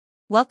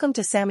Welcome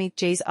to Sammy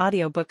J's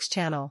Audiobooks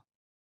channel.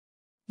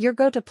 Your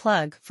go-to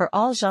plug for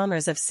all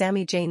genres of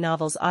Sammy J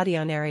novels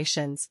audio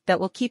narrations that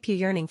will keep you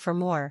yearning for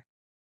more.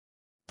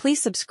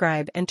 Please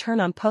subscribe and turn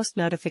on post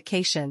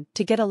notification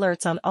to get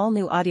alerts on all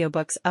new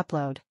audiobooks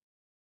upload.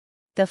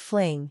 The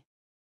Fling.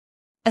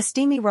 A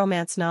steamy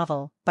romance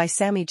novel by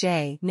Sammy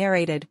J,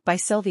 narrated by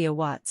Sylvia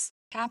Watts.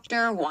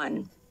 Chapter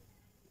 1.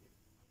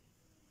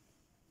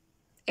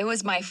 It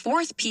was my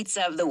fourth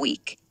pizza of the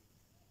week.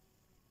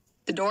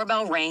 The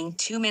doorbell rang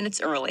 2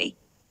 minutes early.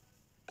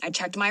 I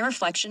checked my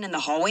reflection in the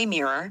hallway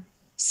mirror,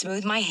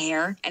 smoothed my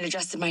hair, and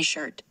adjusted my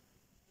shirt.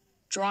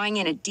 Drawing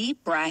in a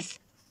deep breath,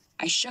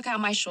 I shook out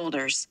my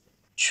shoulders,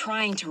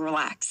 trying to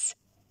relax.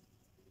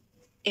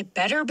 It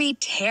better be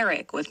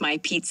Tariq with my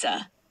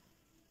pizza.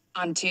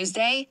 On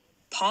Tuesday,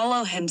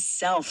 Paulo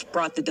himself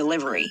brought the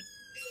delivery,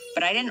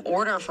 but I didn't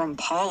order from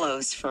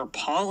Paulo's for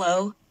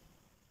Paulo.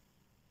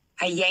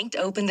 I yanked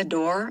open the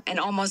door and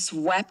almost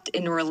wept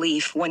in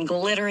relief when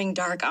glittering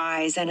dark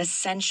eyes and a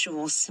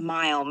sensual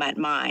smile met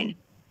mine.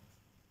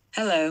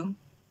 "Hello,"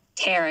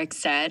 Tariq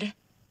said.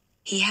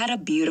 He had a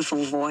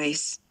beautiful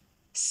voice,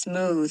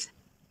 smooth,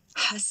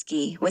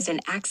 husky, with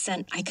an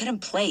accent I couldn't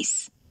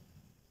place.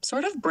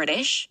 Sort of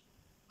British,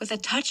 with a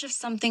touch of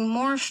something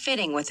more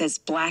fitting with his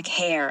black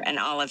hair and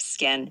olive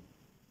skin.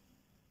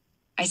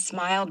 I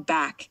smiled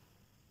back,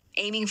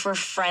 aiming for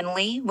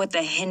friendly with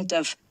a hint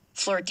of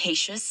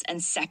flirtatious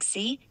and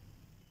sexy.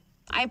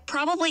 I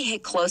probably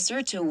hit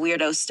closer to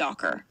weirdo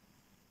stalker.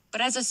 But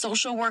as a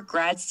social work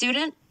grad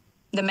student,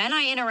 the men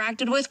I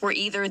interacted with were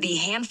either the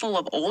handful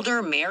of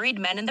older married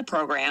men in the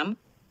program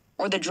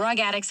or the drug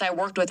addicts I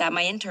worked with at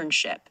my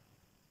internship.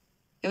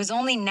 It was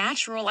only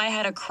natural I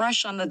had a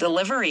crush on the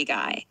delivery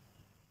guy.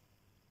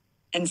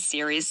 And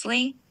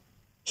seriously,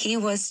 he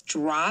was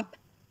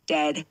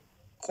drop-dead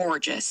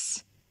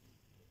gorgeous.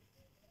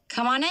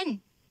 "Come on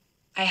in."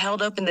 I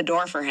held open the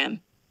door for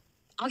him.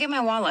 "I'll get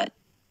my wallet."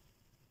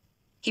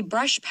 He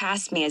brushed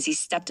past me as he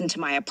stepped into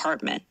my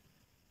apartment.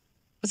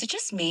 Was it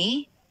just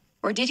me,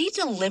 or did he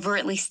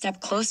deliberately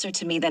step closer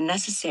to me than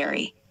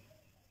necessary?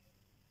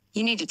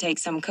 "You need to take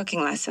some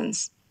cooking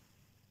lessons."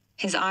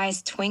 His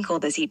eyes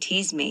twinkled as he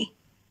teased me.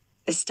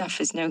 "This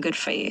stuff is no good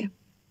for you."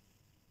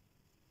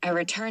 I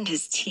returned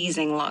his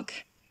teasing look.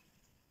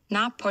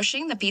 "Not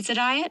pushing the pizza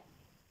diet?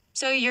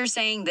 So you're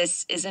saying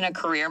this isn't a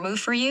career move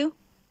for you?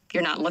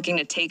 You're not looking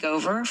to take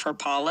over for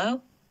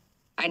Paulo?"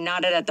 I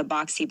nodded at the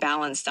box he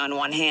balanced on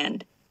one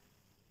hand.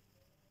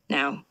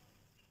 "No,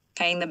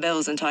 paying the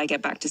bills until I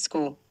get back to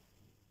school."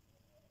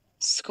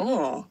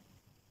 School?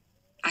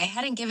 I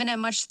hadn't given it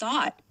much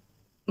thought.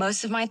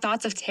 Most of my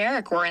thoughts of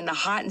Tariq were in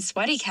the hot and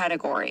sweaty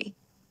category,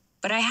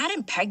 but I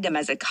hadn't pegged him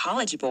as a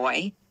college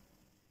boy.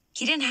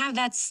 He didn't have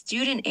that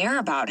student air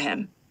about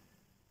him.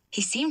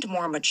 He seemed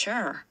more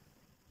mature.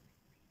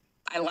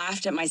 I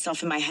laughed at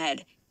myself in my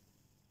head.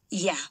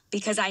 Yeah,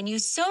 because I knew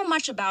so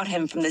much about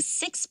him from the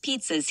 6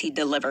 pizzas he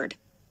delivered.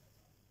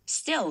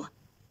 Still,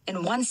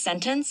 in one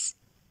sentence,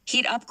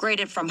 he'd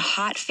upgraded from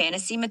hot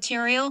fantasy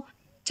material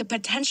to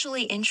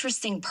potentially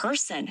interesting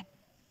person.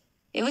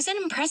 It was an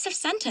impressive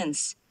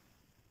sentence.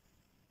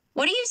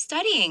 "What are you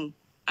studying?"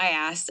 I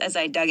asked as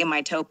I dug in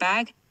my tote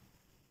bag.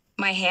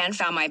 My hand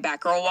found my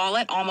Batgirl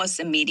wallet almost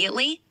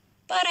immediately,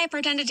 but I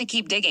pretended to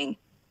keep digging.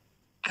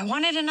 I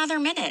wanted another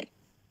minute.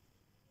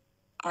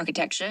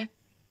 "Architecture.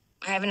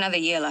 I have another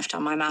year left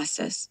on my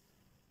master's."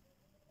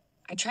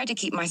 I tried to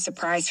keep my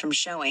surprise from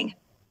showing.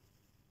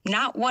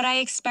 Not what I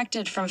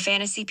expected from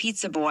Fantasy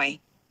Pizza Boy.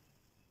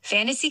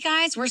 Fantasy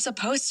guys were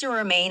supposed to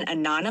remain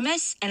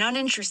anonymous and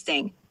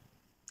uninteresting.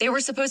 They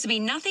were supposed to be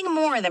nothing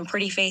more than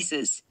pretty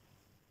faces.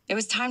 It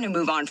was time to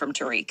move on from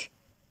Tariq.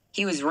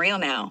 He was real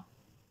now.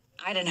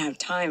 I didn't have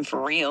time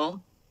for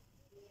real.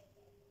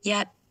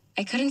 Yet,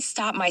 I couldn't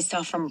stop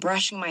myself from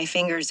brushing my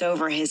fingers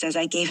over his as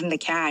I gave him the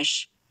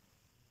cash.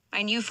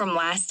 I knew from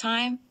last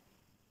time,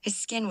 his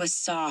skin was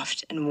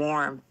soft and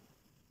warm.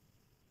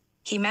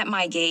 He met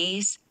my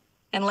gaze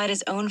and let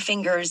his own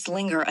fingers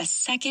linger a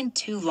second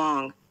too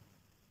long.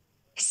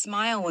 His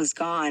smile was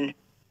gone,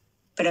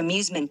 but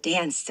amusement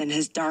danced in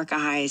his dark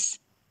eyes.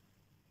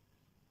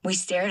 We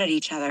stared at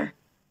each other.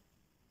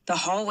 The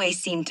hallway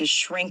seemed to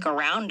shrink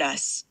around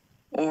us,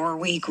 or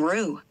we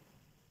grew.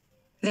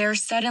 There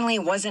suddenly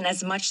wasn't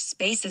as much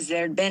space as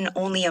there'd been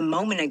only a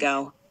moment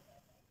ago.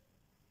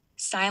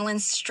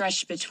 Silence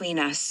stretched between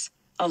us,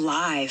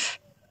 alive,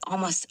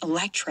 almost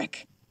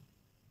electric.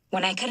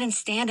 When I couldn't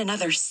stand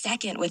another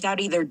second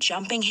without either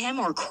jumping him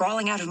or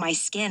crawling out of my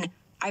skin,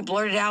 I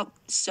blurted out,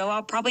 "So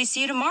I'll probably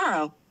see you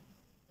tomorrow."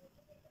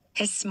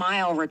 His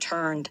smile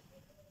returned,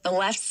 the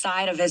left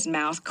side of his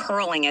mouth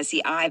curling as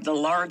he eyed the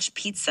large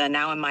pizza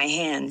now in my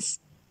hands.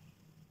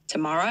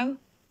 "Tomorrow?"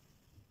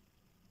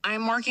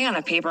 "I'm working on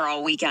a paper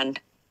all weekend."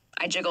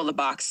 I jiggled the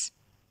box.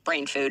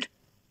 "Brain food."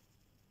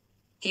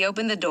 He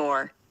opened the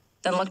door,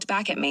 then looked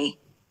back at me.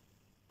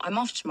 "I'm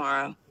off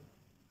tomorrow,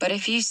 but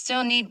if you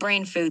still need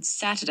brain food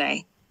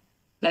Saturday,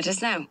 let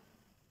us know."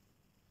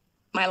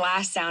 My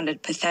laugh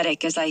sounded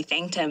pathetic as I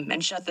thanked him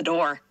and shut the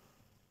door.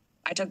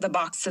 I took the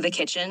box to the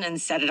kitchen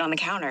and set it on the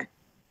counter.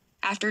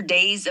 After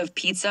days of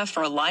pizza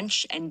for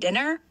lunch and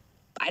dinner,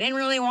 I didn't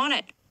really want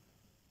it,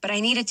 but I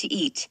needed to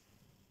eat.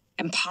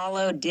 And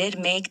Paulo did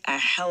make a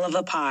hell of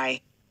a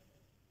pie.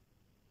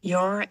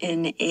 "You're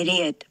an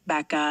idiot,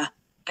 Becca,"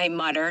 I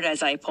muttered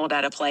as I pulled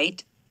out a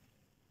plate.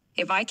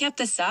 If I kept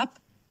this up,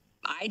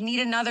 I'd need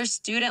another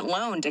student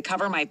loan to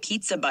cover my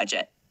pizza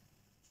budget.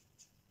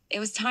 It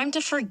was time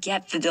to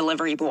forget the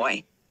delivery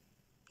boy.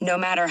 No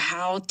matter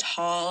how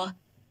tall,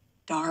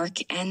 dark,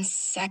 and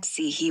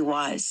sexy he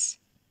was.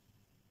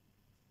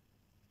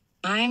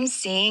 I'm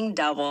seeing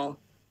double.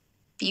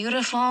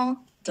 Beautiful,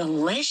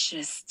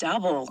 delicious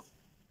double.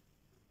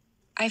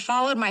 I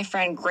followed my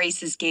friend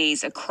Grace's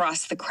gaze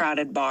across the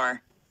crowded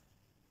bar.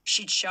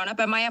 She'd shown up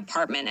at my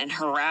apartment and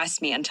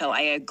harassed me until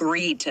I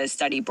agreed to a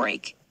study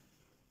break.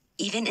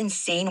 Even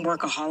insane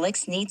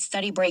workaholics need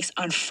study breaks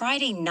on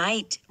Friday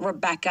night,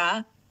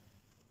 Rebecca.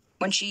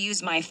 When she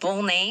used my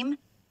full name,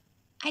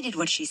 I did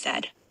what she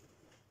said.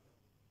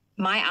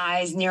 My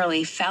eyes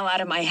nearly fell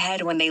out of my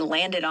head when they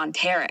landed on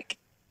Tariq.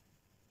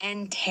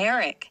 And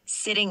Tariq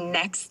sitting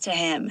next to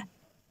him.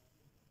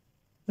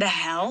 The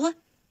hell?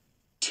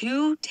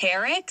 2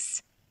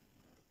 Tariqs?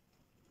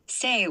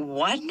 Say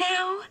what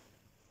now?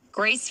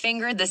 Grace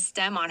fingered the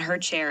stem on her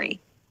cherry.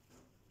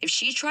 If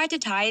she tried to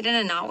tie it in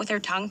a knot with her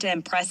tongue to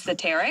impress the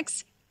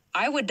Tariqs,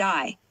 I would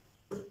die.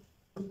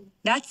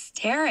 That's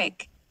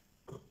Tariq.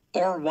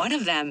 Or one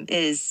of them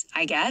is,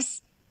 I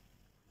guess.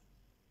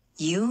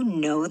 You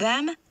know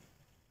them?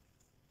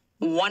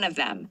 One of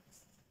them.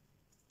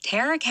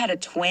 Tariq had a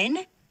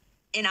twin?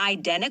 An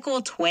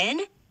identical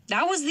twin?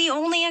 That was the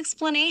only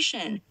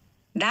explanation.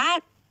 That,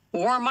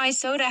 or my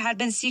soda had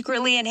been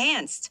secretly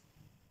enhanced.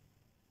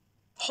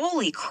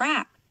 Holy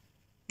crap.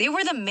 They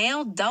were the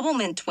male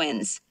Doublemint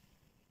twins.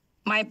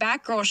 My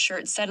Batgirl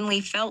shirt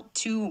suddenly felt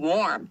too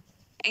warm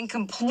and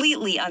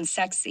completely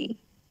unsexy.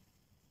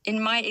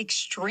 In my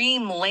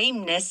extreme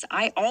lameness,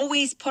 I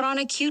always put on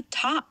a cute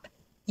top,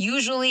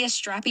 usually a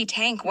strappy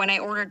tank when I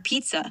ordered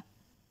pizza.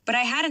 But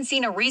I hadn't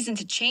seen a reason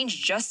to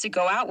change just to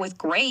go out with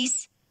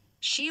Grace.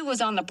 She was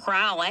on the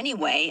prowl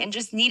anyway and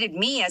just needed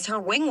me as her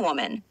wing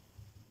woman.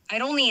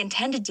 I'd only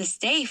intended to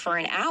stay for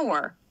an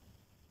hour.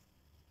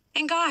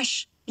 And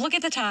gosh, look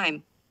at the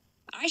time.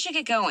 I should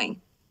get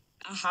going.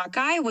 A hot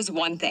guy was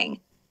one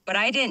thing, but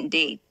I didn't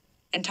date,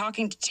 and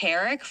talking to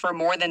Tariq for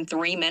more than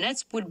 3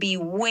 minutes would be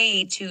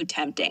way too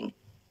tempting.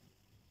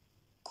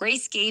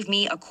 Grace gave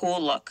me a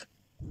cool look.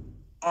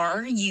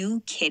 Are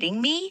you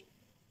kidding me?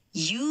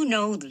 You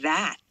know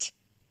that.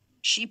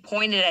 She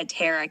pointed at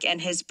Tariq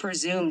and his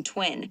presumed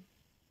twin.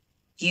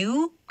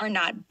 You are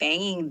not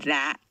banging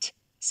that.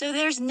 So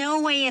there's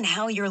no way in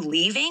hell you're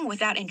leaving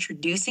without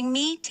introducing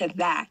me to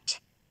that.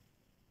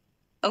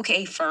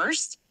 Okay,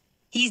 first,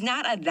 he's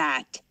not a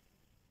that.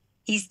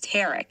 He's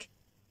Tariq.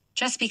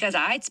 Just because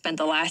I'd spent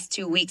the last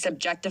 2 weeks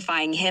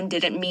objectifying him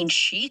didn't mean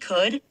she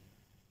could.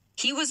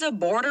 He was a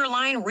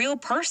borderline real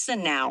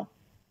person now.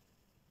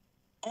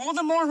 All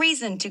the more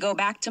reason to go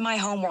back to my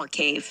homework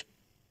cave.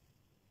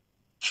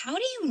 How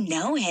do you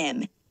know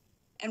him?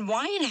 And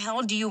why in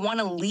hell do you want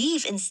to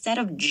leave instead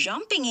of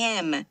jumping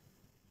him?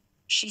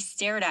 She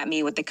stared at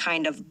me with the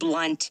kind of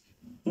blunt,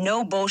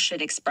 no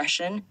bullshit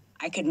expression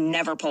I could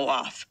never pull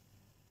off.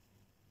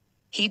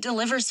 He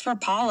delivers for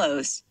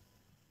Paulo's.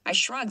 I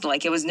shrugged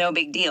like it was no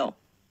big deal.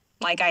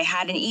 Like I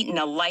hadn't eaten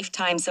a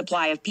lifetime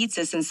supply of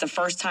pizza since the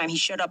first time he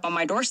showed up on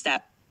my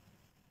doorstep.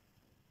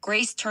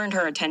 Grace turned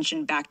her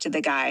attention back to the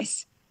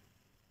guys.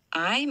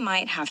 I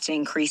might have to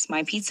increase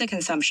my pizza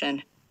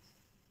consumption.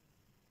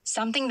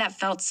 Something that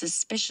felt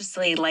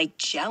suspiciously like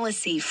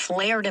jealousy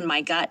flared in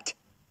my gut.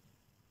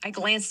 I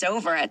glanced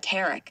over at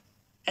Tariq.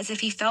 As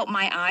if he felt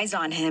my eyes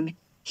on him,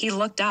 he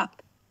looked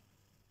up.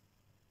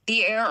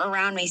 The air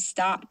around me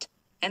stopped,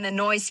 and the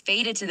noise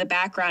faded to the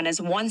background as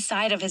one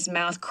side of his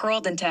mouth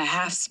curled into a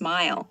half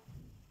smile.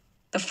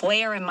 The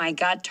flare in my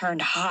gut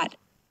turned hot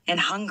and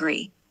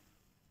hungry.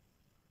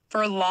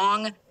 For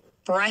long,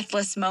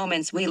 breathless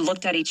moments, we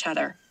looked at each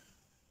other.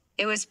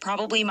 It was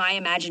probably my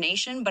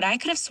imagination, but I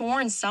could have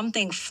sworn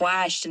something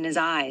flashed in his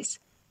eyes.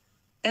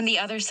 Then the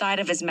other side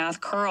of his mouth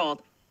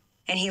curled,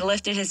 and he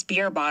lifted his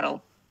beer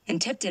bottle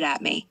and tipped it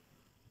at me.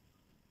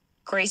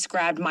 Grace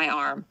grabbed my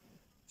arm.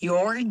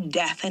 You're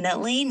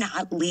definitely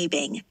not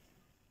leaving.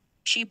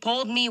 She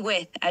pulled me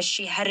with as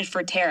she headed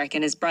for Tariq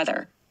and his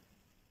brother.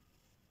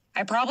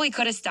 I probably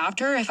could have stopped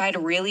her if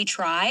I'd really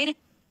tried,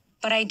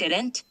 but I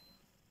didn't.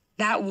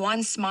 That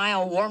one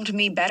smile warmed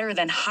me better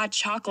than hot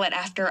chocolate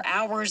after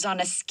hours on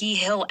a ski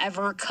hill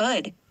ever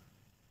could.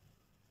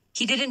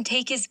 He didn't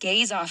take his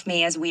gaze off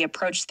me as we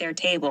approached their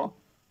table.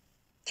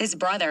 His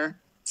brother,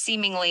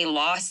 seemingly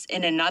lost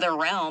in another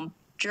realm,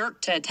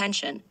 jerked to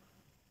attention,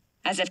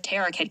 as if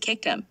Tariq had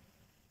kicked him.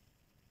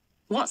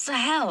 What the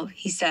hell?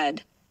 He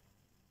said.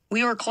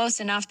 We were close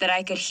enough that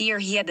I could hear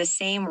he had the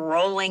same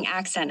rolling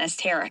accent as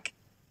Tariq.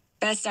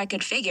 Best I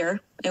could figure,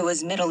 it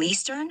was Middle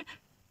Eastern,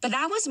 but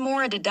that was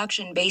more a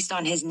deduction based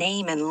on his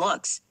name and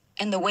looks,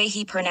 and the way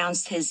he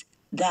pronounced his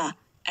the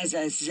as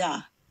a z.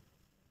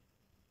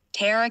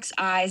 Tariq's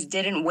eyes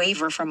didn't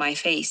waver from my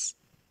face.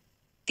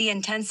 The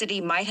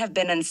intensity might have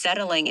been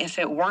unsettling if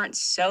it weren't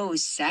so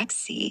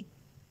sexy.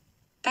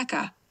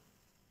 Becca.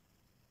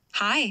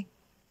 Hi.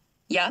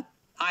 Yup,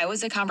 I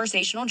was a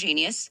conversational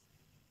genius.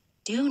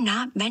 Do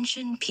not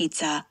mention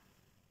pizza.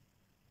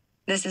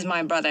 This is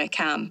my brother,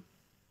 Cam.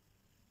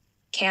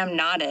 Cam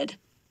nodded.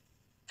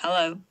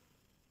 Hello.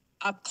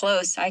 Up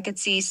close, I could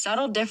see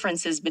subtle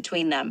differences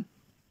between them.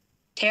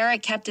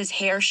 Tariq kept his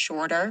hair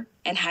shorter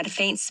and had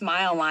faint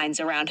smile lines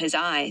around his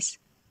eyes.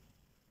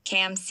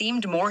 Cam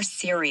seemed more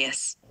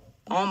serious,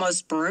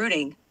 almost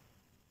brooding.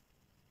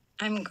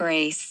 I'm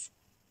Grace.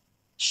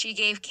 She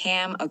gave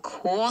Cam a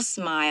cool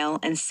smile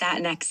and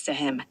sat next to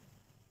him.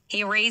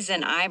 He raised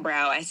an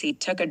eyebrow as he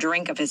took a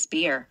drink of his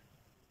beer.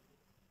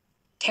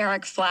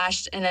 Tariq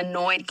flashed an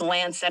annoyed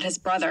glance at his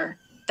brother,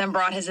 then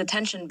brought his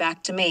attention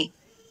back to me.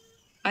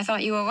 I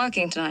thought you were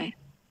working tonight.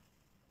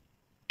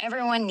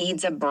 Everyone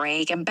needs a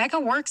break, and Becca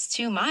works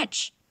too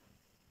much.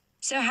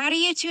 So how do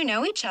you two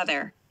know each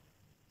other?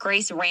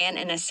 Grace ran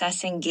an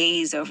assessing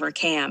gaze over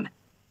Cam.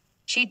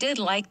 She did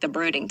like the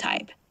brooding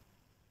type.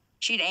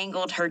 She'd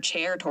angled her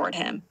chair toward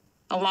him,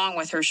 along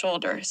with her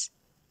shoulders.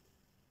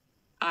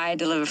 I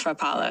deliver for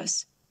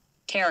Palos.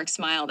 Tariq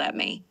smiled at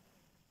me.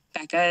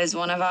 Becca is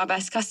one of our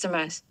best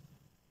customers.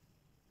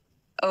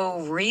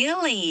 Oh,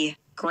 really?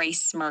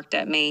 Grace smirked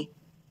at me.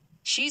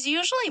 She's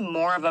usually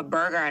more of a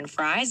burger and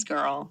fries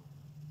girl.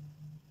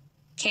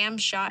 Cam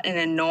shot an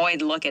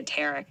annoyed look at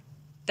Tariq,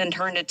 then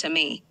turned it to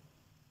me.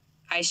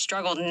 I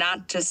struggled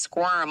not to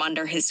squirm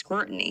under his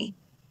scrutiny.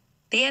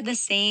 They had the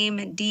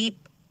same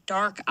deep,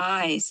 dark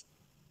eyes,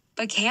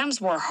 but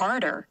Cam's were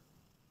harder.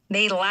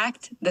 They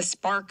lacked the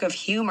spark of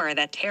humor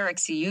that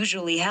Tariq's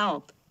usually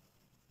held.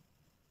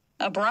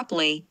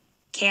 Abruptly,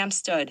 Cam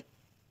stood.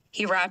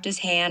 He wrapped his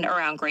hand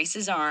around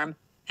Grace's arm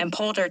and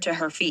pulled her to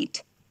her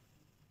feet.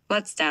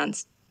 Let's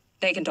dance.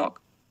 They can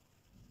talk.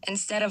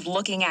 Instead of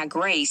looking at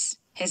Grace,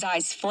 his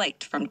eyes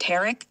flicked from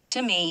Tariq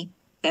to me,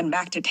 then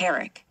back to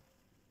Tariq.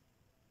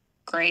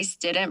 Grace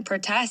didn't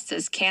protest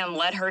as Cam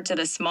led her to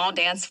the small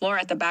dance floor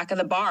at the back of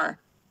the bar.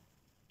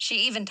 She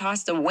even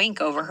tossed a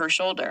wink over her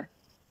shoulder.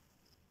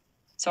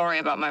 Sorry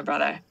about my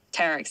brother,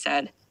 Tariq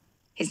said.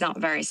 He's not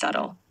very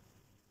subtle.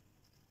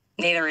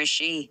 Neither is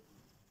she.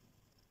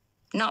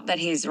 Not that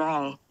he's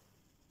wrong.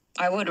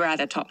 I would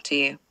rather talk to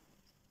you.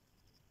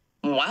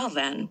 Well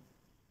then.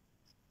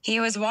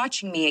 He was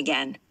watching me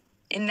again,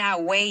 in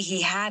that way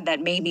he had that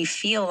made me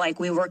feel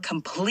like we were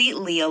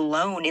completely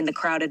alone in the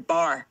crowded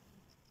bar.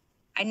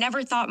 I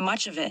never thought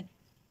much of it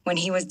when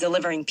he was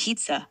delivering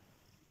pizza,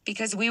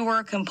 because we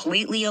were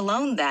completely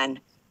alone then.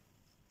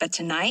 But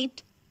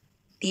tonight,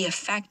 the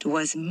effect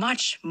was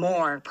much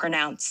more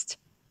pronounced.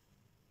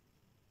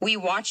 We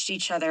watched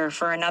each other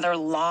for another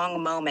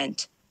long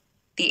moment,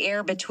 the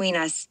air between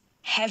us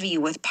heavy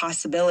with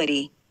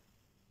possibility.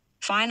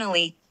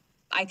 Finally,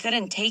 I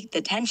couldn't take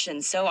the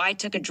tension, so I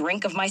took a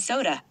drink of my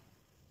soda.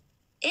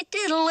 It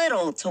did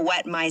little to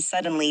wet my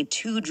suddenly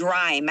too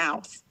dry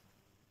mouth.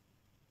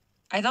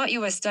 I thought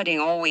you were studying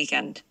all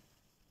weekend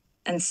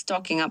and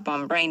stocking up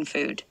on brain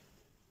food.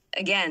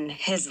 Again,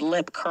 his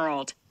lip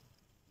curled.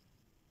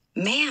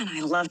 Man,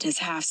 I loved his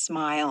half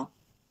smile.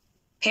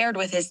 Paired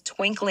with his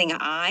twinkling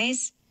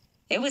eyes,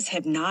 it was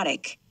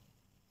hypnotic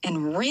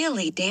and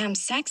really damn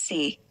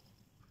sexy.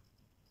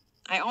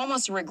 I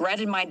almost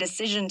regretted my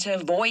decision to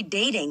avoid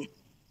dating.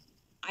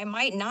 I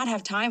might not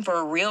have time for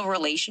a real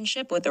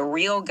relationship with a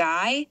real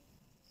guy,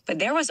 but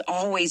there was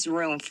always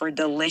room for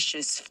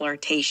delicious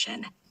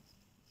flirtation.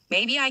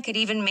 Maybe I could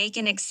even make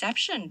an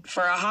exception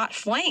for a hot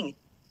fling.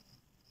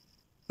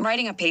 I'm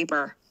writing a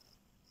paper,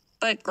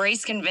 but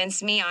Grace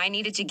convinced me I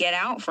needed to get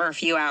out for a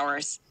few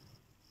hours.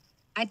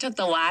 I took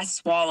the last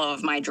swallow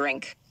of my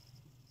drink.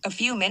 A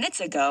few minutes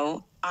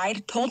ago,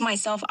 I'd told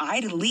myself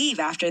I'd leave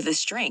after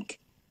this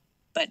drink.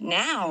 But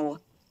now...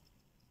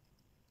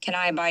 Can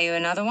I buy you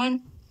another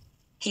one?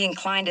 He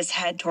inclined his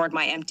head toward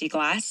my empty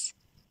glass.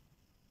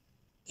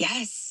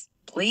 Yes,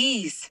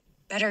 please.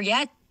 Better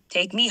yet,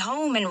 take me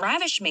home and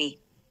ravish me.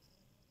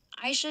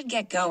 I should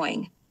get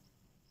going.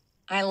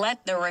 I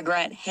let the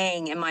regret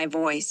hang in my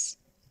voice.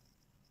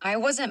 I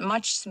wasn't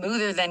much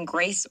smoother than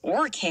Grace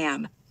or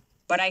Cam,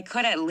 but I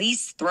could at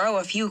least throw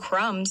a few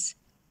crumbs.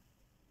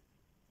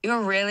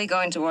 You're really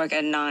going to work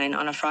at 9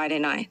 on a Friday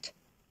night.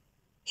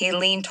 He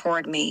leaned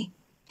toward me,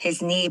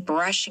 his knee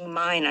brushing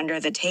mine under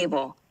the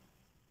table.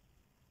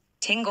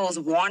 Tingles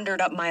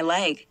wandered up my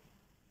leg.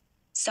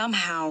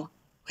 Somehow,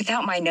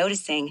 without my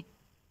noticing,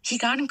 he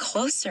got in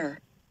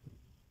closer.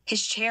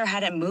 His chair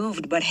hadn't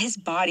moved, but his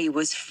body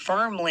was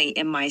firmly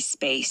in my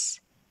space.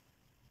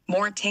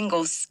 More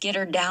tingles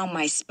skittered down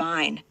my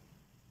spine.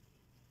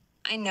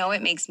 I know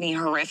it makes me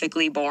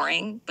horrifically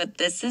boring, but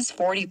this is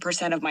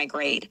 40% of my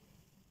grade.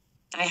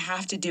 I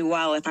have to do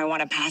well if I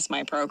want to pass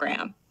my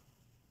program.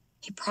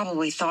 He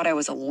probably thought I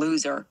was a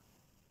loser.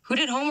 Who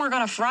did homework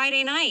on a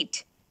Friday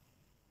night?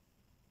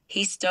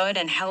 He stood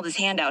and held his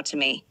hand out to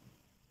me.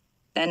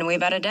 Then we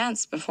better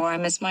dance before I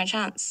miss my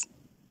chance.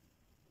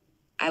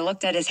 I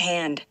looked at his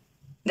hand,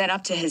 then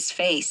up to his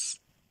face.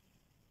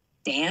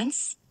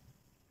 Dance?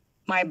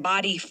 My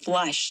body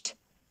flushed.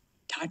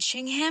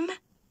 touching him?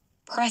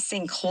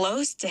 Pressing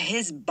close to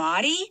his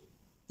body?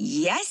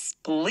 Yes,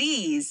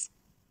 please.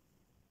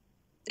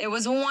 It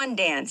was one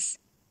dance.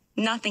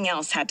 Nothing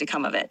else had to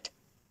come of it.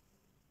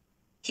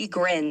 He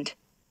grinned,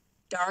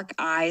 dark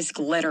eyes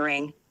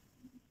glittering.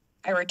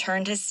 I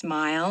returned his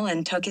smile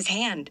and took his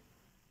hand.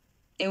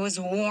 It was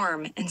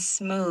warm and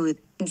smooth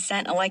and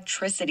sent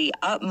electricity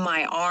up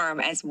my arm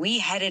as we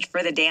headed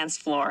for the dance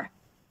floor.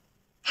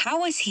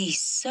 How was he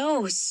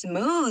so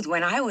smooth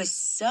when I was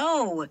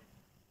so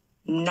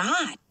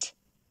not?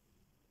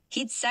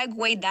 He'd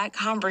segued that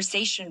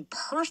conversation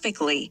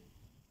perfectly.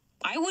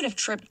 I would have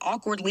tripped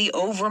awkwardly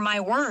over my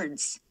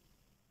words.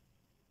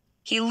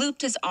 He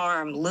looped his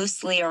arm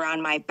loosely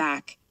around my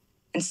back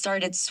and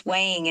started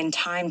swaying in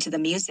time to the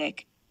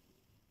music.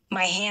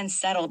 My hand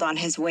settled on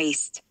his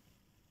waist.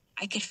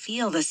 I could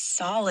feel the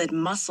solid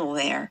muscle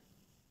there.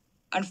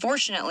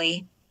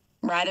 Unfortunately,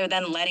 rather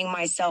than letting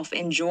myself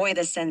enjoy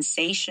the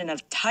sensation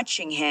of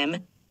touching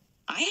him,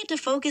 I had to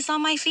focus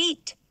on my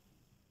feet.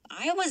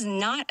 I was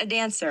not a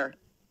dancer.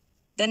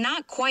 The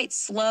not quite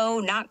slow,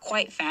 not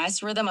quite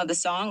fast rhythm of the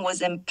song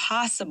was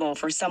impossible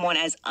for someone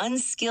as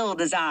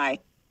unskilled as I.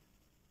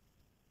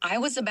 I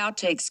was about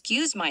to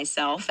excuse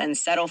myself and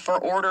settle for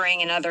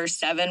ordering another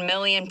 7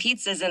 million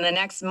pizzas in the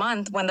next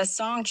month when the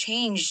song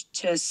changed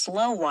to a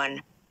slow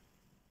one.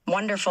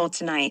 Wonderful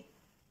Tonight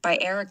by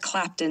Eric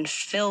Clapton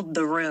filled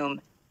the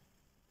room.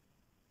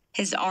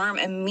 His arm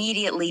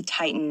immediately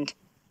tightened,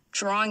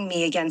 drawing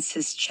me against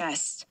his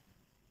chest.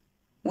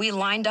 We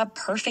lined up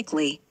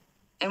perfectly,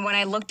 and when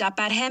I looked up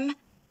at him,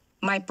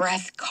 my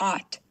breath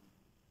caught.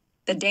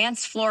 The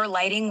dance floor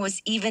lighting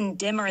was even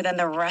dimmer than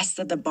the rest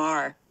of the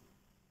bar.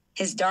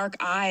 His dark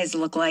eyes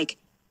looked like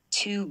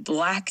two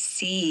black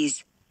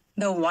seas,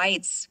 the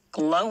whites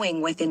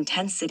glowing with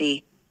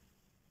intensity.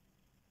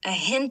 A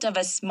hint of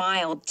a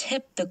smile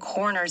tipped the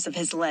corners of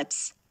his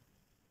lips.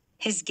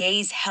 His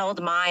gaze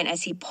held mine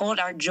as he pulled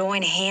our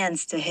joined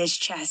hands to his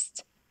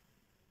chest.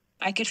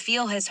 I could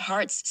feel his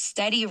heart's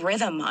steady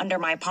rhythm under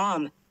my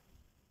palm.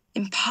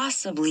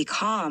 Impossibly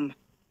calm.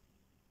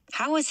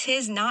 How was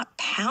his not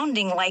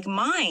pounding like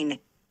mine?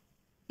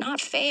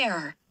 Not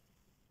fair.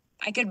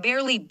 I could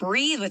barely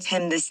breathe with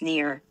him this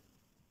near.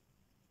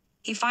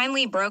 He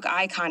finally broke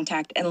eye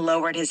contact and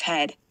lowered his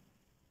head.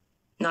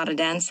 Not a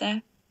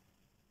dancer?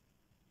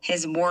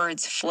 His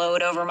words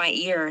flowed over my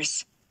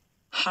ears,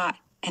 hot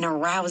and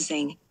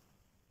arousing.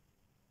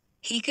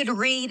 He could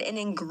read an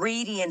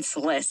ingredients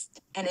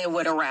list and it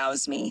would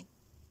arouse me.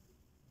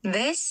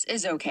 This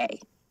is okay.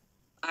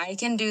 I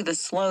can do the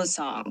slow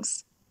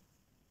songs.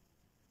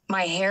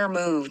 My hair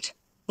moved,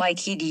 like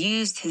he'd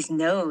used his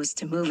nose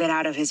to move it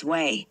out of his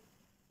way.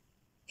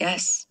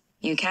 Yes,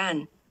 you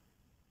can.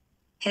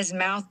 His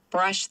mouth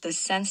brushed the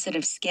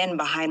sensitive skin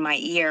behind my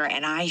ear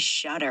and I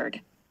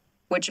shuddered,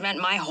 which meant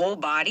my whole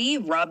body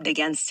rubbed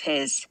against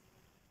his.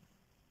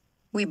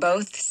 We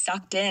both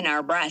sucked in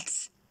our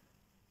breaths.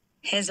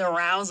 His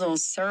arousal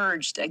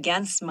surged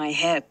against my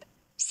hip,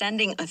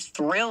 sending a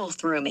thrill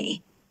through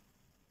me.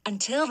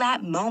 Until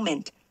that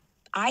moment,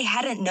 I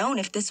hadn't known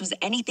if this was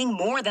anything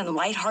more than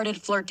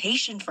lighthearted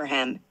flirtation for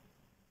him.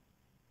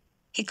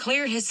 He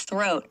cleared his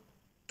throat,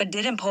 but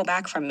didn't pull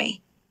back from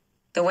me,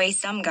 the way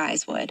some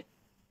guys would.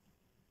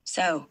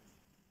 So,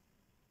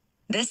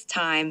 this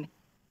time,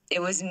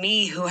 it was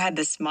me who had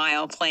the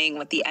smile playing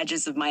with the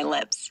edges of my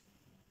lips.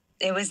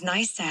 It was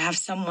nice to have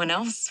someone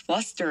else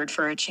flustered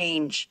for a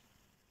change.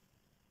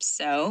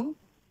 So,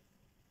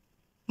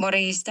 what are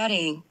you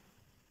studying?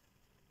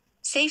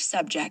 Safe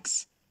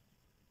subjects.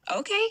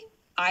 Okay,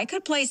 I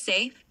could play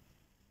safe.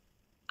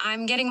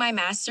 I'm getting my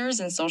master's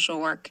in social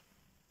work.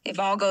 If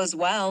all goes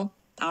well,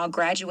 I'll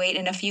graduate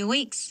in a few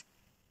weeks.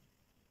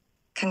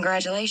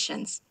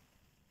 Congratulations.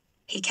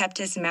 He kept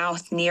his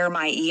mouth near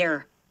my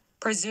ear,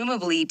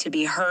 presumably to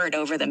be heard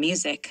over the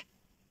music.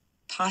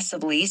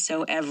 Possibly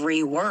so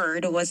every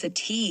word was a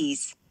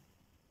tease.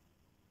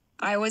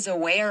 I was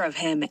aware of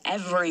him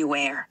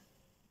everywhere.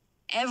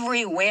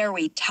 Everywhere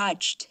we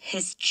touched,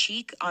 his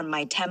cheek on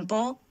my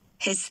temple,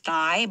 his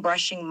thigh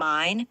brushing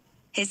mine,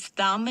 his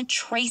thumb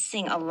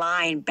tracing a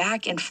line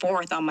back and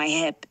forth on my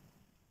hip.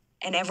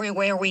 And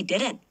everywhere we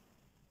didn't,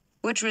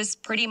 which was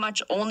pretty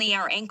much only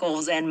our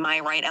ankles and my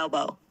right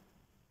elbow.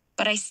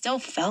 But I still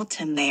felt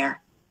him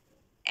there.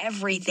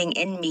 Everything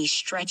in me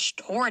stretched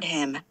toward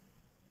him.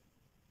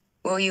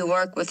 Will you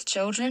work with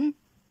children?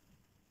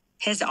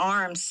 His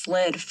arm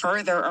slid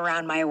further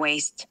around my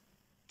waist,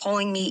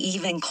 pulling me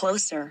even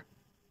closer.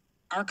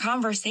 Our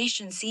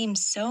conversation seemed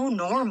so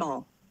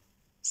normal,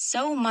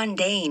 so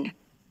mundane,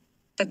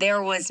 but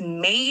there was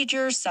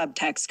major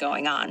subtext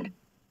going on.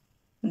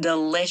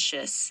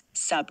 Delicious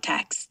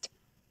subtext.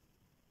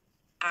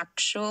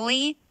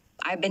 Actually,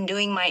 I've been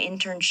doing my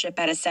internship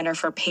at a center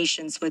for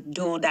patients with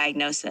dual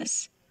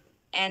diagnosis,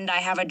 and I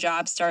have a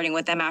job starting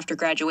with them after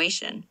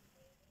graduation,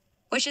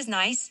 which is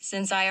nice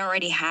since I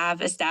already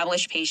have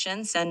established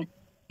patients and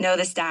know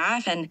the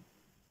staff and...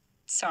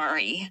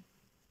 Sorry,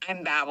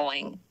 I'm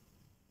babbling.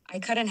 I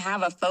couldn't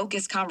have a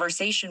focused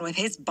conversation with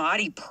his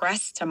body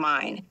pressed to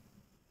mine.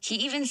 He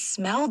even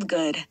smelled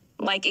good,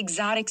 like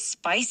exotic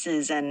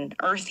spices and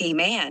earthy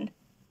man.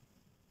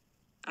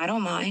 I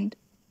don't mind.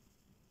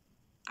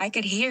 I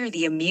could hear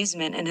the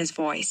amusement in his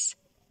voice.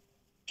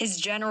 His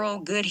general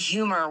good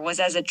humor was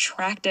as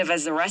attractive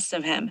as the rest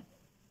of him.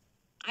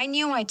 I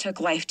knew I took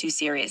life too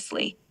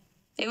seriously.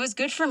 It was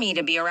good for me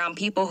to be around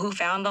people who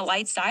found the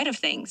light side of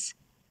things.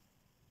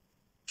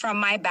 From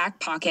my back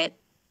pocket,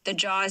 the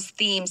Jaws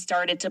theme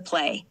started to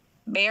play,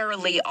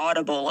 barely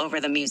audible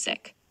over the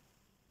music.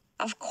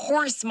 Of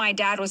course, my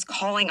dad was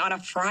calling on a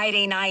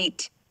Friday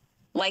night.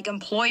 Like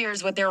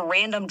employers with their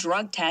random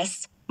drug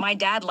tests, my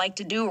dad liked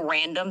to do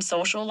random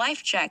social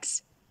life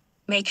checks.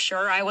 Make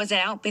sure I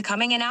wasn't out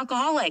becoming an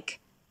alcoholic.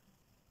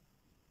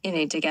 You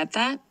need to get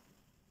that?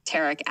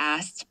 Tariq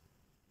asked.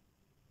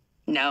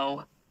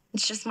 No,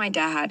 it's just my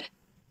dad.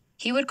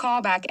 He would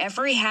call back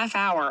every half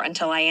hour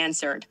until I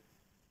answered.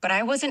 But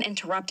I wasn't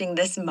interrupting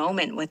this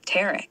moment with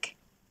Tariq.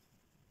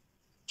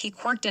 He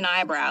quirked an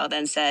eyebrow,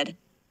 then said,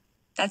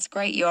 "That's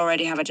great you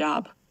already have a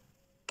job.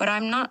 But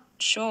I'm not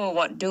sure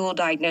what dual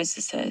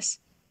diagnosis is."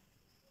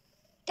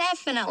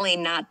 Definitely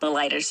not the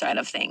lighter side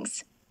of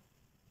things.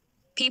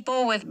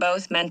 People with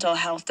both mental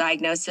health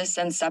diagnosis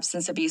and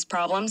substance abuse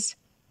problems,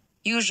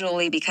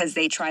 usually because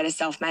they try to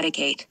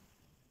self-medicate.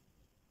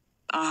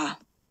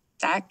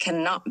 That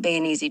cannot be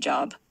an easy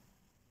job.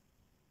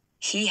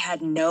 He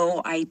had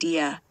no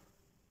idea.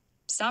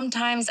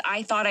 Sometimes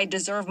I thought I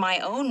deserved my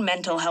own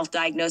mental health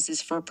diagnosis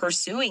for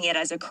pursuing it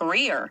as a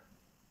career,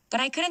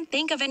 but I couldn't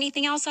think of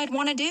anything else I'd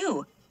want to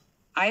do.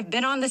 I've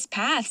been on this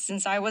path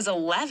since I was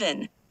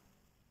 11.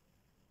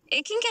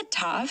 It can get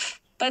tough,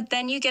 but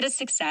then you get a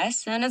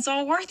success and it's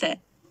all worth it.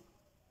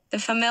 The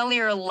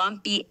familiar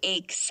lumpy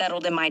ache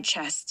settled in my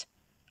chest,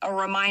 a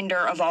reminder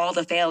of all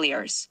the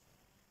failures.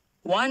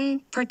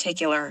 One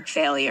particular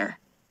failure.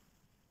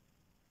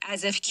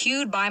 As if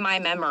cued by my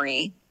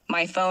memory,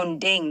 my phone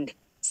dinged,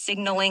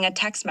 signaling a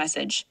text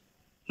message.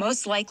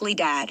 Most likely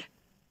Dad.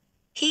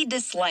 He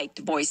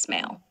disliked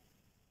voicemail.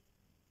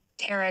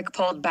 Tariq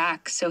pulled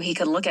back so he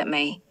could look at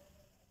me.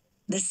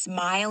 The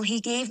smile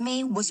he gave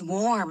me was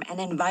warm and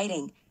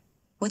inviting,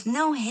 with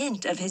no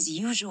hint of his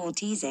usual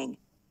teasing.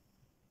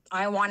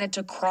 I wanted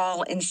to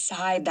crawl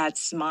inside that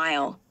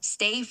smile,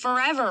 stay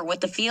forever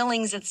with the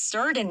feelings it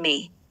stirred in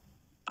me.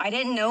 I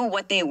didn't know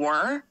what they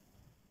were,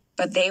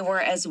 but they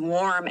were as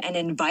warm and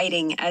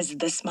inviting as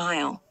the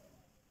smile.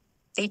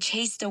 They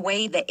chased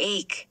away the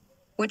ache,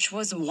 which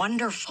was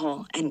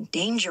wonderful and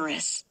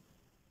dangerous.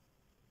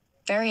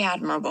 Very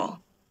admirable.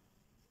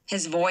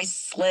 His voice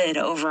slid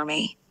over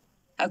me,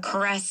 a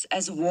caress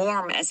as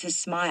warm as his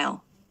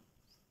smile.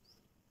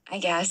 I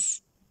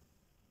guess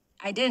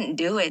I didn't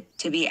do it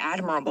to be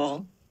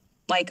admirable.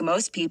 Like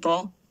most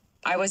people,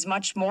 I was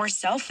much more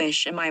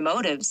selfish in my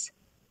motives.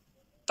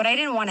 But I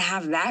didn't want to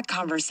have that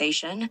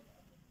conversation,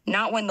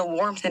 not when the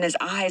warmth in his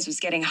eyes was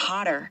getting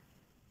hotter.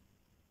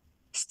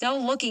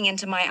 Still looking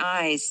into my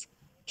eyes,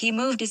 he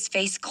moved his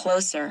face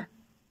closer,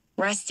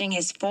 resting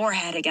his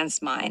forehead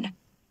against mine.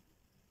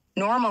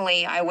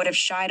 Normally, I would have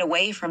shied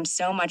away from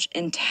so much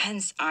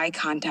intense eye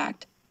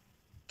contact.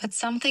 But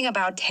something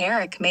about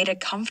Tariq made it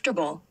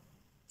comfortable,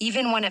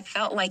 even when it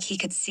felt like he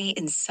could see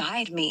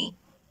inside me.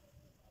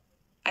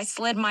 I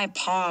slid my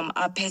palm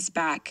up his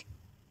back,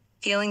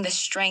 feeling the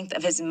strength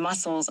of his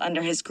muscles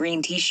under his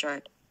green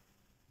t-shirt.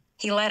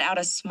 He let out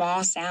a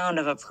small sound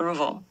of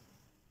approval.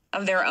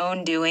 Of their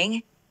own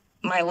doing,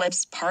 my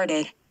lips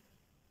parted.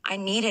 I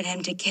needed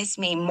him to kiss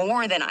me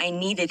more than I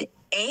needed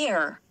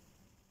air.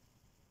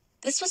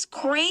 This was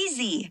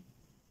crazy.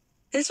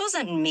 This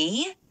wasn't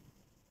me.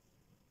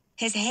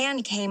 His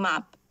hand came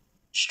up,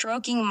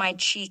 stroking my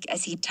cheek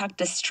as he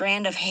tucked a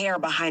strand of hair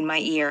behind my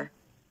ear.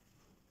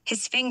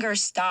 His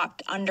fingers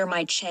stopped under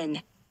my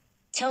chin,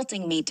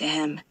 tilting me to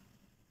him.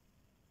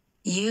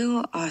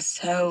 You are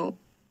so...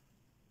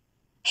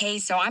 Hey,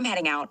 so I'm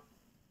heading out.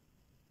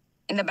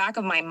 In the back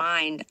of my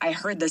mind, I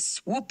heard the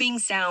swooping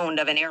sound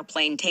of an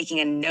airplane taking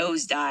a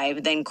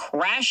nosedive, then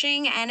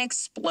crashing and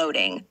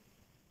exploding.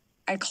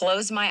 I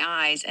closed my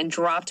eyes and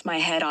dropped my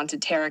head onto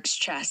Tariq's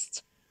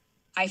chest.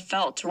 I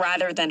felt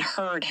rather than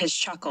heard his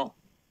chuckle.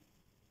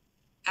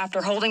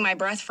 After holding my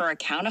breath for a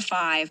count of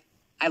 5,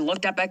 I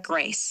looked up at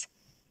Grace.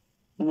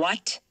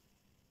 What?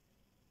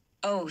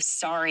 Oh,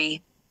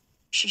 sorry.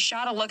 She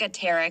shot a look at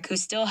Tariq, who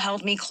still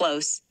held me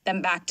close,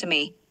 then back to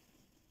me.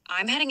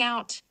 I'm heading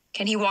out.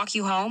 Can he walk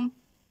you home?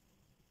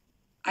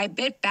 I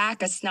bit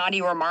back a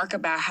snotty remark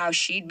about how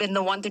she'd been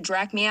the one to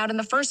drag me out in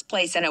the first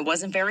place and it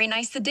wasn't very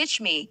nice to ditch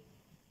me.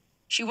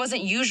 She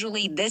wasn't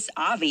usually this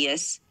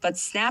obvious, but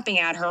snapping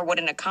at her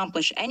wouldn't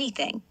accomplish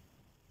anything.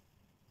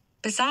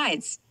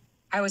 Besides,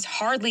 I was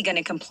hardly going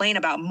to complain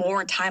about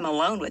more time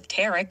alone with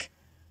Tariq.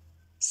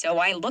 So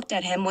I looked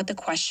at him with a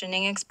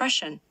questioning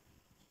expression.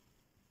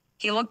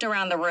 He looked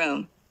around the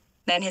room,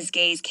 then his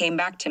gaze came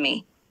back to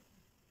me.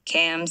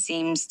 Cam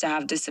seems to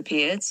have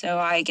disappeared, so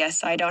I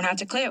guess I don't have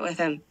to clear it with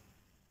him.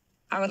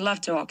 I would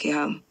love to walk you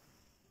home.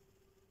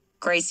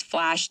 Grace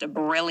flashed a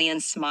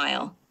brilliant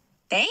smile.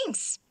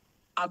 Thanks.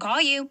 I'll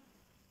call you,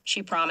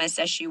 she promised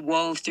as she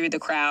wove through the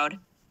crowd.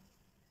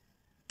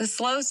 The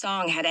slow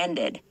song had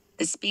ended,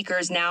 the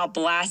speakers now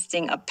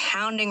blasting a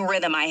pounding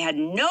rhythm I had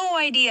no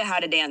idea how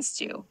to dance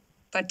to.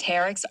 But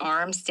Tariq's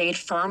arm stayed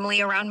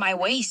firmly around my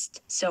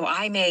waist, so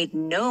I made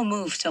no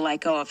move to let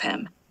go of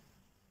him.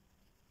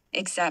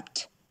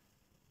 Except,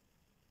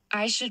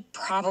 I should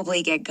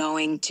probably get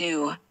going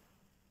too.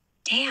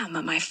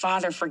 Damn, my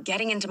father for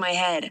getting into my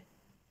head.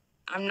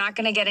 I'm not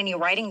going to get any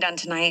writing done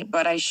tonight,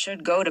 but I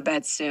should go to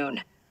bed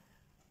soon.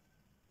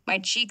 My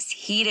cheeks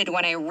heated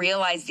when I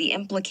realized the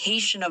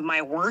implication of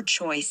my word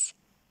choice.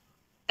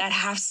 That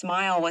half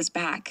smile was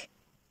back.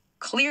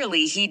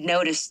 Clearly, he'd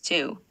noticed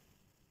too.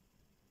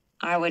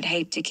 I would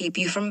hate to keep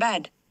you from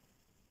bed.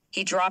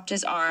 He dropped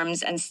his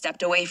arms and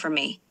stepped away from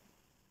me.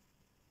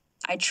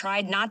 I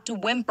tried not to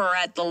whimper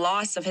at the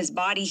loss of his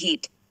body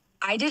heat.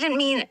 I didn't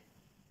mean...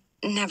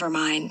 Never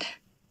mind.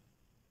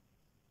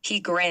 He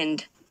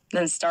grinned,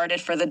 then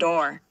started for the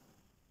door.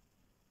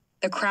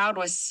 The crowd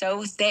was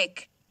so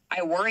thick,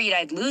 I worried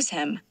I'd lose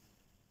him.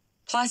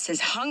 Plus, his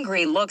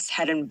hungry looks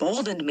had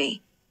emboldened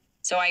me,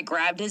 so I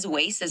grabbed his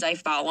waist as I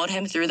followed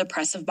him through the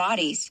press of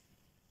bodies.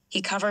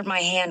 He covered my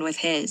hand with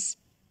his.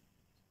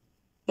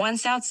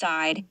 Once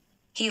outside,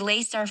 he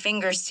laced our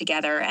fingers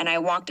together and I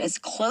walked as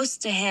close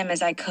to him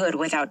as I could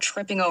without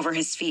tripping over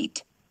his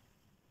feet.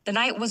 The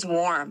night was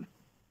warm,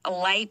 a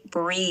light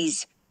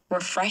breeze,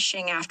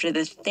 refreshing after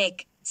the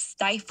thick,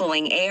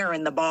 stifling air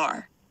in the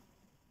bar.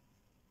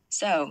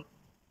 So,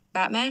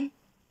 Batman?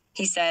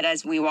 He said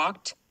as we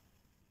walked.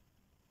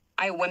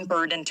 I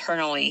whimpered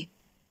internally.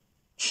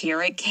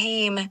 Here it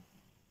came.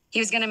 He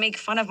was going to make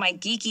fun of my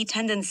geeky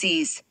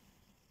tendencies.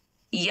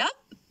 Yup,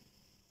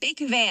 big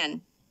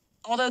fan.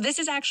 Although this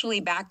is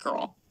actually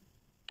Batgirl.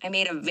 I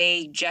made a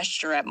vague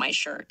gesture at my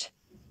shirt.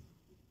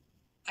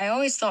 I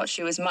always thought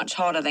she was much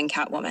hotter than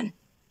Catwoman.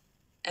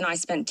 And I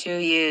spent 2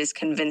 years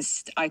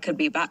convinced I could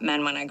be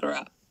Batman when I grew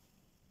up.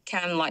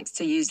 Cam likes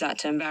to use that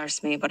to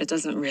embarrass me, but it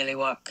doesn't really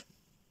work.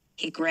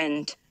 He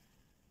grinned.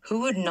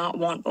 Who would not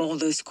want all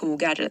those cool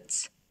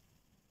gadgets?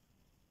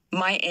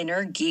 My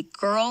inner geek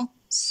girl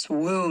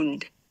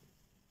swooned.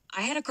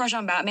 I had a crush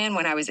on Batman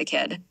when I was a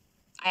kid.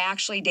 I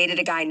actually dated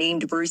a guy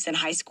named Bruce in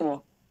high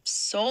school,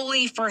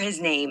 solely for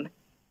his name.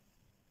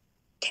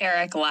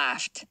 Tariq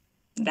laughed.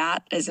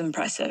 That is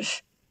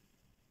impressive.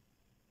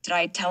 Did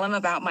I tell him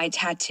about my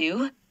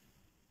tattoo?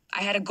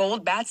 I had a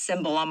gold bat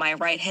symbol on my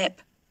right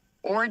hip.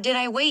 Or did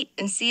I wait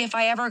and see if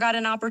I ever got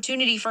an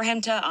opportunity for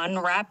him to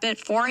unwrap it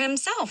for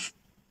himself?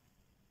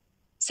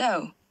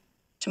 So,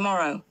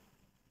 tomorrow,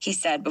 he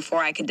said before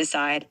I could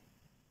decide.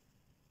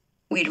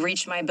 We'd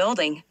reached my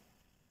building.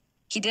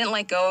 He didn't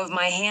let go of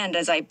my hand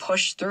as I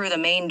pushed through the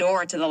main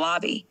door to the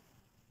lobby.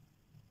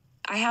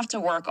 I have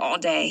to work all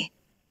day.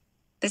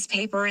 This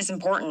paper is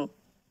important.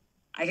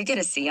 I could get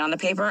a C on the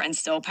paper and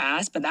still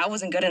pass, but that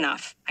wasn't good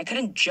enough. I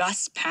couldn't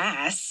just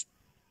pass.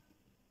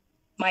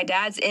 My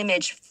dad's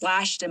image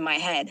flashed in my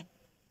head.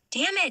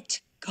 Damn it,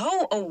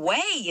 go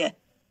away.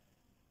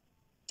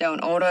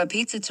 Don't order a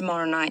pizza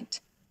tomorrow night.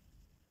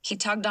 He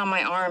tugged on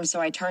my arm,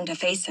 so I turned to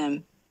face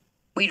him.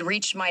 We'd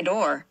reached my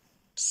door,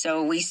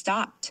 so we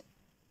stopped.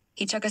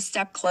 He took a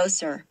step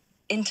closer,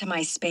 into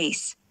my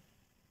space.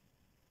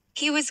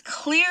 He was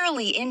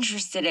clearly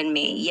interested in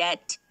me,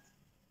 yet,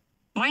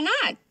 why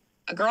not?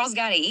 A girl's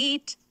gotta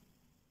eat.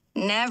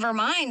 Never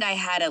mind, I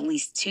had at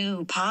least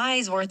 2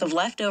 pies worth of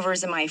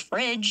leftovers in my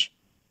fridge.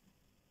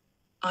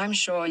 I'm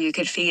sure you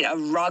could feed a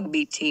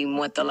rugby team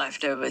with the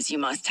leftovers you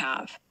must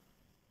have.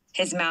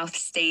 His mouth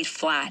stayed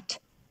flat,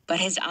 but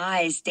his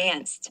eyes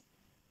danced.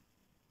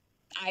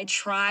 I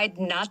tried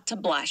not to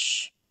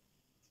blush.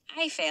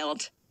 I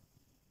failed.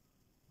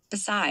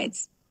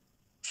 Besides,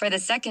 for the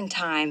second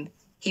time,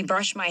 he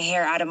brushed my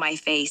hair out of my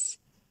face.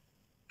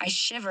 I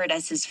shivered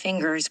as his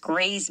fingers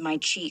grazed my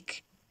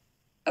cheek.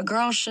 A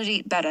girl should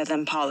eat better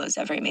than Paulo's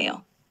every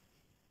meal.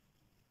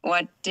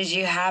 What did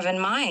you have in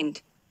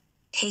mind?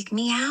 Take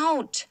me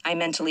out, I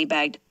mentally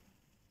begged.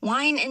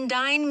 Wine and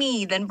dine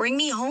me, then bring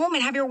me home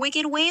and have your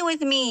wicked way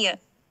with me.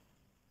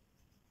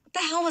 What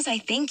the hell was I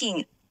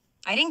thinking?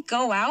 I didn't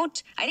go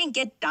out, I didn't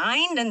get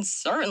dined, and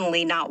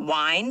certainly not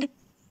wined.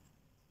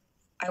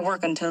 I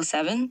work until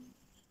 7.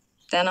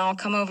 Then I'll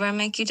come over and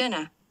make you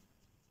dinner.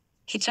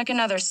 He took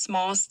another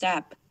small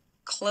step,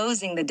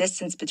 closing the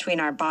distance between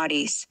our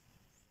bodies.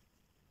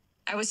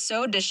 I was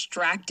so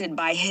distracted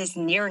by his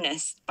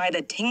nearness, by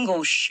the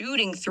tingle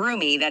shooting through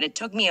me, that it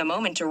took me a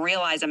moment to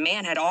realize a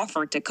man had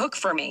offered to cook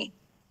for me.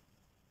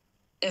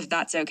 If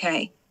that's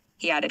okay,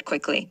 he added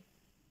quickly.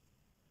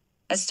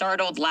 A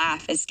startled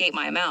laugh escaped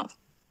my mouth.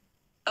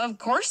 Of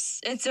course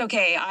it's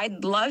okay.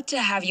 I'd love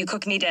to have you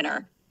cook me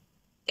dinner.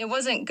 It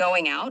wasn't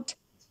going out.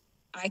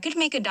 I could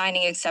make a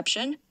dining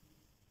exception.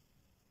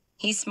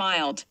 He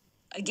smiled.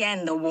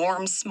 Again, the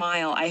warm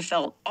smile I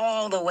felt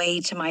all the way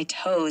to my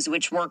toes,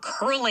 which were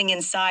curling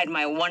inside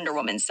my Wonder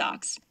Woman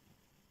socks.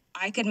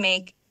 I could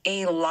make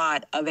a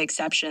lot of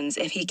exceptions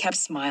if he kept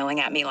smiling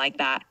at me like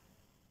that.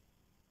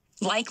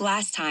 Like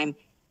last time,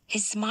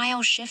 his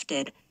smile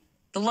shifted,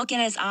 the look in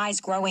his eyes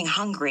growing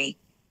hungry.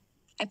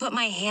 I put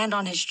my hand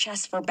on his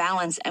chest for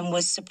balance and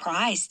was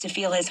surprised to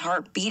feel his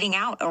heart beating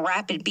out a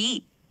rapid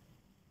beat.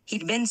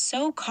 He'd been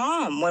so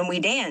calm when we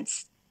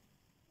danced.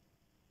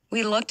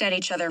 We looked at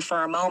each other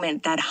for a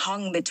moment that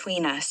hung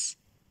between us,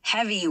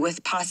 heavy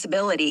with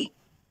possibility.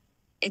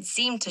 It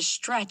seemed to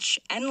stretch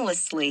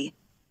endlessly.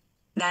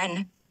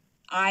 Then,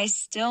 eyes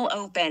still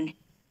open,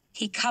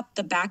 he cupped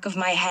the back of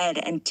my head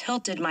and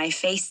tilted my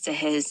face to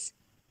his.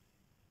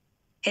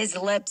 His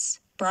lips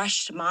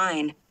brushed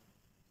mine.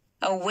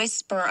 A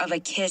whisper of a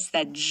kiss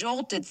that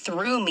jolted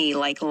through me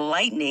like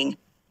lightning.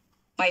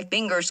 My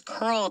fingers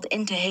curled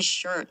into his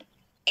shirt,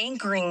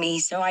 anchoring me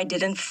so I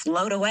didn't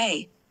float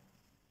away.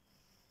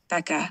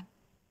 "Becca,"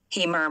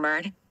 he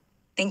murmured,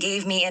 then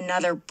gave me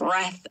another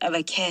breath of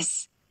a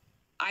kiss.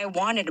 I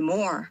wanted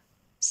more,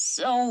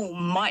 so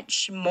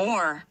much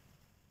more.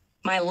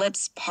 My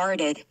lips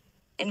parted,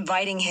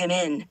 inviting him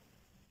in.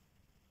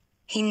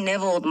 He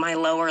nibbled my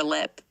lower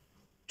lip,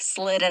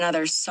 slid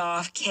another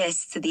soft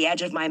kiss to the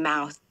edge of my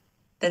mouth,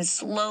 then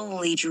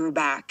slowly drew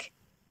back.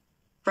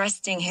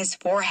 Resting his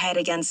forehead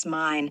against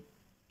mine,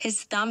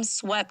 his thumb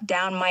swept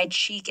down my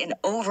cheek and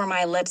over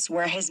my lips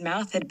where his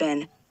mouth had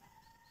been.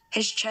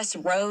 His chest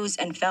rose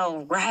and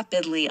fell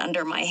rapidly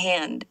under my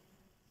hand.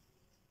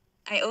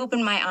 I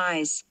opened my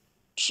eyes,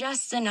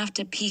 just enough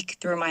to peek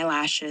through my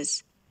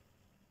lashes.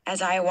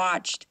 As I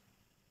watched,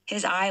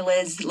 his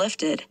eyelids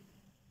lifted.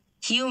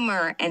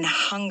 Humor and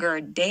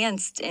hunger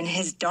danced in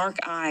his dark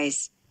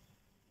eyes.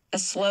 A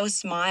slow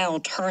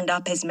smile turned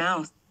up his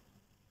mouth.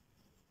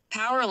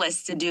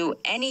 Powerless to do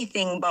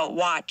anything but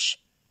watch,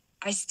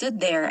 I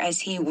stood there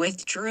as he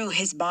withdrew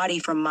his body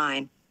from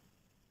mine.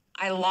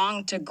 I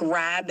longed to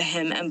grab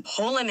him and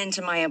pull him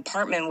into my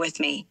apartment with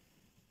me.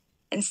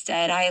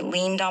 Instead, I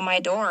leaned on my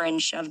door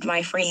and shoved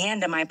my free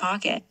hand in my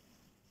pocket.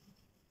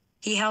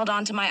 He held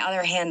onto my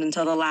other hand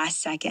until the last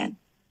second.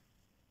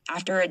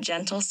 After a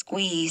gentle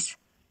squeeze,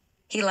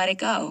 he let it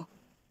go.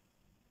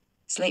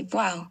 "Sleep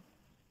well."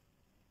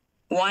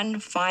 One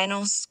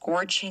final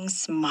scorching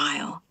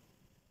smile,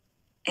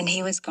 and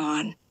he was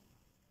gone.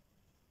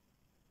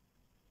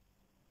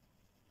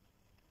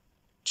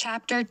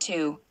 Chapter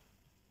 2.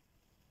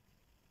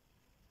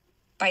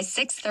 By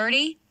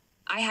 6:30,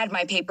 I had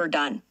my paper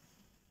done.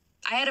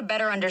 I had a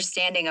better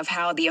understanding of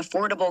how the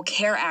Affordable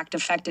Care Act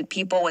affected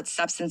people with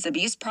substance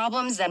abuse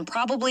problems than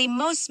probably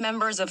most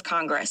members of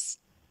Congress.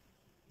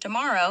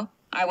 Tomorrow,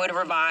 I would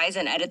revise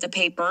and edit the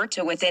paper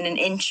to within an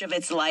inch of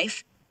its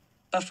life.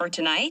 But for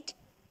tonight,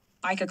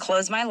 I could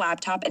close my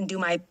laptop and do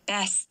my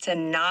best to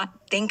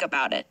not think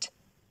about it.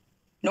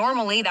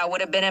 Normally, that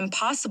would have been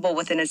impossible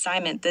with an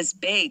assignment this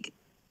big.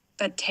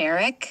 But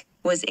Tariq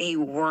was a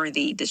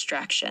worthy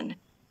distraction.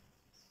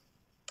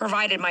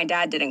 Provided my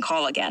dad didn't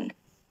call again.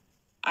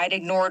 I'd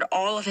ignored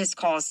all of his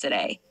calls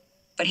today,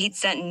 but he'd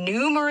sent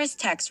numerous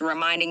texts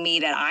reminding me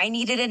that I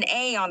needed an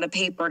A on the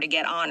paper to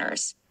get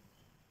honors.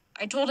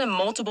 I told him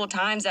multiple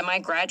times that my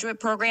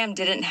graduate program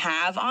didn't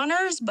have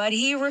honors, but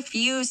he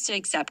refused to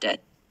accept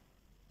it.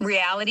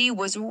 Reality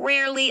was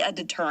rarely a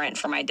deterrent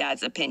for my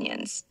dad's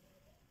opinions.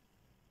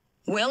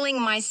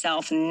 Willing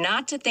myself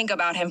not to think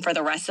about him for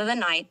the rest of the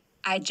night,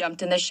 I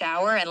jumped in the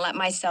shower and let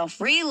myself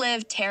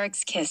relive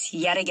Tariq's kiss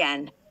yet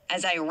again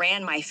as I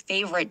ran my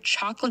favorite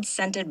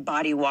chocolate-scented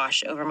body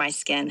wash over my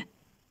skin.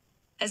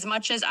 As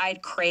much as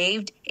I'd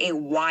craved a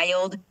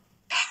wild,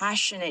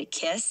 passionate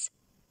kiss,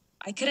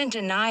 I couldn't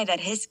deny that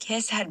his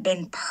kiss had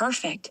been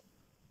perfect,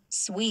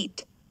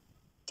 sweet,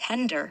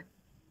 tender,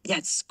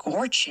 yet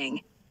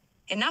scorching.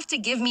 Enough to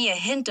give me a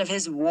hint of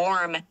his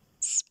warm,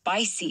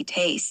 spicy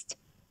taste,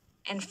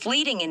 and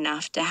fleeting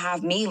enough to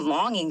have me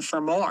longing for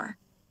more.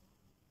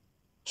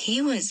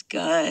 He was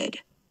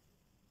good.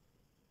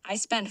 I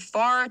spent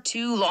far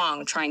too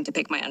long trying to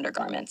pick my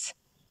undergarments.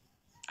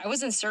 I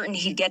wasn't certain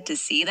he'd get to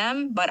see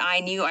them, but I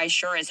knew I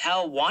sure as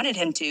hell wanted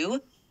him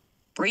to.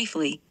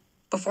 Briefly,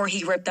 before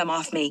he ripped them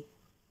off me.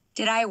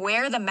 Did I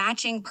wear the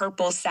matching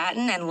purple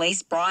satin and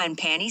lace bra and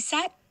panties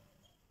set?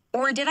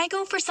 Or did I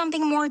go for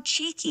something more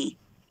cheeky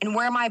and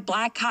wear my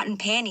black cotton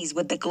panties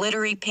with the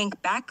glittery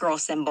pink Batgirl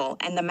symbol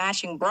and the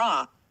matching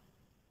bra?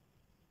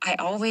 I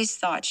always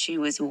thought she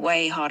was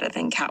way hotter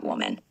than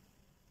Catwoman.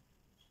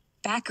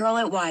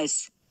 Batgirl it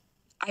was.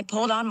 I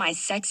pulled on my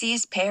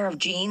sexiest pair of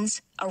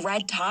jeans, a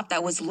red top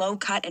that was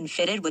low-cut and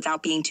fitted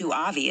without being too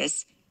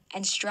obvious,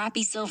 and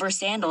strappy silver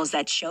sandals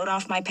that showed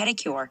off my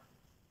pedicure.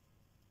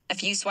 A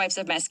few swipes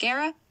of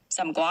mascara,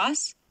 some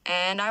gloss,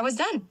 and I was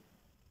done.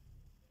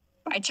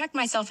 I checked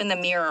myself in the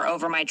mirror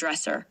over my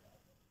dresser.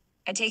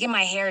 I'd taken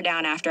my hair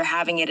down after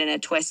having it in a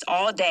twist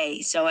all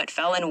day, so it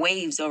fell in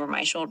waves over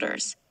my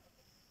shoulders.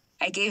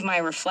 I gave my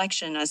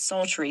reflection a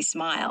sultry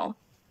smile,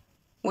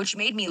 which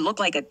made me look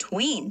like a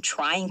tween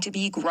trying to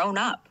be grown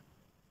up.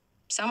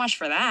 So much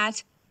for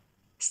that.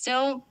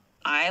 Still,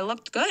 I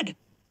looked good.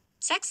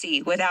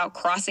 Sexy without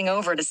crossing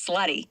over to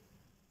slutty.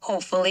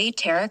 Hopefully,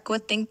 Tariq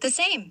would think the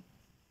same.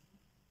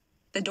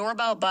 The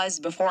doorbell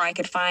buzzed before I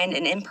could find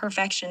an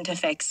imperfection to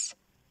fix.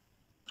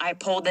 I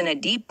pulled in a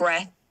deep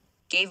breath,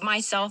 gave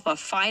myself a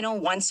final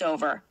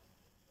once-over.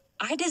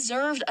 I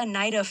deserved a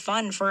night of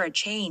fun for a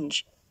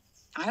change.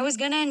 I was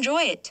gonna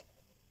enjoy it.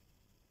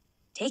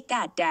 Take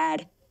that,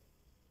 Dad.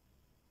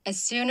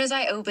 As soon as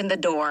I opened the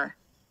door,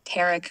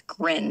 Tariq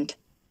grinned.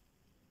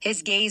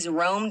 His gaze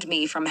roamed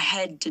me from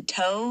head to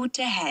toe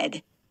to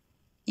head.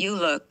 You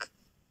look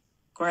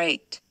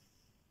great.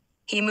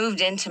 He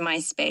moved into my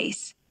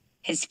space,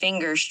 his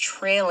fingers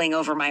trailing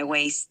over my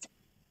waist.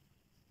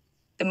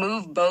 The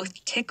move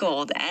both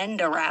tickled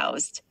and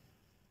aroused.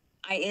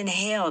 I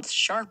inhaled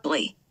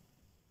sharply.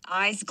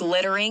 Eyes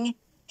glittering,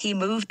 he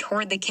moved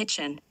toward the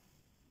kitchen.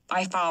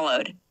 I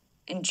followed,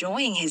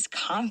 enjoying his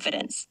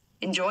confidence,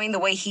 enjoying the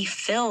way he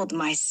filled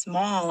my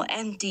small,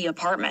 empty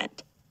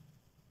apartment.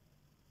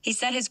 He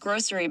set his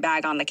grocery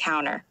bag on the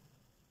counter,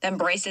 then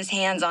braced his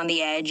hands on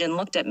the edge and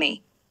looked at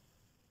me.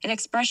 An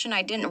expression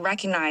I didn't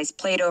recognize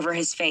played over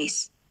his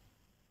face.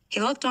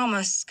 He looked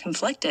almost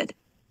conflicted.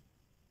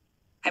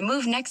 I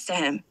moved next to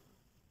him.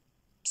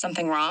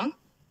 Something wrong?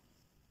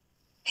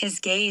 His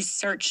gaze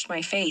searched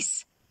my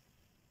face.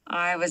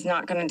 I was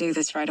not going to do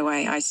this right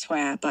away, I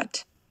swear,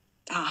 but...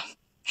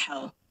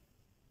 hell.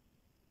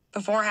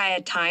 Before I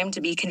had time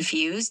to be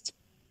confused,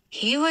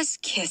 he was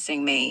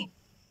kissing me.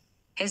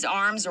 His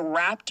arms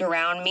wrapped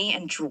around me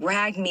and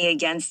dragged me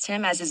against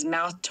him as his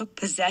mouth took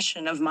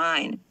possession of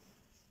mine.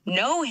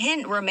 No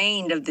hint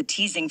remained of the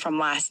teasing from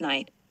last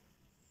night.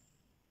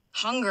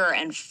 Hunger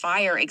and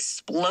fire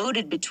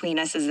exploded between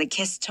us as the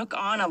kiss took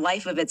on a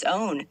life of its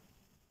own.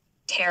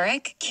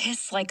 Tariq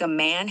kissed like a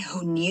man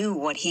who knew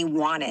what he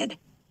wanted.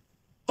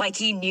 Like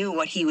he knew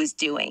what he was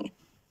doing.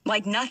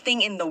 Like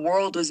nothing in the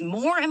world was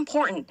more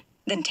important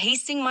than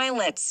tasting my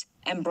lips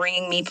and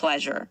bringing me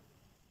pleasure.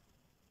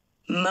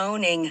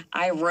 Moaning,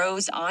 I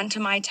rose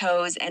onto my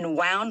toes and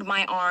wound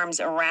my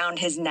arms around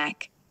his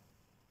neck.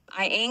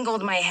 I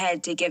angled my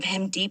head to give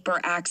him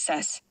deeper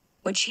access,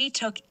 which he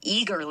took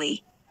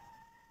eagerly.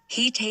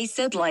 He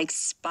tasted like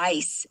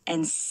spice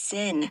and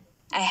sin,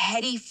 a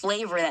heady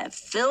flavor that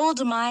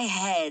filled my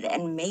head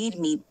and made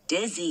me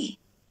dizzy.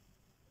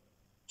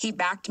 He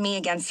backed me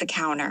against the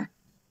counter,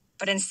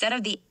 but instead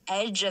of the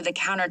edge of the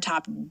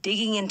countertop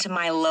digging into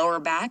my lower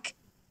back,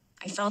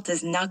 I felt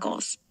his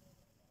knuckles,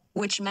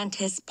 which meant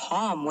his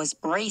palm was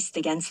braced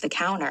against the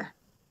counter.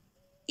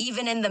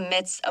 Even in the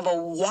midst of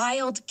a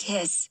wild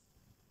kiss,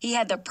 he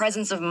had the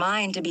presence of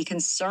mind to be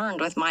concerned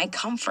with my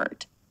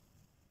comfort.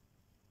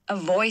 A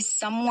voice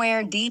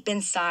somewhere deep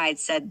inside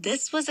said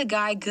this was a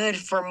guy good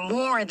for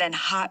more than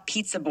hot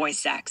pizza boy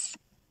sex.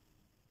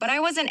 But I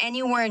wasn't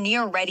anywhere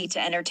near ready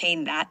to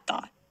entertain that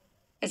thought,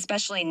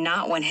 especially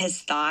not when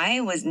his thigh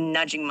was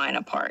nudging mine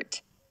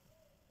apart.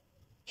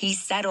 He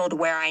settled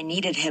where I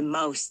needed him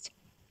most,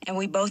 and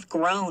we both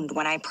groaned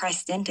when I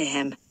pressed into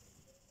him.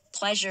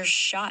 Pleasure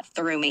shot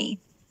through me,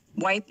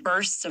 white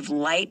bursts of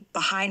light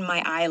behind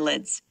my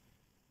eyelids.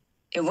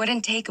 It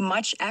wouldn't take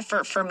much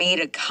effort for me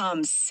to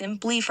come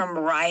simply from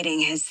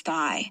riding his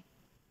thigh.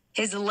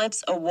 His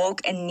lips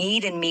awoke a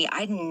need in me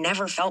I'd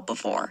never felt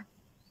before.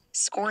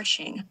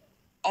 Scorching,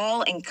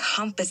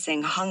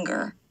 all-encompassing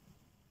hunger.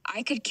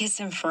 I could kiss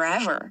him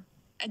forever,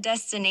 a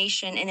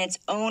destination in its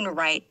own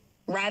right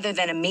rather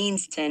than a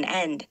means to an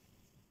end.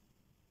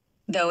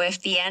 Though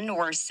if the end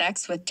were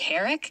sex with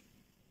Tariq,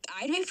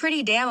 I'd be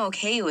pretty damn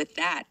okay with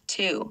that,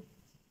 too.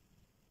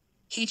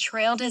 He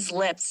trailed his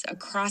lips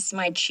across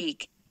my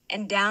cheek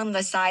and down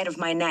the side of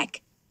my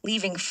neck,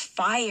 leaving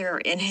fire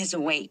in his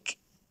wake.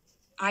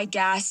 I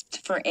gasped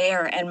for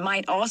air and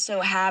might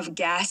also have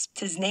gasped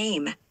his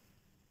name.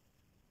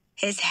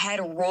 His head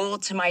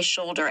rolled to my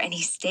shoulder and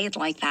he stayed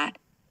like that,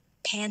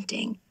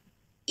 panting,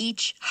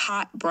 each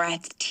hot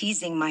breath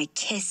teasing my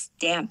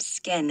kiss-damp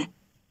skin.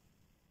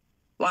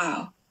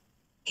 Wow,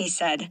 he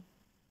said,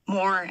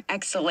 more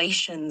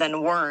exhalation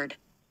than word.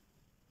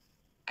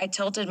 I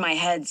tilted my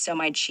head so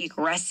my cheek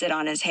rested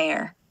on his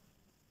hair.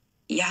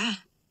 Yeah.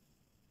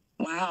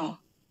 Wow.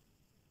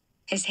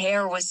 His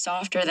hair was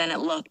softer than it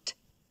looked,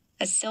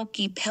 a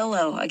silky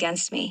pillow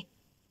against me.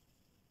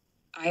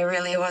 I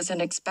really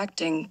wasn't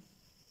expecting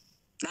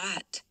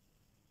that.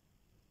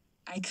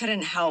 I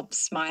couldn't help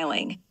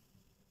smiling.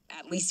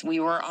 At least we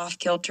were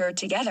off-kilter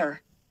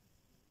together.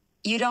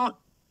 I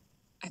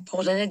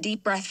pulled in a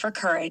deep breath for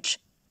courage.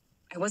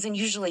 I wasn't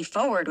usually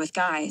forward with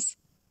guys.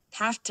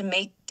 Have to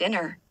make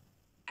dinner.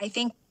 I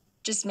think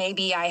just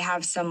maybe I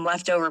have some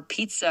leftover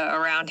pizza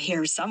around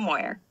here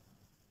somewhere.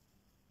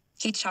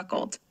 He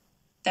chuckled,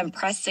 then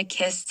pressed a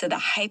kiss to the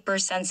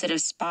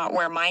hypersensitive spot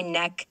where my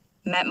neck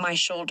met my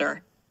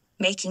shoulder,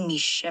 making me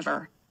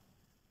shiver.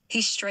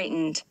 He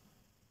straightened,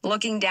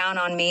 looking down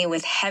on me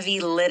with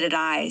heavy-lidded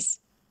eyes.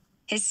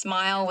 His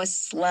smile was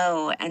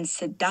slow and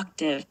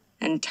seductive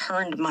and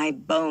turned my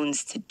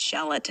bones to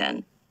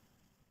gelatin.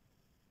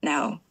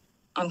 No,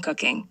 I'm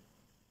cooking.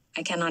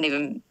 I cannot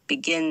even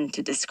begin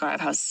to describe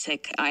how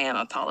sick I am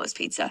of Paulo's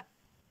pizza.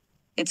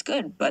 It's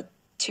good, but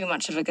too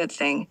much of a good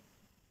thing.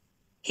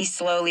 He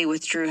slowly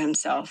withdrew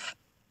himself,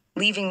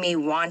 leaving me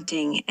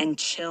wanting and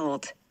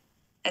chilled.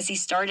 As he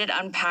started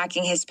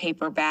unpacking his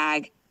paper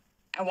bag,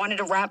 I wanted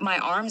to wrap my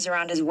arms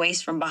around his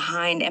waist from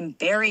behind and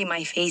bury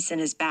my face in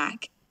his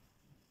back.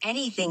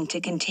 anything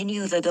to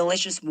continue the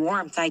delicious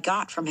warmth I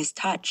got from his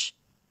touch.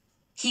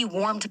 He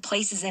warmed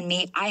places in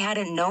me I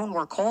hadn't known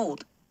were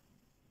cold.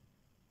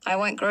 I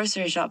went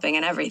grocery shopping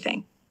and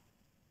everything.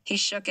 He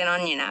shook an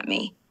onion at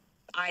me,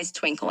 eyes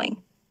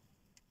twinkling.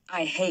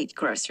 I hate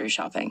grocery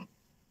shopping.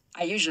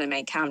 I usually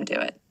make Cam do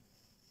it.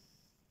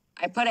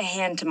 I put a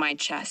hand to my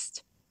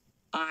chest.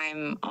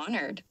 I'm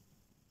honored.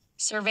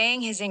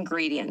 Surveying his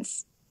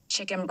ingredients,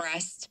 chicken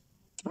breast,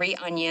 3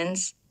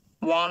 onions,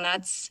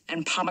 walnuts,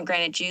 and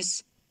pomegranate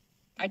juice,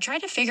 I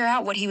tried to figure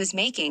out what he was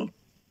making.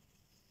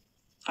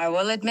 I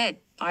will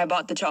admit, I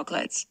bought the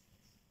chocolates.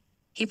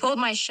 He pulled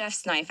my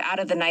chef's knife out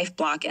of the knife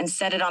block and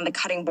set it on the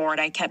cutting board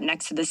I kept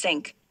next to the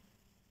sink.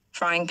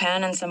 Frying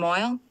pan and some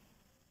oil?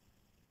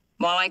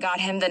 While I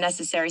got him the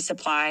necessary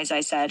supplies,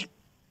 I said,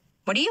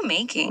 "What are you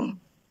making?"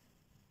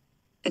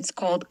 "It's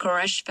called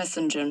Koresh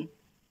Fesenjun."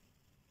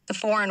 The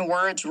foreign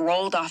words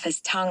rolled off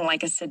his tongue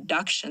like a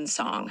seduction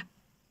song.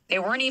 They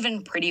weren't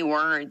even pretty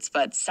words,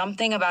 but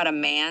something about a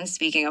man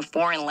speaking a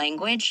foreign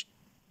language.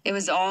 It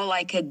was all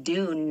I could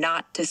do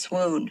not to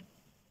swoon.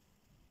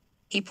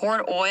 He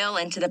poured oil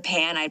into the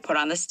pan I'd put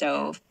on the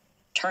stove,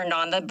 turned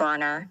on the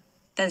burner,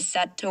 then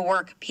set to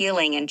work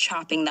peeling and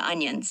chopping the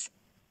onions.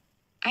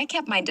 I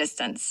kept my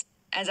distance,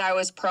 as I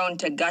was prone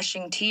to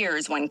gushing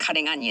tears when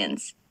cutting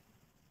onions.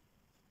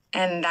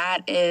 "And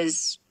that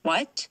is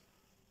what?"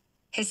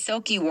 His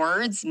silky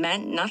words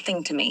meant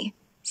nothing to me.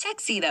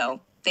 Sexy,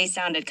 though, they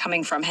sounded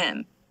coming from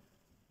him.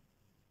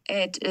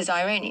 "It is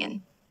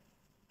Iranian.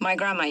 My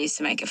grandma used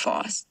to make it for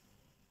us."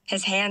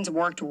 His hands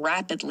worked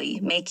rapidly,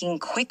 making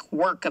quick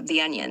work of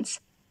the onions.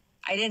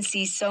 I didn't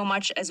see so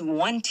much as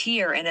one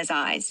tear in his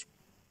eyes.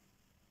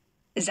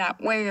 "Is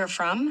that where you're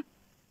from?"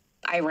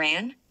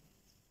 "Iran."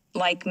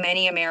 Like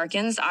many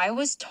Americans, I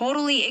was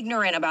totally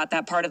ignorant about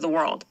that part of the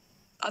world,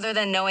 other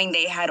than knowing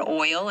they had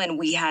oil and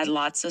we had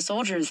lots of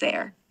soldiers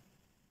there.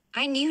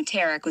 I knew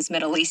Tariq was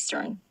Middle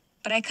Eastern,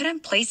 but I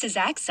couldn't place his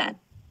accent,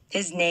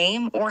 his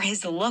name, or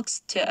his looks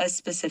to a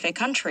specific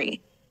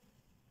country.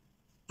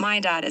 "My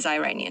dad is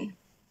Iranian.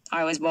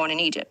 I was born in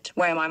Egypt,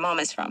 where my mom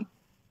is from.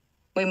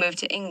 We moved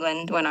to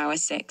England when I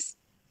was 6.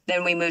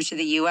 Then we moved to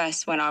the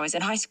U.S. when I was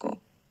in high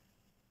school."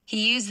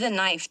 He used the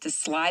knife to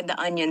slide the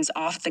onions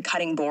off the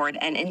cutting board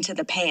and into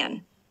the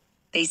pan.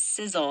 They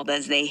sizzled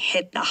as they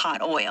hit the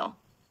hot oil.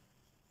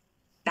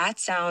 That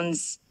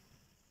sounds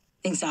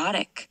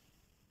exotic.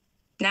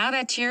 Now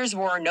that tears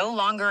were no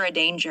longer a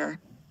danger,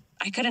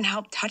 I couldn't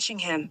help touching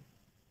him.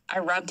 I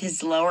rubbed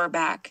his lower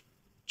back,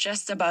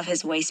 just above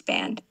his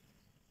waistband.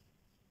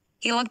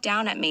 He looked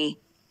down at me,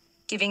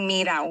 giving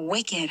me that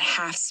wicked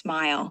half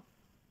smile.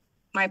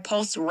 My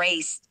pulse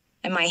raced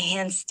and my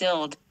hand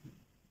stilled,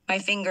 my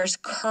fingers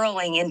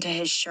curling into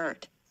his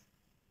shirt.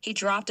 He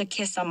dropped a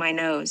kiss on my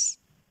nose.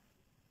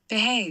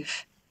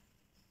 "Behave."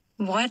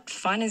 "What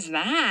fun is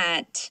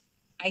that?"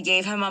 I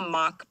gave him a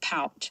mock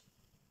pout.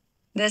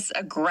 This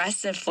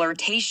aggressive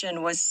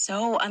flirtation was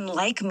so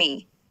unlike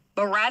me,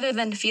 but rather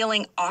than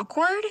feeling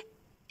awkward,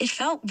 it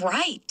felt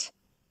right.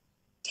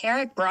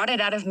 Tariq brought it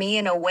out of me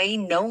in a way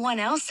no one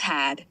else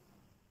had.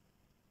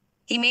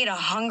 He made a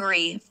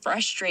hungry,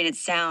 frustrated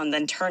sound,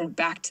 then turned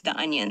back to the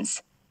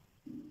onions.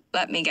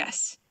 "Let me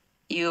guess.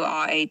 You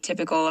are a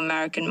typical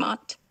American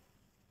mutt?"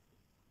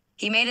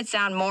 He made it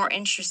sound more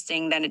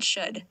interesting than it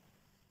should.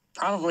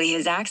 Probably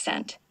his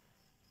accent.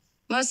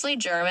 "Mostly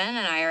German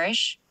and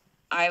Irish.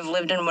 I've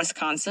lived in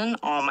Wisconsin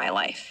all my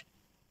life.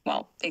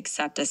 Well,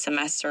 except a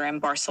semester in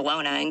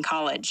Barcelona in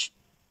college."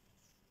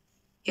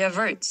 "You have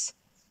roots?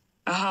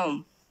 A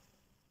home?"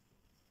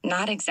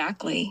 "Not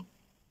exactly.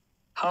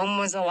 Home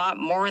was a lot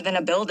more than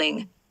a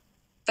building,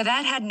 but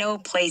that had no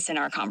place in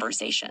our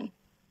conversation.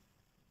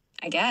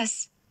 I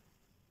guess.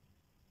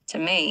 To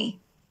me,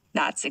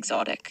 that's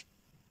exotic."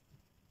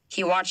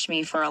 He watched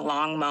me for a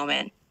long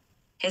moment,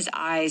 his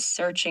eyes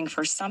searching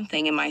for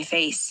something in my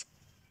face.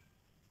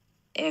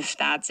 "If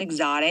that's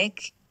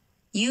exotic,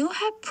 you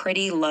have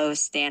pretty low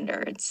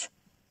standards."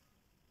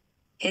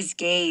 His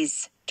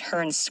gaze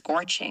turned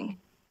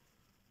scorching.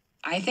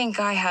 "I think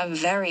I have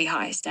very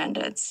high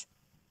standards."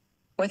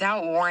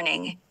 Without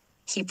warning,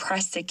 he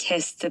pressed a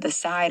kiss to the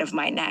side of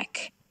my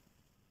neck.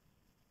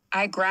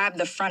 I grabbed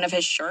the front of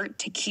his shirt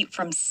to keep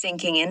from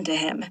sinking into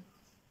him.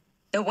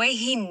 The way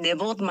he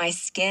nibbled my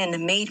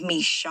skin made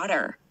me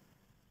shudder.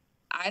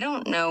 "I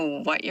don't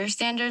know what your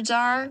standards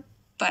are,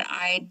 but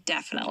I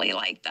definitely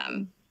like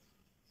them."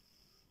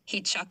 He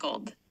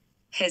chuckled,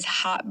 his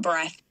hot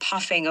breath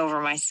puffing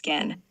over my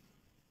skin.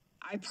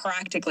 I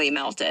practically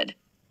melted.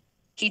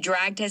 He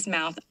dragged his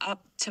mouth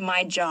up to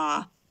my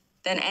jaw,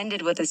 then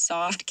ended with a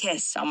soft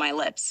kiss on my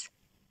lips,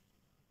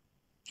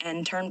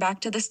 and turned back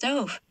to the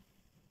stove.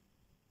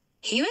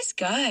 He was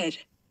good.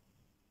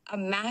 A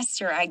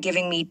master at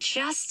giving me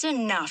just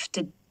enough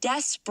to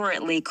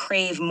desperately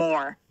crave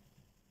more,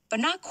 but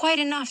not quite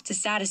enough to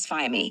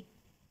satisfy me.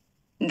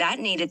 That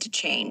needed to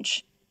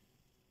change.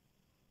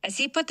 As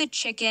he put the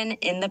chicken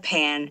in the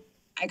pan,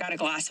 I got a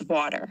glass of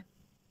water.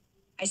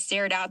 I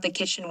stared out the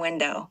kitchen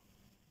window,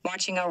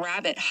 watching a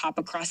rabbit hop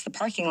across the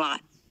parking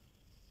lot.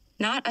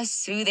 Not a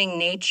soothing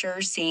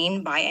nature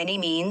scene by any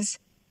means,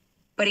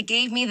 but it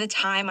gave me the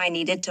time I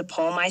needed to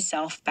pull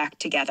myself back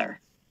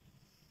together.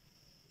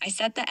 I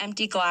set the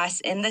empty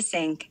glass in the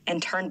sink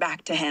and turned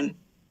back to him.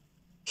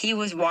 He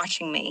was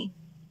watching me,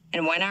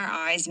 and when our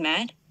eyes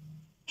met,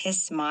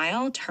 his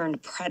smile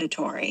turned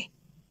predatory.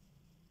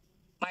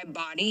 My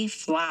body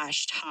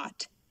flashed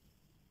hot.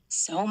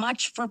 So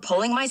much for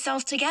pulling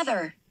myself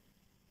together.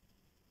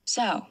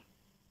 So,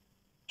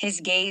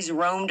 his gaze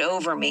roamed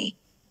over me,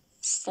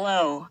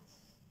 slow,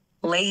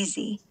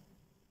 lazy,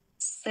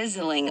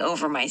 sizzling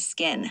over my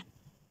skin.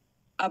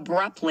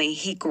 Abruptly,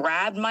 he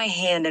grabbed my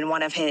hand in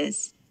one of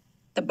his,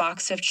 the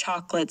box of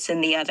chocolates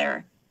in the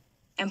other,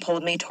 and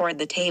pulled me toward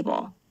the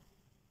table.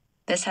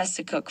 This has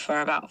to cook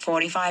for about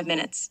 45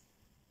 minutes.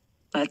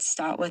 Let's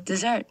start with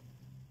dessert.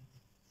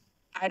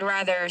 I'd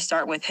rather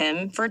start with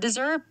him for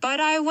dessert, but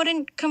I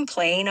wouldn't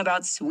complain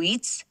about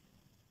sweets.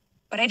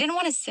 But I didn't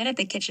want to sit at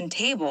the kitchen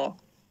table,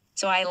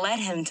 so I led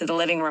him to the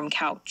living room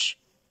couch.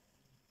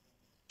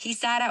 He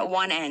sat at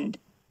one end,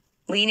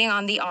 leaning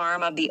on the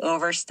arm of the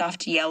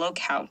overstuffed yellow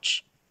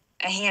couch,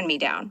 a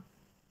hand-me-down.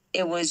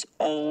 It was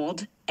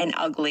old and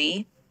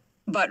ugly,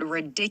 but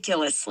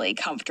ridiculously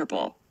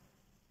comfortable.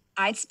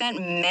 I'd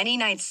spent many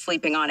nights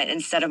sleeping on it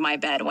instead of my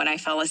bed when I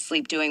fell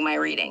asleep doing my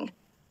reading,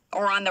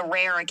 or on the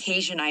rare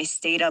occasion I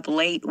stayed up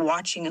late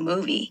watching a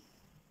movie.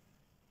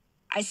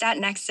 I sat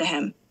next to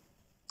him,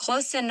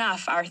 close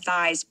enough our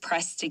thighs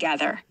pressed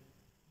together.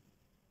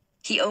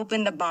 He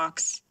opened the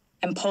box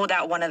and pulled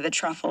out one of the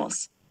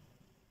truffles.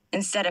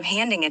 Instead of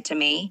handing it to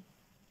me,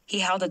 he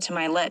held it to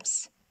my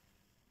lips.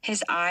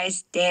 His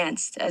eyes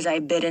danced as I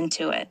bit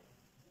into it,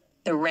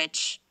 the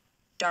rich,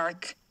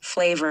 dark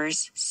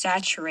flavors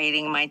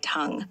saturating my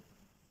tongue.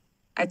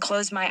 I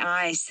closed my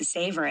eyes to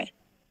savor it,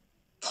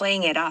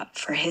 playing it up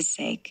for his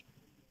sake.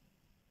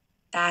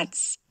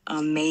 "That's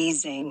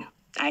amazing,"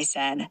 I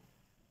said.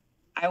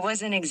 I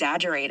wasn't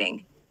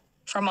exaggerating.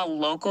 From a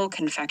local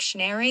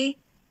confectionery,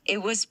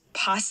 it was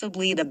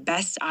possibly the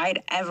best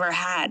I'd ever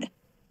had.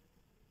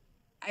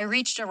 I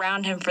reached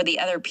around him for the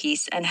other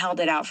piece and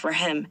held it out for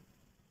him.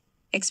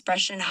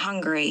 Expression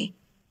hungry,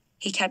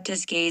 he kept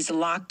his gaze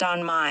locked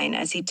on mine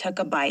as he took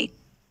a bite,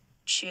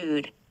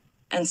 chewed,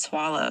 and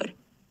swallowed.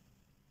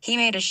 He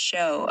made a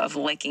show of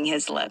licking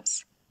his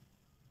lips.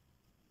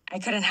 I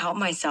couldn't help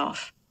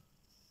myself.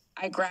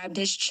 I grabbed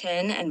his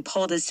chin and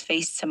pulled his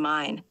face to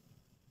mine.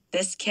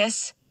 This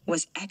kiss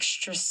was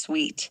extra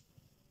sweet,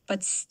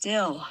 but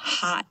still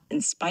hot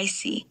and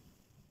spicy.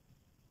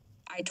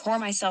 I tore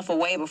myself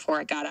away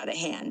before it got out of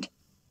hand.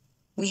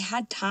 We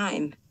had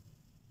time.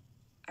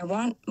 "I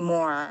want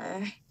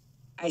more,"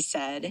 I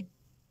said.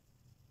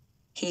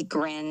 He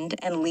grinned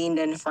and leaned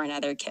in for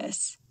another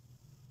kiss.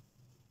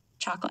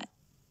 "Chocolate."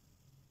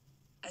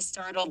 A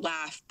startled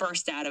laugh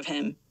burst out of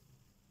him.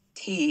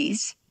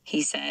 "Tease,"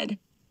 he said,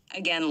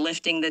 again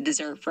lifting the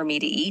dessert for me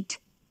to eat.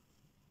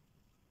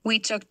 We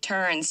took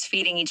turns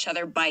feeding each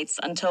other bites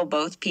until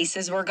both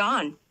pieces were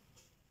gone.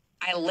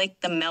 I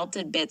licked the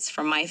melted bits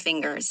from my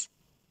fingers,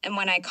 and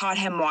when I caught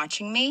him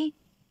watching me,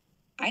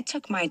 I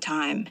took my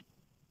time,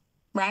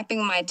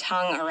 wrapping my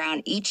tongue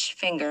around each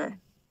finger,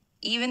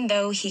 even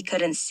though he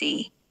couldn't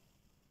see.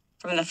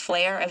 From the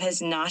flare of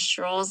his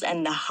nostrils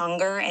and the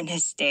hunger in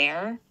his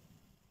stare,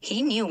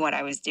 he knew what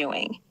I was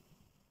doing.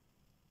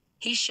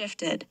 He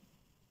shifted,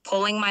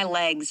 pulling my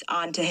legs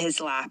onto his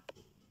lap.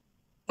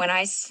 When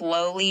I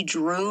slowly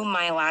drew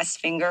my last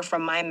finger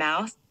from my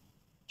mouth,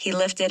 he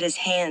lifted his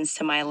hands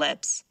to my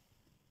lips.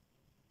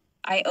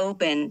 I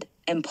opened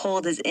and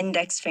pulled his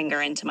index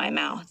finger into my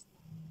mouth.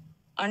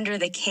 Under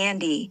the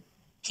candy,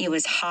 he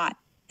was hot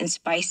and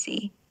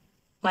spicy.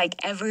 Like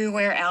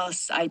everywhere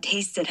else I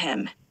tasted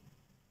him.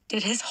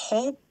 Did his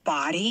whole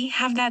body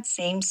have that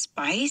same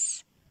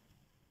spice?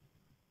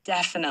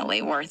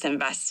 Definitely worth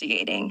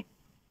investigating.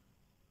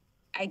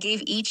 I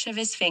gave each of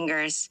his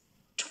fingers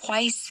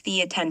twice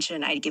the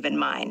attention I'd given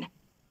mine.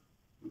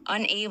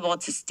 Unable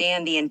to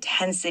stand the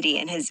intensity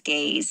in his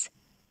gaze,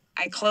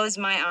 I closed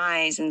my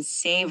eyes and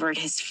savored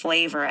his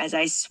flavor as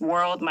I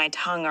swirled my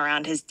tongue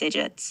around his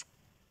digits,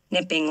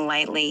 nipping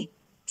lightly,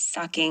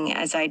 sucking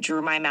as I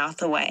drew my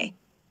mouth away.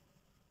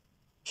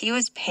 He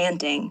was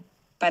panting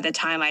by the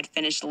time I'd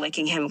finished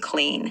licking him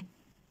clean.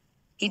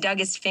 He dug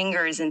his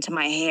fingers into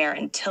my hair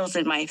and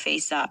tilted my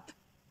face up.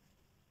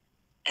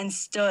 And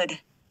stood.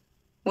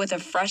 With a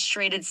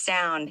frustrated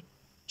sound,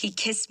 he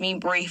kissed me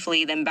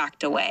briefly, then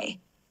backed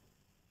away.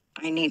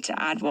 "I need to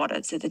add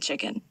water to the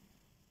chicken."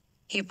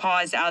 He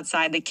paused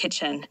outside the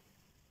kitchen,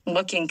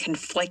 looking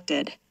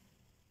conflicted.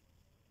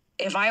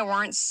 If I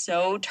weren't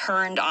so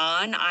turned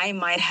on, I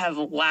might have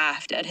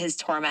laughed at his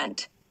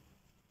torment.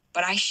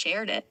 But I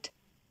shared it.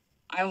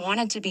 I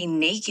wanted to be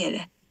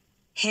naked.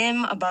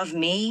 Him above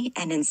me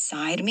and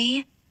inside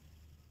me.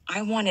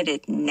 I wanted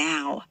it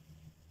now.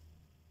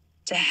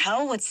 To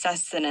hell with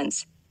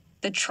sustenance.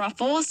 The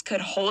truffles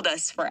could hold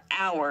us for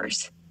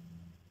hours.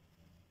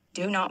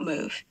 "Do not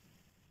move."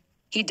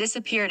 He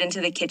disappeared into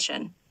the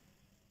kitchen.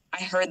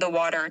 I heard the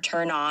water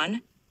turn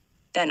on,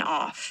 then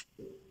off.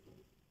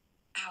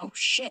 "Ow,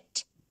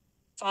 shit."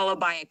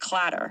 followed by a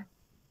clatter,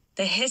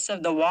 the hiss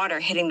of the water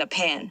hitting the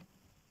pan,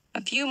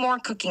 a few more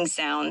cooking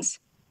sounds,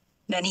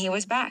 then he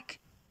was back.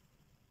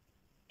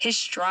 His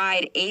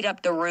stride ate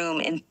up the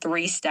room in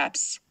 3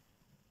 steps.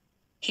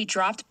 He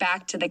dropped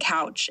back to the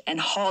couch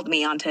and hauled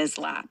me onto his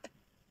lap.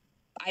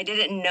 I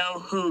didn't know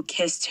who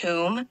kissed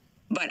whom,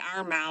 but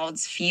our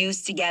mouths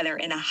fused together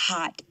in a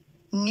hot,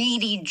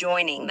 needy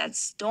joining that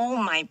stole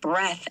my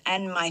breath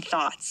and my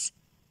thoughts.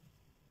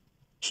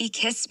 He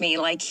kissed me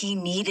like he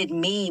needed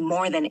me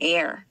more than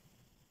air.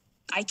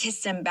 I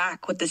kissed him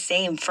back with the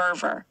same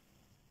fervor.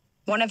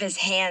 One of his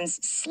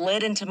hands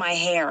slid into my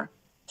hair,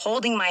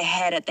 holding my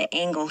head at the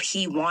angle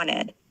he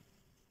wanted.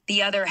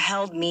 The other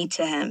held me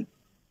to him,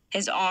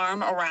 his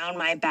arm around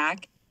my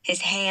back,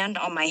 his hand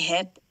on my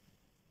hip.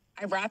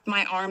 I wrapped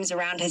my arms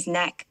around his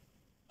neck,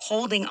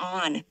 holding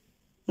on,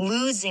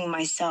 losing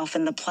myself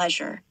in the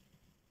pleasure.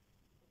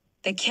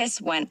 The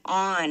kiss went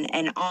on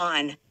and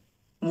on,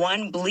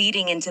 one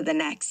bleeding into the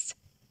next.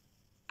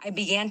 I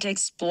began to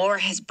explore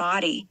his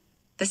body,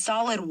 the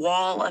solid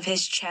wall of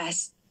his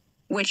chest,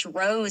 which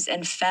rose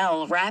and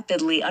fell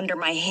rapidly under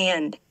my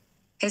hand.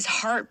 His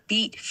heart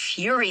beat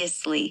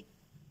furiously,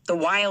 the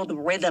wild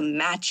rhythm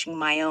matching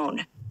my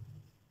own.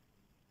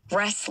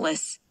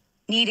 Restless,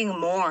 needing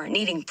more,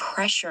 needing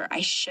pressure,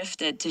 I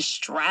shifted to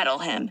straddle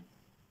him.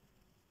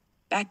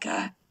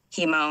 "Becca,"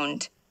 he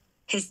moaned.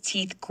 His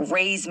teeth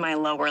grazed my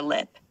lower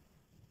lip.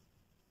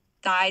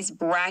 Thighs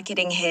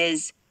bracketing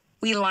his,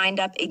 we lined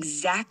up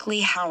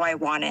exactly how I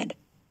wanted.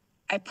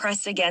 I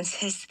pressed against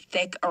his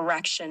thick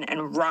erection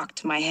and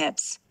rocked my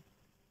hips.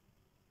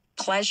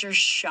 Pleasure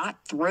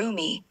shot through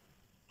me.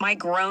 My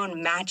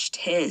groan matched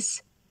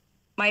his.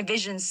 My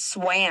vision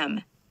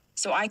swam,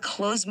 so I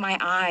closed my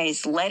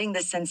eyes, letting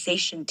the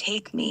sensation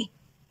take me.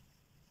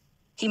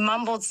 He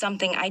mumbled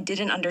something I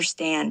didn't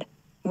understand,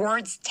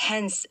 words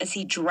tense as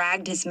he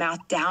dragged his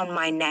mouth down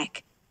my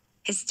neck,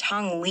 his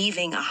tongue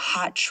leaving a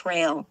hot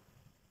trail.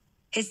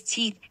 His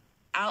teeth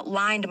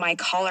outlined my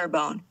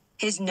collarbone,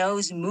 his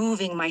nose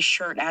moving my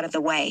shirt out of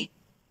the way.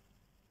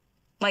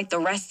 Like the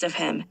rest of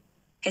him,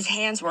 his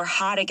hands were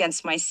hot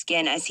against my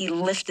skin as he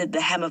lifted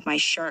the hem of my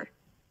shirt.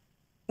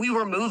 We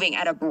were moving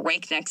at a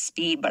breakneck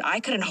speed, but I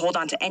couldn't hold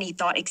on to any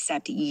thought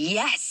except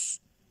yes.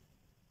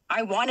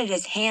 I wanted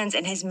his hands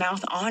and his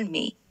mouth on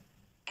me,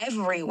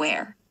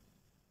 everywhere.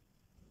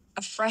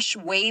 A fresh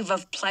wave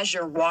of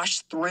pleasure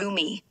washed through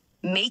me,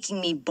 making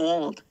me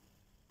bold.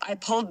 I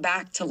pulled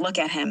back to look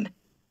at him.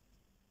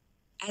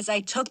 As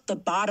I took the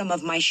bottom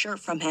of my shirt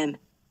from him,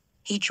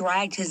 he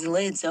dragged his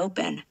lids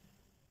open.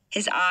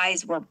 His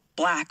eyes were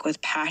black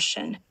with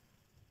passion,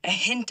 a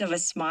hint of a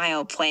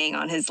smile playing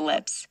on his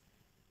lips.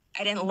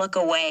 I didn't look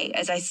away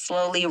as I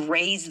slowly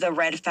raised the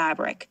red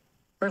fabric,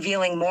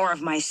 revealing more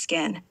of my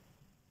skin.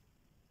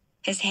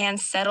 His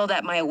hands settled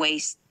at my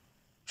waist,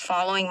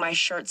 following my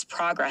shirt's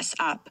progress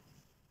up.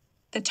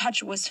 The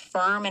touch was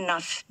firm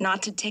enough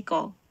not to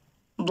tickle,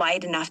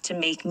 light enough to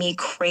make me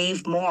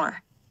crave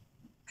more.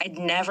 I'd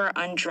never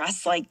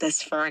undressed like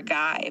this for a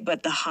guy,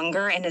 but the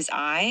hunger in his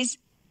eyes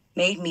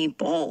made me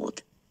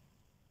bold.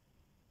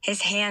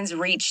 His hands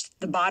reached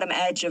the bottom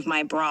edge of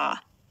my bra,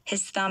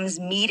 his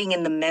thumbs meeting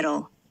in the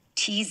middle,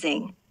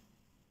 teasing.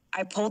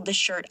 I pulled the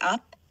shirt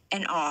up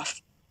and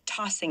off,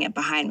 tossing it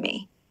behind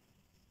me.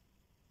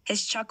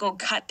 His chuckle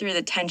cut through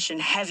the tension,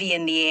 heavy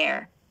in the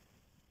air.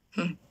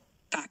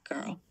 Fat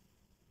girl.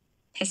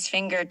 His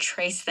finger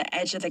traced the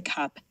edge of the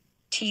cup,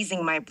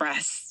 teasing my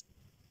breasts.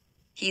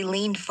 He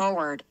leaned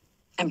forward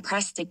and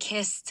pressed a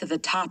kiss to the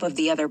top of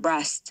the other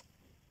breast.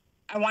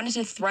 I wanted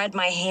to thread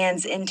my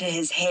hands into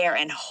his hair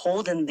and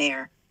hold him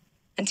there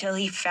until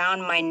he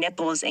found my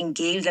nipples and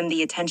gave them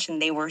the attention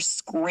they were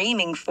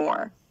screaming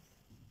for.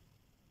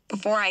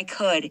 Before I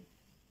could,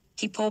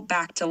 he pulled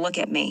back to look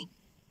at me.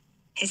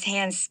 His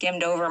hands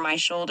skimmed over my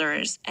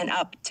shoulders and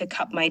up to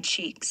cup my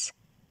cheeks.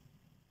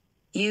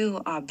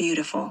 "You are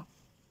beautiful."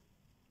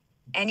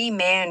 Any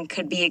man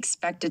could be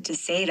expected to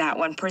say that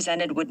when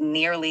presented with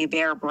nearly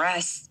bare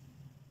breasts.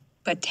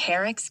 But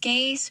Tariq's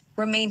gaze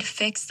remained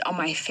fixed on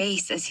my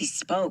face as he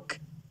spoke.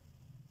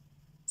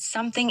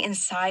 Something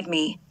inside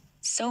me,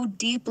 so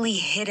deeply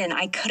hidden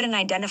I couldn't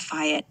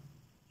identify it,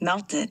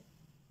 melted.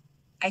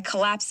 I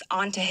collapsed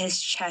onto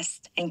his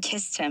chest and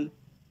kissed him.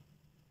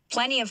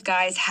 Plenty of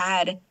guys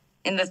had,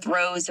 in the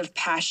throes of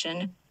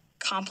passion,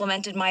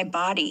 complimented my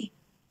body,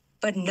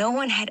 but no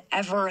one had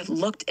ever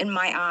looked in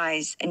my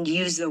eyes and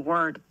used the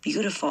word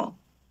beautiful.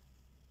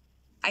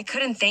 I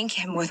couldn't thank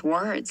him with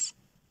words.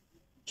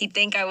 He'd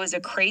think I was a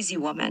crazy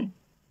woman,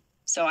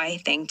 so I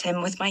thanked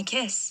him with my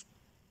kiss.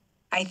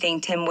 I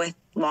thanked him with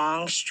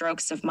long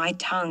strokes of my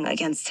tongue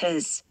against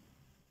his,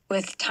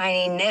 with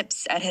tiny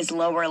nips at his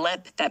lower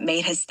lip that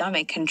made his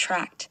stomach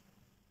contract,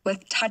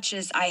 with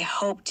touches I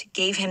hoped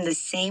gave him the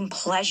same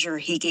pleasure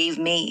he gave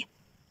me.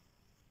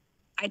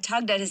 I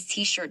tugged at his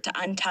t-shirt to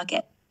untuck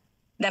it,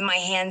 then my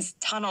hands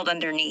tunneled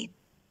underneath.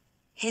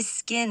 His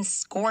skin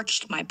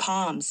scorched my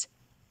palms,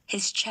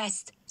 his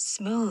chest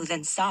smooth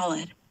and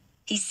solid.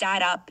 He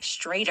sat up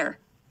straighter,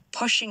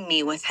 pushing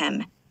me with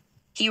him.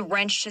 He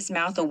wrenched his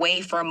mouth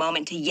away for a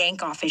moment to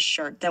yank off his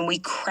shirt, then we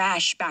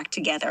crashed back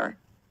together.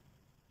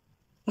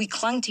 We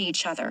clung to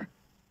each other,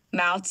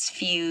 mouths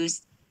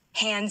fused,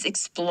 hands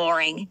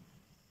exploring.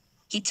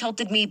 He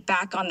tilted me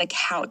back on the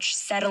couch,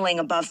 settling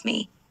above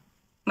me.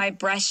 My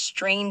breast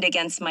strained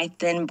against my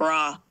thin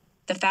bra,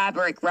 the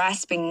fabric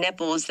rasping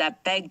nipples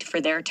that begged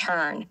for their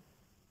turn.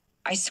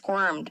 I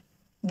squirmed,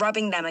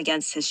 rubbing them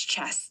against his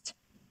chest.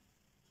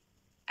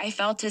 I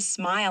felt his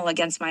smile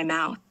against my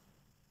mouth.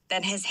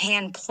 Then his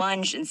hand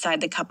plunged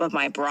inside the cup of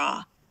my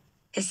bra.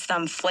 His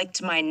thumb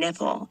flicked my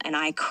nipple, and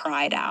I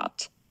cried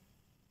out.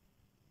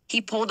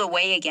 He pulled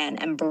away again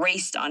and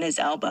braced on his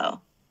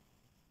elbow.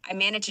 I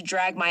managed to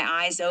drag my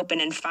eyes open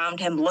and found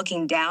him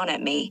looking down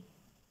at me.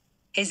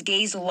 His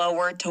gaze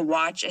lowered to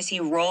watch as he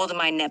rolled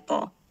my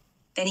nipple.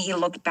 Then he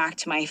looked back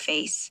to my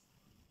face.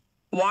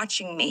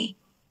 Watching me,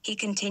 he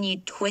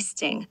continued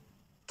twisting,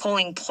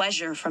 pulling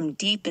pleasure from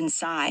deep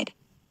inside.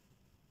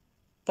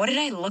 What did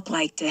I look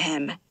like to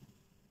him?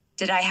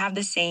 Did I have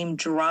the same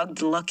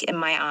drugged look in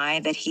my eye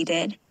that he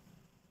did?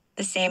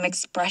 The same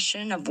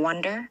expression of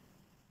wonder?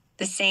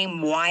 The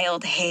same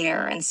wild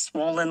hair and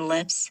swollen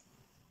lips?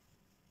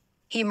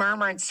 He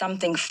murmured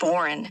something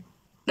foreign,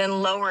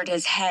 then lowered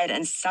his head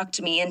and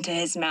sucked me into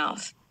his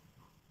mouth.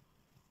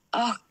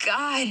 "Oh,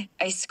 God,"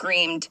 I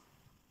screamed.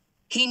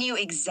 He knew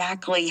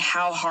exactly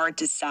how hard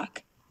to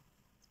suck.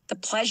 The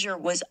pleasure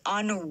was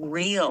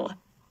unreal.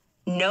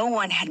 No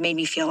one had made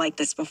me feel like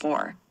this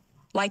before.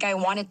 Like I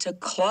wanted to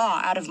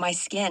claw out of my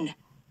skin.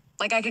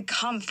 Like I could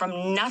come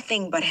from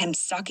nothing but him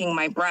sucking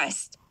my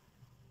breast.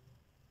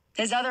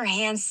 His other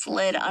hand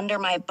slid under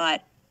my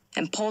butt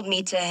and pulled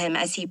me to him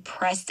as he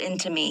pressed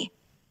into me.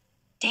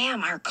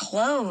 Damn, our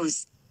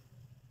clothes.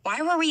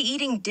 Why were we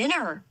eating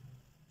dinner?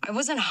 I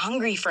wasn't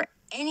hungry for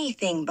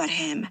anything but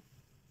him.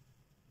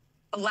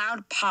 A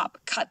loud pop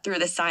cut through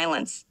the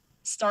silence,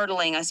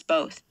 startling us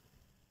both.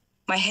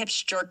 My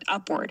hips jerked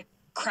upward,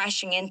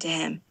 crashing into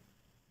him.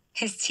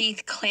 His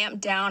teeth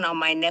clamped down on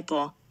my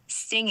nipple,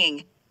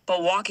 stinging,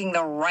 but walking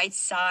the right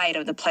side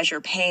of the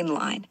pleasure-pain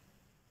line.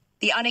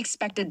 The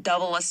unexpected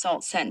double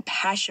assault sent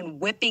passion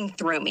whipping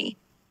through me.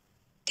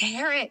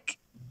 Tariq!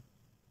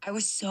 I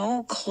was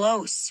so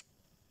close.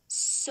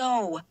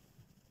 So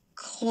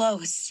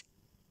close.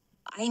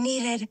 I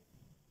needed...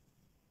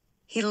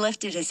 He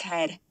lifted his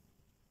head.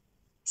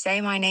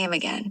 Say my name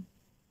again.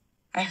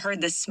 I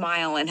heard the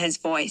smile in his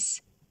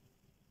voice.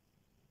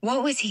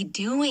 What was he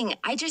doing?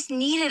 I just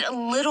needed a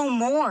little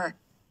more.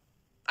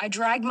 I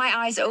dragged my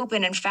eyes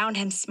open and found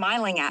him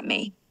smiling at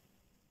me.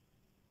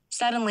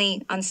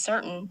 Suddenly,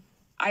 uncertain,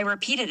 I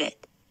repeated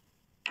it.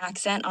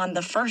 Accent on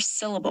the first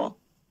syllable.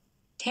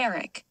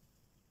 Tariq.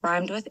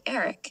 Rhymed with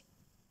Eric.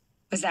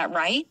 Was that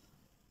right?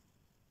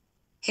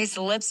 His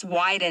lips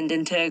widened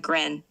into a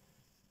grin.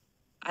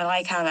 I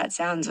like how that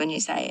sounds when you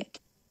say it.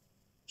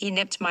 He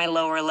nipped my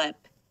lower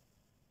lip.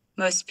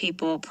 Most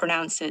people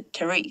pronounce it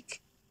Tariq.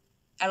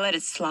 I let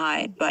it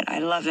slide, but I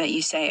love that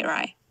you say it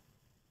right.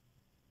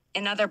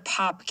 Another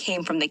pop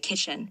came from the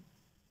kitchen.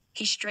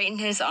 He straightened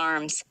his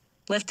arms,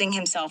 lifting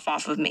himself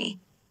off of me.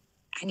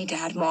 I need to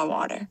add more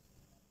water.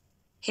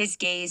 His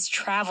gaze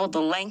traveled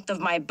the length of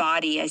my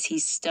body as he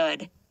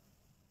stood.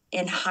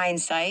 In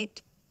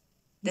hindsight,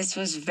 this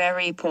was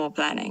very poor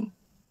planning.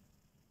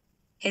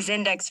 His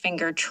index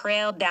finger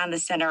trailed down the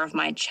center of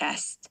my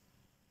chest.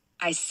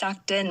 I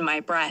sucked in my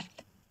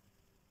breath.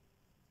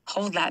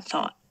 Hold that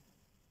thought.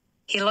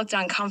 He looked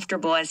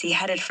uncomfortable as he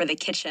headed for the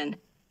kitchen,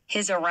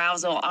 his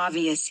arousal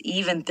obvious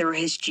even through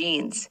his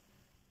jeans.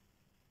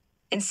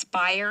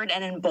 Inspired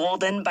and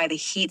emboldened by the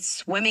heat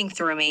swimming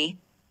through me,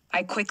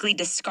 I quickly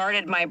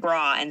discarded my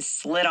bra and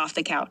slid off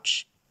the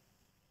couch.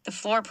 The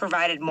floor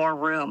provided more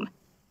room,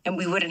 and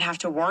we wouldn't have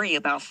to worry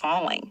about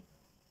falling.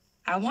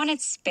 I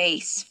wanted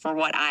space for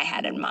what I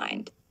had in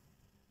mind.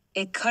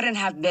 It couldn't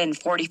have been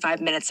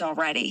 45 minutes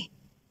already.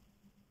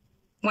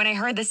 When I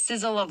heard the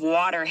sizzle of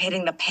water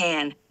hitting the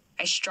pan,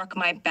 I struck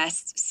my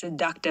best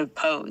seductive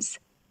pose.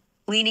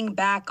 Leaning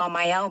back on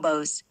my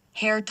elbows,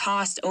 hair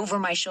tossed over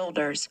my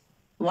shoulders,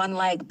 one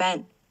leg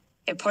bent.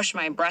 It pushed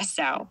my breasts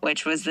out,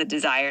 which was the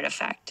desired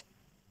effect.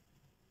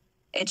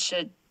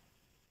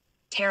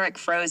 Tariq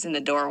froze in the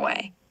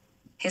doorway.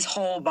 His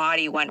whole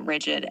body went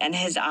rigid, and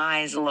his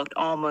eyes looked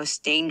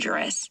almost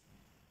dangerous.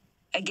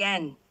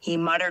 Again, he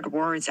muttered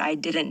words I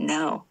didn't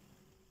know.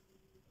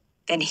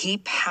 Then he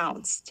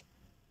pounced.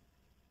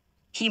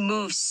 He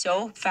moved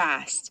so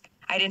fast,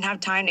 I didn't have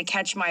time to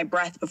catch my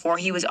breath before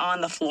he was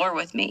on the floor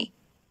with me.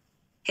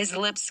 His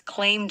lips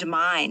claimed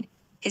mine,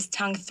 his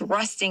tongue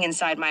thrusting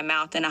inside my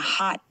mouth in a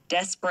hot,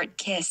 desperate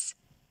kiss.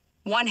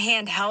 One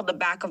hand held the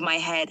back of my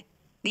head,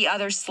 the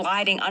other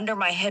sliding under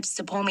my hips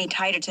to pull me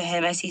tighter to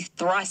him as he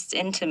thrust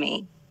into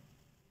me.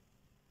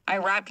 I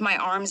wrapped my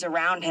arms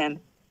around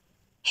him,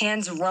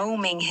 hands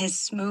roaming his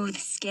smooth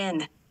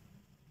skin.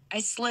 I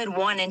slid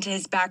one into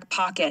his back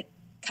pocket,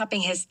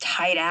 cupping his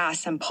tight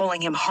ass and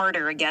pulling him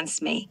harder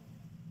against me.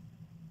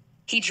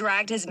 He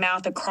dragged his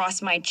mouth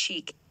across my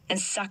cheek and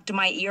sucked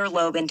my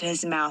earlobe into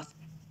his mouth.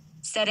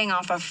 setting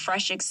off a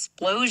fresh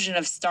explosion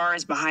of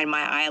stars behind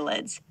my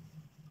eyelids.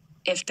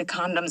 If the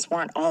condoms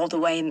weren't all the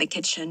way in the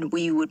kitchen,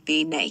 we would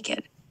be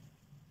naked.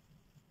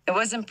 It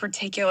wasn't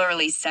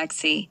particularly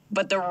sexy,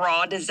 but the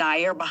raw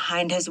desire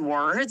behind his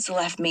words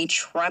left me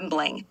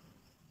trembling.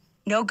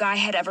 No guy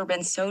had ever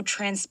been so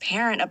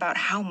transparent about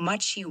how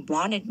much he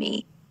wanted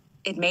me.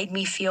 It made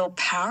me feel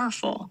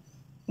powerful,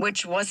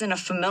 which wasn't a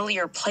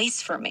familiar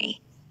place for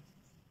me.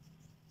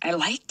 I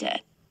liked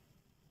it.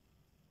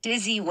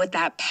 Dizzy with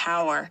that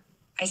power,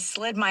 I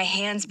slid my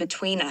hands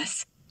between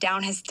us,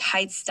 down his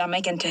tight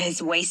stomach into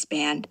his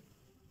waistband.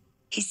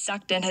 He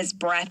sucked in his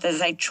breath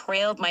as I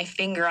trailed my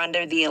finger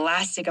under the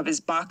elastic of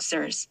his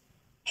boxers.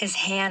 His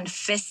hand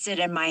fisted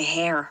in my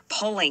hair,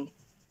 pulling,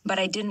 but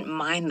I didn't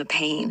mind the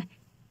pain.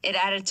 It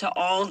added to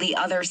all the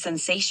other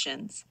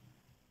sensations.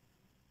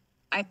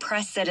 I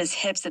pressed at his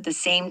hips at the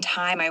same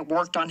time I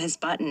worked on his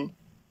button.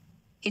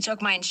 He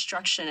took my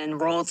instruction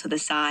and rolled to the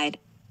side.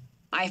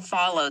 I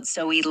followed,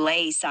 so we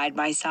lay side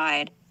by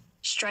side,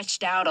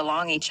 stretched out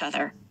along each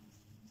other.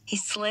 He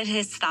slid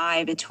his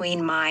thigh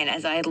between mine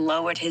as I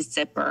lowered his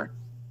zipper.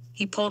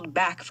 He pulled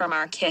back from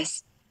our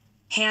kiss,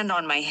 hand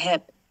on my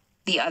hip,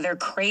 the other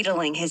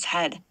cradling his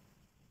head.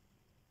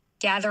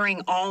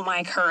 Gathering all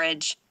my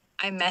courage,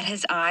 I met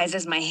his eyes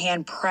as my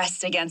hand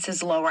pressed against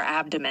his lower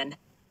abdomen.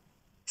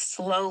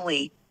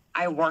 Slowly,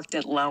 I worked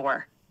it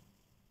lower.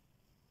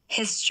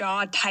 His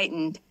jaw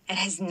tightened and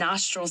his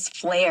nostrils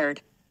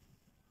flared.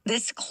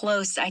 This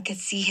close, I could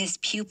see his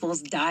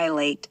pupils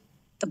dilate,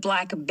 the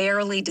black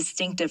barely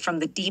distinctive from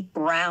the deep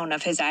brown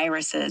of his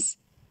irises.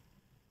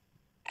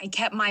 I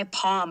kept my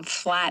palm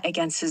flat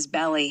against his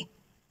belly,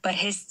 but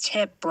his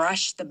tip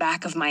brushed the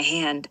back of my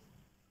hand.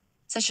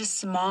 Such a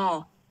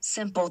small,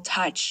 simple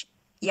touch,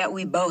 yet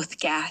we both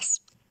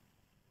gasped.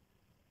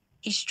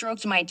 He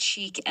stroked my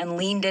cheek and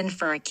leaned in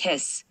for a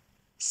kiss,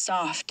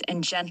 soft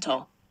and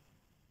gentle.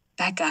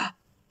 "Becca,"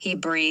 he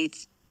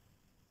breathed.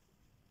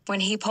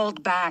 When he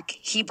pulled back,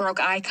 he broke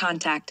eye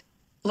contact,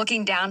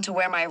 looking down to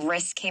where my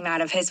wrist came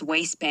out of his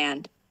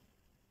waistband.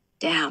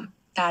 Damn,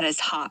 that is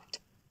hot.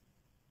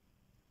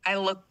 I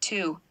looked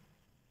too.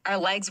 Our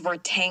legs were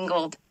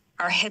tangled,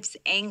 our hips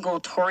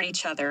angled toward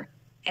each other,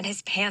 and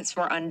his pants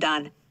were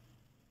undone.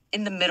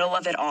 In the middle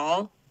of it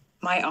all,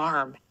 my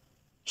arm.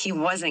 He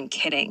wasn't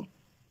kidding.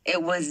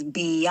 It was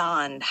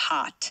beyond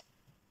hot.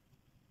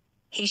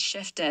 He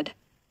shifted,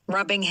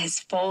 rubbing his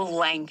full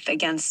length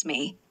against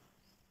me.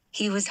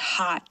 He was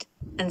hot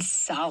and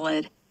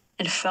solid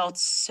and felt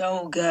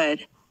so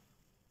good.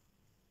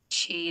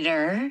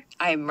 "Cheater,"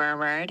 I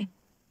murmured.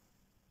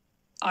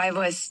 I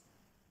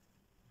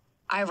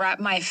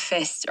wrapped my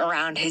fist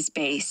around his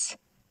base.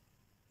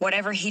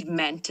 Whatever he'd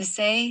meant to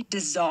say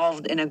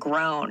dissolved in a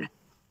groan.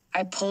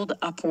 I pulled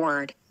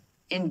upward,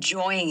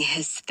 enjoying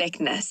his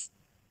thickness.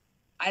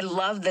 I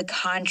loved the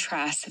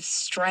contrast of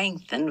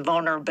strength and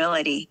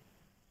vulnerability.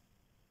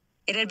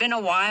 It had been a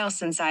while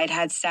since I'd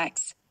had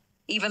sex,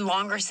 even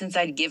longer since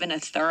I'd given a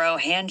thorough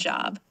hand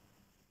job.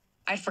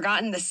 I'd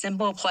forgotten the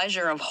simple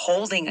pleasure of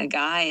holding a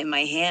guy in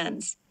my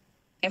hands.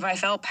 If I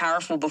felt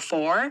powerful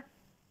before,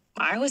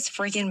 I was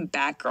freaking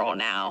Batgirl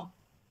now.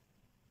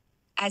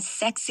 As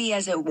sexy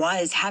as it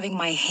was having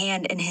my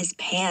hand in his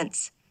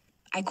pants,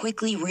 I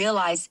quickly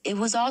realized it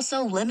was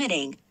also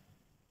limiting.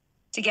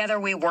 Together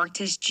we worked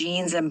his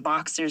jeans and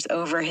boxers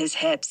over his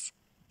hips,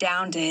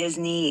 down to his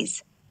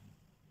knees.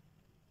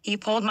 He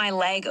pulled my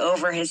leg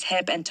over his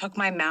hip and took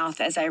my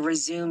mouth as I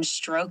resumed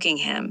stroking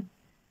him.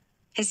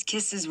 His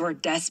kisses were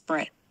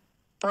desperate,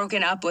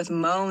 broken up with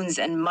moans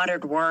and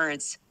muttered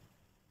words.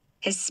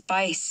 His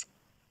spice,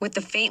 with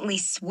the faintly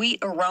sweet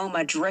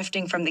aroma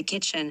drifting from the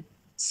kitchen,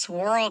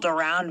 swirled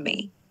around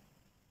me.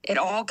 It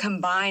all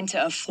combined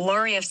to a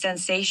flurry of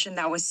sensation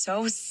that was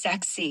so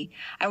sexy.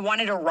 I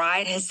wanted to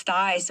ride his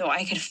thigh so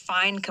I could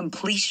find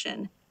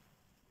completion.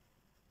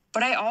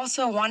 But I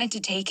also wanted to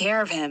take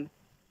care of him.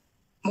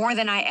 More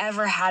than I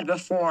ever had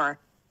before.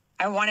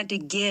 I wanted to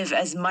give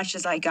as much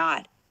as I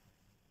got.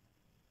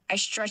 I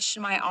stretched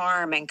my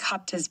arm and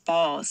cupped his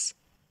balls.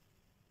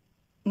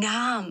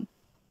 Nom.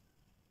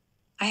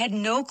 I had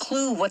no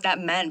clue what that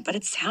meant, but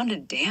it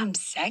sounded damn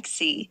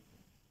sexy.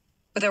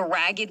 With a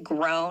ragged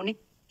groan,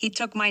 he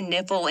took my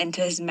nipple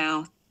into his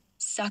mouth,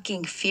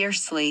 sucking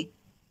fiercely.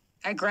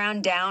 I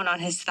ground down on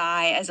his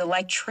thigh as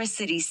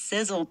electricity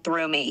sizzled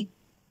through me.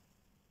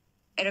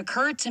 It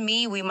occurred to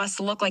me we must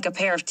look like a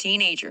pair of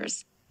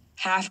teenagers,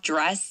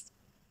 half-dressed,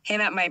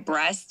 him at my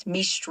breast,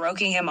 me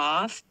stroking him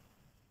off.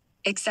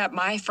 Except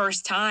my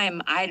first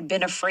time, I'd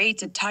been afraid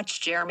to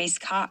touch Jeremy's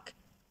cock.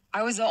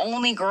 I was the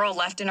only girl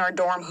left in our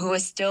dorm who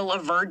was still a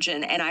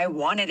virgin, and I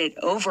wanted it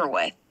over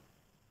with.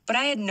 But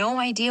I had no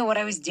idea what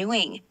I was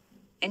doing,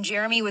 and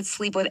Jeremy would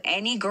sleep with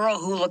any girl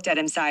who looked at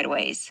him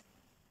sideways.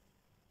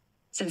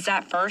 Since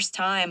that first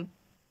time,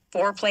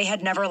 foreplay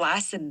had never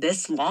lasted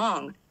this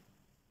long.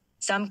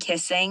 Some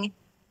kissing,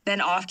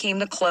 then off came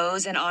the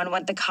clothes and on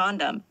went the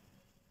condom.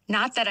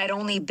 Not that I'd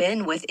only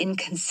been with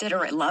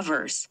inconsiderate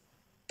lovers,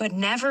 but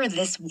never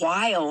this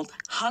wild,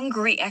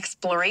 hungry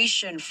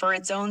exploration for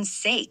its own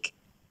sake.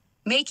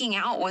 Making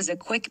out was a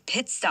quick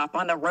pit stop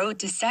on the road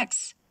to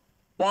sex.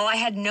 While I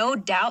had no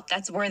doubt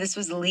that's where this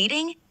was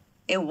leading,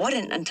 it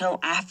wouldn't until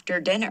after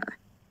dinner.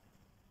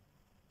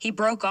 He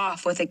broke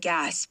off with a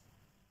gasp.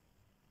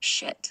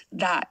 Shit,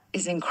 that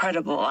is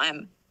incredible.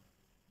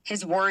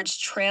 His words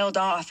trailed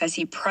off as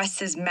he pressed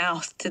his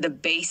mouth to the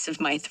base of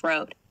my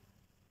throat.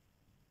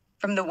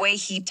 From the way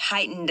he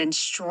tightened and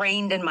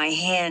strained in my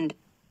hand,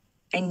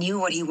 I knew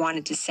what he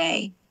wanted to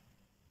say.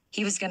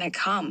 He was going to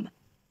come.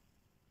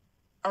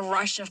 A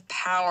rush of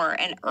power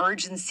and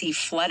urgency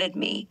flooded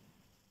me.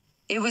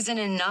 It wasn't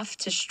enough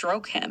to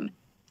stroke him,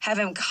 have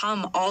him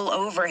come all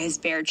over his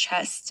bare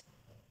chest.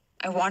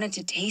 I wanted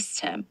to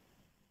taste him.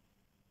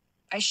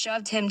 I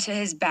shoved him to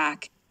his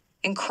back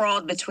and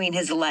crawled between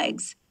his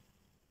legs.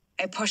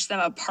 I pushed them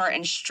apart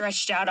and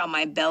stretched out on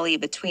my belly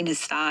between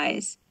his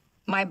thighs.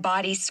 My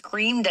body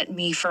screamed at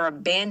me for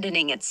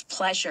abandoning its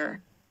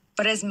pleasure,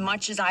 but as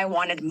much as I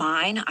wanted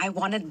mine, I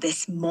wanted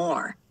this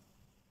more.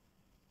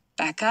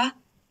 Becca?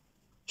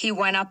 He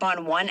went up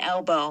on one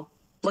elbow,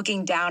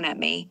 looking down at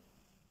me.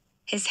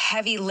 His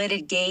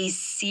heavy-lidded gaze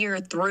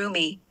seared through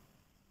me.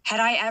 Had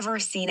I ever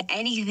seen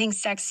anything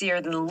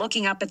sexier than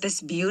looking up at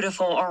this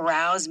beautiful,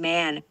 aroused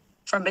man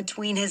from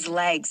between his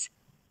legs,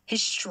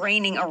 his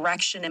straining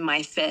erection in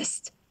my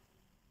fist?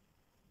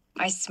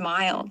 I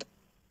smiled,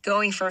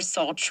 going for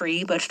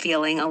sultry but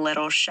feeling a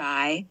little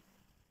shy.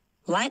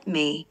 Let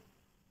me.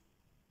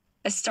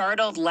 A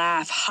startled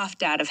laugh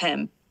huffed out of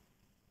him.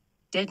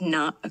 Did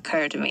not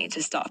occur to me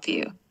to stop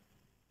you.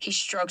 He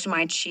stroked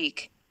my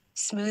cheek,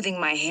 smoothing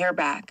my hair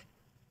back.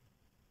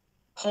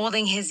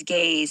 Holding his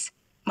gaze,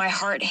 my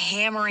heart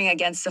hammering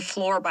against the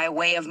floor by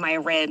way of my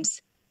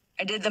ribs,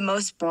 I did the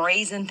most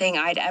brazen thing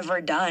I'd ever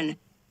done.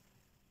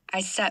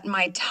 I set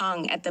my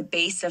tongue at the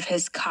base of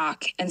his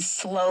cock and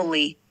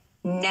slowly,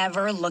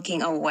 never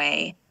looking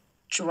away,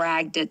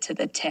 dragged it to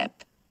the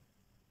tip.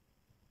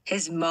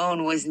 His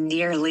moan was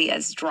nearly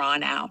as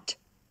drawn out.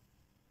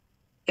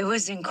 It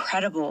was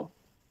incredible,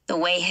 the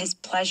way his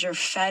pleasure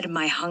fed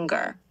my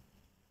hunger.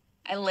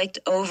 I licked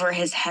over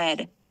his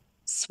head,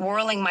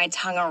 swirling my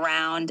tongue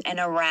around and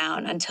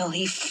around until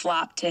he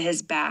flopped to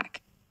his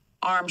back,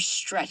 arms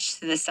stretched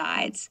to the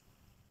sides.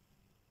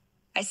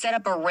 I set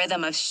up a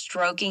rhythm of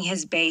stroking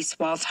his base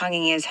while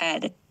tonguing his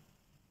head.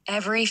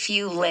 Every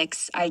few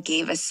licks, I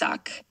gave a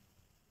suck.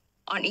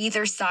 On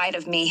either side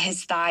of me,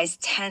 his thighs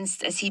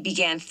tensed as he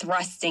began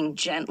thrusting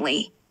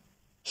gently.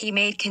 He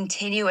made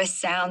continuous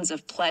sounds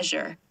of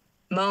pleasure,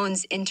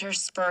 moans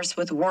interspersed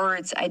with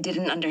words I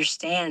didn't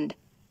understand.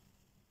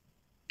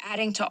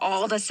 Adding to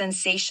all the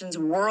sensations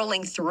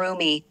whirling through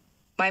me,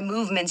 my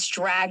movements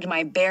dragged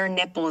my bare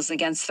nipples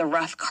against the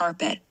rough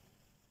carpet.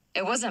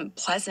 It wasn't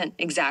pleasant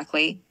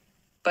exactly,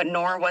 but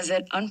nor was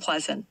it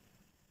unpleasant.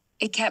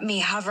 It kept me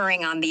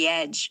hovering on the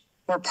edge,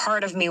 where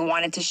part of me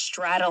wanted to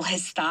straddle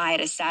his thigh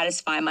to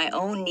satisfy my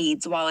own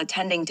needs while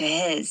attending to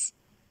his.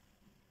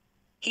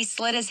 He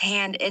slid his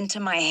hand into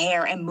my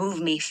hair and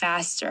moved me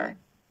faster.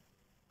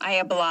 I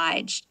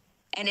obliged,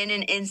 and in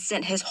an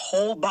instant his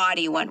whole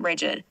body went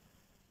rigid.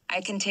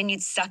 I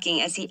continued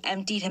sucking as he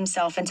emptied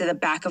himself into the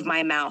back of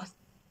my mouth.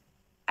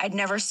 I'd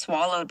never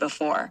swallowed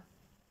before,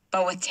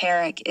 but with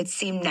Tariq it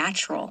seemed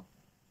natural.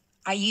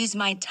 I used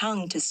my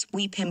tongue to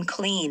sweep him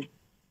clean,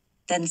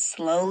 then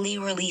slowly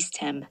released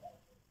him.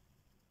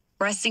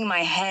 Resting my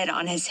head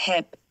on his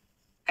hip,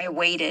 I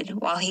waited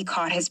while he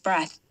caught his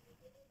breath.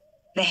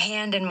 The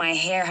hand in my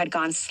hair had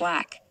gone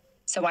slack,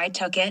 so I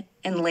took it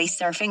and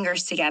laced our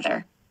fingers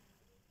together.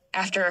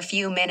 After a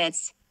few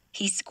minutes,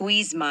 he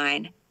squeezed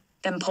mine,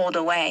 then pulled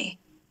away.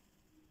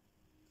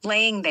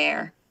 Laying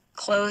there,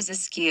 clothes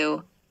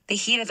askew, the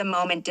heat of the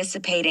moment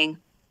dissipating,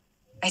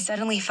 I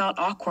suddenly felt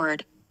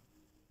awkward.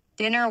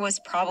 Dinner was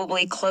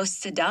probably close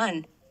to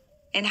done,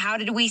 and how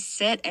did we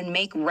sit and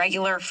make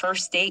regular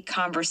first date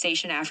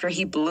conversation after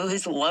he blew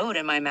his load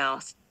in my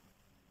mouth?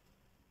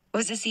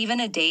 Was this even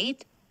a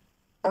date?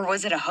 Or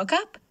was it a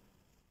hookup?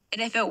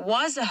 And if it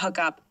was a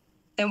hookup,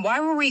 then why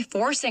were we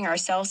forcing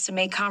ourselves to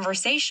make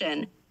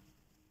conversation?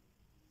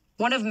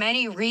 One of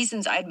many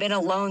reasons I'd been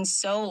alone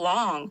so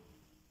long.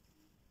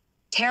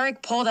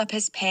 Tariq pulled up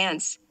his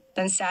pants,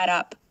 then sat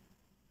up.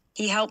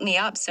 He helped me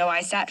up, so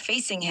I sat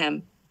facing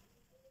him.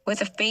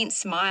 With a faint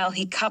smile,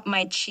 he cupped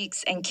my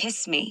cheeks and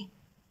kissed me.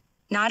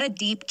 Not a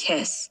deep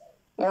kiss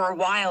or a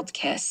wild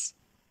kiss,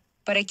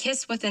 but a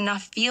kiss with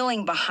enough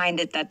feeling behind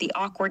it that the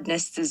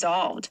awkwardness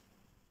dissolved.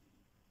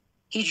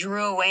 He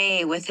drew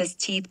away with his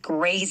teeth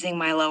grazing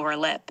my lower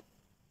lip.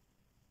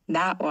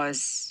 That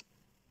was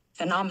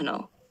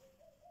phenomenal.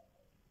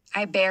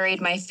 I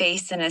buried my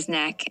face in his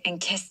neck and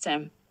kissed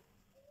him.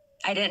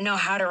 I didn't know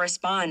how to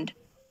respond.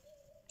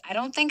 I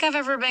don't think I've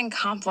ever been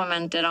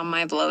complimented on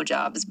my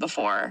blowjobs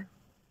before.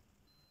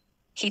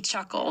 He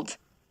chuckled,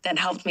 then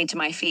helped me to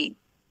my feet.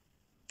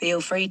 Feel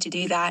free to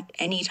do that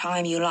any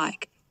time you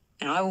like,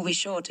 and I will be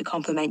sure to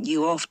compliment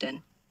you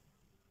often.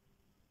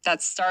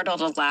 That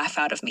startled a laugh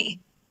out of me.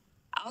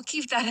 I'll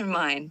keep that in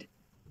mind.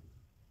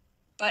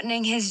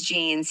 Buttoning his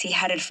jeans, he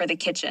headed for the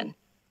kitchen.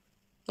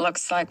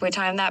 Looks like we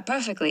timed that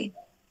perfectly.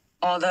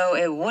 although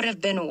it would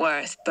have been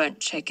worth burnt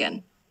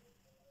chicken.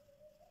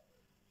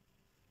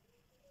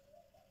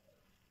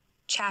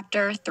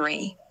 Chapter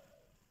 3.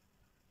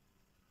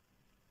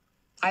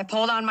 I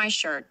pulled on my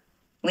shirt,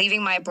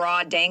 leaving my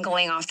bra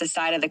dangling off the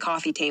side of the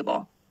coffee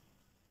table.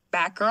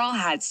 Batgirl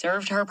had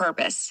served her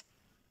purpose.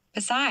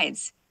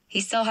 Besides,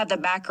 he still had the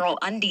Batgirl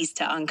undies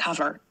to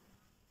uncover,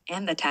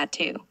 and the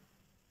tattoo.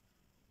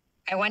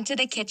 I went to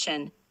the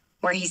kitchen,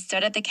 where he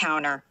stood at the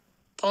counter,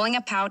 pulling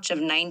a pouch of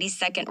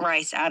 90-second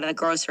rice out of the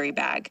grocery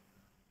bag.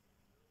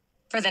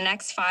 For the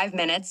next 5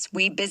 minutes,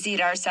 we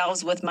busied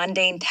ourselves with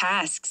mundane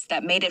tasks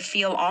that made it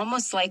feel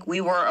almost like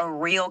we were a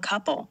real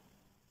couple.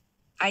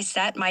 I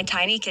set my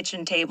tiny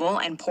kitchen table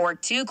and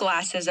poured 2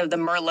 glasses of the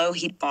Merlot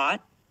he'd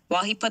bought,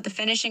 while he put the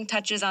finishing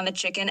touches on the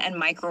chicken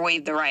and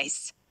microwaved the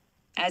rice.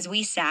 As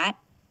we sat,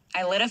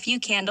 I lit a few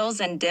candles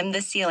and dimmed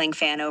the ceiling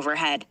fan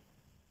overhead.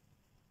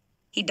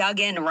 He dug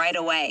in right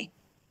away.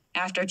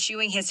 After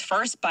chewing his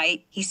first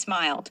bite, he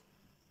smiled.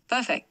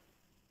 Perfect.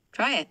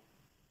 Try it.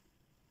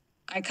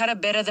 I cut a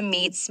bit of the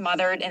meat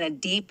smothered in a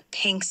deep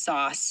pink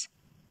sauce.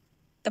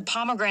 The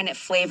pomegranate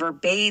flavor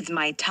bathed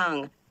my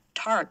tongue,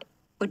 tart,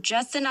 with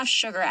just enough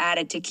sugar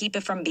added to keep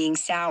it from being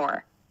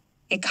sour.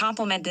 It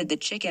complemented the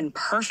chicken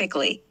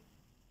perfectly.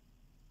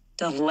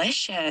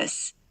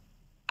 Delicious.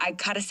 I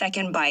cut a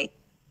second bite.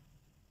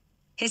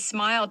 His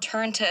smile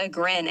turned to a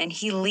grin and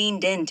he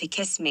leaned in to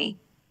kiss me.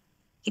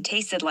 He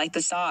tasted like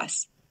the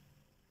sauce.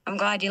 I'm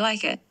glad you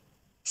like it.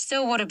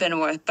 Still would have been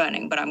worth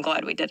burning, but I'm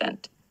glad we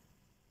didn't.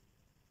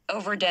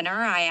 Over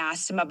dinner, I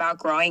asked him about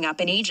growing up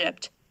in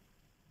Egypt.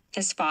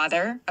 His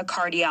father, a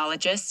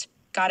cardiologist,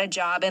 got a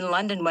job in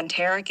London when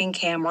Tariq and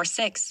Cam were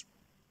 6.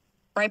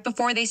 Right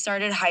before they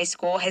started high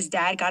school, his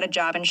dad got a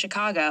job in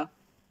Chicago.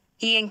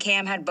 He and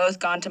Cam had both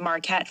gone to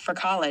Marquette for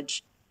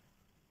college.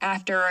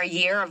 After a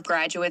year of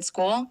graduate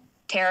school,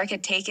 Tariq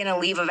had taken a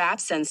leave of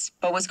absence,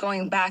 but was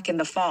going back in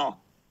the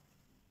fall.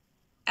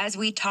 As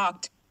we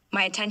talked,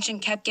 my attention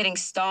kept getting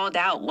stalled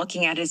out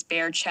looking at his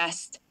bare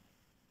chest.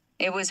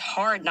 It was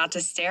hard not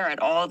to stare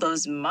at all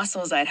those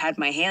muscles I'd had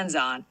my hands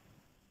on.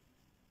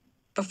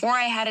 Before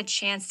I had a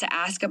chance to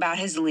ask about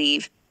his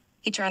leave,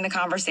 he turned the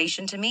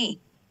conversation to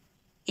me.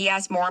 He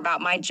asked more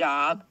about my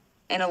job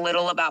and a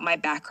little about my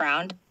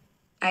background.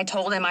 I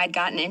told him I'd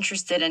gotten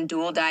interested in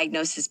dual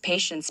diagnosis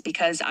patients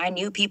because I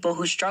knew people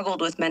who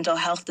struggled with mental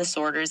health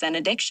disorders and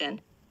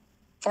addiction.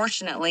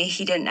 Fortunately,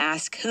 he didn't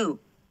ask who.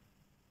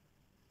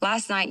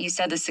 Last night you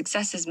said the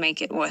successes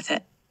make it worth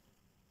it.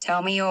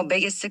 Tell me your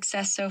biggest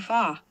success so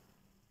far.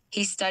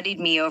 He studied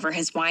me over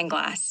his wine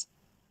glass.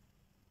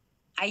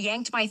 I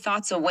yanked my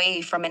thoughts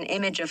away from an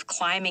image of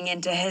climbing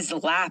into his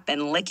lap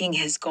and licking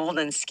his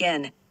golden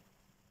skin.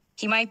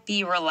 He might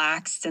be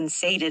relaxed and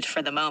sated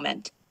for the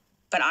moment,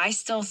 but I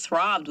still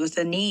throbbed with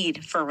the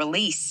need for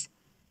release.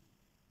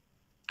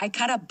 I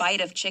cut a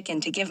bite of chicken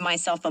to give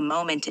myself a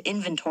moment to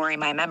inventory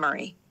my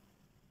memory.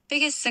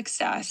 Biggest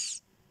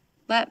success?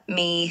 Let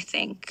me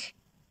think.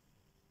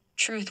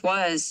 Truth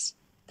was,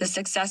 the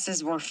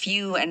successes were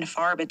few and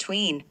far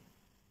between,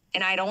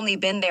 and I'd only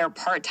been there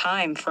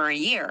part-time for a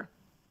year.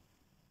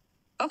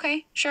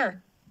 Okay,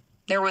 sure.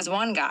 There was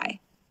one guy.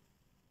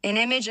 An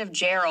image of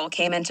Gerald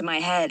came into my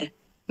head,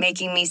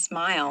 making me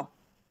smile.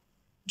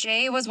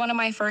 Jay was one of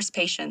my first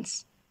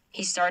patients.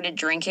 He started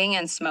drinking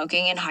and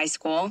smoking in high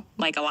school,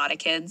 like a lot of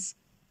kids.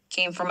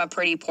 Came from a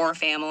pretty poor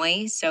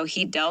family, so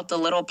he dealt a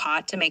little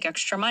pot to make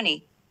extra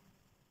money.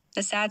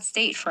 A sad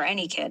state for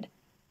any kid.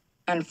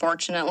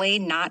 Unfortunately,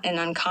 not an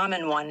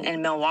uncommon one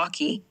in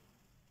Milwaukee.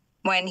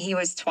 When he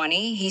was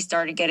 20, he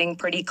started getting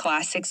pretty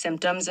classic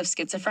symptoms of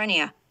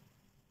schizophrenia.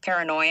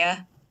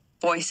 Paranoia,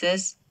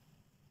 voices.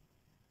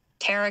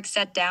 Tariq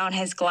set down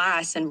his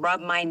glass and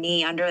rubbed my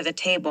knee under the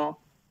table.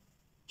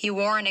 He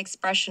wore an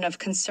expression of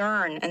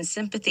concern and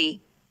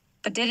sympathy,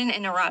 but didn't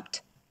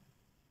interrupt.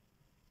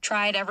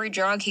 Tried every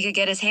drug he could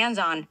get his hands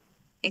on,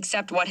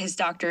 except what his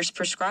doctors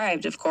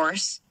prescribed, of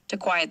course, to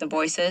quiet the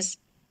voices.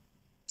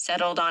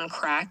 Settled on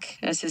crack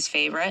as his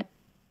favorite.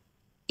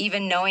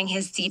 Even knowing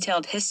his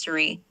detailed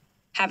history,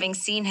 having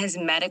seen his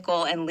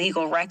medical and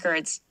legal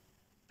records,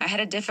 I had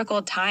a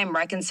difficult time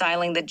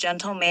reconciling the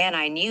gentle man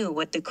I knew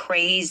with the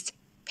crazed,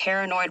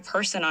 paranoid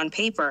person on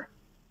paper.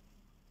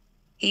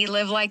 He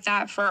lived like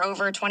that for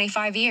over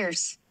 25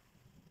 years.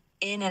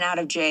 In and out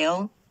of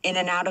jail, in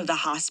and out of the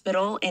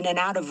hospital, in and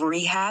out of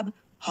rehab,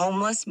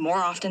 homeless more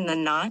often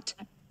than not.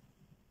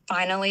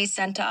 Finally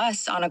sent to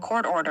us on a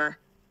court order.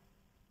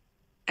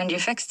 And you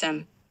fixed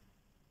him.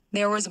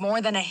 There was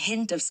more than a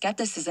hint of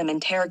skepticism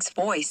in Tariq's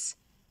voice.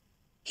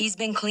 He's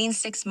been clean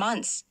 6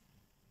 months.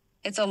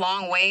 It's a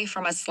long way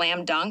from a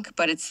slam dunk,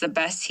 but it's the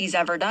best he's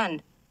ever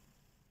done.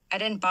 I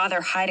didn't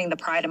bother hiding the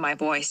pride in my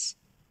voice.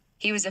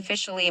 He was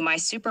officially my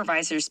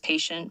supervisor's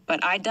patient,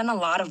 but I'd done a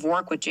lot of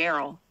work with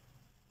Gerald.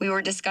 We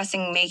were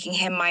discussing making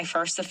him my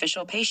first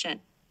official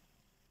patient.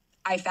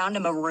 I found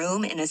him a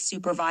room in a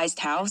supervised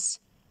house,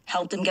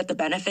 helped him get the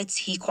benefits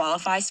he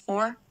qualifies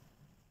for,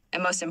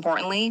 and most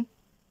importantly,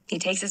 he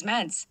takes his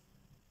meds.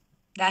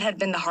 That had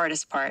been the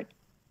hardest part.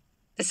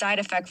 The side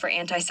effects for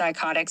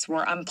antipsychotics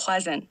were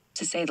unpleasant,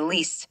 to say the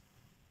least.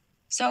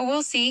 So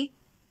we'll see.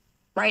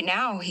 Right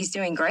now, he's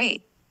doing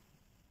great.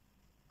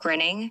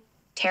 Grinning,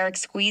 Tariq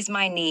squeezed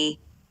my knee,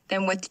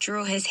 then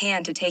withdrew his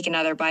hand to take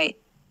another bite.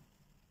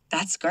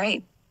 That's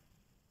great.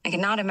 I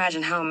cannot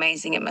imagine how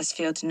amazing it must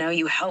feel to know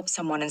you helped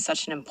someone in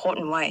such an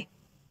important way.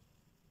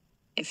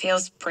 It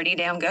feels pretty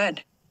damn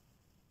good.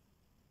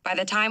 By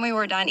the time we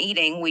were done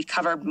eating, we'd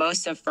covered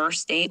most of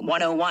First Date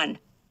 101,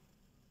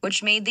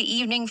 which made the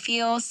evening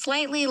feel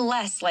slightly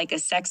less like a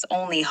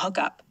sex-only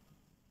hookup.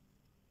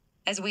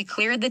 As we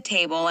cleared the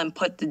table and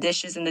put the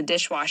dishes in the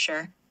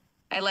dishwasher,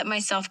 I let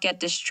myself get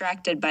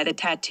distracted by the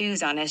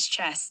tattoos on his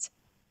chest.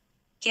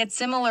 He had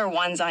similar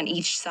ones on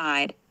each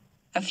side,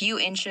 a few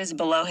inches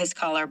below his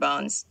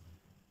collarbones.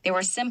 They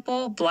were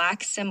simple,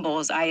 black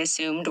symbols I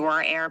assumed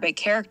were Arabic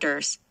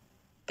characters,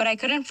 but I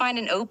couldn't find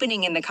an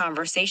opening in the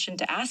conversation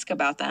to ask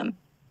about them.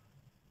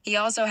 He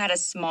also had a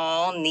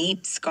small,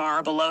 neat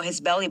scar below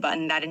his belly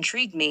button that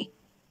intrigued me.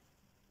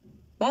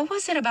 What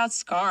was it about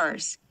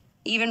scars,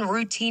 even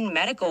routine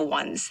medical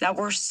ones, that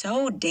were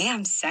so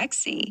damn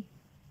sexy?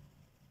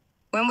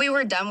 When we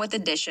were done with the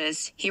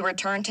dishes, he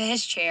returned to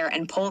his chair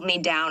and pulled me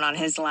down on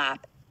his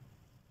lap.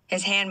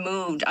 His hand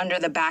moved under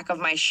the back of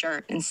my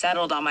shirt and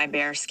settled on my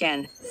bare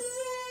skin.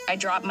 I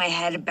dropped my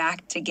head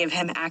back to give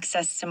him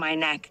access to my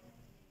neck,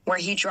 where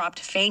he dropped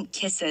faint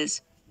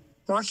kisses,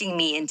 working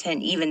me into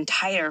an even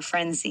tighter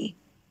frenzy.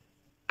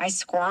 I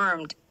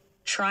squirmed,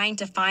 trying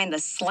to find the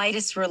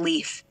slightest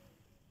relief.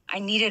 I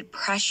needed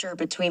pressure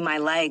between my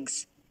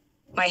legs.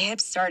 My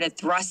hips started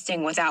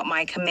thrusting without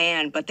my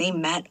command, but they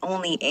met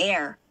only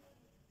air.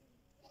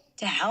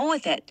 To hell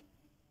with it.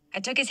 I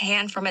took his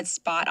hand from its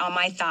spot on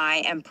my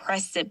thigh and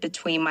pressed it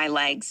between my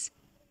legs.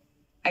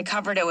 I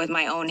covered it with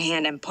my own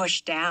hand and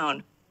pushed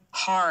down,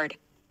 hard,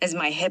 as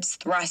my hips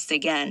thrust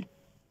again.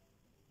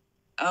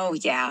 Oh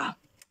yeah,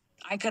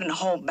 I couldn't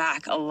hold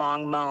back a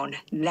long moan.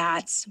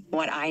 That's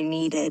what I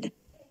needed.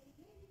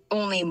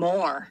 Only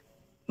more,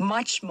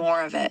 much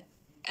more of it,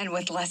 and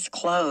with less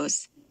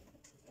clothes.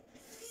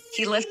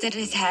 He lifted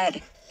his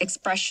head,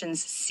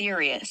 expressions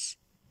serious.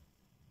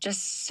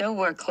 Just so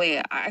we're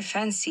clear, I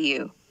fancy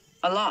you.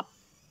 A lot.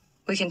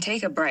 We can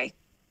take a break.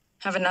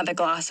 Have another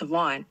glass of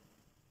wine.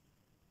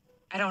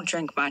 I don't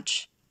drink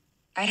much.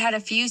 I'd had a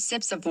few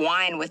sips of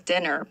wine with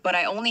dinner, but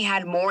I only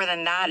had more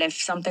than that if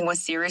something was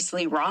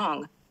seriously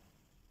wrong.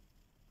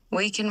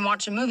 We can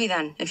watch a movie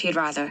then, if you'd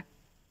rather.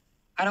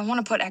 I don't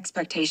want to put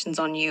expectations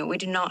on you. We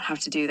do not have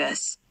to do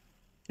this.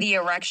 The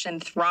erection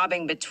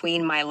throbbing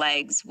between my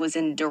legs was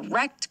in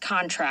direct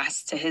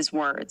contrast to his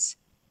words.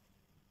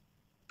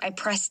 I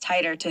pressed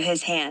tighter to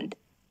his hand.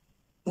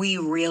 We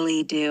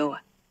really do.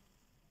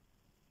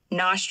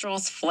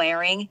 Nostrils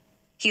flaring,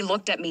 he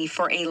looked at me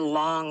for a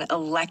long,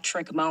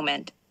 electric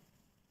moment.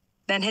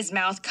 Then his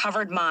mouth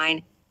covered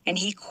mine, and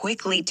he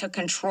quickly took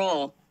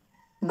control,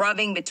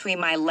 rubbing between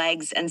my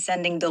legs and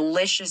sending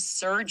delicious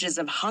surges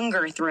of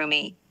hunger through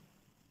me.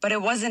 But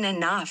it wasn't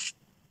enough.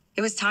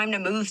 It was time to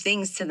move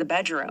things to the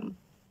bedroom.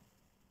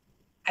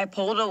 I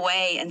pulled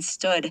away and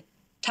stood,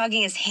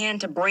 tugging his hand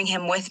to bring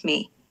him with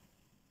me.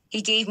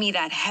 He gave me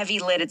that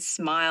heavy-lidded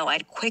smile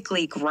I'd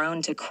quickly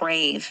grown to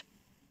crave.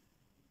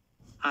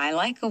 I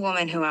like a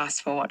woman who asks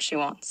for what she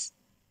wants.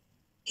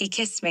 He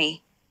kissed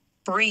me,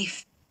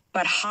 brief,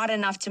 but hot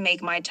enough to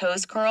make my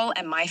toes curl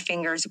and my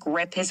fingers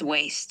grip his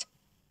waist.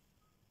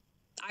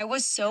 I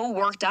was so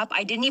worked up,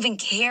 I didn't even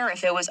care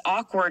if it was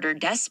awkward or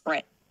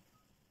desperate.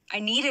 I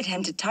needed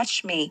him to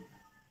touch me.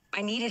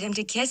 I needed him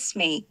to kiss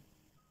me.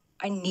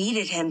 I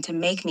needed him to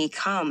make me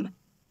come.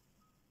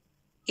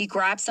 He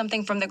grabbed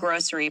something from the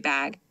grocery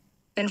bag,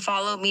 then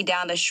followed me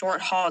down the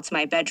short hall to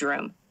my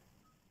bedroom.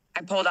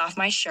 I pulled off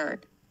my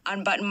shirt,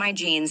 unbuttoned my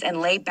jeans,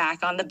 and lay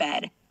back on the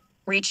bed,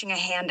 reaching a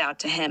hand out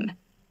to him.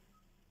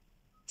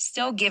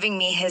 Still giving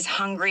me his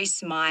hungry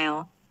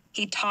smile,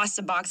 he tossed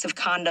a box of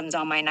condoms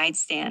on my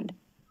nightstand.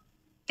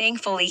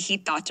 Thankfully, he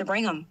thought to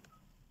bring them.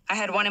 I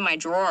had one in my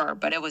drawer,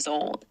 but it was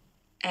old,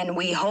 and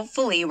we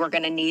hopefully were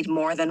going to need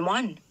more than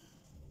one.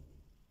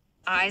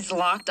 Eyes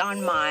locked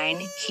on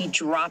mine, he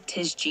dropped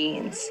his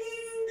jeans.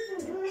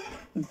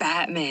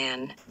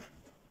 Batman.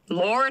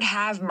 Lord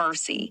have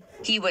mercy.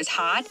 He was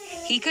hot,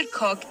 he could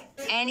cook,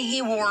 and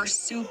he wore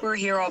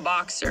superhero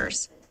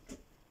boxers.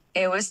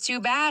 It was too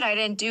bad I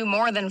didn't do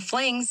more than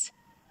flings.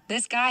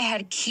 This guy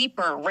had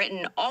keeper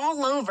written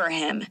all over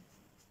him.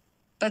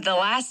 But the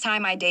last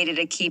time I dated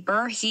a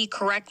keeper, he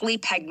correctly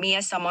pegged me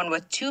as someone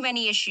with too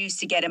many issues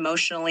to get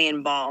emotionally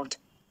involved.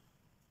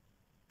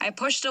 I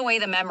pushed away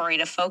the memory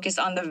to focus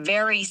on the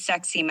very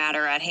sexy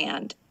matter at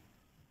hand.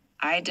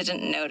 I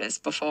didn't notice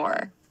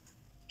before.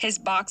 His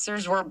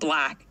boxers were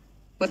black,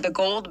 with the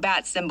gold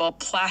bat symbol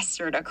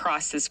plastered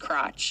across his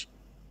crotch.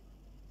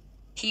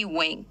 He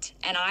winked,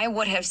 and I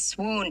would have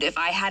swooned if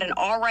I hadn't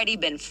already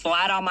been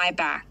flat on my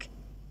back.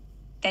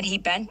 Then he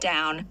bent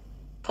down,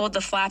 pulled the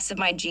flaps of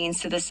my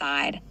jeans to the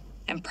side,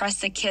 and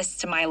pressed a kiss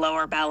to my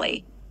lower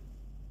belly.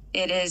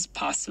 It is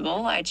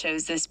possible I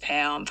chose this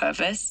pair on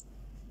purpose.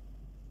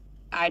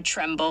 I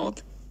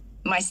trembled,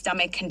 my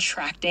stomach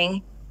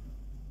contracting.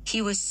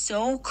 He was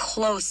so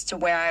close to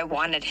where I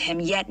wanted him,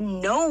 yet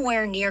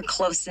nowhere near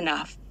close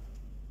enough.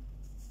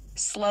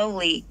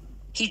 Slowly,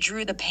 he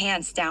drew the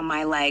pants down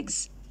my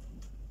legs.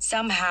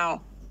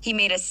 Somehow, he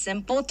made a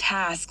simple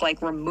task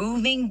like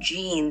removing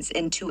jeans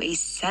into a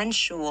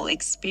sensual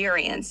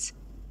experience.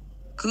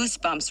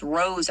 Goosebumps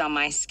rose on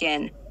my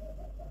skin.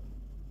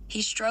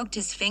 He stroked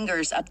his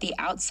fingers up the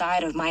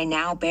outside of my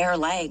now bare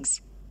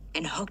legs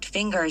and hooked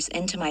fingers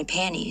into my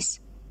panties.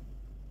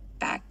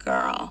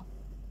 Batgirl.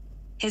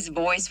 His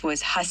voice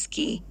was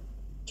husky.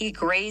 He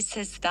grazed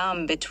his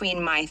thumb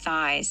between my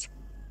thighs,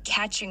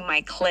 catching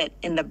my clit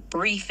in the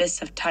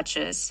briefest of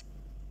touches.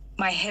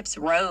 My hips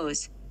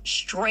rose,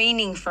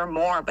 straining for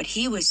more, but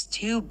he was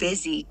too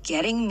busy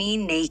getting me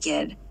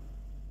naked.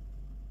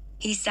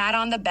 He sat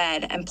on the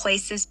bed and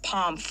placed his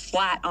palm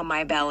flat on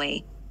my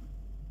belly.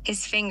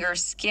 His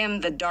fingers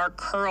skimmed the dark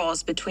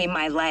curls between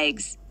my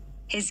legs.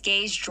 His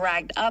gaze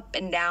dragged up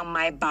and down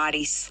my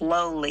body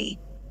slowly.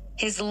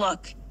 His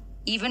look,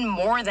 even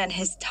more than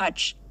his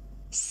touch,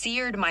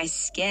 seared my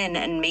skin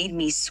and made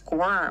me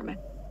squirm.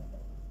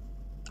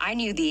 I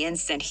knew the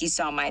instant he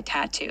saw my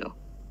tattoo.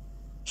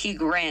 He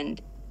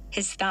grinned,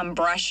 his thumb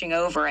brushing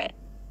over it.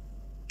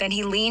 Then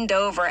he leaned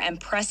over and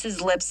pressed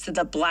his lips to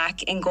the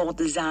black and gold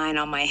design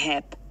on my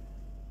hip.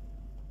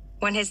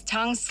 When his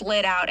tongue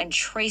slid out and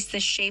traced the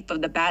shape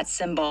of the bat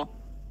symbol,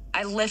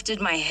 I lifted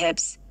my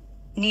hips,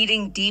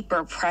 needing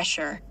deeper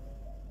pressure.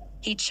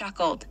 He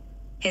chuckled,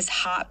 his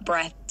hot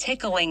breath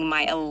tickling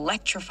my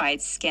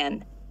electrified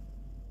skin.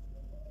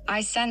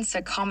 I sense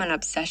a common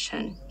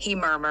obsession, he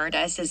murmured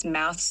as his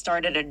mouth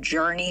started a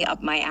journey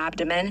up my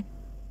abdomen.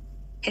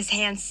 His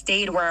hand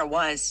stayed where it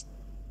was,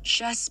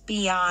 just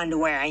beyond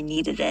where I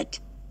needed it.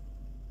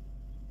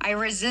 I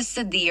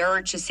resisted the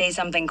urge to say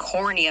something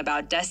corny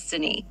about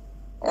destiny,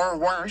 or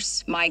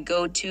worse, my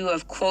go-to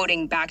of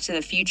quoting Back to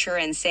the Future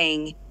and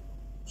saying,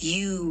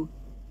 "You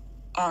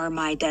are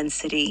my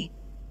density."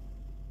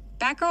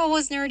 Batgirl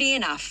was nerdy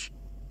enough.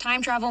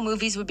 Time travel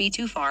movies would be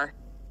too far.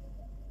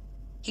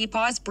 He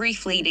paused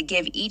briefly to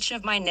give each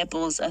of my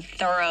nipples a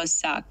thorough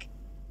suck.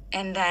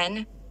 And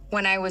then,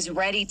 when I was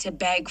ready to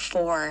beg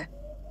for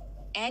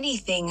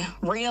anything,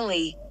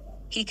 really,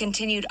 he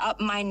continued up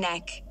my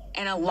neck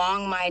and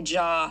along my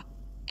jaw,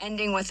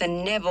 ending with a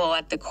nibble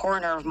at the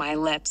corner of my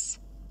lips.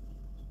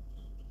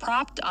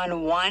 Propped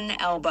on one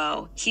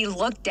elbow, he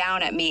looked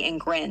down at me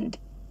and grinned.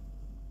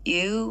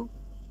 "You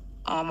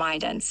are my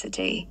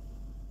density."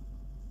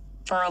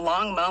 For a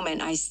long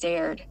moment, I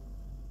stared.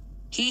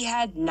 He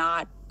had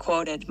not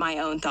quoted my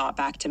own thought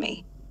back to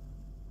me.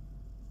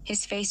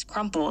 His face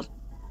crumpled.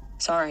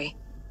 Sorry,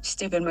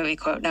 stupid movie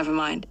quote, never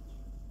mind.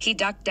 He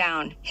ducked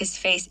down, his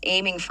face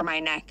aiming for my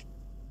neck.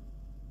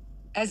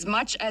 As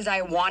much as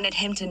I wanted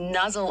him to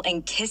nuzzle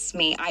and kiss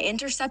me, I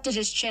intercepted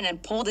his chin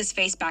and pulled his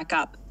face back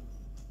up.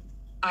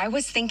 I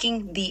was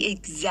thinking the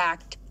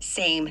exact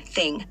same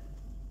thing.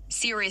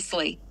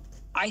 Seriously,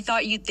 I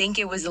thought you'd think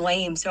it was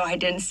lame, so I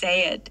didn't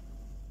say it.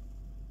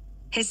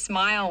 His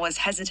smile was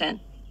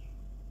hesitant.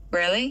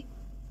 Really?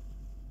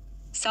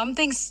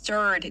 Something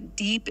stirred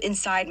deep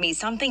inside me,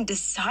 something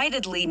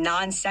decidedly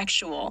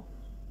non-sexual.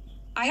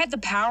 I had the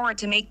power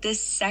to make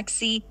this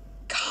sexy,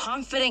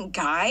 confident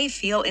guy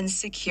feel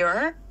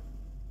insecure.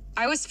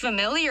 I was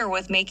familiar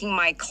with making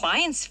my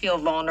clients feel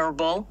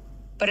vulnerable,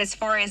 but as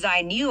far as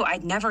I knew,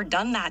 I'd never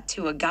done that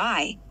to a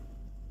guy.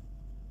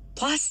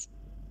 Plus,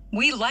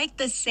 we liked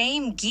the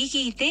same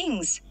geeky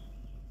things.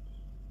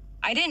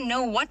 I didn't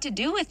know what to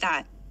do with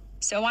that,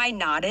 so I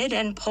nodded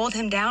and pulled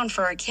him down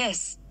for a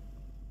kiss.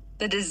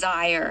 The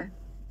desire,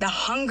 the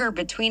hunger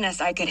between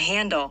us I could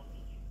handle.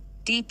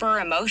 Deeper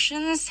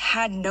emotions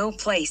had no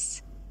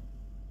place.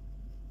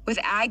 With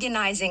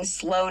agonizing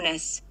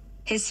slowness,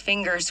 his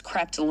fingers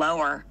crept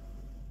lower.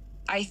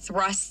 I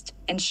thrust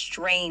and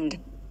strained,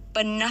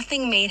 but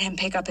nothing made him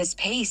pick up his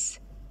pace.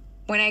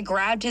 When I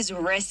grabbed his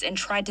wrist and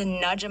tried to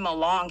nudge him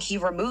along, he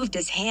removed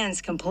his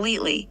hands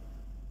completely.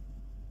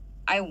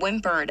 I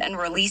whimpered and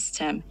released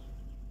him.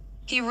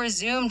 He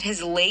resumed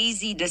his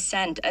lazy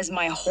descent as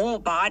my whole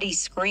body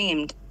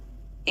screamed.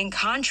 In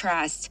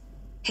contrast,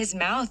 his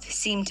mouth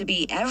seemed to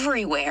be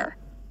everywhere.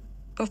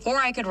 Before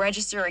I could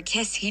register a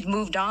kiss, he'd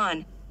moved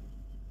on.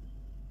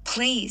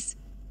 Please.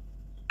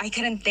 I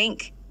couldn't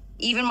think.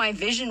 Even my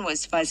vision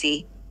was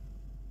fuzzy.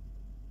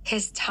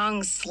 His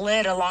tongue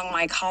slid along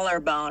my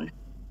collarbone.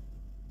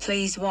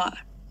 Please what?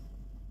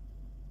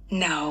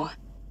 No.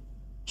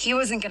 He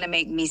wasn't going to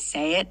make me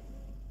say it.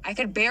 I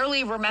could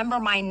barely remember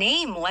my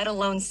name, let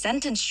alone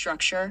sentence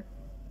structure.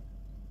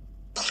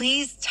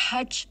 Please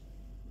touch.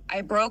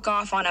 I broke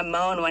off on a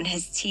moan when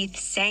his teeth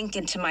sank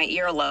into my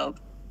earlobe.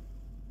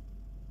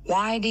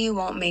 Why do you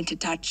want me to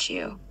touch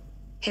you?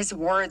 His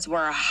words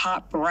were a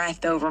hot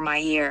breath over my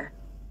ear.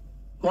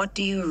 What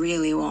do you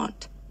really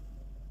want?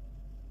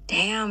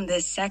 Damn,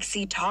 this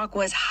sexy talk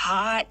was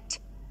hot.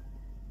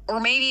 Or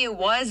maybe it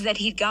was that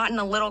he'd gotten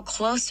a little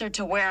closer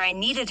to where I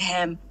needed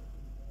him,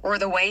 or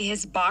the way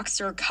his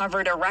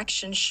boxer-covered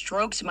erection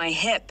stroked my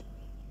hip.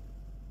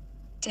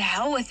 To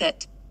hell with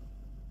it.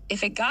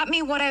 If it got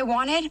me what I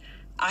wanted,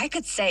 I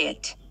could say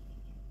it.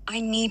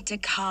 I need to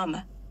come.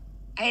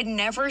 I had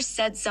never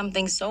said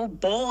something so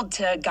bold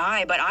to a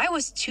guy, but I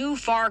was too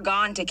far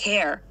gone to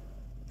care.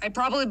 I'd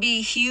probably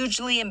be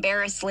hugely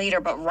embarrassed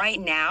later, but right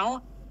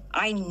now,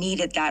 I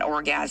needed that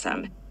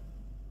orgasm.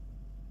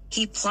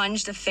 He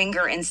plunged a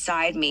finger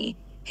inside me,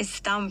 his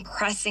thumb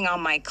pressing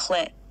on my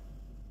clit.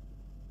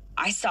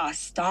 I saw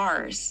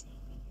stars.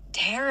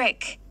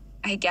 Tariq,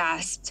 I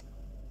gasped.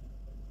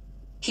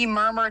 He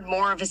murmured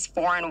more of his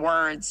foreign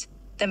words,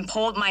 then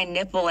pulled my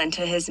nipple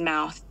into his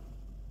mouth.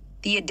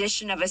 The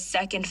addition of a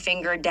second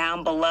finger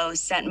down below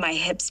sent my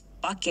hips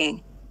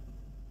bucking.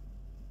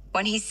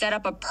 When he set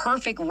up a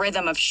perfect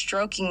rhythm of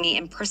stroking me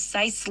in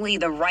precisely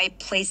the right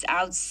place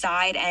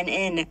outside and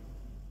in,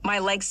 my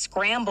legs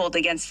scrambled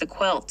against the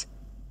quilt.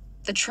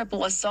 The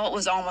triple assault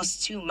was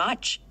almost too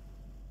much.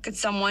 Could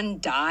someone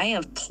die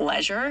of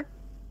pleasure?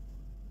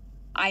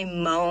 I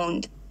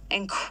moaned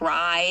and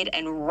cried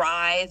and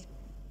writhed,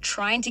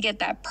 trying to get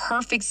that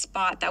perfect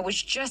spot that was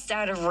just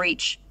out of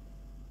reach,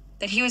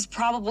 that he was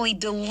probably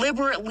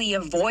deliberately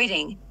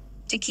avoiding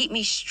to keep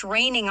me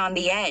straining on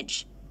the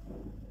edge.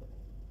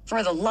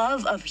 For the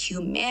love of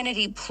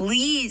humanity,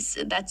 please,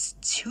 that's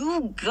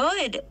too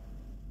good.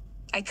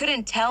 I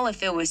couldn't tell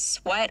if it was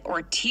sweat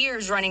or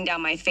tears running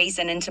down my face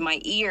and into my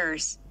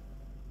ears.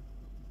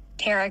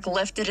 Tariq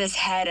lifted his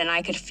head and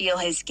I could feel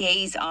his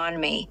gaze on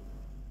me.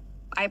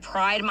 I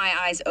pried my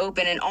eyes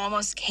open and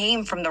almost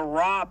came from the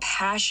raw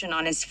passion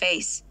on his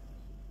face.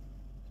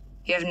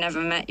 You have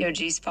never met your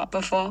G-spot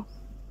before?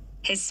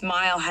 His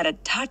smile had a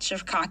touch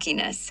of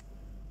cockiness,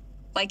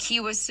 like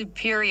he was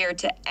superior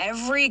to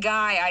every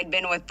guy I'd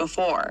been with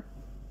before,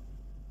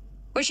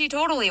 which he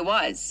totally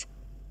was.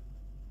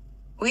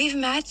 We've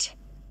met,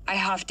 I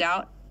huffed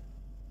out.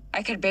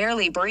 I could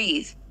barely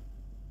breathe.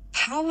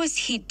 How was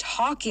he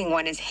talking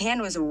when his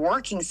hand was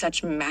working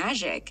such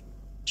magic?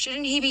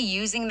 Shouldn't he be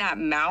using that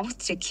mouth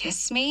to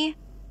kiss me?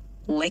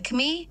 Lick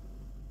me?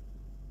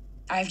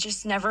 I've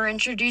just never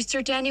introduced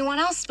her to anyone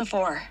else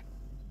before.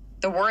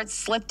 The words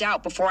slipped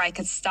out before I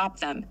could stop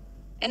them.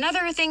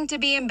 Another thing to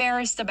be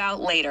embarrassed about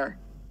later.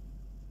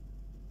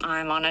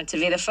 I'm honored to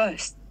be the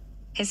first.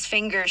 His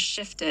fingers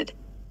shifted.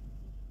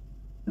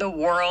 The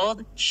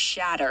world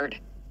shattered.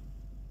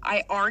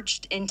 I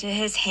arched into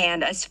his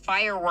hand as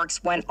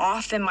fireworks went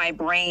off in my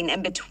brain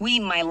and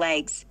between my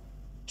legs.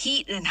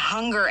 Heat and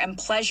hunger and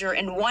pleasure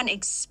in one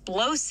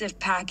explosive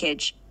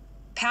package,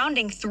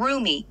 pounding through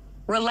me,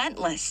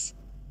 relentless.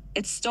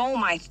 It stole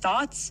my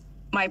thoughts,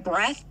 my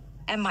breath,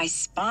 and my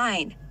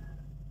spine.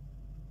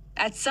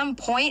 At some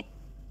point,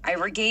 I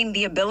regained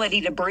the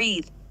ability to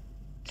breathe.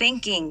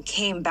 Thinking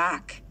came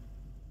back.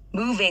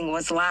 Moving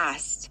was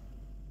last.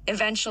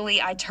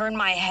 Eventually, I turned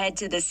my head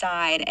to the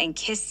side and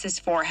kissed his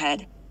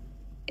forehead.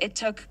 It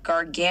took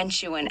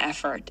gargantuan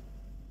effort.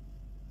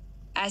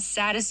 As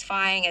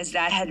satisfying as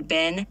that had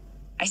been,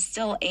 I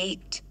still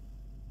ached.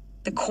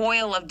 The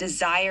coil of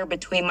desire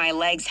between my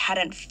legs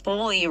hadn't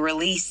fully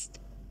released.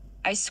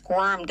 I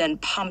squirmed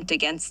and pumped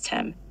against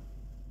him.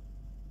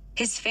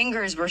 His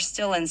fingers were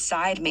still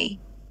inside me,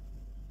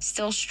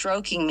 still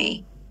stroking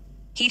me.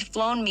 He'd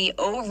flown me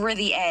over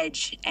the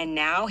edge, and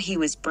now he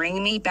was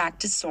bringing me back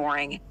to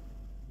soaring.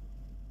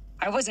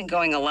 I wasn't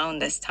going alone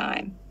this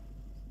time.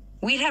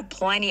 We'd had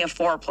plenty of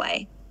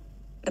foreplay.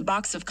 The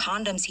box of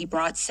condoms he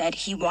brought said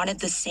he wanted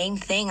the same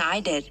thing I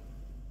did.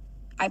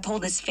 I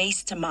pulled his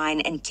face to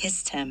mine and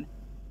kissed him.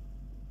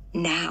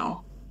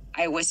 Now,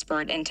 I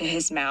whispered into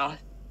his mouth.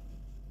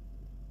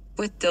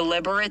 With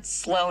deliberate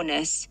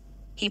slowness,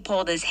 he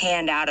pulled his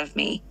hand out of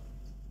me.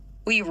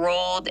 We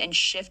rolled and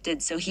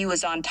shifted so he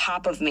was on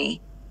top of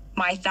me,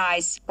 my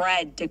thighs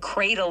spread to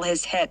cradle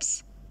his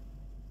hips.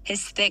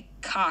 His thick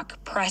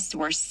cock pressed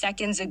where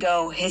seconds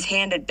ago his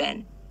hand had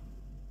been.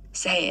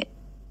 Say it,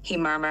 he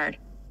murmured.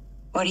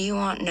 What do you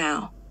want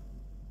now?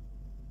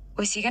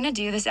 Was he gonna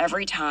do this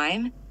every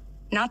time?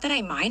 Not that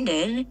I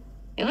minded.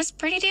 It was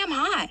pretty damn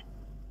hot.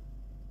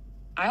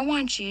 I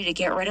want you to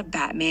get rid of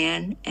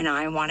Batman, and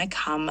I want to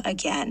come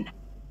again.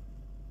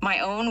 My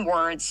own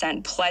words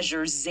sent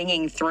pleasure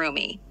zinging through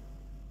me.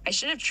 I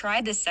should have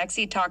tried this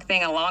sexy talk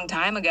thing a long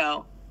time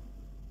ago.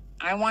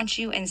 I want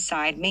you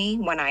inside me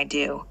when I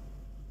do.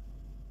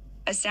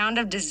 A sound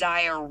of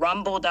desire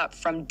rumbled up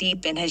from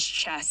deep in his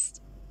chest.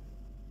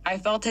 I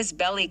felt his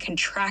belly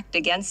contract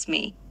against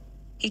me.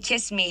 He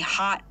kissed me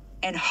hot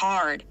and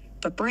hard,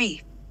 but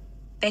brief.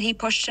 Then he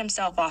pushed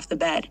himself off the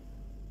bed.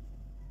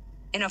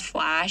 In a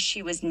flash,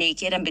 he was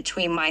naked and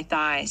between my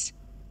thighs.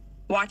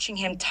 Watching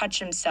him touch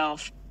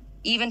himself,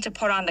 even to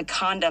put on the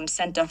condom,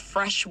 sent a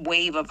fresh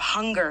wave of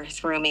hunger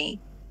through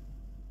me.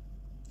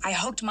 I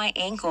hooked my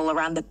ankle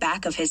around the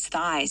back of his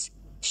thighs,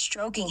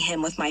 stroking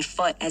him with my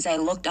foot as I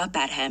looked up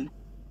at him.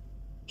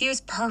 He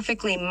was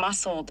perfectly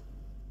muscled,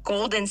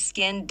 golden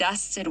skin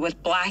dusted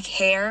with black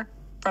hair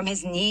from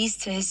his knees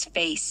to his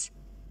face.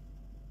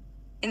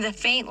 In the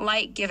faint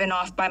light given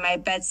off by my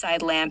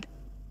bedside lamp,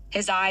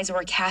 his eyes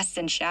were cast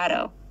in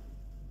shadow.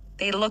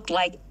 They looked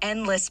like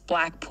endless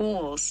black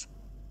pools.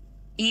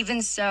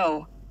 Even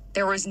so,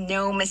 There was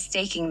no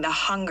mistaking the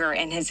hunger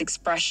in his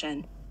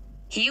expression.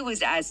 He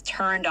was as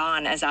turned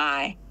on as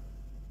I.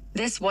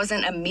 This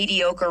wasn't a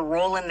mediocre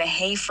roll in the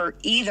hay for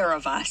either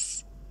of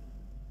us.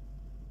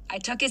 I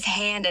took his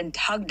hand and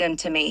tugged him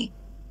to me.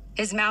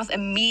 His mouth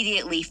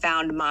immediately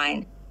found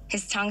mine,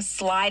 his tongue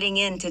sliding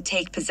in to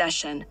take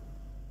possession.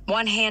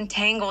 One hand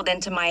tangled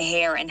into my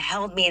hair and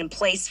held me in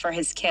place for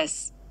his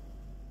kiss.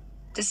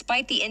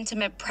 Despite the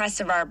intimate press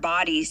of our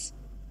bodies,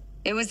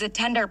 it was the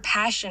tender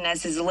passion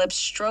as his lips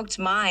stroked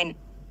mine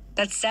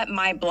that set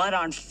my blood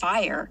on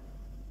fire.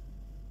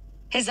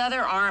 His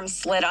other arm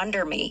slid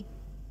under me,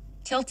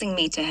 tilting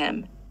me to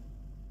him.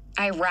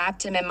 I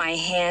wrapped him in my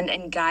hand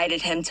and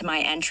guided him to my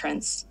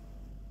entrance.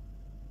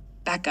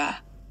 Becca.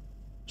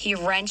 He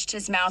wrenched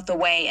his mouth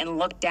away and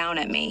looked down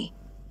at me.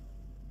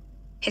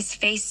 His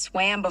face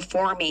swam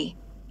before me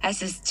as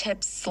his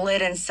tips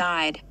slid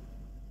inside.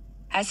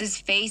 As his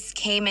face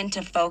came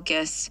into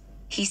focus,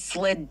 he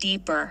slid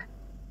deeper.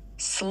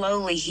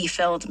 Slowly, he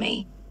filled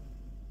me.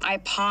 I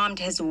palmed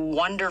his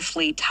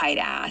wonderfully tight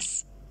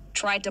ass,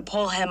 tried to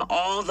pull him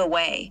all the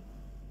way,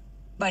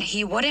 but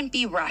he wouldn't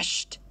be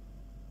rushed.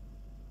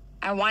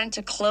 I wanted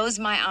to close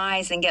my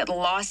eyes and get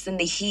lost in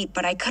the heat,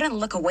 but I couldn't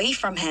look away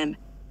from him.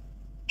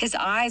 His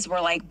eyes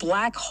were like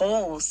black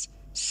holes,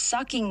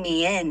 sucking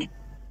me in.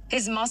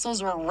 His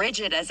muscles were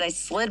rigid as I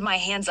slid my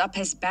hands up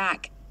his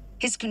back.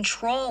 His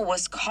control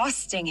was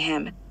costing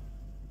him.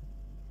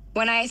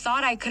 When I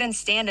thought I couldn't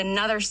stand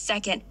another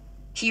second,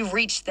 he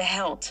reached the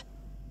hilt.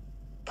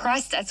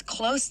 Pressed as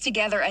close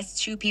together as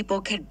two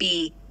people could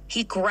be,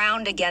 he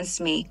ground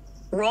against me,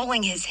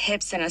 rolling his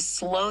hips in a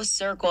slow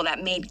circle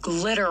that made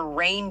glitter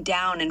rain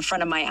down in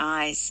front of my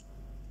eyes.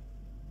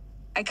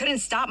 I couldn't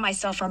stop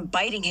myself from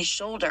biting his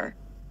shoulder.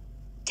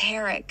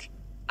 Tariq,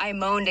 I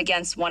moaned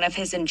against one of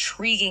his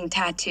intriguing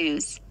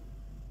tattoos.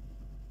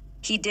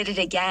 He did it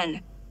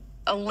again,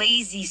 a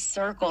lazy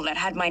circle that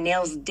had my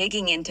nails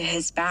digging into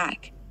his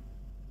back.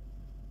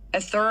 A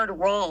third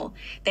roll,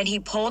 then he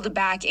pulled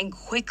back and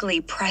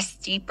quickly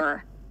pressed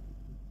deeper.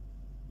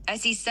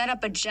 As he set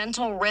up a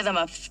gentle rhythm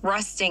of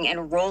thrusting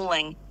and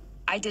rolling,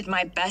 I did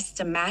my best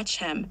to match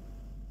him.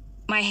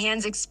 My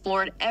hands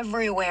explored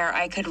everywhere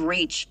I could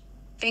reach,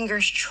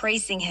 fingers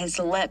tracing his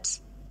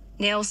lips,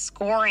 nails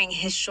scoring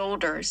his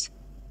shoulders,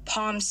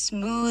 palms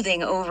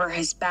smoothing over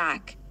his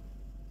back.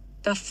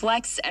 The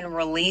flex and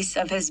release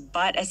of his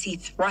butt as he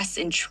thrust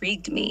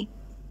intrigued me.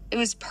 It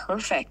was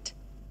perfect.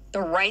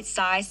 The right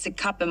size to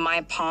cup in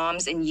my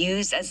palms and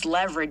use as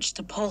leverage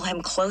to pull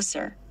him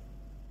closer.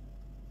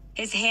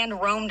 His hand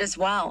roamed as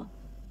well.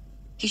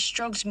 He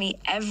stroked me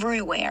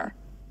everywhere,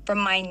 from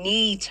my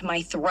knee to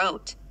my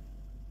throat.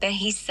 Then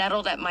he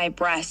settled at my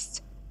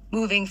breast,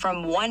 moving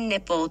from one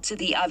nipple to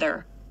the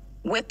other,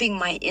 whipping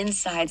my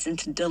insides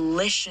into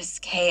delicious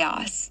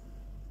chaos.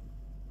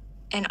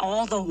 And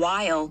all the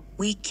while,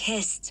 we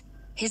kissed,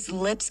 his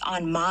lips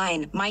on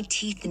mine, my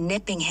teeth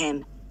nipping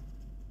him.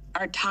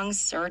 Our tongues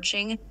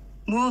searching,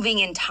 moving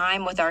in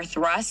time with our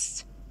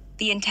thrusts.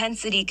 The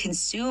intensity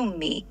consumed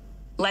me,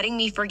 letting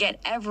me forget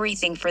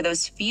everything for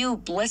those few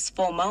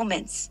blissful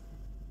moments.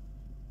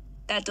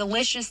 That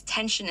delicious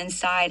tension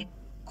inside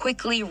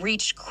quickly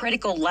reached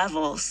critical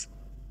levels.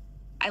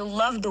 I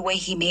loved the way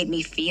he made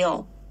me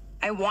feel.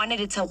 I wanted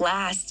it to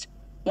last,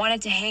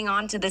 wanted to hang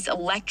on to this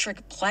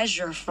electric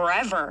pleasure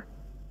forever.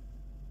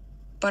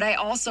 But I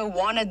also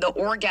wanted the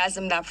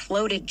orgasm that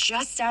floated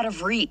just out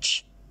of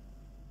reach.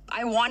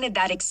 I wanted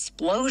that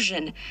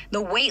explosion,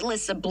 the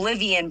weightless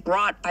oblivion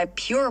brought by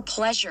pure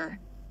pleasure.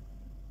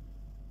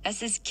 As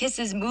his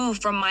kisses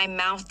moved from my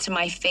mouth to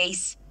my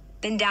face,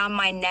 then down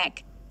my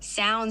neck,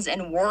 sounds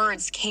and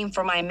words came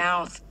from my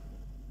mouth.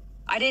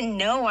 I didn't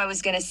know I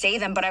was going to say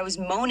them, but I was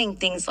moaning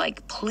things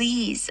like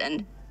please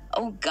and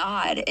oh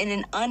God in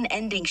an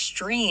unending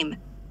stream.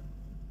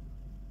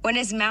 When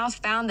his mouth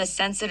found the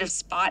sensitive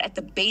spot at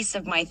the base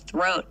of my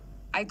throat,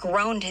 I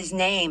groaned his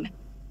name.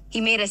 He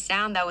made a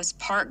sound that was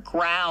part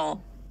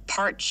growl,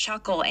 part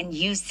chuckle, and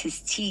used his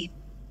teeth.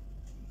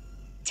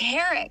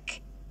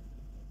 Tariq!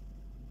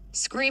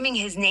 Screaming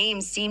his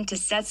name seemed to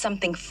set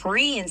something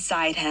free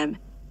inside him.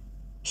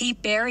 He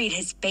buried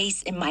his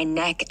face in my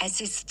neck as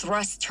his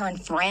thrust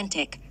turned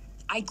frantic.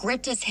 I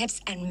gripped his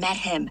hips and met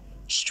him,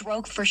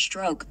 stroke for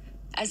stroke,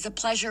 as the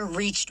pleasure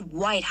reached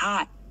white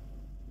hot.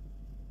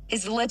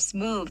 His lips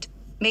moved,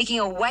 making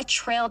a wet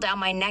trail down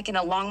my neck and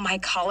along my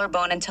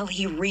collarbone until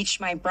he reached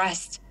my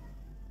breast.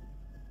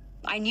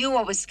 I knew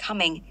what was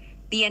coming,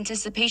 the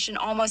anticipation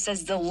almost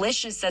as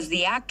delicious as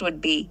the act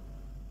would be.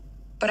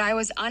 But I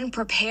was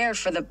unprepared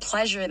for the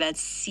pleasure that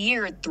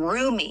seared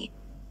through me.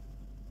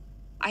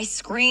 I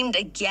screamed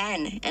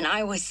again, and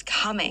I was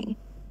coming.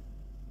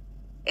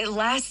 It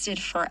lasted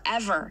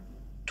forever,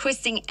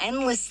 twisting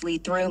endlessly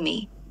through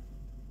me.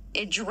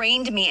 It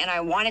drained me, and I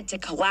wanted to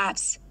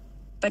collapse.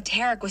 But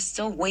Tariq was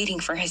still waiting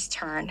for his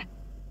turn.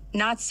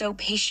 Not so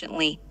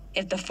patiently,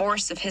 if the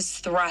force of his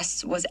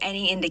thrust was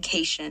any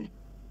indication.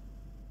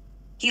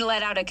 He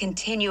let out a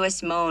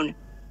continuous moan,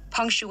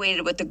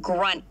 punctuated with a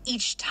grunt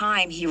each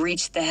time he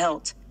reached the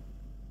hilt.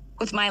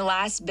 With my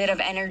last bit of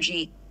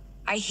energy,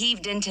 I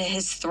heaved into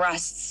his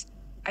thrusts.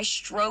 I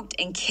stroked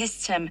and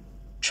kissed him,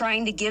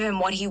 trying to give him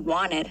what he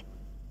wanted.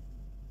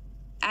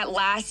 At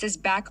last, his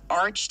back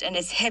arched and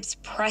his hips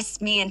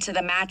pressed me into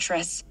the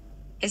mattress.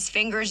 His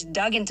fingers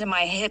dug into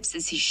my hips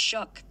as he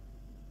shook.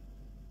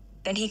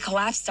 Then he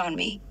collapsed on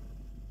me.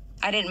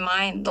 I didn't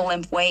mind the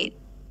limp weight.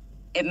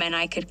 It meant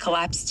I could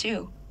collapse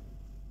too.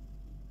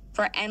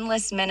 For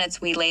endless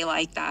minutes we lay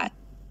like that,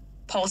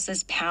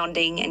 pulses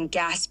pounding and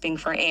gasping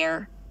for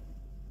air.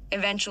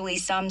 Eventually,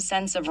 some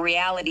sense of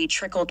reality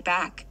trickled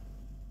back.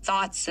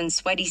 Thoughts and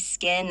sweaty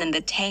skin and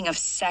the tang of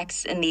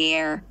sex in the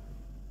air.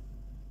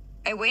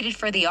 I waited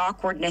for the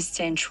awkwardness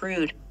to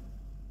intrude.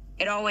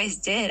 It always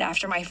did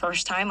after my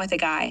first time with a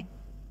guy,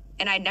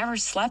 and I'd never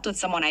slept with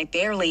someone I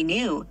barely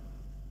knew.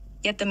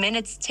 Yet the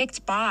minutes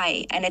ticked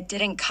by and it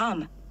didn't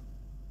come.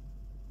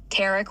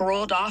 Tariq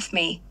rolled off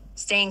me,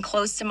 staying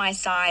close to my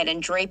side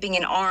and draping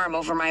an arm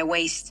over my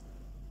waist.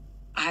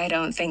 I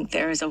don't think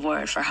there's a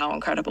word for how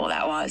incredible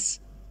that was.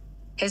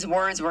 His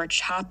words were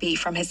choppy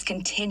from his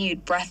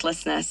continued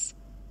breathlessness.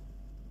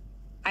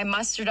 I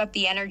mustered up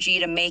the energy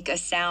to make a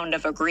sound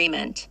of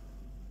agreement.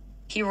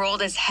 He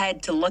rolled his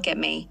head to look at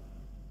me,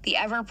 the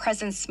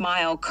ever-present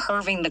smile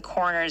curving the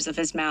corners of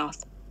his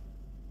mouth.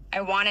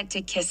 I wanted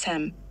to kiss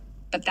him,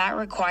 but that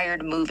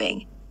required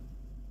moving.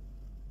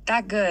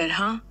 That good,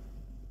 huh?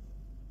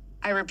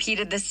 I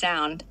repeated the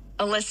sound,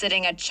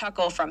 eliciting a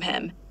chuckle from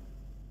him.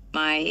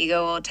 My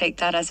ego will take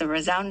that as a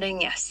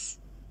resounding yes.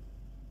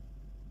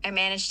 I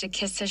managed to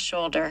kiss his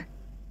shoulder,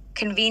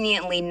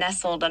 conveniently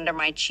nestled under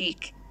my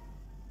cheek.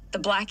 The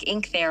black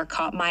ink there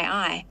caught my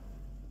eye.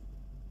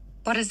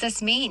 What does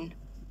this mean?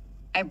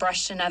 I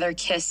brushed another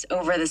kiss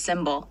over the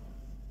symbol.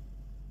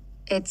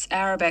 It's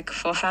Arabic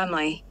for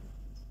family.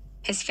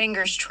 His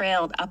fingers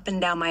trailed up and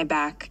down my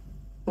back,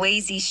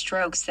 lazy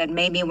strokes that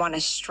made me want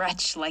to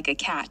stretch like a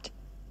cat.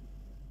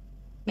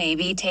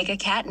 Maybe take a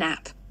cat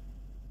nap.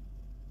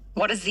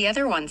 What does the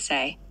other one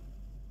say?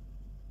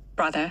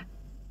 Brother.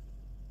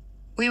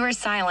 We were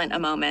silent a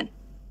moment,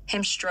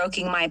 him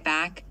stroking my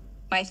back,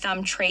 my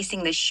thumb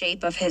tracing the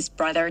shape of his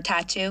brother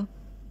tattoo.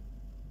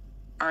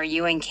 Are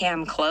you and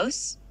Cam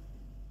close?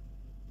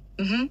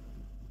 Mm-hmm.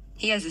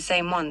 He has the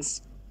same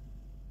ones.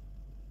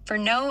 For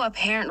no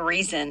apparent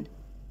reason,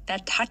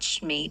 that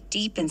touched me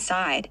deep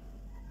inside.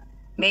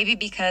 Maybe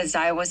because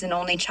I was an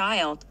only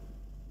child.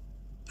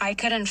 I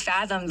couldn't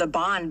fathom the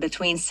bond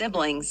between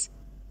siblings,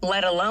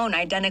 let alone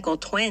identical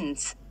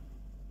twins.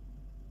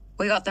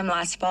 We got them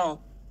last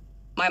fall.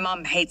 My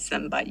mom hates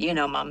them, but you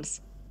know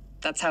moms.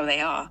 That's how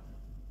they are.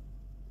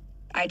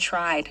 I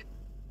tried.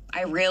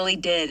 I really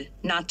did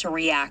not to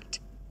react.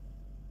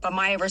 But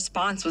my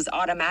response was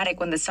automatic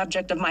when the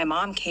subject of my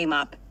mom came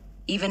up,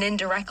 even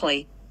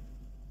indirectly.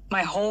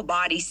 My whole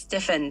body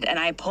stiffened and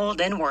I pulled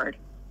inward.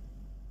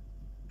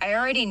 I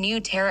already knew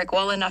Tariq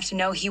well enough to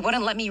know he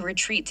wouldn't let me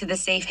retreat to the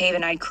safe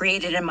haven I'd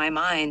created in my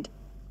mind.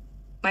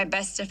 My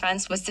best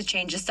defense was to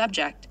change the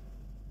subject.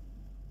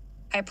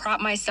 I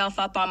propped myself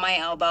up on my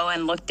elbow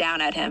and looked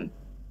down at him.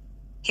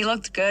 He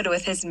looked good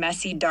with his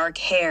messy dark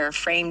hair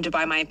framed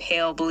by my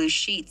pale blue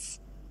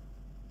sheets,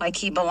 like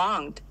he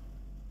belonged.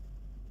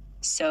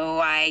 So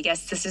I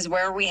guess this is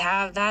where we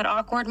have that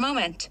awkward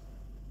moment.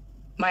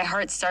 My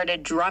heart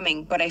started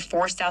drumming, but I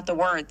forced out the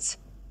words.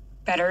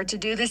 Better to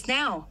do this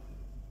now.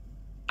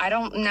 I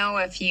don't know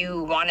if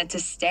you wanted to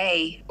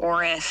stay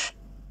or if...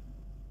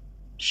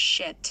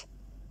 Shit.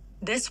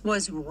 This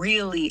was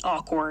really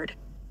awkward.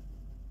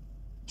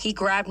 He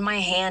grabbed my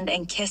hand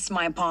and kissed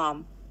my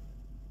palm.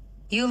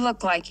 You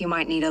look like you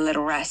might need a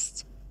little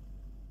rest.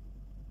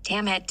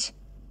 Damn it.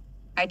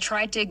 I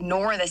tried to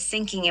ignore the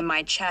sinking in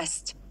my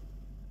chest.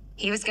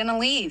 He was gonna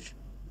leave.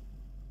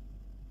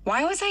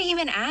 Why was I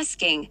even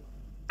asking?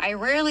 I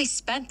rarely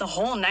spent the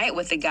whole night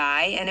with the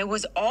guy, and it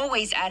was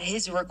always at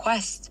his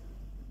request.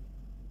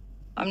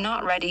 I'm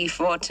not ready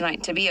for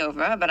tonight to be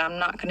over, but I'm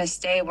not gonna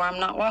stay where I'm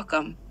not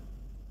welcome.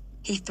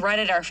 He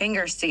threaded our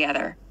fingers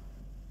together.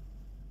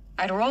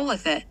 I'd roll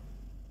with it.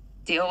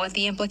 Deal with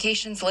the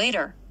implications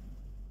later.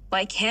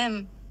 Like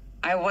him,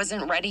 I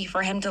wasn't ready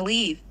for him to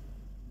leave.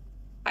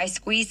 I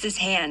squeezed his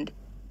hand.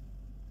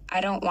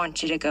 I don't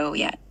want you to go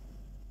yet.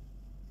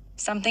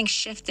 Something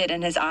shifted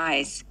in his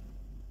eyes.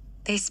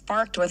 They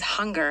sparked with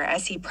hunger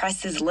as he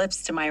pressed his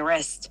lips to my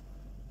wrist.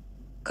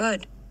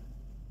 Good.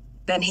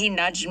 Then he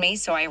nudged me,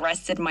 so I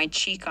rested my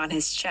cheek on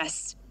his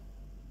chest.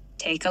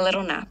 Take a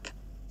little nap.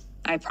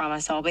 I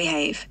promise I'll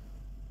behave.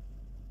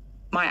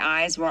 My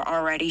eyes were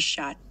already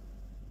shut,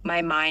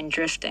 my mind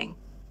drifting.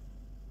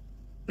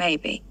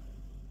 Maybe.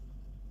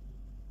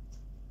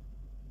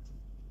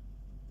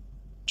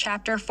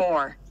 Chapter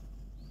 4.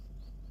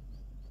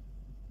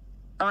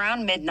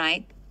 Around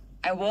midnight,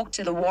 I woke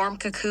to the warm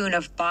cocoon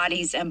of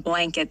bodies and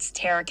blankets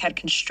Tariq had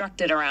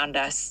constructed around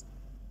us.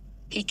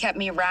 He kept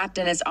me wrapped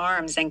in his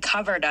arms and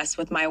covered us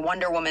with my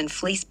Wonder Woman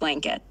fleece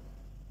blanket.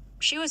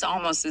 She was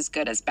almost as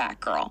good as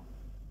Batgirl.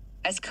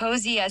 As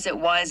cozy as it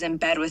was in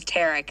bed with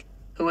Tariq,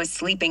 who was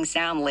sleeping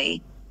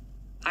soundly,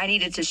 I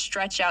needed to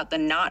stretch out the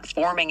knot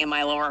forming in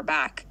my lower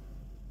back.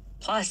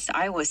 Plus,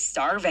 I was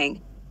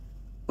starving.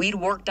 We'd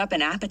worked up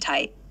an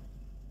appetite.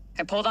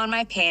 I pulled on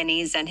my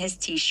panties and his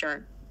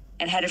t-shirt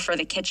and headed for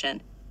the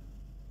kitchen.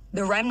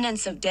 The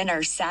remnants of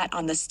dinner sat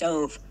on the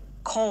stove,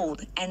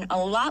 cold and a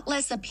lot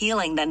less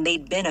appealing than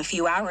they'd been a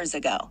few hours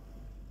ago.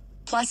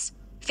 Plus,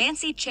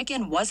 fancy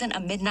chicken wasn't a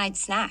midnight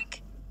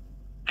snack.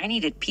 I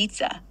needed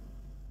pizza.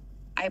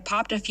 I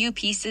popped a few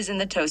pieces in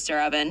the toaster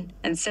oven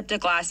and sipped a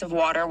glass of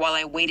water while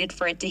I waited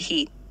for it to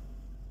heat.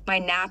 My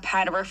nap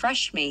had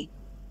refreshed me,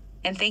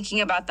 and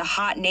thinking about the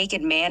hot,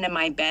 naked man in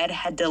my bed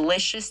had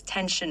delicious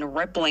tension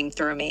rippling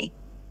through me.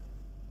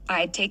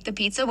 I'd take the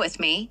pizza with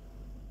me,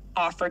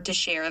 offer to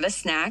share the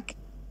snack,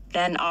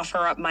 then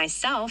offer up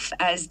myself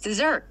as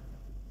dessert.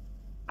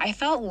 I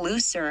felt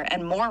looser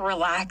and more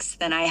relaxed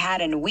than I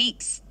had in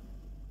weeks,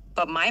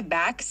 but my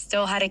back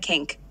still had a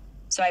kink,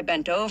 so I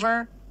bent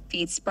over,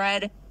 feet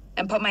spread,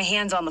 and put my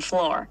hands on the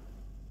floor.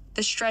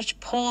 The stretch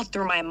pulled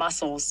through my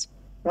muscles,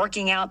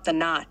 working out the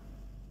knot.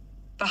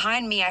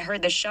 Behind me, I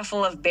heard the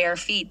shuffle of bare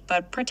feet,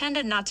 but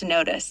pretended not to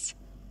notice.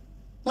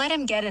 Let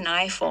him get an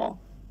eyeful.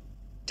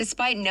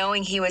 Despite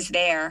knowing he was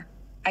there,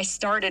 I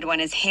started when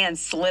his hand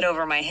slid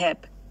over my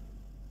hip.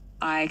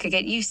 I could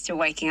get used to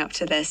waking up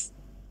to this.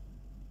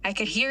 I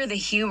could hear the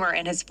humor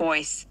in his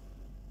voice,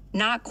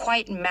 not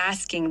quite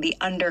masking the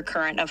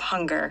undercurrent of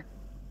hunger.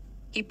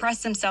 He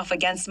pressed himself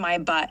against my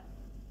butt,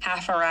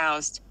 half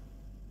aroused,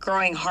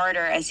 growing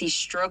harder as he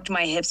stroked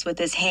my hips with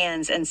his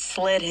hands and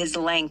slid his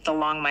length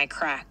along my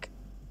crack.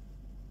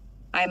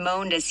 I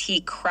moaned as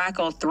heat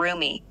crackled through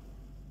me.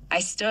 I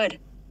stood,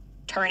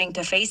 turning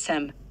to face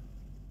him.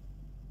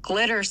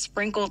 Glitter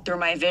sprinkled through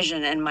my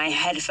vision and my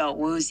head felt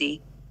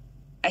woozy.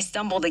 I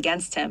stumbled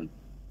against him.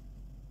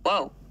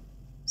 Whoa,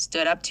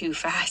 stood up too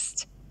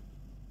fast.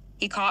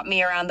 He caught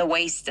me around the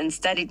waist and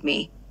steadied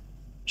me.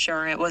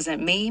 Sure it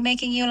wasn't me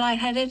making you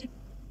lightheaded?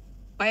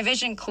 My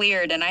vision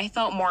cleared and I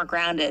felt more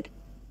grounded.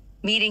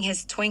 Meeting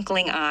his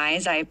twinkling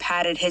eyes, I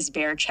patted his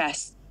bare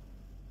chest.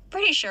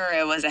 Pretty sure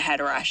it was a head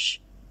rush.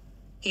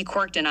 He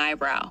quirked an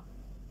eyebrow.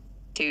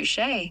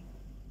 Touché.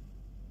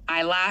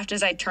 I laughed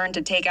as I turned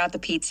to take out the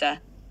pizza.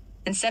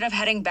 Instead of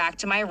heading back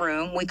to my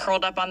room, we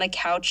curled up on the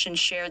couch and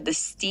shared the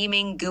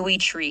steaming, gooey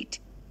treat.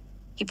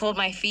 He pulled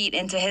my feet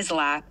into his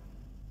lap,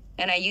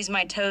 and I used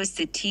my toes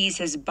to tease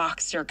his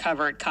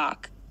boxer-covered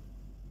cock.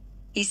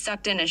 He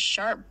sucked in a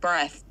sharp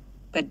breath,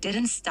 but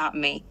didn't stop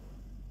me.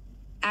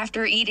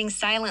 After eating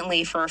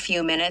silently for a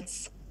few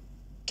minutes,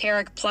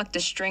 Tariq plucked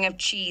a string of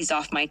cheese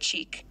off my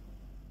cheek.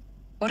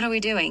 What are we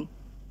doing?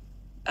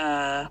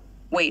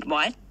 Wait,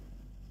 what?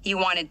 You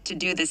wanted to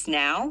do this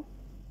now?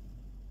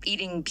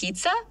 Eating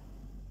pizza?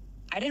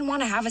 I didn't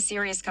want to have a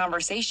serious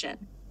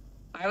conversation.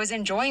 I was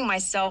enjoying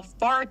myself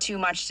far too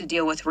much to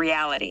deal with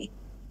reality.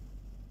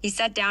 He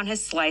set down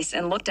his slice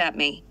and looked at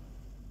me,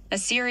 a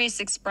serious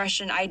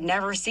expression I'd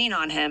never seen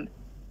on him.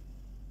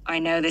 I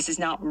know this is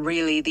not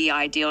really the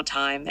ideal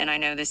time, and I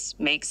know this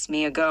makes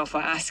me a girl for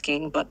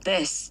asking, but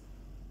this,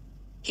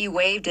 he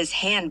waved his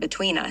hand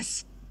between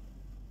us,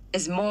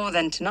 is more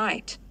than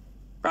tonight,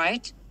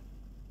 right?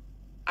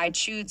 I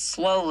chewed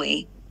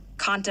slowly,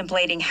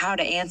 contemplating how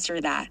to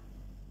answer that.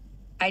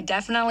 I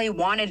definitely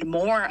wanted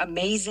more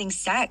amazing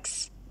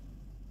sex.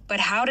 But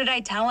how did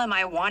I tell him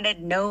I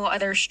wanted no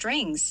other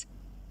strings?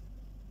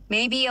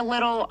 Maybe a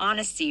little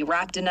honesty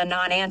wrapped in a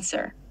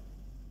non-answer.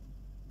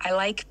 I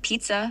like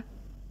pizza,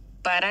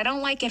 but I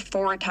don't like it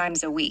 4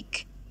 times a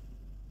week.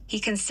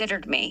 He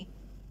considered me,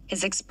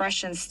 his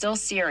expression still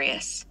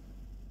serious.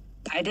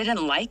 I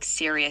didn't like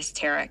serious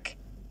Tariq.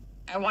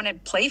 I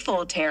wanted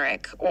playful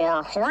Tariq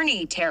or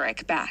horny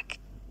Tariq back.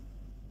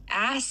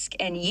 Ask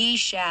and ye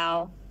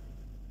shall.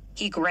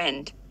 He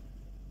grinned.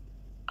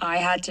 I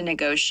had to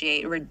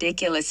negotiate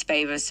ridiculous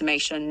favors to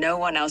make sure no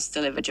one else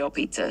delivered your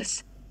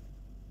pizzas.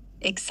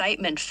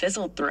 Excitement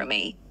fizzled through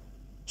me.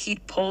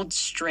 He'd pulled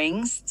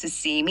strings to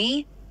see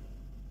me?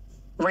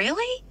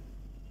 Really?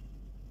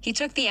 He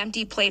took the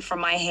empty plate from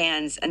my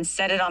hands and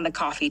set it on the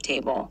coffee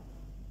table.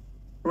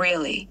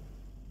 Really?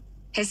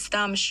 His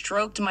thumb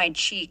stroked my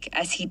cheek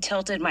as he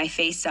tilted my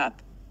face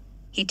up.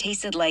 He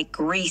tasted like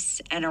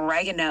grease and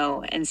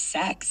oregano and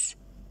sex.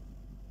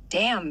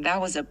 Damn, that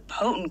was a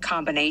potent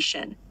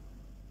combination.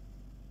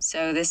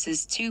 So this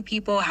is 2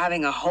 people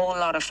having a whole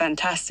lot of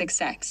fantastic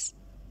sex,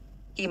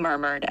 he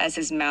murmured as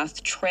his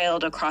mouth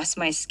trailed across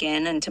my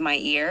skin and to my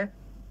ear.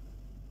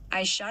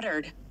 I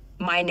shuddered,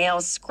 my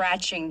nails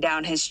scratching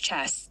down his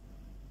chest.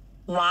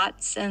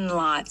 Lots and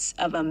lots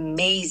of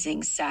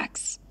amazing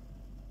sex.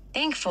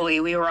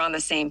 Thankfully, we were on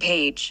the same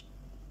page.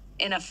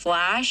 In a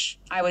flash,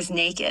 I was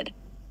naked.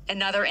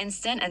 Another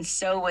instant, and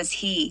so was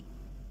he,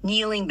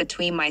 kneeling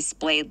between my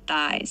splayed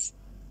thighs.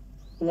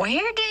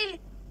 Where did...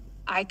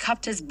 I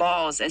cupped his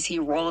balls as he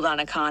rolled on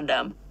a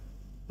condom.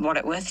 Brought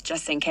it with,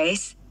 just in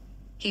case.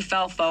 He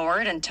fell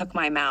forward and took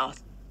my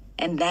mouth,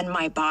 and then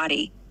my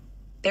body.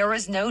 There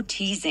was no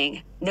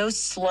teasing, no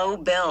slow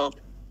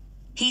build.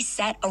 He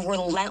set a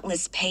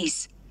relentless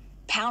pace,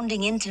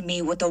 pounding into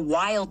me with a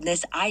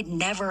wildness I'd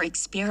never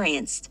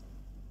experienced.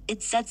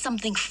 It set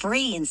something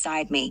free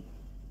inside me,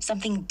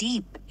 something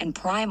deep and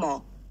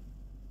primal.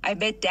 I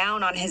bit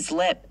down on his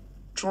lip,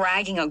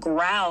 dragging a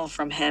growl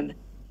from him,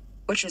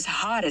 which was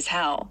hot as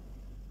hell.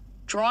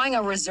 Drawing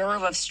a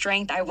reserve of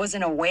strength I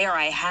wasn't aware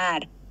I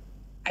had,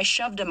 I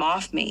shoved him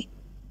off me,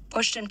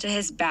 pushed him to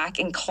his back,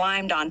 and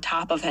climbed on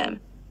top of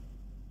him.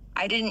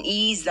 I didn't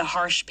ease the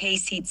harsh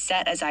pace he'd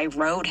set as I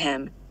rode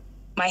him.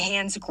 My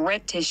hands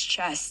gripped his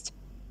chest,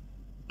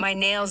 my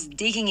nails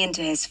digging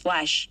into his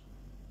flesh.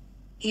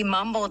 He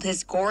mumbled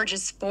his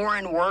gorgeous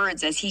foreign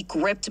words as he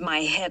gripped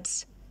my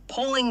hips,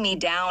 pulling me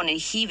down and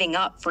heaving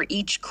up for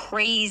each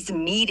crazed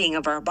meeting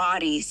of our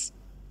bodies.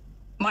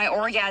 My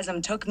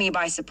orgasm took me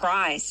by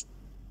surprise,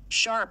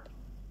 sharp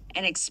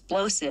and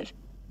explosive.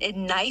 It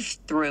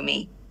knifed through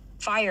me,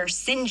 fire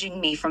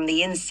singeing me from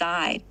the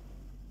inside.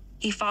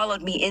 He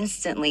followed me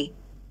instantly,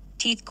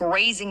 teeth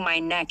grazing my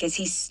neck as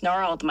he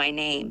snarled my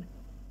name.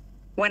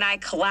 When I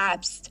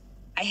collapsed,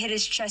 I hit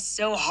his chest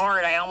so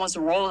hard I almost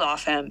rolled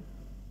off him.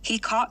 He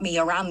caught me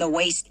around the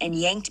waist and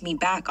yanked me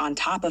back on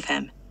top of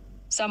him.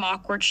 Some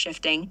awkward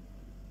shifting,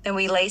 then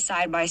we lay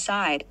side by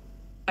side,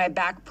 my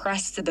back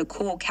pressed to the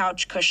cool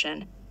couch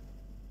cushion,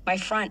 my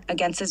front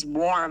against his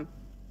warm,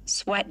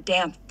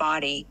 sweat-damp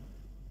body.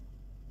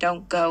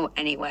 Don't go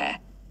anywhere.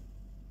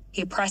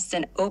 He pressed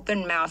an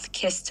open-mouthed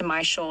kiss to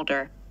my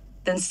shoulder,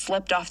 then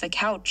slipped off the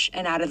couch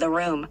and out of the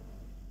room.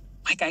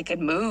 Like I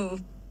could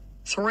move.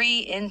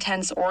 3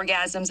 intense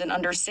orgasms in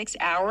under 6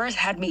 hours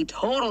had me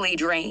totally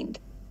drained.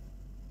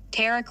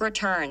 Tariq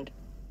returned,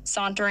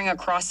 sauntering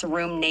across the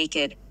room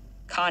naked,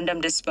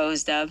 condom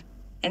disposed of,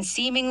 and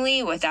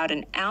seemingly without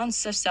an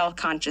ounce of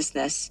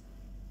self-consciousness.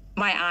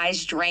 My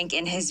eyes drank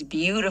in his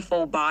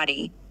beautiful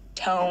body,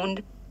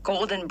 toned,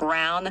 golden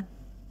brown,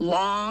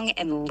 long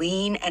and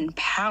lean and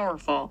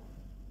powerful.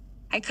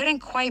 I couldn't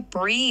quite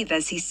breathe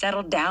as he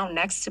settled down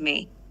next to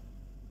me.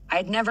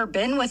 I'd never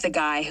been with a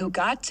guy who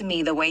got to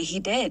me the way he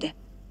did,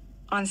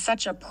 on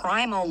such a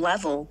primal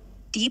level,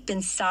 deep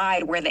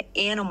inside where the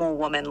animal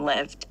woman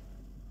lived.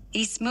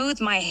 He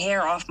smoothed my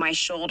hair off my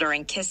shoulder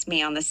and kissed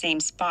me on the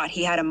same spot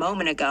he had a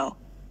moment ago.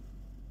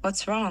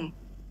 What's wrong?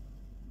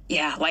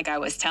 Yeah, like I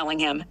was telling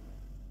him.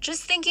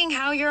 Just thinking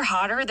how you're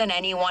hotter than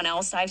anyone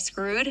else I've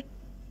screwed.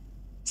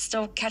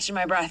 Still catching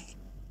my breath.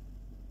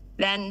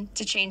 Then,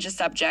 to change the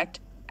subject,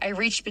 I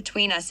reached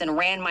between us and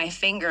ran my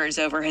fingers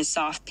over his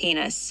soft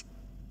penis.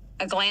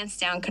 A glance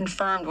down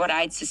confirmed what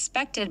I'd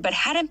suspected but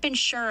hadn't been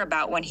sure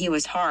about when he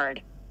was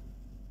hard.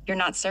 You're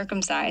not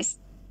circumcised.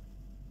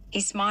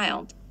 He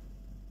smiled.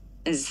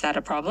 Is that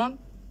a problem?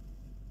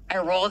 I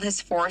rolled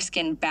his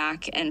foreskin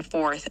back and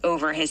forth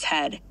over his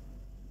head.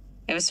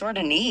 It was sort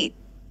of neat.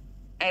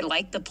 I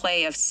liked the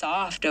play of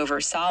soft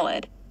over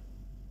solid,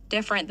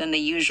 different than the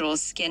usual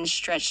skin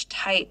stretched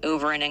tight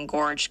over an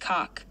engorged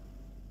cock.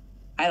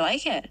 I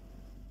like it.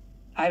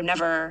 I've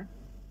never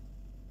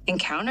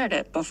encountered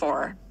it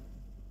before.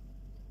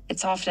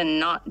 It's often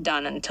not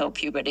done until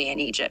puberty in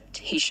Egypt,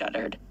 he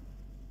shuddered.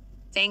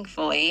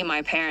 Thankfully,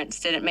 my parents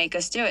didn't make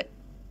us do it,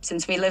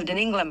 since we lived in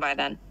England by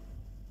then.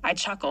 I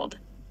chuckled.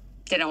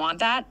 Didn't want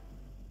that?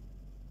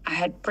 I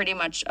had pretty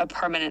much a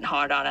permanent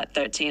hard-on at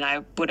 13.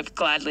 I would have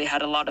gladly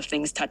had a lot of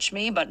things touch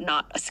me, but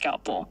not a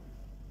scalpel.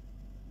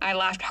 I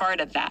laughed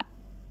hard at that.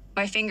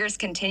 My fingers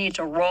continued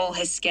to roll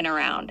his skin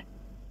around.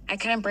 I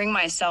couldn't bring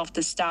myself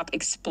to stop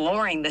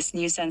exploring this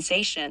new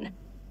sensation.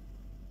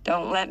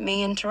 Don't let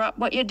me interrupt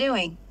what you're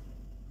doing.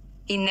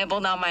 He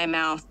nibbled on my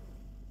mouth,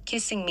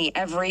 kissing me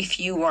every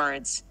few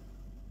words.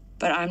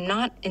 But I'm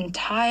not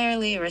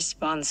entirely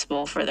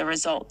responsible for the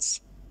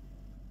results.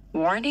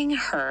 Warning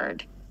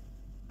heard.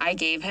 I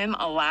gave him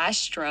a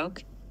last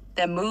stroke,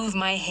 then moved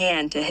my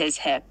hand to his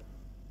hip,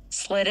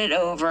 slid it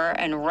over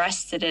and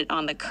rested it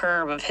on the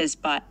curve of his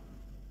butt.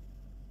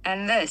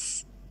 And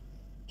this.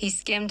 He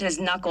skimmed his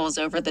knuckles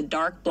over the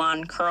dark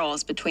blonde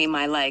curls between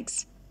my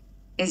legs.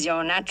 Is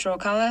your natural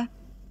color?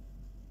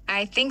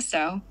 I think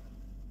so.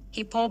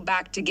 He pulled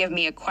back to give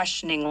me a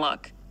questioning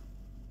look.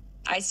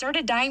 I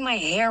started dyeing my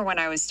hair when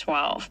I was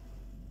 12.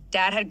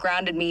 Dad had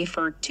grounded me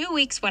for 2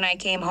 weeks when I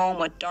came home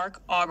with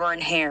dark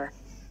auburn hair,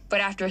 but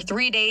after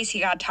 3 days he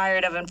got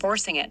tired of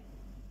enforcing it.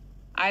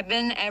 I've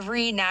been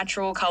every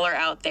natural color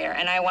out there,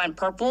 and I went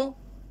purple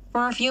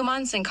for a few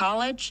months in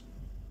college.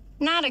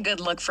 Not a good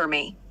look for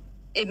me.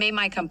 It made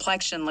my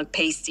complexion look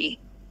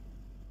pasty.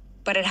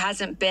 But it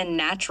hasn't been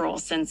natural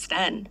since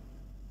then.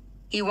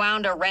 He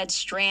wound a red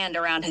strand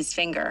around his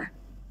finger.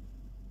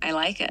 I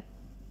like it.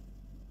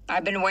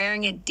 I've been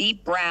wearing a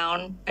deep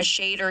brown, a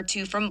shade or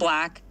two from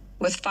black,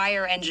 with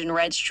fire engine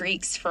red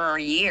streaks for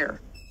a year.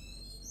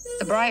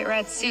 The bright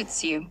red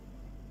suits you.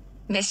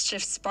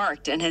 Mischief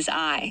sparked in his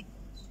eye.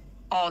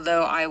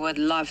 Although I would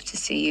love to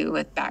see you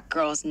with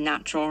Batgirl's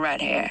natural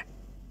red hair.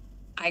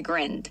 I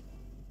grinned.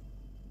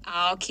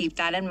 I'll keep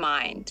that in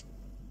mind.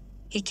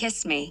 He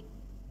kissed me,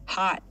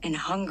 hot and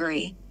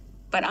hungry,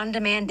 but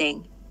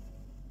undemanding.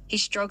 He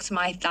stroked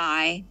my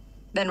thigh,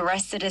 then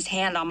rested his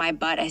hand on my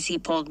butt as he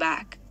pulled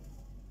back.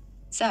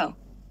 So,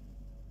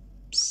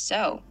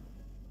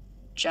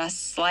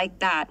 just like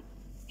that,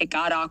 it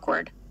got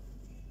awkward.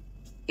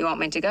 You want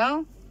me to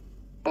go?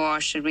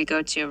 Or should we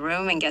go to your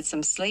room and get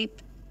some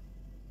sleep?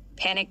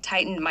 Panic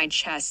tightened my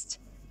chest.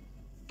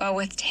 But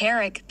with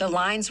Tariq, the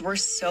lines were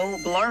so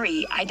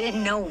blurry, I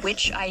didn't know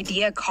which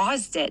idea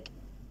caused it.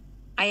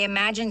 I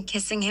imagined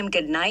kissing him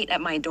goodnight at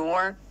my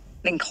door,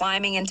 then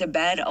climbing into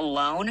bed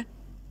alone,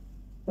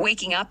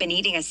 waking up and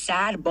eating a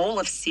sad bowl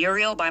of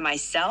cereal by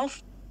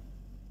myself.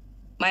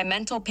 My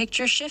mental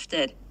picture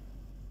shifted.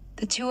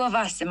 The two of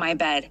us in my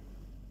bed,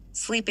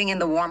 sleeping in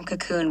the warm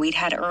cocoon we'd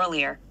had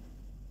earlier,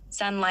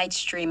 sunlight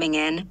streaming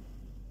in,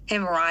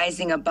 him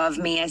rising above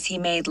me as he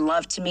made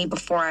love to me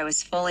before I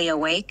was fully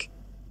awake.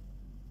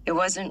 It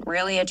wasn't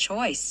really a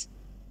choice.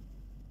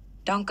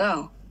 Don't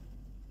go.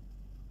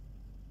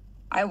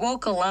 I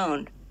woke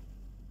alone.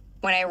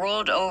 When I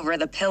rolled over,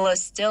 the pillow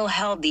still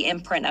held the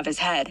imprint of his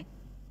head.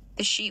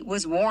 The sheet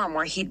was warm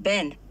where he'd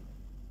been.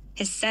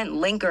 His scent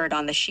lingered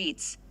on the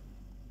sheets.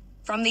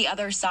 From the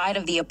other side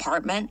of the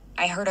apartment,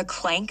 I heard a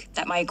clank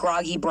that my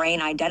groggy brain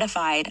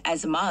identified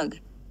as a mug.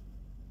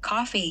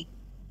 Coffee.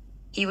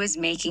 He was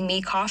making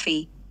me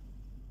coffee.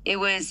 It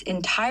was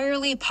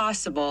entirely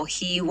possible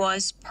he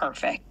was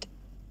perfect.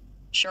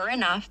 Sure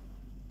enough,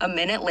 a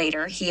minute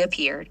later he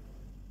appeared,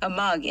 a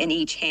mug in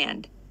each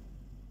hand.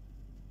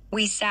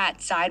 We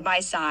sat side by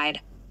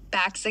side,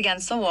 backs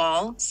against the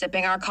wall,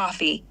 sipping our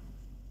coffee.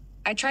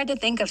 I tried to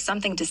think of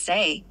something to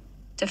say,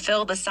 to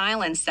fill the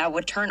silence that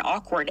would turn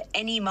awkward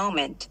any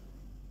moment.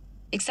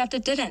 Except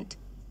it didn't.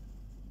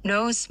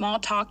 No small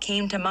talk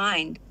came to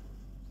mind.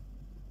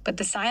 But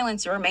the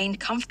silence remained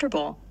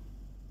comfortable,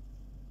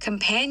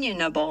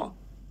 companionable,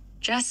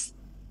 just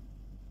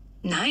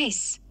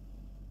nice,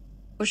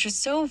 which was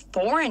so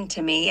foreign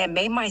to me it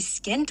made my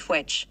skin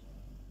twitch.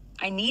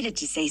 I needed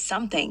to say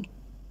something.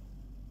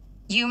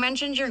 You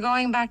mentioned you're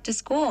going back to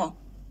school.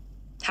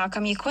 How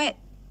come you quit?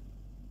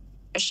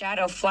 A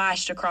shadow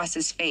flashed across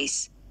his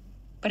face,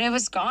 but it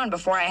was gone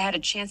before I had a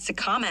chance to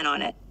comment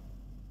on it.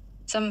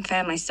 Some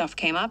family stuff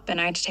came up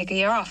and I had to take a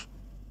year off.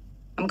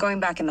 I'm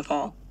going back in the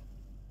fall.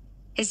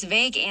 His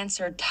vague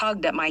answer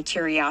tugged at my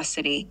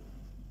curiosity,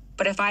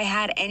 but if I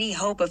had any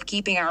hope of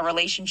keeping our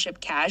relationship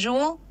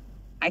casual,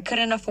 I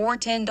couldn't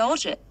afford to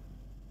indulge it.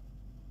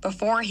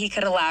 Before he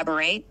could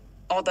elaborate,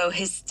 although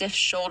his stiff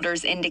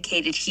shoulders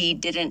indicated he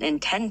didn't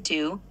intend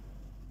to,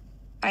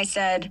 I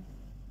said,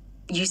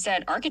 "You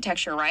said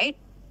architecture, right?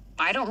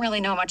 I don't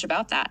really know much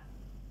about that.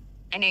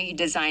 I know you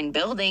design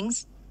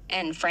buildings,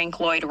 and Frank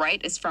Lloyd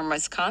Wright is from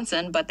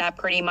Wisconsin, but that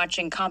pretty much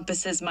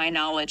encompasses my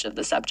knowledge of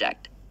the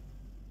subject."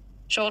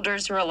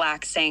 Shoulders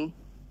relaxing,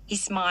 he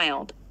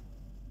smiled.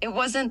 It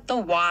wasn't the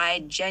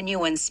wide,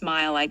 genuine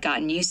smile I'd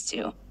gotten used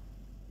to.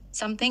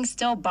 Something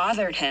still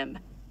bothered him,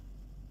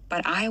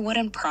 but I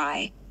wouldn't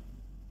pry.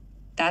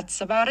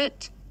 That's about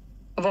it.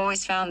 I've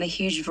always found the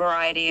huge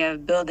variety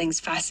of buildings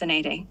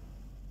fascinating.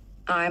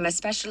 I'm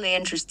especially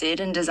interested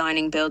in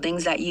designing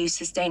buildings that use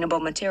sustainable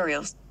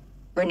materials,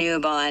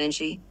 renewable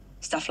energy,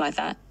 stuff like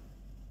that.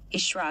 He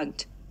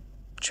shrugged.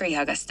 Tree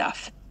hugger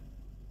stuff.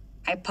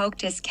 I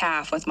poked his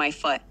calf with my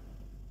foot.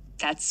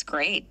 That's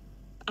great.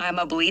 I'm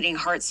a bleeding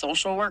heart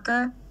social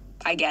worker.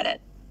 I get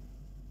it.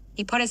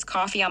 He put his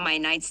coffee on my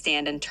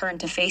nightstand and turned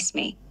to face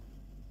me.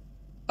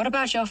 What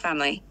about your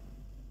family?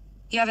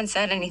 You haven't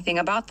said anything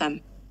about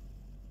them.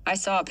 I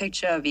saw a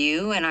picture of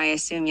you and I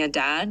assume your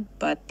dad,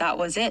 but that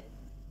was it.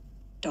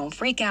 Don't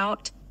freak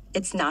out.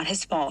 It's not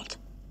his fault.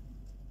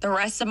 The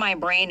rest of my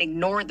brain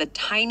ignored the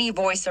tiny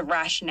voice of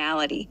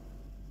rationality.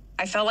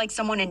 I felt like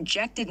someone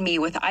injected me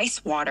with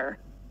ice water,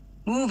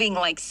 moving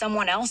like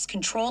someone else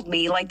controlled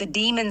me, like the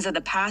demons of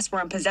the past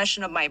were in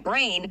possession of my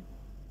brain.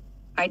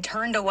 I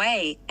turned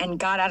away and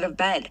got out of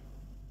bed.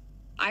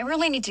 I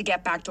really need to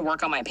get back to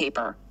work on my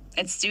paper.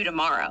 It's due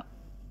tomorrow.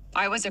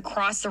 I was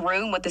across the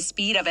room with the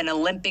speed of an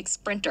Olympic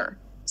sprinter,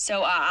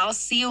 so I'll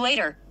see you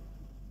later.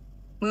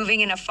 Moving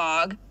in a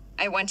fog,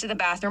 I went to the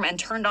bathroom and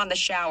turned on the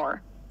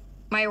shower.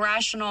 My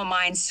rational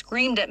mind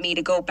screamed at me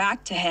to go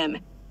back to him.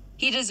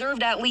 He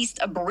deserved at least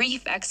a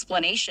brief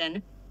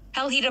explanation.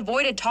 Hell, he'd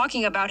avoided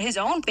talking about his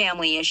own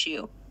family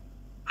issue.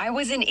 I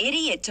was an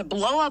idiot to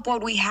blow up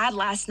what we had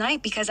last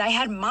night because I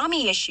had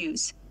mommy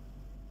issues.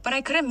 But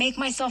I couldn't make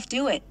myself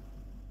do it.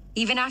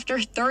 Even after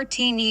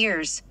 13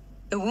 years,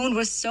 the wound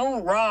was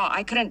so raw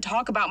I couldn't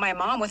talk about my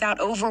mom without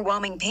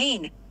overwhelming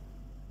pain.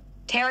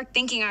 Tariq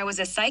thinking I was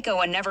a psycho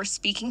and never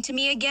speaking to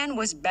me again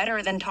was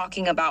better than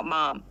talking about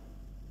mom.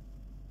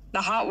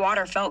 The hot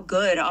water felt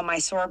good on my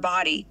sore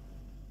body.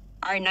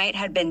 Our night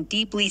had been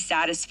deeply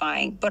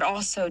satisfying, but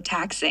also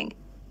taxing.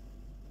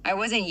 I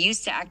wasn't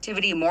used to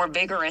activity more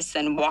vigorous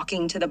than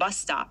walking to the bus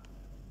stop.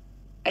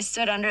 I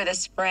stood under the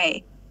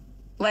spray,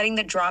 letting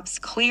the drops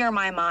clear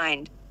my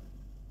mind.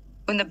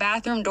 When the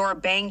bathroom door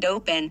banged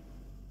open,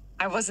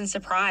 I wasn't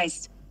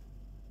surprised.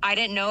 I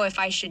didn't know if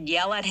I should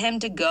yell at him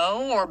to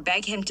go or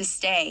beg him to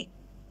stay,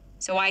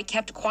 so I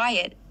kept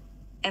quiet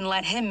and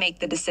let him make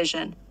the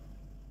decision.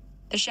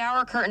 The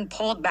shower curtain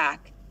pulled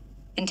back,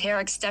 and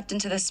Tariq stepped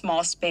into the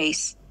small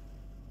space.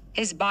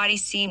 His body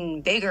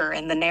seemed bigger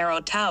in the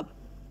narrow tub.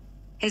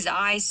 His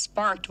eyes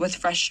sparked with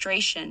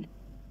frustration,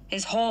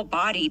 his whole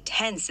body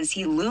tense as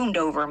he loomed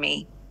over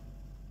me.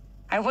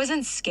 I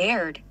wasn't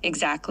scared,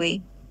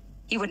 exactly.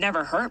 He would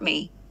never hurt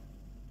me.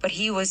 but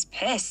he was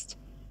pissed.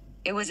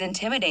 It was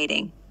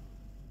intimidating.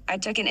 I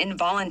took an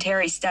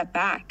involuntary step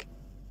back.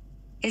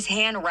 His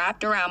hand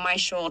wrapped around my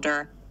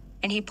shoulder,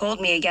 and he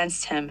pulled me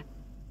against him.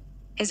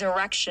 His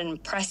erection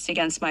pressed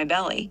against my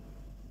belly.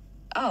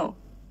 Oh,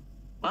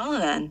 well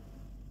then.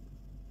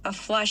 A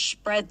flush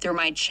spread through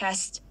my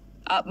chest,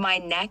 up my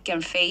neck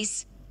and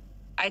face.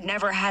 I'd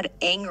never had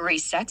angry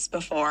sex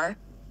before.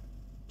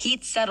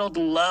 Heat settled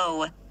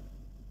low,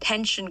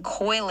 tension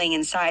coiling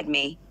inside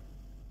me.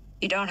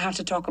 You don't have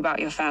to talk about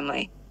your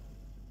family.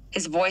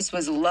 His voice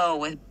was low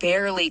with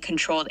barely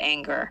controlled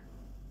anger.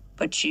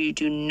 But you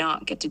do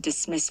not get to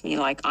dismiss me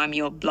like I'm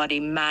your bloody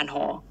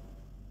manhole.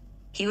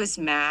 He was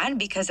mad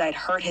because I'd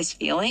hurt his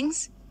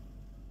feelings?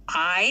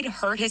 I'd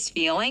hurt his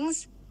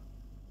feelings?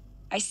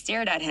 I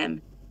stared at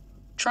him,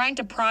 trying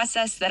to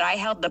process that I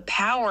held the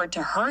power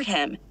to hurt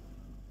him,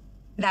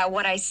 that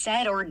what I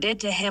said or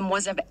did to him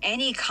was of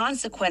any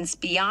consequence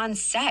beyond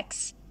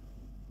sex.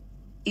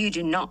 You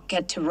do not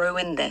get to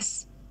ruin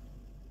this.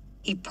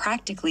 He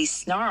practically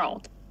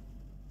snarled.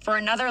 For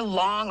another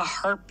long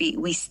heartbeat,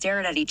 we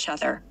stared at each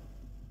other.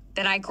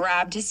 Then I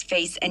grabbed his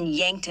face and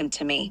yanked him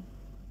to me.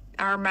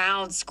 Our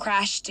mouths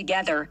crashed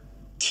together,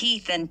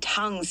 teeth and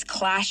tongues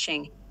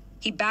clashing.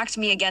 He backed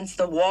me against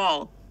the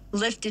wall,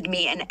 lifted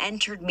me, and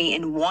entered me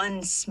in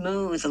one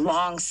smooth,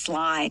 long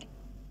slide.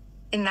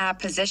 In that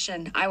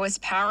position, I was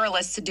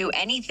powerless to do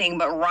anything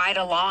but ride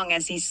along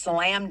as he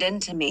slammed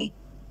into me,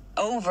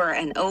 over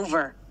and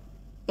over.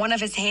 One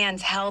of his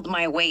hands held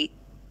my weight.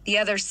 The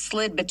other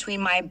slid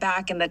between my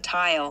back and the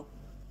tile,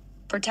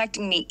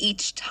 protecting me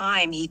each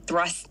time he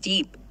thrust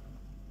deep.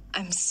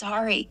 I'm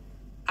sorry,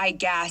 I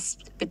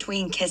gasped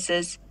between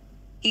kisses.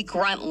 He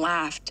grunt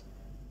laughed.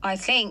 I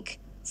think,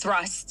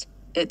 thrust,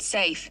 it's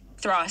safe,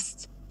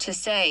 thrust, to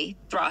say,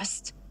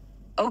 thrust.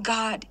 Oh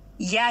God,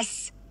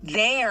 yes,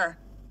 there.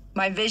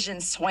 My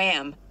vision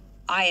swam.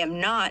 I am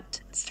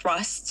not,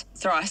 thrust,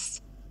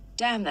 thrust.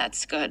 Damn,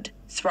 that's good,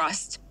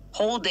 thrust,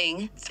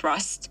 holding,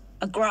 thrust,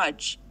 a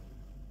grudge.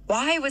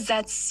 Why was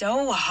that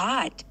so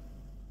hot?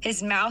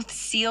 His mouth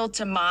sealed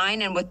to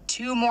mine, and with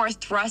two more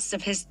thrusts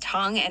of his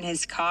tongue and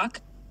his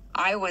cock,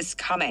 I was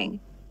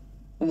coming.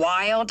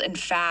 Wild and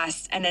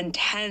fast and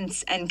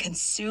intense and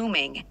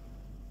consuming.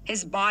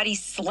 His body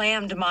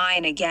slammed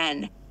mine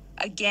again,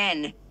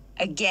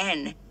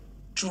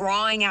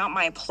 drawing out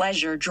my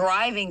pleasure,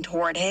 driving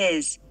toward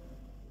his.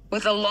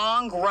 With a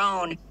long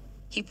groan,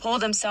 he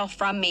pulled himself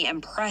from me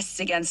and pressed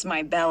against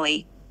my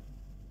belly.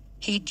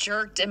 He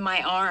jerked in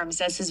my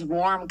arms as his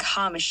warm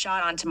cum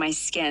shot onto my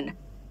skin.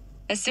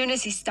 As soon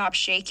as he stopped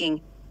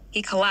shaking,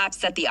 he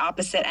collapsed at the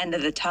opposite end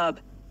of the tub,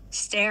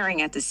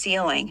 staring at the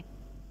ceiling.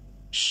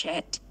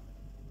 Shit.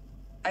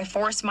 I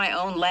forced my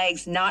own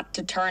legs not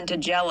to turn to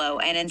jello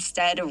and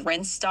instead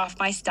rinsed off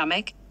my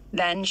stomach,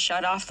 then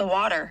shut off the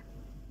water.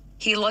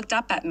 He looked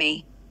up at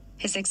me,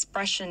 his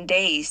expression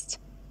dazed.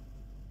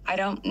 I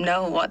don't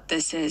know what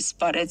this is,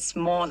 but it's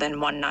more than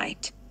one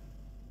night.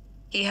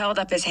 He held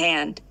up his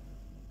hand.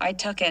 I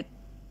took it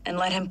and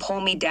let him pull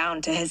me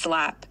down to his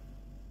lap.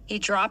 He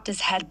dropped his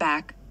head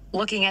back,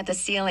 looking at the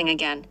ceiling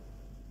again.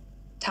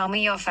 Tell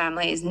me your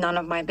family is none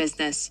of my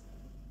business,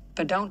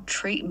 but don't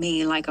treat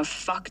me like a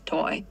fuck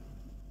toy.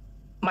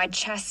 My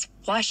chest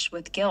flushed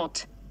with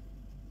guilt.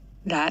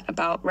 That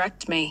about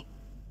wrecked me.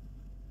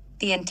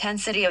 The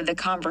intensity of the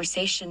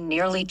conversation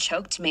nearly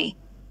choked me.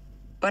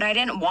 But I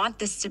didn't want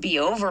this to be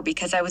over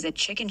because I was a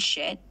chicken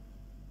shit.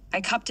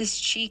 I cupped his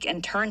cheek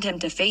and turned him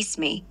to face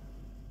me.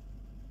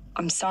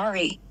 I'm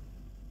sorry.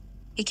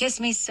 He kissed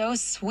me so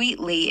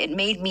sweetly it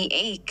made me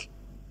ache.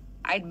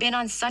 I'd been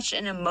on such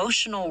an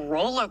emotional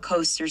roller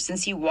coaster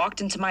since he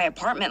walked into my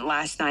apartment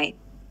last night.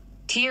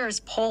 Tears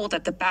pulled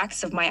at the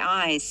backs of my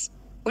eyes,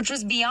 which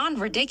was beyond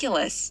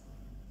ridiculous.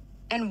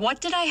 And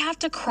what did I have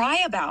to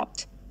cry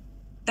about?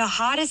 The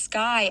hottest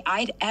guy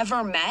I'd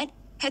ever met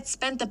had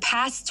spent the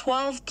past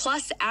 12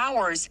 plus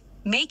hours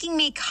making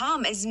me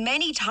come as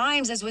many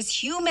times as was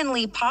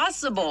humanly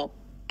possible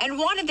and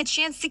wanted the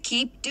chance to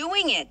keep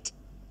doing it.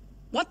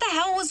 What the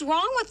hell was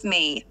wrong with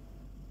me?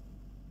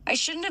 I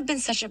shouldn't have been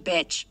such a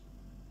bitch.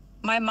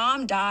 My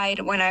mom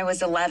died when I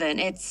was 11.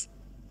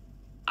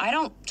 I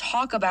don't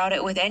talk about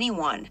it with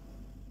anyone.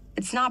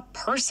 It's not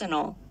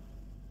personal.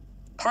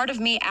 Part of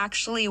me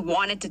actually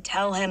wanted to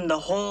tell him the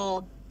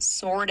whole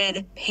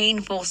sordid,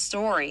 painful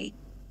story,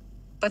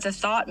 but the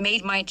thought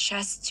made my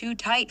chest too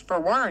tight for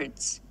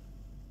words.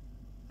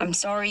 I'm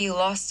sorry you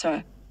lost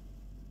her.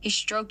 He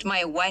stroked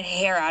my wet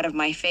hair out of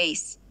my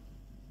face.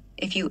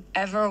 If you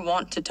ever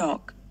want to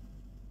talk,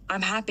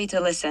 I'm happy to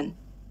listen,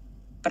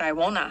 but I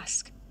won't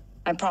ask.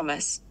 I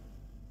promise.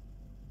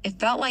 It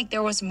felt like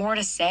there was more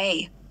to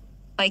say,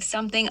 like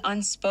something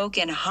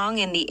unspoken hung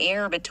in the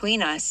air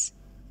between us.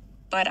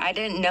 But I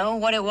didn't know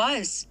what it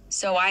was,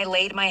 so I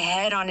laid my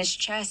head on his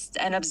chest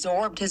and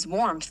absorbed his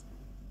warmth.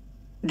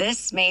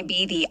 This may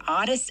be the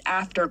oddest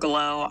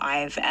afterglow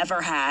I've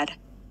ever had.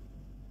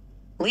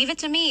 Leave it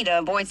to me to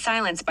avoid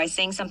silence by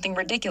saying something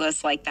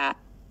ridiculous like that.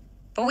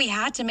 But we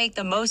had to make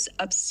the most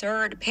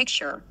absurd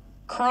picture,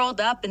 curled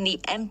up in the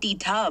empty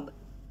tub,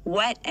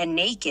 wet and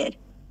naked.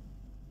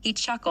 He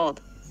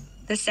chuckled,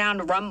 the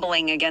sound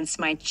rumbling against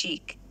my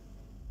cheek.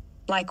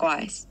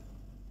 Likewise.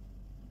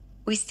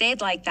 We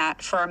stayed like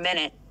that for a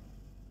minute.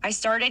 I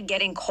started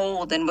getting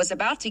cold and was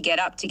about to get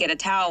up to get a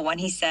towel when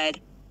he said,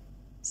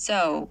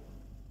 "So."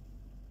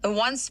 The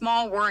one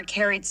small word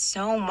carried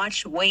so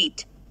much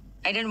weight.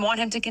 I didn't want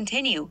him to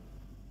continue.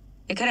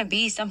 It couldn't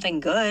be something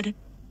good.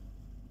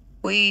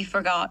 We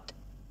forgot.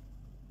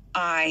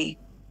 I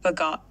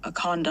forgot a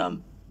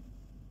condom.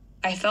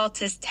 I felt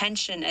his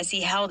tension as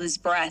he held his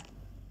breath.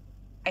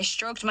 I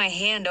stroked my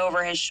hand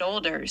over his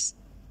shoulders,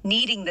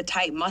 kneading the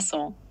tight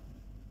muscle.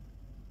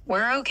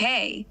 We're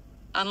okay,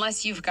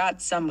 unless you've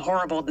got some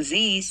horrible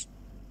disease.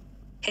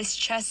 His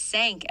chest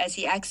sank as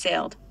he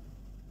exhaled.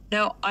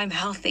 No, I'm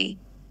healthy.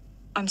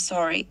 I'm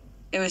sorry.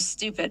 It was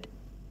stupid.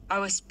 I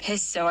was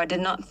pissed, so I did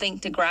not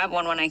think to grab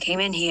one when I came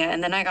in here,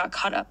 and then I got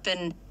caught up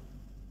in...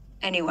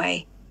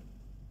 Anyway,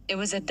 it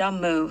was a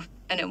dumb move,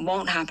 and it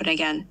won't happen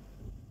again.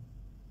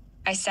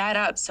 I sat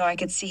up so I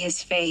could see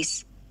his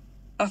face.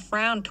 A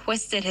frown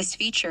twisted his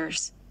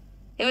features.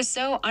 It was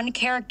so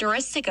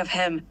uncharacteristic of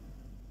him.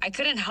 I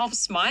couldn't help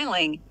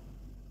smiling.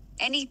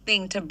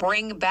 Anything to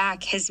bring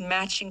back his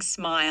matching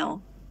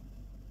smile.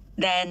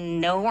 Then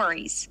no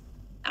worries.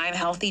 I'm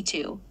healthy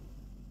too.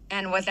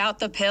 And without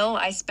the pill,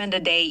 I spend a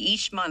day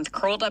each month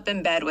curled up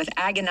in bed with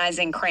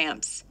agonizing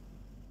cramps.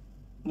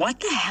 What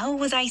the hell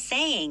was I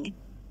saying?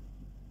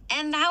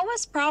 And that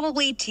was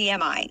probably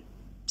TMI.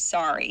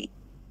 Sorry.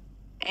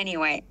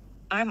 Anyway,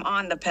 I'm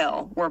on the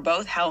pill. We're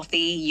both healthy.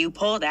 You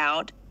pulled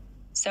out.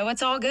 So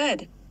it's all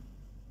good.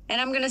 And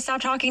I'm going to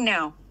stop talking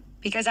now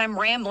because I'm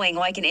rambling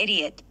like an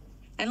idiot.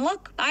 And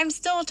look, I'm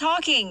still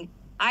talking.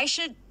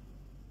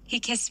 He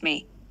kissed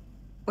me,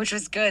 which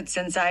was good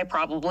since I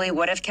probably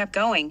would have kept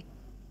going.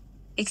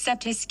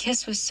 Except his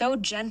kiss was so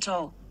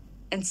gentle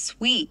and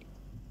sweet.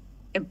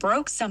 It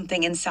broke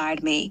something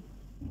inside me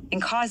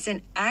and caused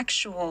an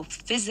actual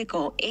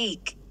physical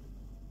ache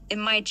in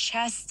my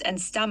chest and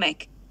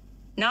stomach,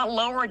 not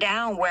lower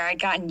down where I'd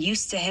gotten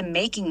used to him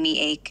making me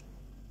ache.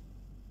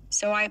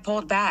 So I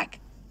pulled back.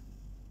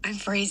 I'm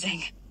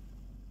freezing.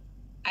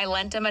 I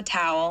lent him a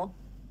towel,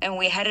 and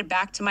we headed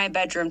back to my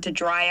bedroom to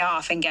dry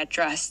off and get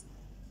dressed.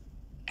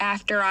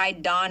 After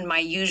I'd donned my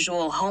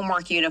usual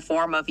homework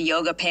uniform of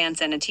yoga pants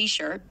and a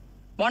t-shirt,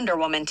 Wonder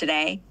Woman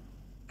today,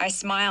 I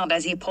smiled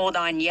as he pulled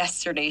on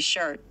yesterday's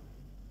shirt.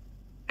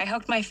 I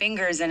hooked my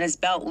fingers in his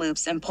belt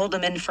loops and pulled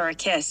him in for a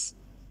kiss.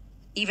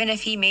 Even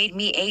if he made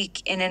me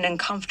ache in an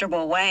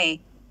uncomfortable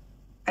way,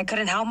 I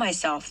couldn't help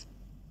myself.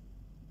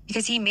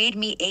 Because he made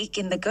me ache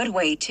in the good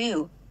way,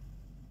 too.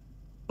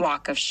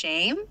 Walk of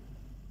shame?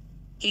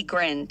 He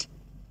grinned.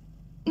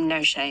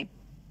 No shame.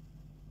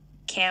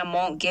 Cam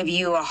won't give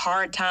you a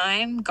hard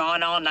time,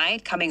 gone all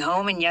night, coming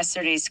home in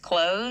yesterday's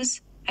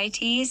clothes, I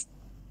teased.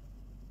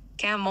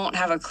 Cam won't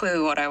have a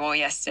clue what I wore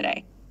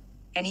yesterday,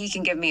 and he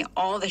can give me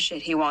all the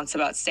shit he wants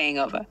about staying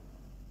over.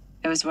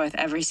 It was worth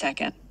every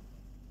second.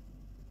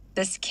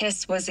 This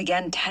kiss was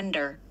again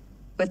tender,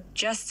 with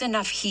just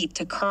enough heat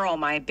to curl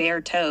my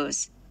bare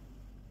toes.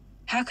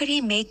 How could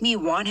he make me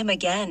want him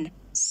again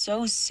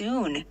so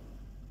soon?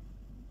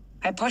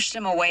 I pushed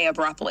him away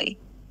abruptly.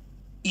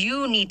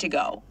 You need to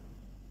go.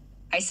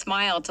 I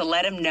smiled to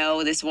let him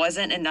know this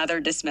wasn't another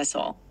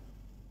dismissal.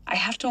 I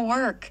have to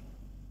work.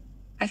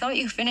 I thought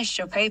you finished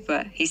your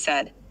paper, he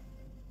said.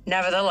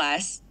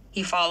 Nevertheless,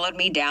 he followed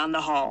me down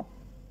the hall.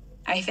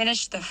 I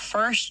finished the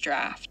first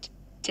draft.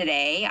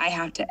 Today, I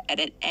have to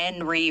edit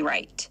and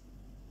rewrite.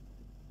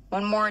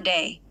 One more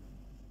day.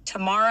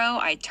 Tomorrow,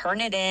 I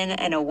turn it in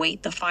and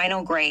await the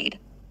final grade.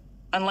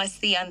 Unless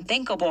the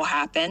unthinkable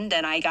happened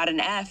and I got an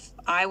F,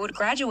 I would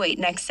graduate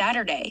next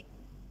Saturday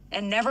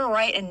and never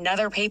write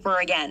another paper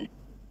again.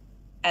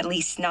 At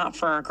least not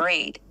for a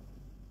grade.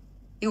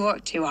 You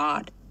worked too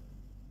hard.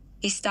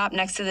 He stopped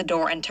next to the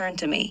door and turned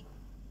to me.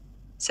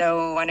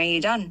 So when are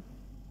you done?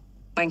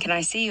 When can I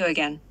see you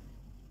again?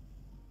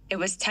 It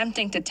was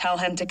tempting to tell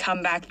him to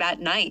come back that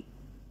night.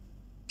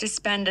 To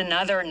spend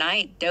another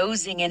night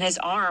dozing in his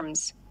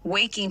arms,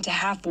 waking to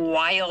have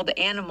wild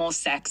animal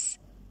sex.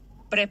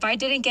 But if I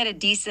didn't get a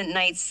decent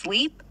night's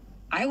sleep,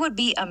 I would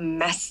be a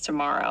mess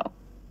tomorrow.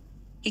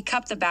 He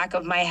cupped the back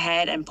of my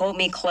head and pulled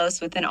me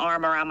close with an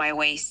arm around my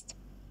waist.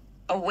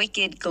 A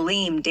wicked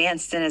gleam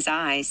danced in his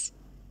eyes.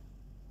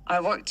 I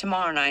work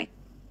tomorrow night,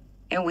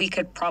 and we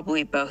could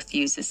probably both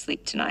use a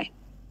sleep tonight.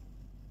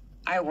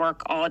 I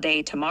work all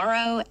day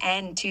tomorrow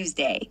and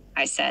Tuesday,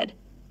 I said.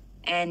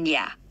 And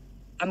yeah,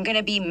 I'm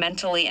gonna be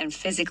mentally and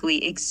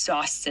physically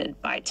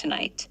exhausted by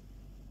tonight.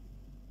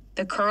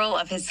 The curl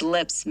of his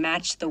lips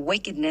matched the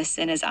wickedness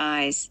in his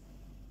eyes.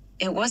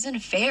 It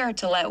wasn't fair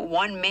to let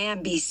one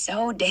man be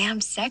so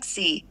damn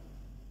sexy.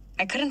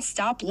 I couldn't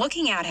stop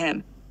looking at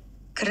him.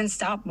 Couldn't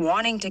stop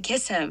wanting to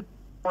kiss him,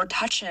 or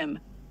touch him,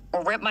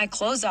 or rip my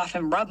clothes off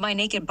and rub my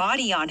naked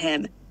body on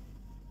him.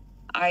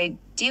 I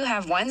do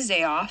have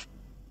Wednesday off.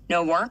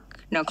 No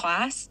work, no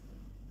class.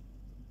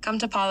 Come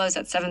to Paulo's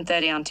at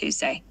 7:30 on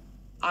Tuesday.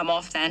 I'm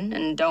off then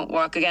and don't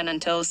work again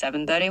until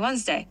 7:30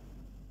 Wednesday.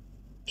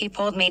 He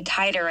pulled me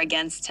tighter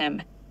against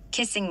him,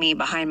 kissing me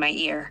behind my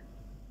ear.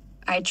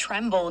 I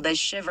trembled as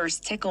shivers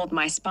tickled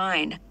my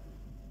spine.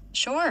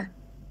 Sure,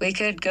 we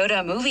could go to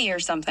a movie or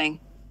something.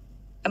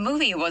 A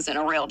movie wasn't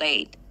a real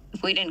date.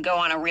 If we didn't go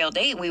on a real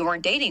date, we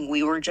weren't dating.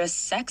 We were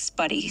just sex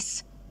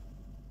buddies.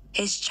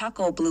 His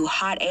chuckle blew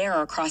hot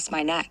air across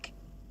my neck.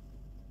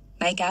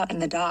 Make out in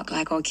the dark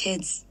like old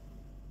kids.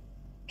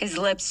 His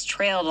lips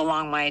trailed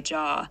along my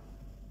jaw,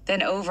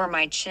 then over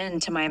my chin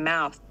to my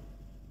mouth.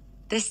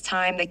 This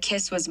time the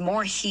kiss was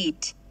more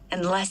heat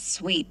and less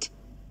sweet.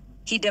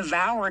 He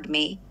devoured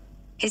me,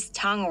 his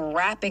tongue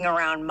wrapping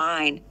around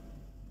mine.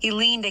 He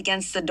leaned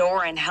against the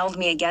door and held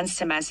me against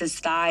him as his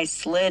thighs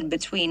slid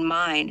between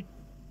mine.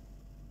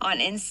 On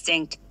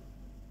instinct,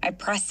 I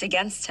pressed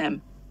against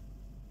him.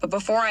 But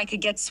before I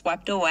could get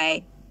swept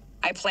away,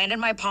 I planted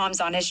my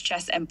palms on his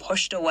chest and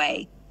pushed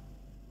away.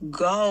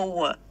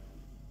 Go!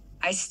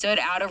 I stood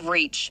out of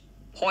reach,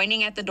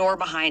 pointing at the door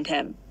behind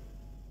him.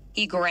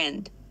 He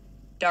grinned,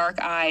 dark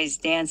eyes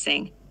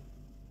dancing.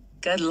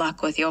 Good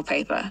luck with your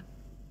paper.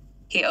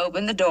 He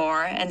opened the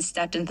door and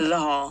stepped into the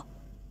hall.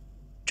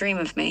 Dream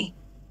of me.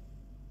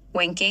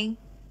 Winking,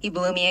 he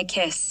blew me a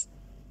kiss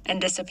and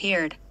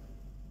disappeared.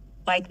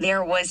 Like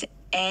there was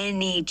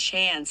any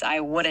chance I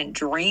wouldn't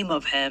dream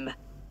of him.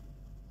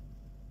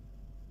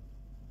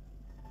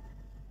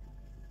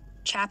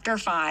 Chapter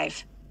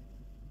 5.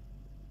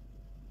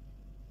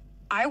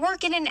 I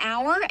work in an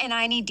hour and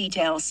I need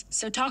details,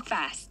 so talk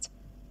fast.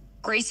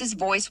 Grace's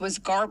voice was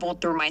garbled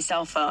through my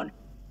cell phone.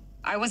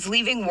 I was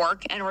leaving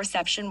work and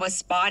reception was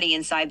spotty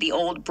inside the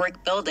old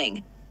brick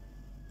building.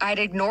 I'd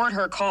ignored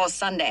her calls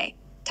Sunday,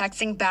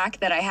 texting back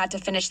that I had to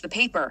finish the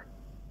paper.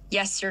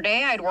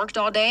 Yesterday, I'd worked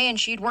all day and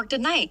she'd worked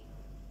at night.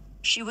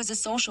 She was a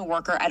social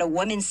worker at a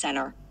women's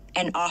center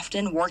and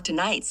often worked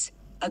nights,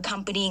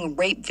 accompanying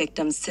rape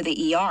victims to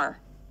the ER.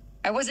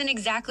 I wasn't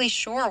exactly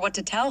sure what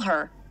to tell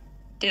her.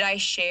 Did I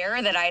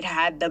share that I'd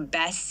had the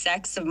best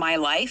sex of my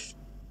life?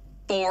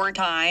 4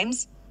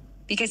 times?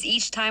 Because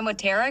each time with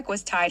Tariq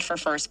was tied for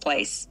first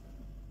place.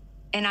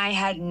 And I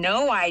had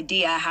no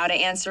idea how to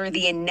answer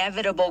the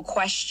inevitable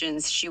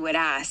questions she would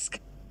ask.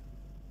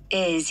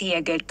 Is he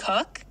a good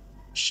cook?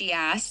 She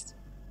asked.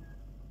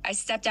 I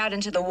stepped out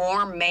into the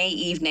warm May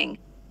evening.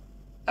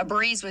 A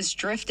breeze was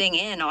drifting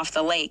in off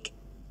the lake,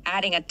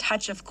 adding a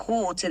touch of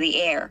cool to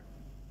the air.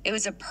 It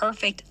was a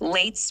perfect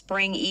late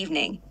spring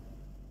evening.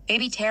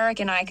 Maybe Tariq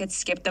and I could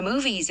skip the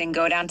movies and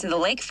go down to the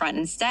lakefront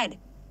instead.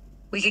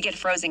 We could get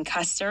frozen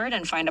custard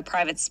and find a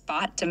private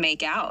spot to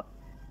make out.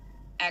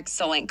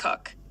 Excellent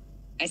cook,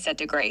 I said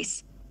to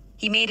Grace.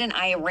 He made an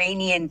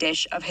Iranian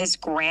dish of his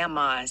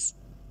grandma's.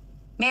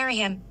 Marry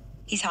him.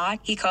 He's hot,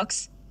 he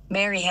cooks.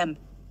 Marry him.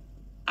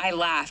 I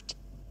laughed.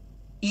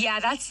 Yeah,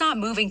 that's not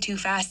moving too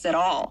fast at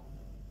all.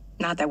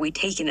 Not that we'd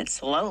taken it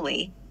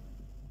slowly.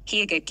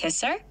 He a good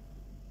kisser?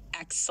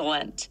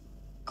 Excellent.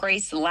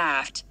 Grace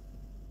laughed.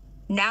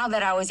 Now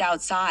that I was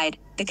outside,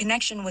 the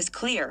connection was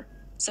clear,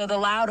 so the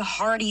loud,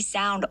 hearty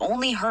sound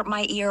only hurt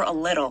my ear a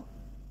little.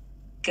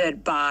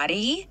 Good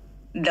body?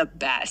 The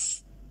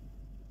best.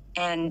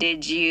 And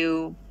did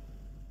you...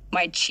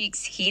 My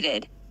cheeks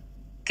heated.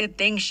 Good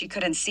thing she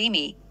couldn't see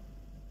me.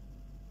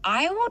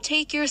 I will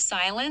take your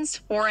silence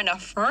for an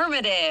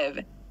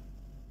affirmative.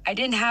 I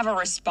didn't have a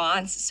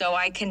response, so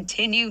I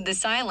continued the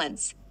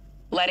silence,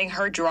 letting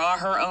her draw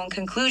her own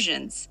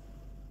conclusions.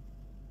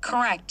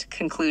 Correct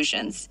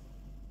conclusions.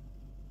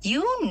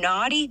 You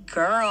naughty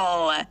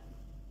girl.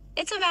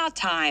 It's about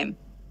time.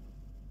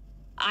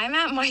 I'm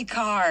at my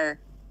car.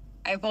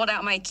 I pulled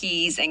out my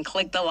keys and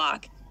clicked the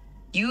lock.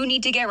 You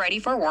need to get ready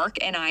for work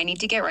and I need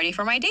to get ready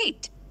for my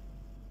date.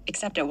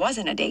 Except it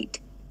wasn't a date.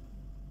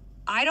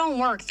 I don't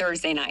work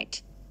Thursday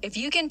night. If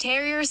you can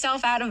tear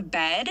yourself out of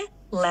bed,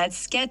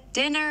 let's get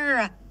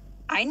dinner.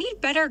 I need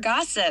better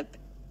gossip.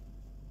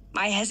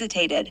 I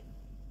hesitated.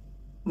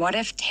 What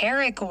if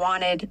Tariq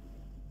wanted...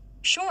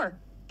 Sure,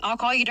 I'll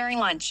call you during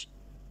lunch.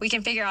 We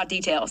can figure out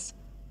details.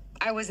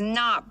 I was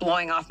not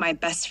blowing off my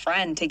best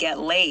friend to get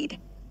laid.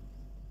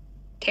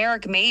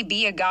 Tariq may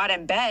be a god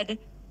in bed,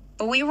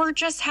 but we were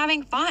just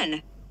having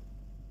fun.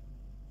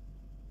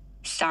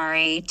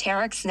 Sorry,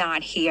 Tariq's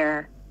not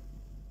here.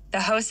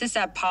 The hostess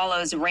at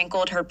Paulo's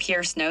wrinkled her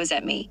pierced nose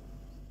at me.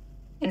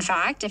 In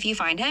fact, if you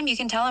find him, you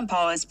can tell him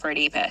Paulo's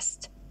pretty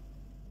pissed.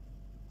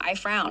 I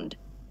frowned,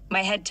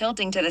 my head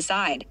tilting to the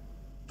side.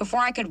 Before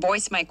I could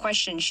voice my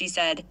question, she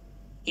said,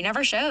 He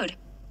never showed.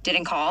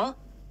 Didn't call.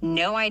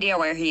 No idea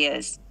where he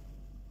is.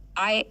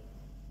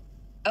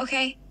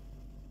 Okay.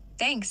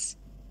 Thanks.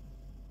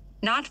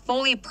 Not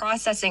fully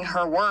processing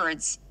her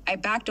words, I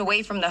backed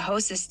away from the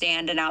hostess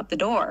stand and out the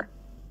door.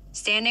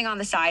 Standing on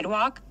the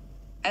sidewalk,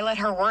 I let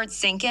her words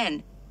sink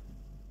in.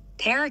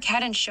 Tariq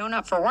hadn't shown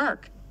up for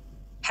work.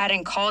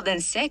 Hadn't called in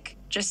sick,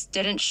 just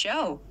didn't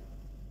show.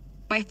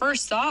 My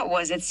first thought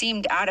was it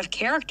seemed out of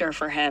character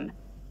for him,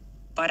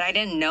 but I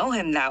didn't know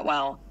him that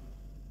well.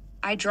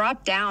 I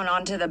dropped down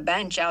onto the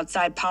bench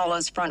outside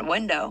Paulo's front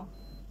window.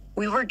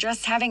 We were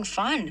just having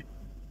fun.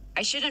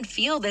 I shouldn't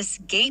feel this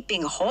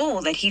gaping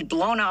hole that he'd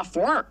blown off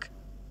work.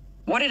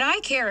 What did I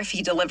care if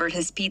he delivered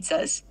his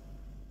pizzas?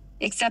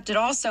 except it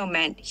also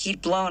meant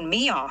he'd blown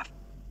me off.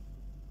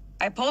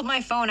 I pulled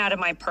my phone out of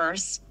my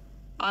purse,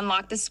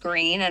 unlocked the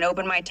screen, and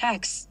opened my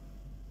text.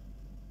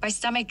 My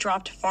stomach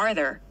dropped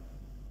farther.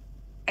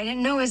 I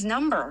didn't know his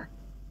number.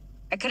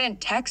 I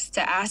couldn't text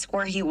to ask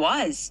where he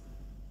was.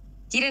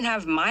 He didn't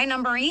have my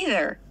number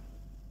either.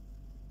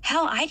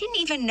 Hell, I didn't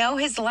even know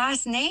his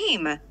last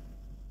name.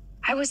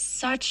 I was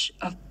such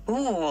a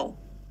fool.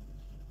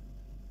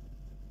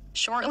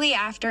 Shortly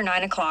after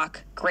 9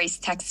 o'clock, Grace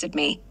texted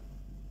me.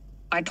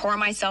 I tore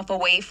myself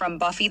away from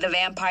Buffy the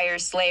Vampire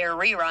Slayer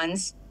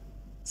reruns,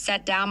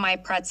 set down my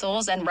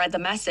pretzels, and read the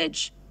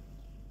message.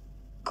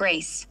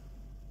 Grace,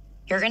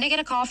 you're going to get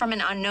a call from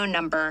an unknown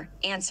number.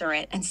 Answer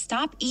it and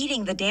stop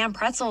eating the damn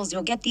pretzels.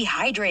 You'll get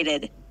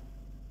dehydrated.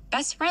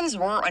 Best friends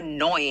were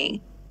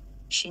annoying.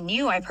 She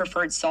knew I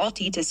preferred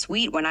salty to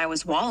sweet when I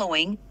was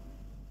wallowing.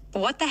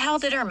 But what the hell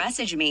did her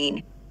message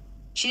mean?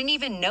 She didn't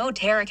even know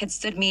Tariq had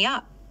stood me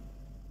up.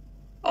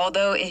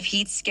 Although if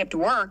he'd skipped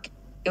work,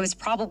 it was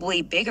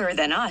probably bigger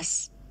than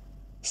us.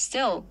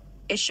 Still,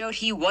 it showed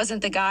he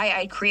wasn't the guy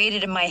I'd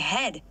created in my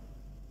head.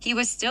 He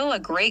was still a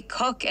great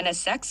cook and a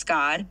sex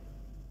god,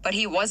 but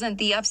he wasn't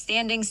the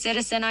upstanding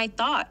citizen I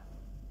thought.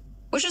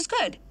 Which was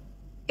good.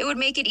 It would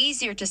make it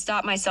easier to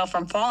stop myself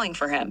from falling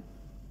for him,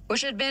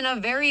 which had been a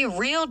very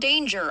real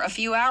danger a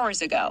few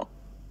hours ago.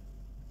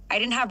 I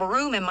didn't have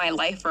room in my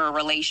life for a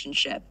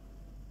relationship.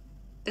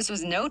 This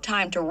was no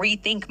time to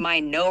rethink my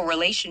no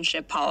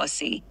relationship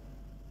policy.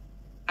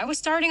 I was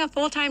starting a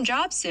full-time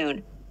job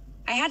soon.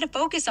 I had to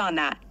focus on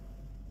that.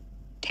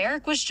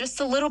 Tariq was just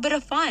a little bit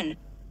of fun.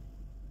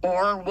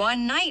 Or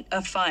one night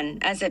of fun,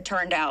 as it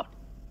turned out.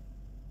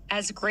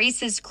 As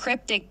Grace's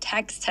cryptic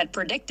text had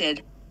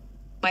predicted,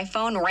 my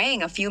phone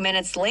rang a few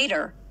minutes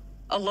later,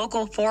 a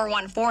local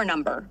 414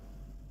 number,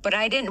 but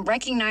I didn't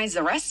recognize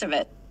the rest of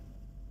it.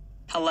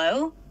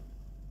 Hello?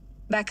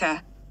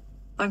 Becca,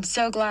 I'm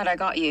so glad I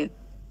got you.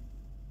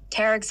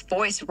 Tariq's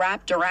voice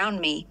wrapped around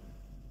me,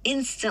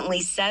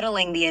 instantly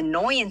settling the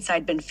annoyance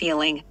I'd been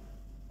feeling,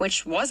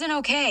 which wasn't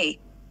okay.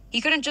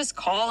 He couldn't just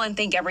call and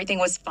think everything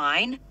was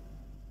fine.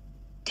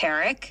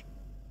 Tariq?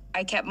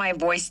 I kept my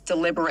voice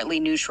deliberately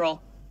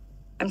neutral.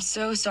 I'm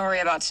so sorry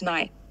about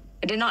tonight.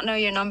 I did not know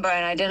your number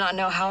and I did not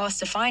know how else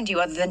to find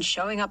you other than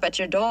showing up at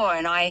your door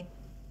and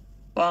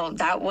well,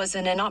 that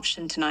wasn't an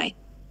option tonight.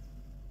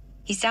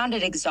 He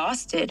sounded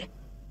exhausted,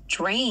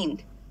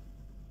 drained.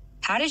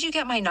 How did you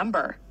get my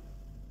number?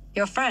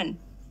 Your friend,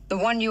 the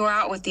one you were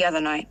out with the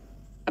other night.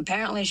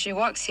 Apparently she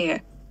works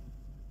here.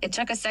 It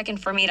took a second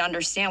for me to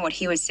understand what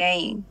he was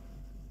saying.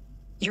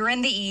 You're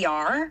in the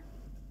ER?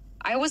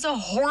 I was a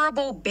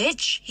horrible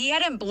bitch. He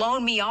hadn't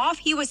blown me off.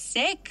 He was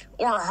sick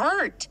or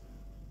hurt.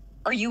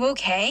 Are you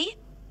okay?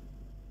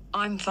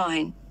 I'm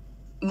fine.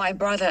 My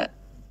brother...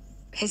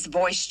 His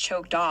voice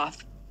choked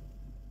off.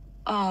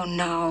 Oh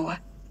no.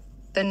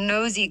 The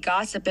nosy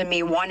gossip in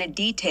me wanted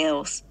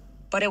details,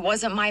 but it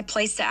wasn't my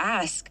place to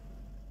ask.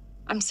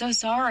 I'm so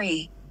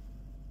sorry.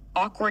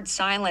 Awkward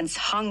silence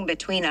hung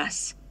between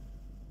us.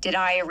 Did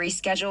I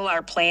reschedule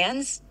our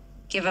plans?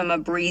 Give him a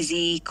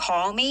breezy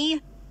call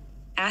me?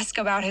 Ask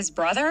about his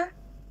brother?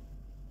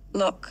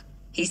 Look,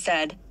 he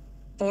said,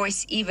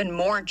 voice even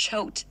more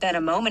choked than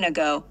a moment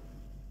ago.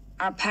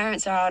 Our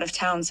parents are out of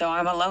town, so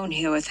I'm alone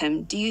here with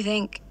him. Do you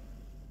think...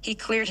 He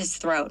cleared his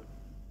throat.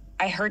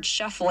 I heard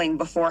shuffling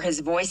before his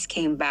voice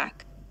came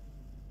back.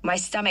 My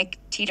stomach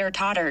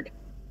teeter-tottered.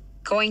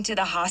 Going to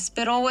the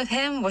hospital with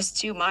him was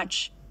too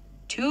much.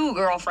 Too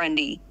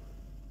girlfriendy.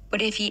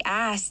 But if he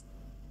asked,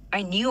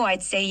 I knew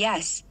I'd say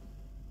yes.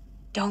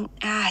 Don't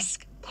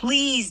ask.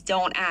 Please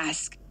don't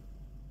ask.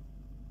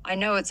 I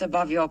know it's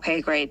above your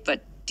pay grade,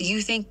 but do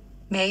you think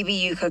maybe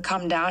you could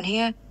come down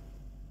here?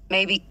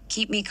 Maybe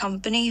keep me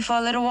company for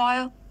a little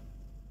while?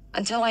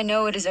 Until I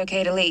know it is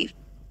okay to leave.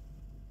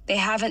 They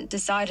haven't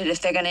decided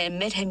if they're going to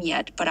admit him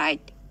yet, but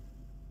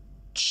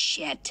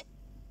Shit.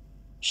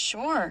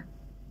 Sure.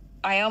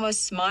 I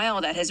almost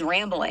smiled at his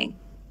rambling.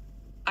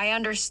 I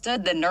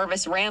understood the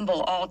nervous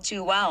ramble all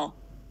too well.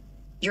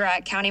 You're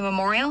at County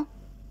Memorial?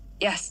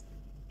 Yes.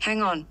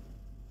 Hang on.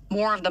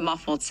 More of the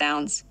muffled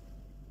sounds.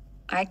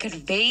 I could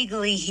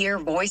vaguely hear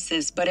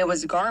voices, but it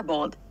was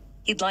garbled.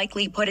 He'd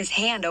likely put his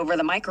hand over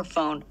the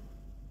microphone.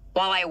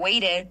 While I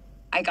waited,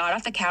 I got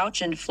off the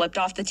couch and flipped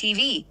off the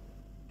TV.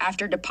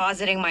 After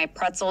depositing my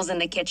pretzels in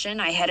the kitchen,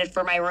 I headed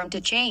for my room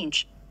to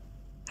change.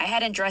 I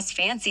hadn't dressed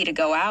fancy to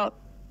go out,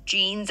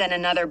 jeans and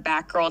another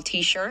Batgirl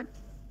t-shirt,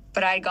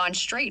 but I'd gone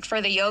straight for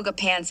the yoga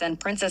pants and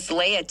Princess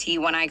Leia tee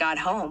when I got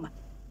home.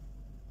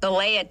 The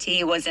Leia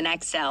tee was an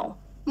XL,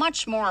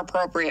 much more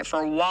appropriate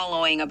for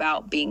wallowing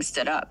about being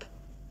stood up.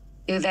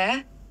 You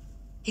there?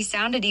 He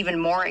sounded even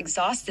more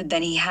exhausted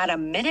than he had a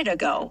minute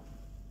ago.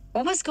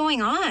 What was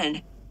going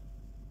on?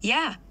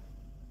 Yeah.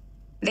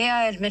 They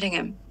are admitting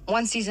him.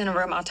 Once he's in a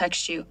room, I'll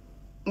text you.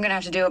 I'm gonna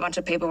have to do a bunch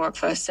of paperwork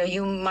first, so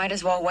you might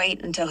as well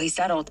wait until he's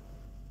settled.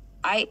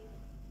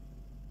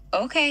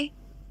 Okay.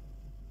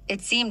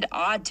 It seemed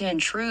odd to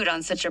intrude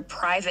on such a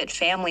private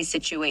family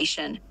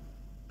situation,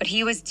 but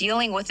he was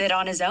dealing with it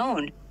on his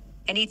own,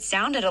 and he'd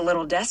sounded a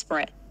little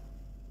desperate.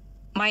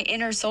 My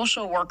inner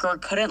social worker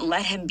couldn't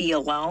let him be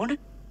alone.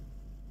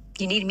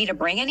 You need me to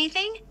bring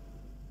anything?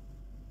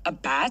 A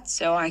bat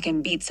so I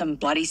can beat some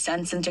bloody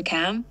sense into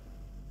Cam?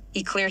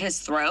 He cleared his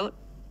throat,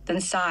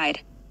 then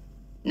sighed.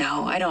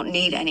 No, I don't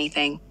need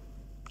anything.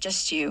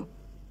 Just you.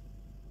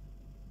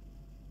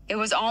 It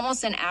was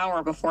almost an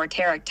hour before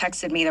Tariq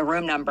texted me the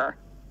room number,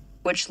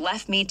 which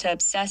left me to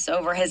obsess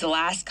over his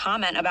last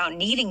comment about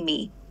needing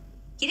me.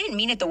 He didn't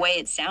mean it the way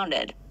it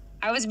sounded.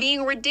 I was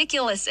being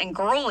ridiculous and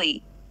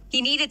girly.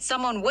 He needed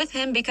someone with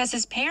him because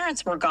his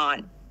parents were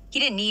gone. He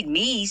didn't need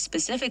me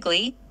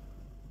specifically.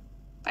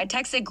 I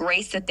texted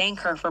Grace to thank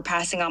her for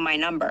passing on my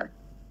number.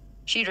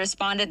 She'd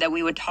responded that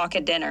we would talk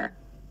at dinner,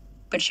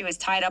 but she was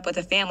tied up with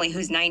a family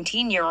whose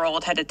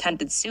 19-year-old had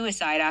attempted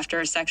suicide after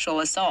a sexual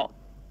assault.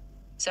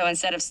 So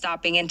instead of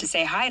stopping in to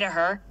say hi to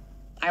her,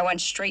 I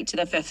went straight to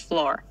the 5th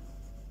floor.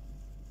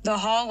 The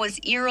hall was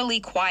eerily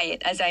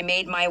quiet as I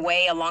made my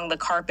way along the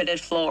carpeted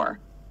floor,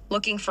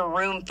 looking for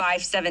room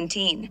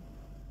 517.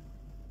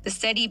 The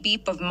steady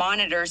beep of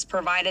monitors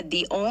provided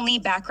the only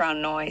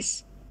background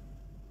noise.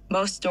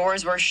 Most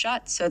doors were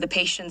shut so the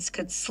patients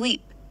could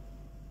sleep.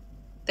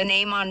 The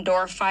name on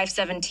door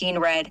 517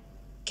 read,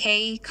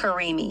 K.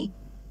 Karimi,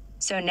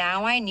 so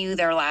now I knew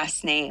their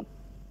last name.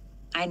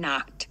 I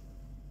knocked.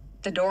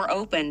 The door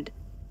opened,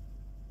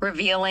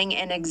 revealing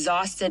an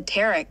exhausted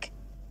Tariq.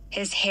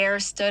 His hair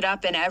stood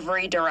up in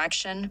every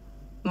direction,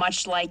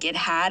 much like it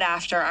had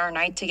after our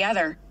night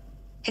together.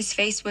 His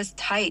face was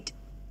tight,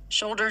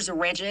 shoulders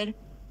rigid,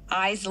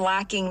 eyes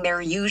lacking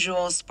their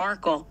usual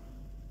sparkle.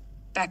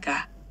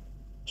 Becca.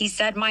 He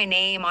said my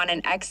name on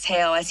an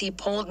exhale as he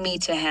pulled me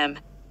to him.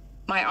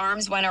 My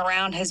arms went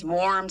around his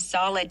warm,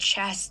 solid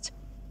chest,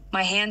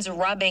 my hands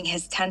rubbing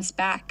his tense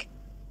back.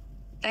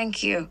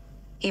 Thank you,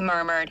 he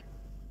murmured,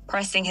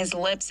 pressing his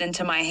lips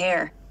into my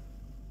hair.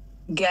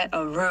 Get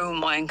a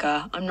room,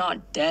 wanker. I'm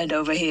not dead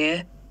over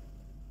here.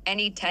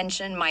 Any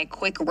tension my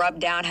quick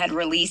rub-down had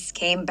released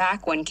came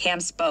back when Cam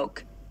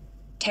spoke.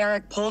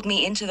 Tariq pulled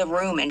me into the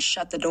room and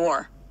shut the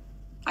door.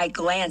 I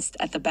glanced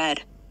at the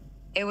bed.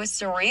 It was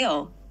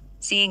surreal,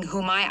 seeing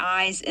who my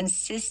eyes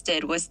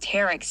insisted was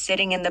Tariq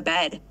sitting in the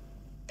bed,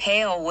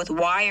 pale with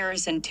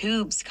wires and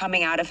tubes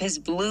coming out of his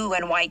blue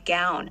and white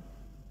gown.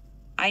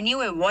 I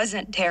knew it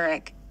wasn't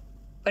Tariq,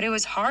 but it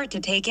was hard to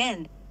take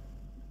in.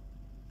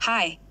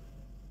 Hi.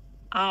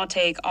 I'll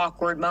take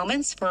awkward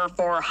moments for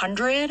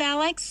 400,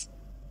 Alex.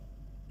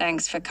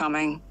 Thanks for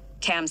coming,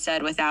 Cam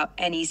said without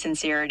any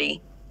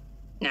sincerity.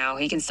 Now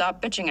he can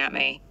stop bitching at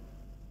me.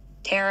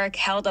 Tariq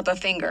held up a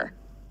finger.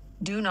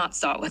 Do not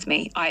start with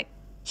me.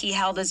 He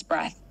held his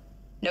breath.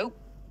 Nope,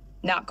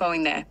 not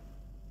going there.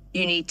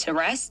 You need to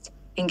rest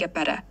and get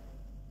better.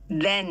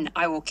 Then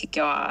I will kick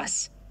your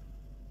ass.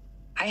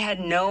 I had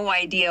no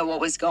idea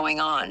what was going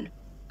on.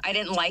 I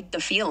didn't like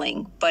the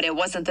feeling, but it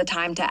wasn't the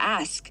time to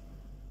ask.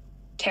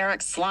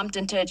 Tariq slumped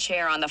into a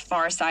chair on the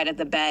far side of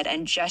the bed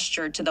and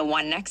gestured to the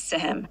one next to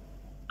him.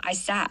 I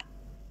sat,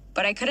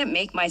 but I couldn't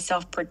make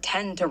myself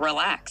pretend to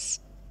relax.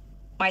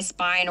 My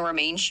spine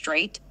remained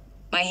straight,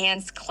 my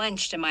hands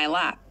clenched in my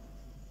lap.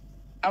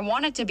 I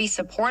wanted to be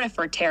supportive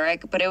for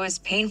Tariq, but it was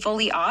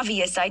painfully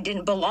obvious I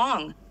didn't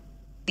belong.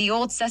 The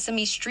old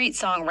Sesame Street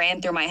song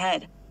ran through my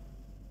head.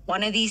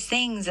 One of these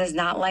things is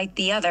not like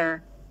the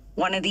other.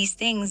 One of these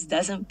things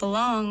doesn't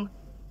belong.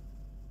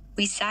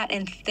 We sat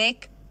in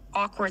thick,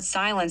 awkward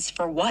silence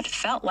for what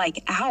felt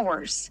like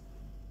hours.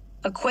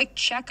 A quick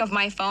check of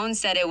my phone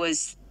said it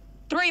was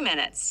 3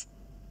 minutes.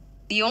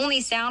 The only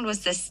sound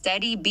was the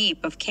steady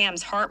beep of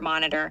Cam's heart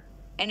monitor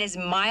and his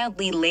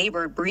mildly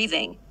labored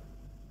breathing.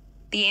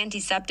 The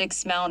antiseptic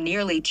smell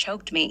nearly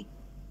choked me,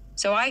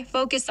 so I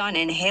focused on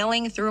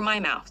inhaling through my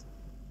mouth.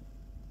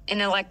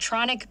 An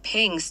electronic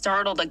ping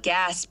startled a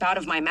gasp out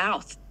of my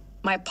mouth.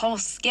 My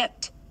pulse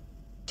skipped.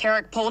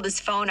 Tariq pulled his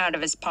phone out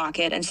of his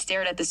pocket and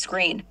stared at the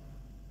screen.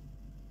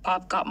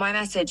 Pop got my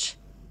message.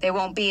 They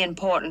won't be in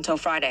port until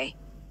Friday.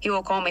 He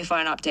will call me for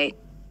an update.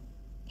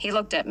 He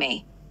looked at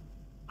me.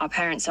 Our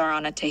parents are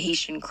on a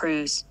Tahitian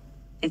cruise.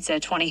 It's their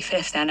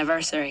 25th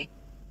anniversary.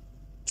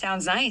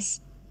 Sounds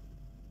nice.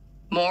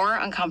 More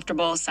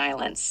uncomfortable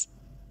silence.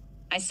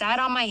 I sat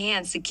on my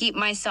hands to keep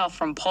myself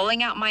from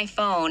pulling out my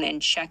phone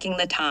and checking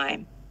the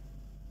time.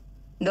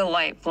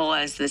 Delightful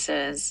as this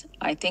is,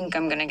 I think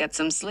I'm gonna get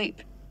some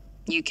sleep.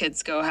 You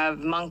kids go have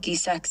monkey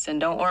sex and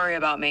don't worry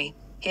about me.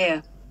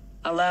 Here.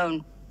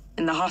 Alone,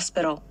 in the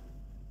hospital.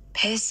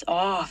 Piss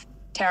off,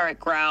 Tariq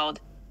growled.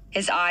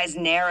 His eyes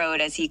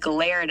narrowed as he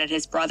glared at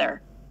his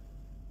brother.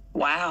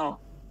 Wow.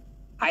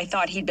 I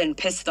thought he'd been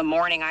pissed the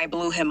morning I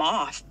blew him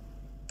off,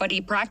 but he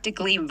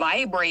practically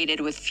vibrated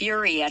with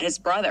fury at his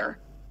brother,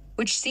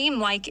 which seemed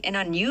like an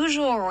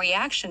unusual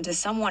reaction to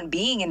someone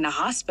being in the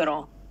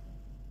hospital.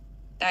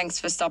 Thanks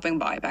for stopping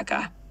by,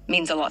 Becca.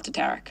 Means a lot to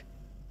Tariq,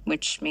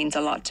 which means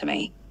a lot to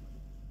me.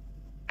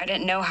 I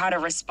didn't know how to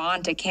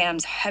respond to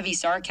Cam's heavy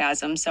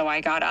sarcasm, so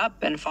I got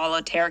up and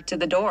followed Tariq to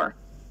the door.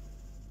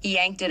 He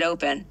yanked it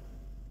open.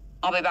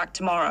 I'll be back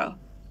tomorrow.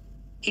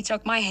 He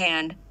took my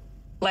hand,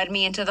 led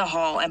me into the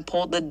hall, and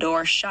pulled the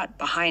door shut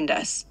behind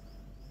us.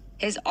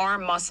 His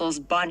arm muscles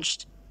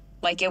bunched,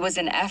 like it was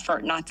an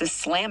effort not to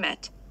slam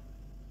it.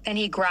 Then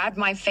he grabbed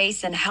my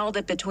face and held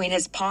it between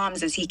his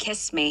palms as he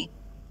kissed me.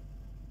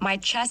 My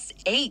chest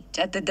ached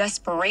at the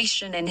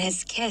desperation in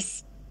his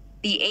kiss,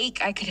 the ache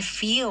I could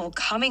feel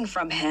coming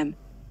from him.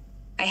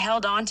 I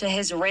held on to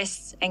his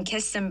wrists and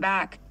kissed him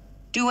back,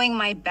 doing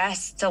my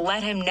best to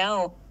let him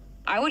know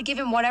I would give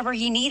him whatever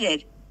he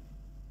needed.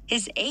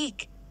 His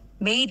ache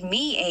made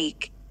me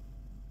ache.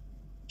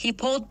 He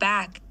pulled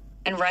back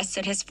and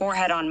rested his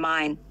forehead on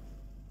mine.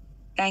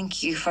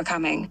 Thank you for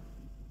coming.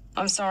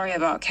 I'm sorry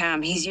about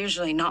Cam. He's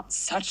usually not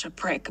such a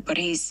prick, but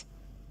he's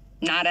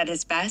not at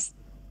his best.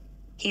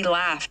 He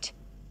laughed,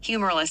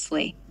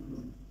 humorlessly.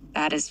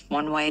 That is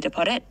one way to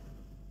put it.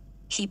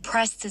 He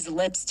pressed his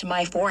lips to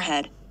my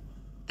forehead,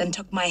 then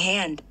took my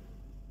hand.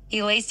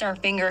 He laced our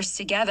fingers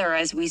together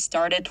as we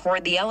started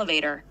toward the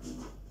elevator.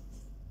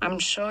 I'm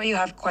sure you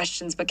have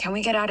questions, but can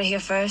we get out of here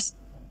first?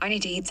 I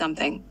need to eat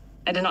something.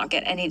 I did not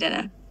get any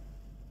dinner.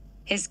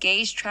 His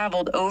gaze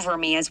traveled over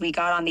me as we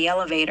got on the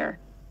elevator.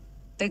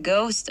 The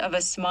ghost of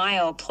a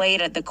smile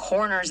played at the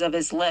corners of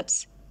his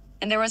lips,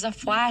 and there was a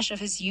flash of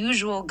his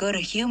usual good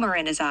humor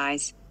in his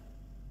eyes.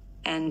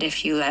 And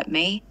if you let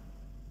me,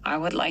 I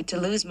would like to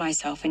lose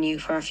myself in you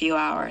for a few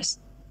hours.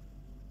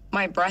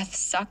 My breath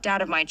sucked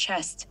out of my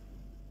chest.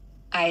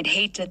 I'd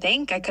hate to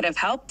think I could have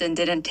helped and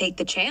didn't take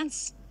the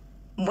chance.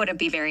 Wouldn't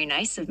be very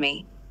nice of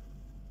me.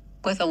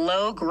 With a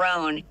low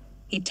groan,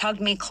 he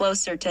tugged me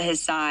closer to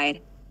his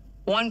side,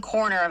 one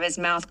corner of his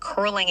mouth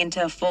curling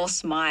into a full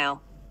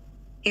smile.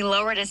 He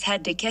lowered his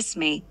head to kiss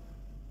me,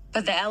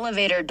 but the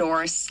elevator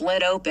door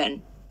slid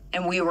open,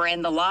 and we were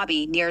in the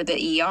lobby near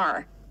the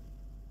ER.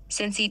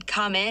 Since he'd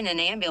come in an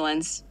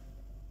ambulance,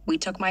 we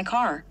took my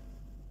car.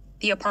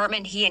 The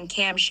apartment he and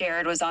Cam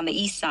shared was on the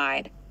east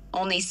side,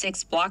 only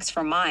 6 blocks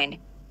from mine.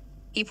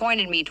 He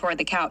pointed me toward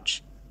the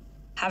couch.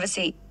 Have a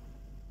seat.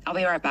 I'll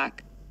be right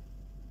back.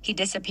 He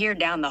disappeared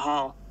down the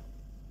hall.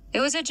 It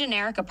was a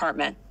generic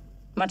apartment,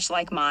 much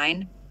like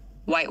mine.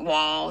 White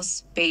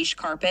walls, beige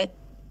carpet.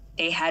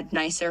 They had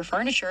nicer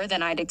furniture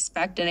than I'd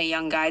expect in a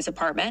young guy's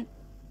apartment.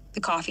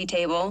 The coffee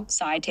table,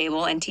 side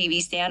table, and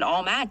TV stand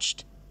all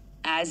matched,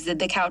 as did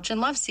the couch and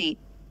love seat.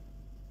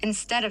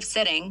 Instead of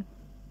sitting,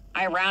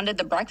 I rounded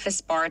the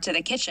breakfast bar to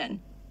the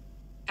kitchen.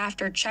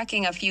 After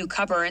checking a few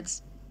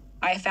cupboards,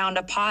 I found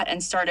a pot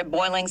and started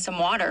boiling some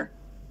water.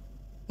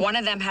 One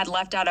of them had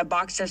left out a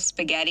box of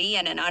spaghetti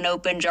and an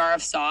unopened jar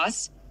of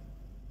sauce.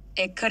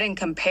 It couldn't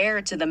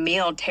compare to the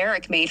meal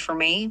Tariq made for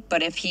me,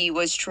 but if he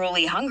was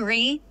truly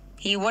hungry,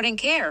 he wouldn't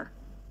care.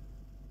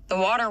 The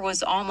water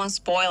was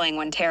almost boiling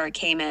when Tariq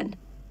came in.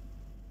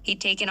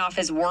 He'd taken off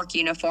his work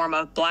uniform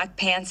of black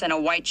pants and a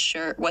white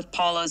shirt with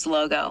Paulo's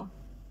logo.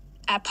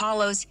 At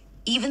Paulo's,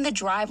 even the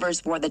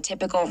drivers wore the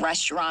typical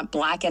restaurant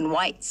black and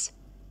whites,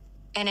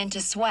 and into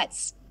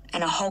sweats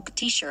and a Hulk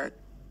t-shirt.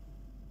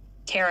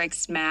 Tariq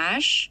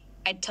smash?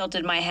 I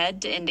tilted my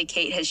head to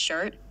indicate his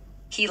shirt.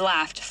 He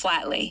laughed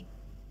flatly.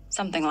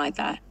 Something like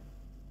that.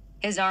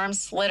 His arm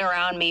slid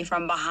around me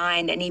from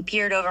behind and he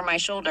peered over my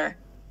shoulder.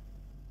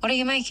 What are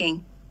you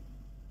making?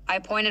 I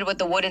pointed with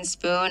the wooden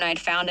spoon I'd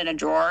found in a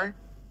drawer.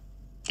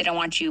 Didn't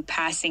want you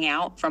passing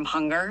out from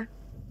hunger.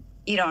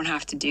 You don't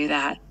have to do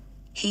that.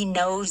 He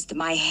nosed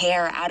my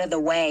hair out of the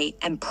way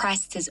and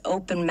pressed his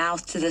open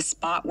mouth to the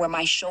spot where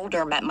my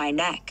shoulder met my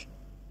neck.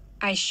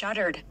 I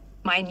shuddered,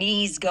 my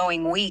knees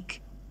going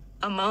weak.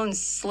 A moan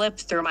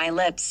slipped through my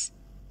lips.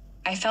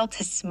 I felt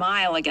his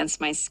smile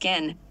against my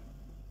skin,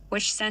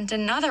 which sent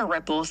another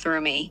ripple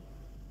through me.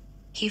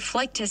 He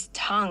flicked his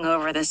tongue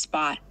over the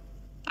spot.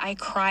 I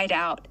cried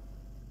out,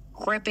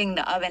 gripping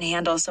the oven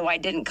handle so I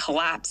didn't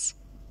collapse.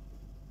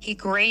 He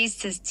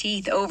grazed his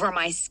teeth over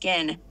my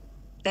skin,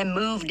 then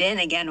moved in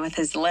again with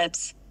his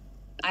lips.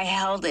 I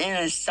held in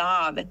a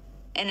sob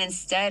and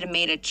instead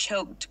made a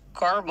choked,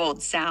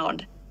 garbled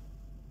sound.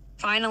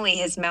 Finally,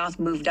 his mouth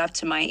moved up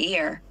to my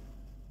ear.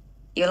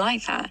 You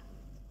like that?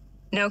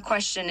 No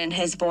question in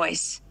his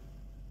voice.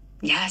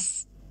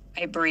 Yes,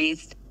 I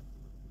breathed.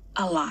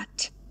 A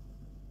lot.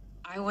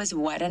 I was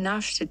wet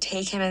enough to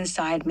take him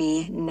inside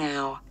me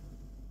now.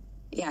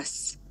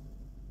 Yes.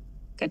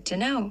 Good to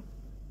know.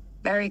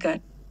 Very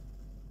good.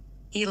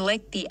 He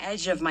licked the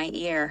edge of my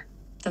ear,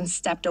 then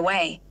stepped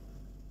away.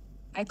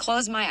 I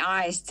closed my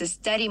eyes to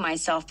steady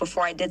myself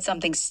before I did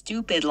something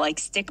stupid like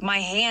stick my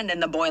hand in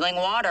the boiling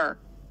water.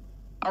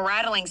 A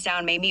rattling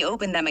sound made me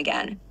open them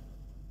again.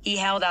 He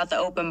held out the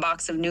open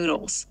box of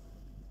noodles.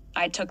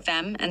 I took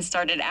them and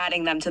started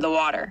adding them to the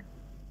water.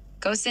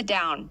 Go sit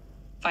down.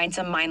 Find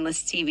some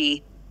mindless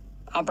TV.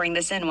 I'll bring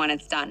this in when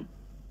it's done.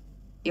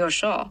 You're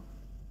sure?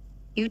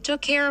 You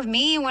took care of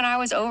me when I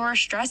was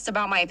overstressed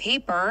about my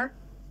paper.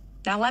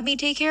 Now let me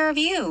take care of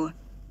you.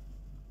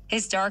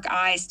 His dark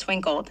eyes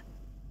twinkled.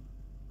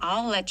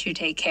 I'll let you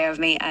take care of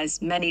me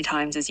as many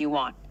times as you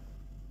want.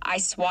 I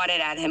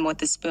swatted at him with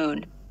the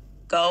spoon.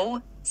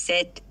 Go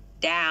sit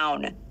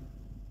down.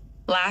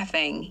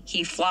 Laughing,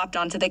 he flopped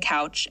onto the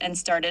couch and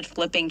started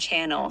flipping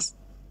channels.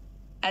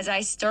 As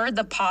I stirred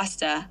the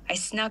pasta, I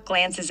snuck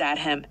glances at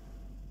him.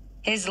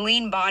 His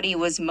lean body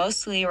was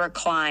mostly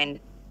reclined,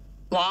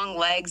 long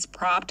legs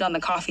propped on the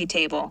coffee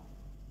table.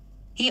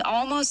 He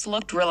almost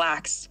looked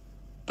relaxed,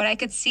 but I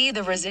could see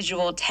the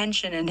residual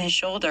tension in his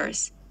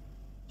shoulders.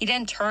 He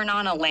didn't turn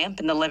on a lamp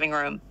in the living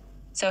room,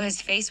 so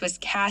his face was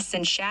cast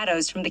in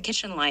shadows from the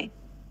kitchen light.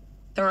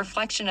 The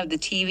reflection of the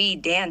TV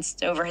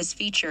danced over his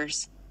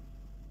features.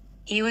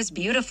 He was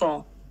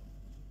beautiful,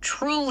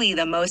 truly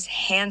the most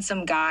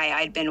handsome guy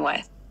I'd been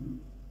with.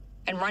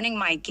 And running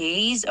my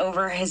gaze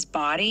over his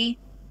body,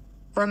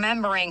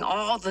 remembering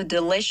all the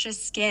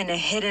delicious skin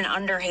hidden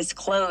under his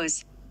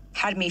clothes,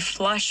 had me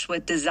flush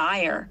with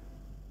desire.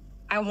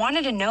 I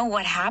wanted to know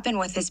what happened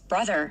with his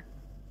brother,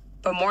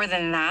 but more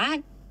than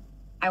that,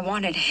 I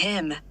wanted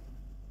him.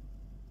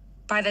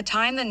 By the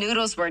time the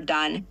noodles were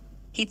done,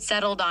 he'd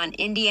settled on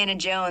Indiana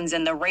Jones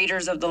and the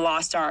Raiders of the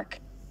Lost Ark.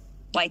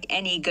 Like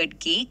any good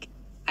geek,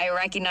 I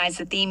recognized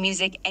the theme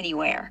music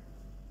anywhere.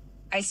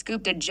 I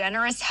scooped a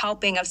generous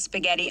helping of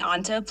spaghetti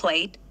onto a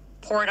plate,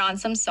 poured on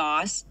some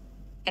sauce,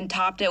 and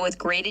topped it with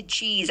grated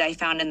cheese I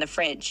found in the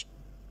fridge.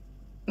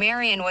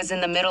 Marion was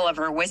in the middle of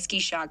her whiskey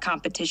shot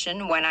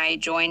competition when I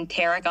joined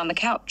Tariq on the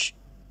couch.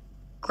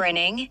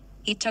 Grinning,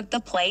 he took the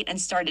plate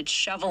and started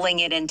shoveling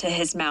it into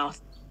his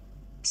mouth.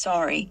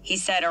 "Sorry," he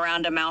said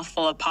around a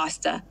mouthful of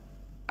pasta.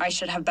 "I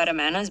should have better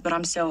manners, but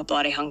I'm so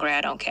bloody hungry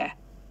I don't care.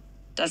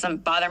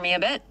 Doesn't bother me a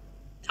bit.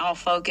 I'll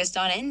focus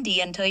on Indy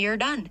until you're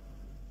done.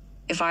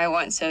 If I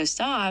weren't so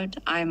starved,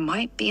 I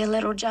might be a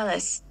little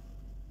jealous."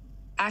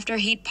 After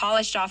he'd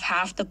polished off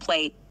half the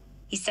plate,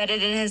 he set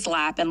it in his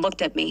lap and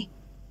looked at me.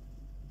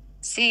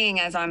 "Seeing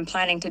as I'm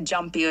planning to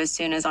jump you as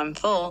soon as I'm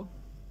full,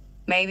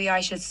 maybe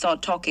I should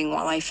start talking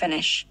while I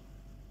finish."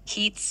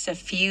 Heat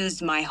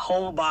suffused my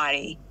whole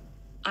body.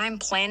 "I'm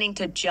planning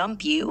to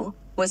jump you"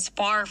 was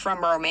far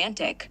from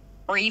romantic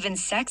or even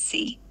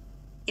sexy.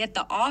 Yet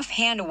the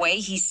offhand way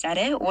he said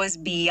it was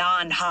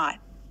beyond hot.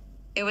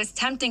 It was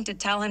tempting to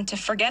tell him to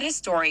forget his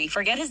story,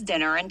 forget his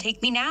dinner, and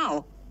take me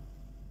now.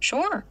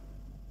 "Sure,"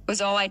 was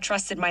all I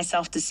trusted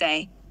myself to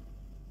say.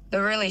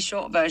 The really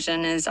short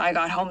version is I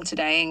got home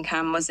today and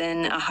Cam was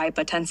in a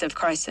hypertensive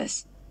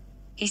crisis.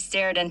 He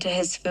stared into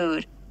his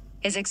food,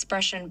 his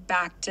expression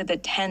back to the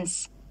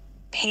tense,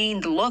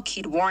 pained look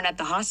he'd worn at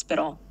the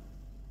hospital.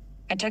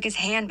 I took his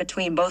hand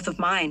between both of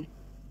mine.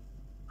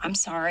 "I'm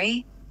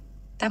sorry.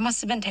 That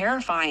must have been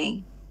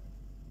terrifying."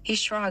 He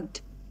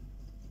shrugged.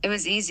 "It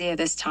was easier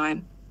this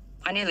time.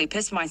 I nearly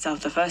pissed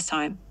myself the first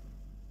time."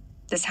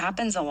 "This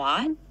happens a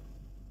lot?"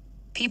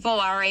 People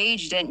our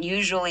age didn't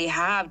usually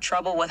have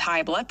trouble with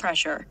high blood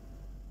pressure.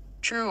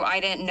 True, I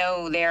didn't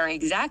know their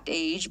exact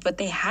age, but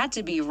they had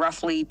to be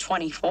roughly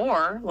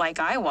 24, like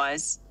I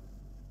was.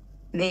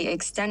 The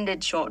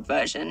extended short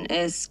version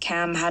is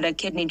Cam had a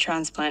kidney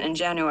transplant in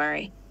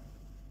January.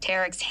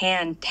 Tariq's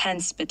hand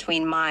tensed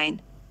between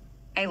mine.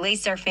 I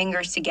laced our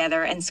fingers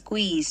together and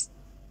squeezed.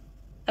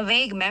 A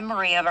vague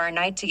memory of our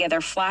night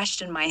together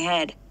flashed in my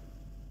head.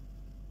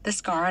 The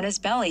scar on his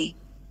belly.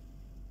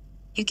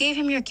 "You gave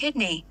him your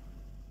kidney."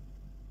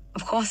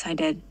 "Of course I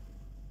did."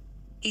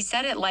 He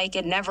said it like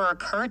it never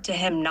occurred to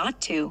him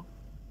not to,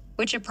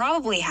 which it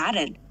probably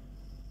hadn't.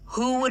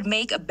 Who would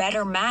make a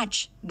better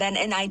match than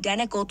an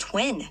identical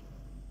twin?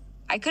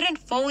 I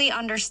couldn't fully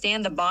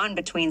understand the bond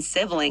between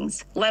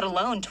siblings, let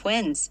alone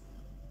twins.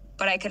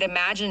 But I could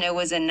imagine it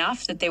was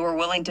enough that they were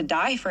willing to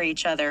die for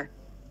each other.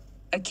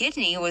 A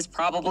kidney was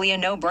probably a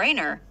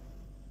no-brainer.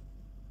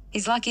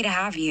 "He's lucky to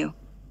have you."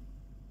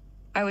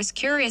 I was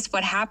curious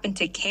what happened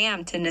to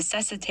Cam to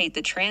necessitate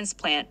the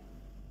transplant,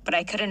 but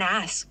I couldn't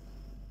ask.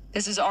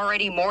 This is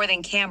already more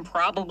than Cam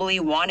probably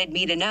wanted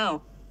me to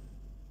know.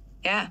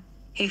 "Yeah,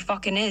 he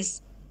fucking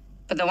is.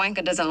 But the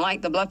wanker doesn't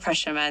like the blood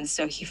pressure meds,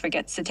 so he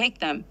forgets to take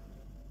them.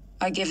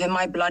 I give him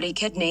my bloody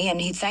kidney,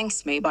 and he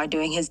thanks me by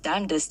doing his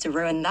damnedest to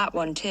ruin that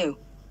one, too."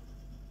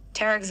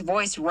 Tariq's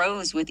voice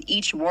rose with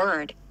each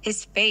word,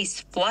 his face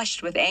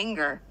flushed with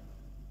anger.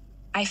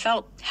 I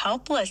felt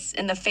helpless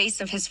in the face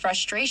of his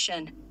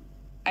frustration.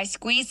 I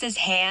squeezed his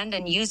hand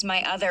and used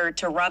my other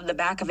to rub the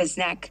back of his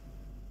neck.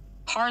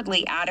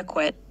 Hardly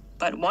adequate,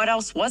 but what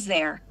else was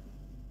there?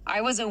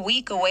 I was a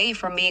week away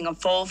from being a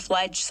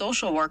full-fledged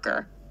social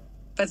worker,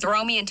 but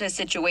throw me into a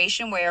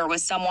situation where it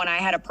was someone I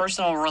had a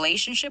personal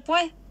relationship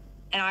with,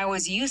 and I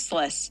was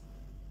useless.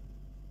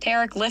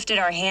 Tariq lifted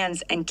our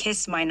hands and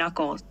kissed my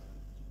knuckles.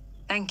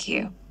 "Thank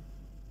you."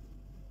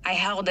 I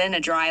held in a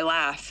dry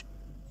laugh.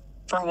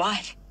 "For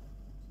what?"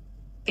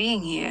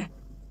 "Being here."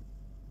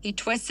 He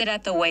twisted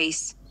at the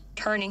waist,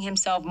 turning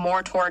himself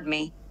more toward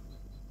me.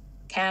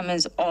 "Cam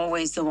is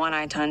always the one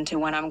I turn to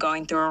when I'm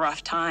going through a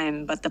rough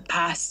time, but the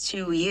past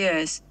 2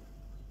 years..."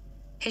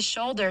 His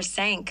shoulders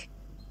sank.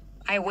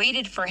 I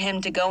waited for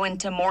him to go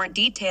into more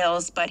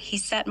details, but he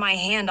set my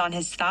hand on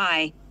his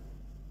thigh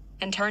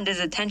and turned his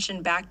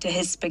attention back to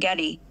his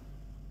spaghetti.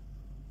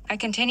 I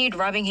continued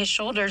rubbing his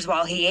shoulders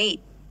while he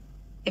ate.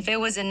 If it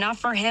was enough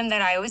for him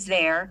that I was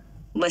there,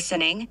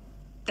 listening,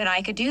 then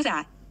I could do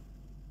that.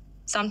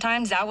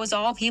 Sometimes that was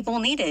all people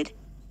needed.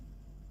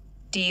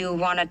 "Do you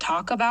want to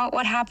talk about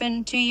what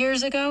happened 2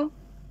 years ago?"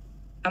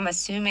 I'm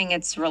assuming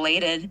it's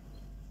related.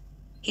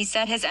 He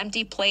set his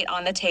empty plate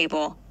on the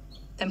table,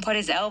 then put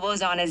his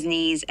elbows on his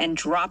knees and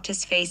dropped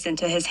his face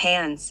into his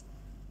hands.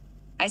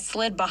 I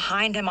slid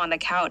behind him on the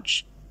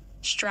couch,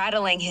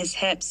 straddling his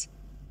hips.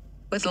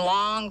 With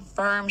long,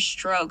 firm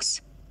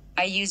strokes,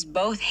 I used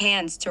both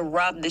hands to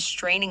rub the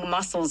straining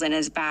muscles in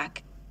his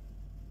back.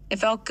 It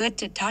felt good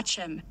to touch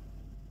him,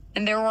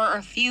 and there were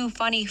a few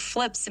funny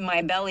flips in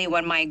my belly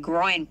when my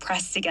groin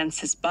pressed against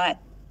his butt.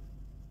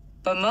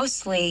 But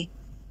mostly,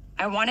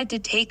 I wanted to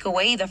take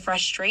away the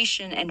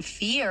frustration and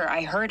fear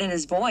I heard in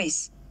his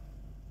voice.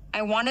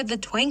 I wanted the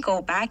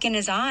twinkle back in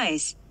his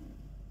eyes.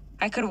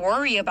 I could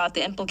worry about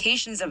the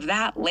implications of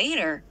that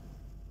later.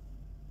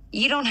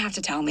 You don't have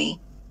to tell me.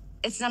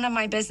 It's none of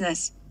my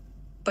business.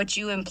 But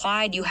you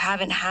implied you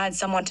haven't had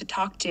someone to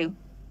talk to.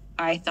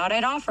 I thought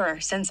I'd offer,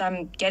 since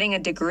I'm getting a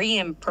degree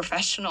in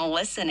professional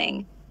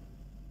listening.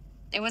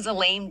 It was a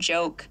lame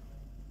joke,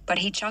 but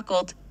he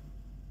chuckled.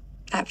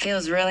 That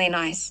feels really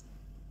nice.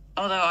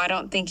 Although I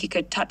don't think you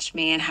could touch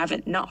me and have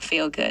it not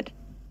feel good.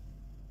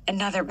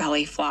 Another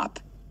belly flop.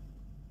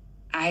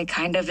 I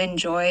kind of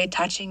enjoy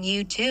touching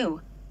you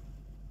too.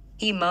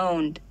 He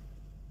moaned,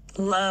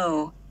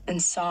 low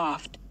and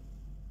soft,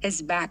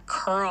 his back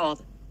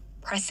curled,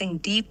 pressing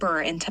deeper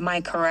into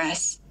my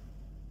caress.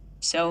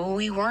 So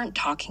we weren't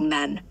talking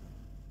then.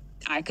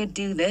 I could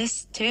do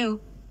this too.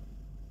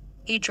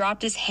 He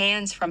dropped his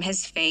hands from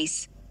his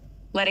face,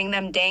 letting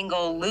them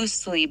dangle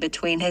loosely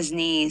between his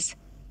knees.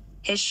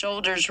 His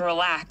shoulders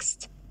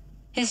relaxed,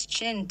 his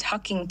chin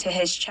tucking to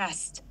his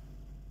chest.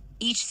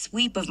 Each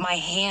sweep of my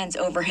hands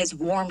over his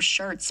warm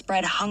shirt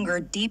spread hunger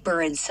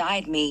deeper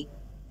inside me.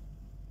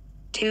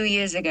 2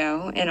 years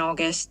ago, in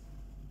August,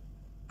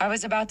 I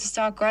was about to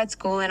start grad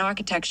school in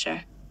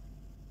architecture.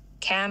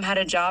 Cam had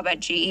a job at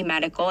GE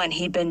Medical and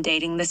he'd been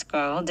dating this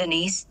girl,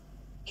 Denise.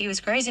 He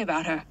was crazy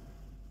about her,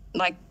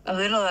 like a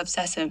little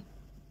obsessive.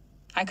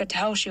 I could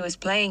tell she was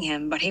playing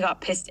him, but he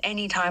got pissed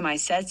any time I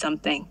said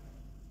something.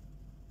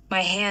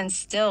 My hand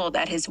stilled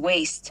at his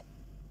waist.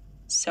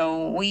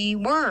 So we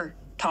were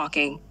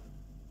talking.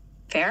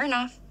 Fair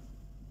enough.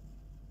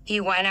 He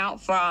went out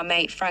for our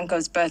mate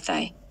Franco's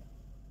birthday.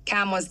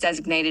 Cam was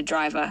designated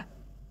driver.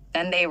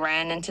 Then they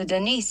ran into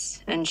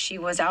Denise, and she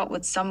was out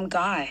with some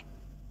guy.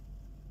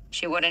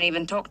 She wouldn't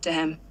even talk to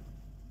him.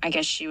 I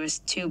guess she was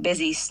too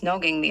busy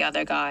snogging the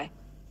other guy.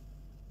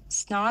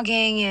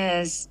 Snogging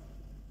is...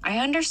 I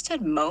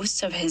understood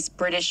most of his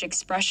British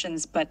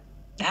expressions, but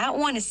that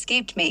one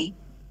escaped me.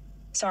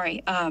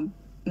 Sorry,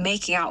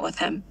 making out with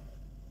him.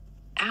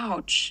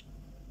 Ouch.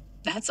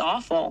 That's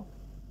awful.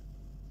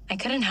 I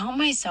couldn't help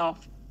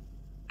myself.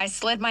 I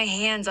slid my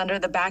hands under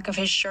the back of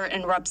his shirt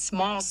and rubbed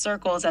small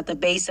circles at the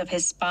base of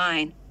his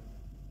spine.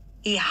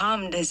 He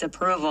hummed his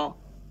approval.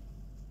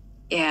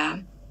 Yeah.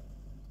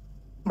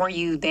 Were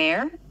you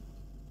there?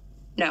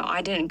 No,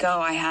 I didn't go.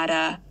 I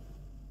had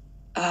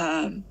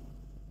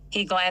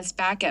He glanced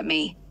back at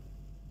me,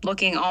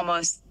 looking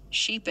almost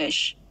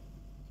sheepish.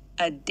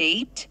 A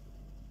date?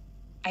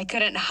 I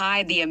couldn't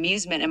hide the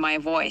amusement in my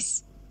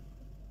voice.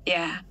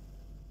 Yeah,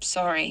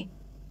 sorry.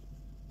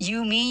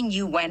 You mean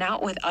you went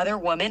out with other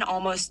women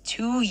almost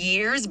 2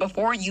 years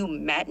before you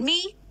met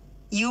me?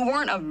 You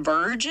weren't a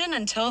virgin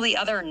until the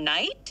other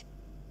night?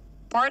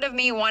 Part of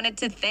me wanted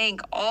to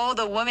thank all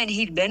the women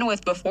he'd been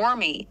with before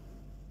me.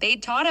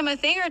 They'd taught him a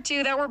thing or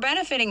two that were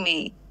benefiting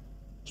me.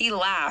 He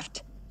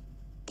laughed.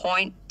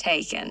 Point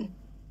taken.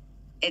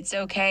 It's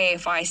okay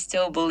if I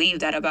still believe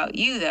that about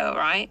you, though,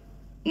 right?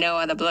 No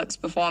other blokes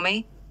before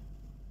me?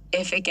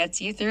 If it gets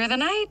you through the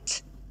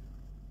night?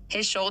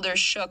 His shoulders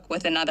shook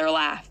with another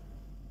laugh.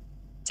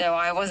 So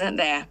I wasn't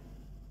there.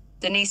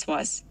 Denise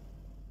was.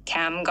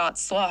 Cam got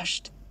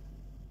sloshed.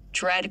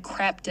 Dread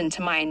crept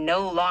into my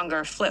no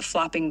longer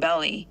flip-flopping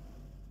belly.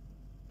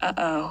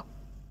 Uh-oh.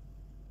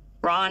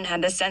 Ron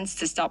had the sense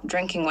to stop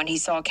drinking when he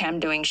saw Cam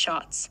doing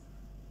shots.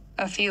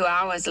 A few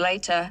hours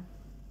later,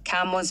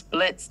 Cam was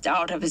blitzed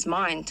out of his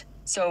mind,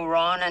 so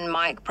Ron and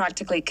Mike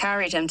practically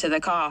carried him to the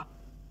car.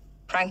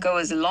 Franco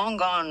was long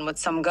gone with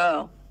some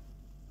girl.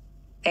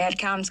 They had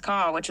Cam's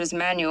car, which was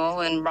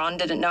manual, and Ron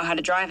didn't know how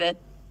to drive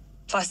it.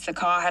 Plus, the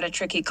car had a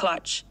tricky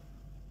clutch.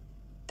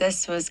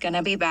 This was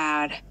gonna be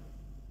bad.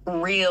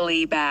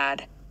 Really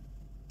bad.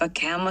 But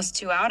Cam was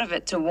too out of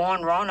it to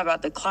warn Ron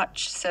about the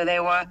clutch, so they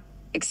were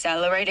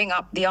accelerating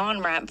up the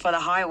on-ramp for the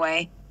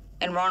highway,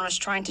 and Ron was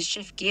trying to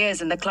shift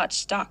gears and the clutch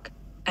stuck.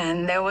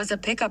 And there was a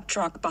pickup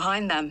truck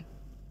behind them.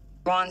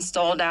 Ron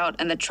stalled out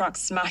and the truck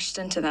smashed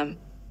into them.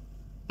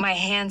 My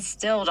hand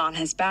stilled on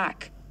his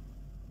back.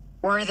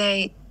 Were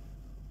they...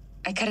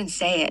 I couldn't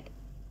say it.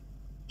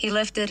 He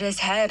lifted his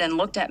head and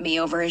looked at me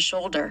over his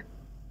shoulder.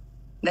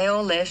 They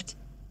all lived.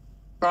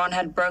 Ron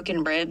had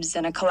broken ribs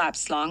and a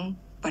collapsed lung,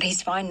 but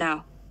he's fine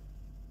now.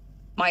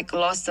 Mike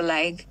lost a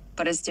leg,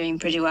 but is doing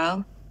pretty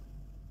well.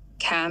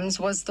 Cam's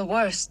was the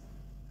worst.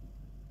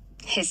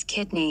 His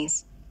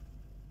kidneys.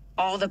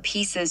 All the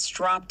pieces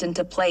dropped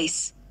into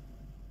place.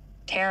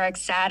 Tariq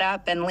sat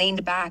up and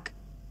leaned back,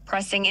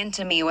 pressing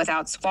into me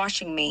without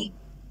squashing me.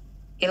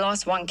 He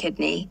lost one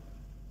kidney,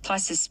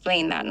 plus his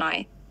spleen that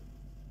night.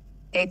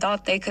 They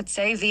thought they could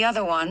save the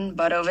other one,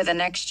 but over the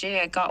next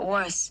year it got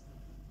worse.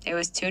 It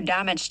was too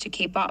damaged to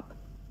keep up.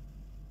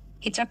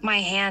 He took my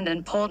hand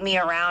and pulled me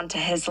around to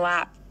his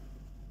lap.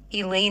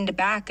 He leaned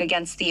back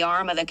against the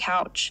arm of the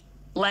couch,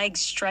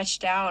 legs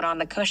stretched out on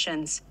the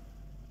cushions.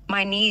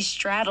 My knees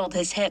straddled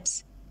his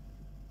hips.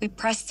 We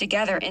pressed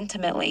together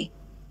intimately.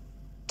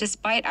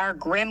 Despite our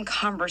grim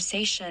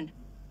conversation,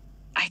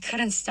 I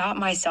couldn't stop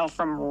myself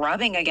from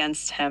rubbing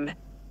against him.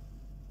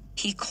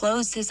 He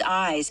closed his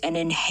eyes and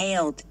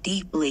inhaled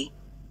deeply.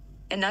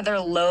 Another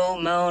low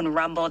moan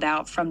rumbled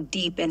out from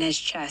deep in his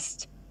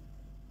chest.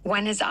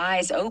 When his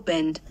eyes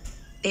opened,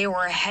 they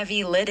were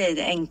heavy-lidded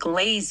and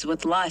glazed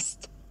with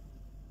lust.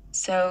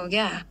 So,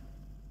 yeah,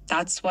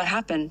 that's what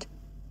happened.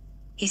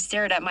 He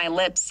stared at my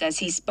lips as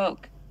he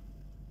spoke.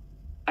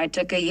 I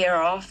took a year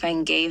off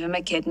and gave him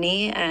a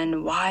kidney,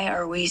 and why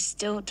are we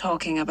still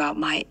talking about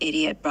my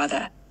idiot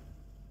brother?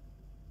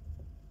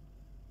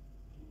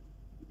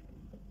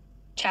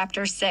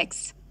 Chapter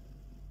 6.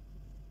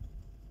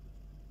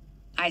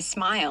 I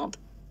smiled.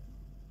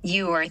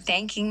 You are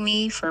thanking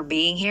me for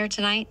being here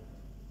tonight?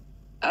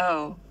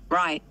 Oh,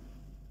 right.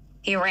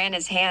 He ran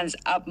his hands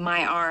up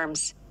my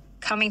arms,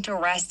 coming to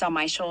rest on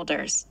my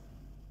shoulders.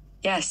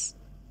 Yes,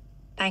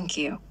 thank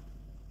you.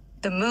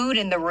 The mood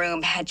in the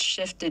room had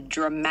shifted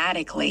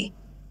dramatically.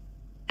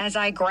 As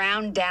I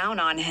ground down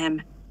on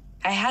him,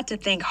 I had to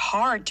think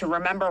hard to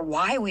remember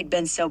why we'd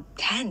been so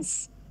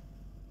tense.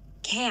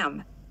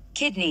 Cam,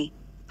 kidney,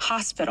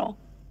 hospital,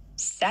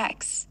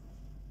 sex,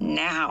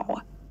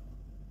 now.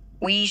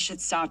 We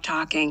should stop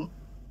talking.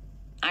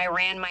 I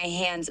ran my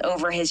hands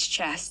over his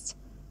chest.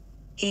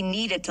 He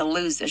needed to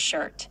lose the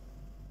shirt.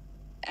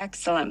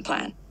 Excellent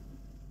plan.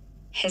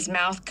 His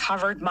mouth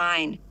covered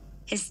mine,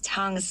 his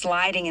tongue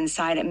sliding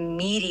inside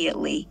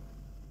immediately.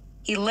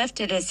 He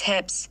lifted his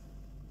hips,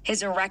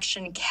 his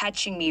erection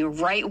catching me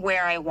right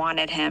where I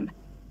wanted him.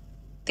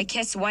 The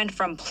kiss went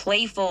from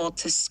playful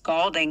to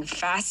scalding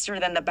faster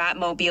than the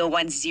Batmobile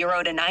went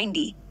 0 to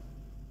 90.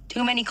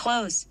 Too many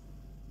clothes.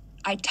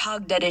 I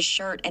tugged at his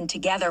shirt and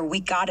together we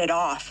got it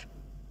off.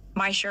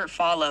 My shirt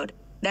followed,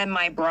 then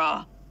my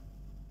bra.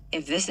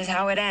 If this is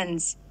how it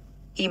ends,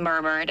 he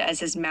murmured as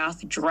his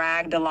mouth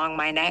dragged along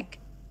my neck.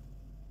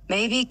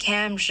 Maybe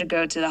Cam should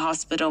go to the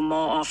hospital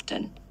more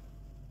often.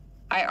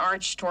 I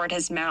arched toward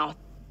his mouth.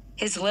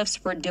 His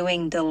lips were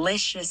doing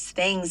delicious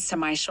things to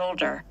my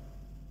shoulder,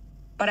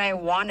 but I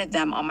wanted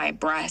them on my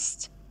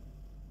breast.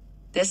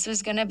 This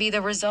was going to be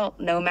the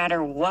result no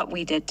matter what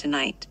we did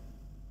tonight.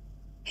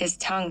 His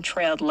tongue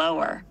trailed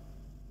lower.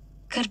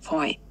 Good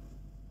point.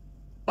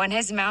 When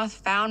his mouth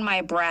found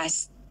my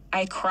breast,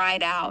 I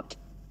cried out.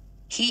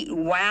 Heat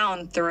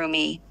wound through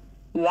me,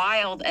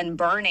 wild and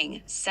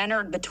burning,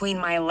 centered between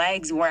my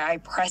legs where I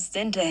pressed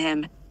into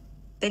him.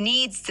 The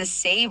needs to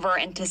savor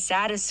and to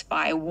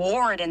satisfy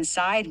warred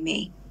inside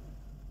me.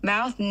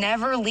 Mouth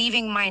never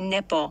leaving my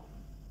nipple,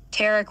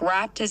 Tariq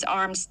wrapped his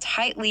arms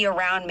tightly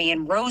around me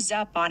and rose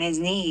up on his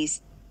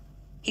knees.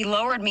 He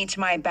lowered me to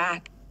my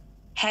back,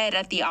 head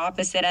at the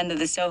opposite end of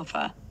the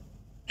sofa,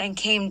 then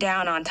came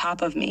down on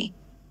top of me.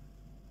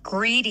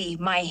 Greedy,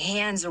 my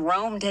hands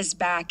roamed his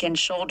back and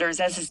shoulders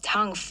as his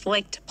tongue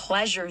flicked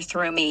pleasure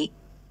through me.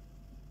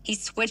 He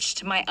switched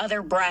to my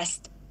other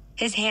breast,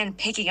 his hand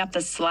picking up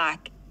the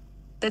slack.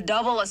 The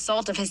double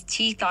assault of his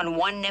teeth on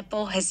one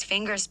nipple, his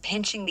fingers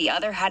pinching the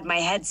other, had my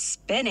head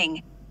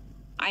spinning.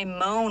 I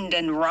moaned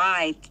and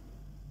writhed.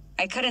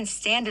 I couldn't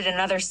stand it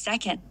another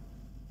second.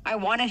 I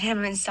wanted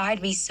him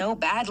inside me so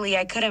badly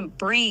I couldn't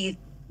breathe.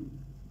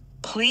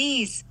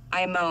 Please,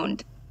 I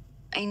moaned.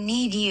 I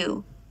need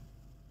you.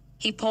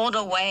 He pulled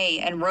away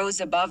and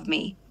rose above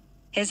me.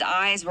 His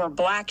eyes were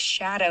black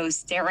shadows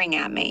staring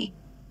at me.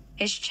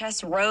 His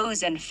chest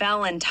rose and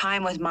fell in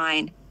time with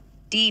mine,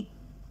 deep,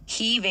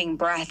 heaving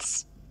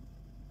breaths.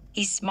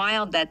 He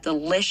smiled that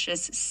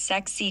delicious,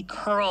 sexy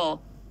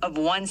curl of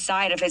one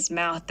side of his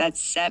mouth that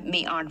set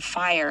me on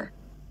fire.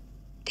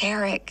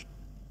 Tariq,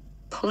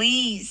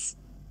 please.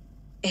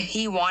 If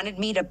he wanted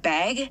me to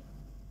beg,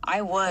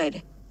 I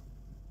would.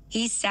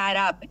 He sat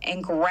up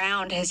and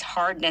ground his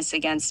hardness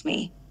against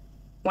me.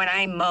 When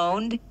I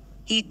moaned,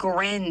 he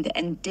grinned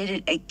and did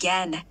it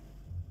again.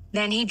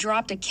 Then he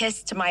dropped a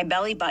kiss to my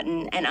belly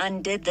button and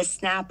undid the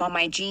snap on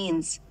my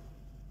jeans.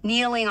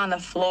 Kneeling on the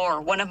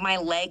floor, one of my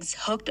legs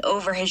hooked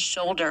over his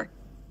shoulder,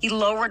 he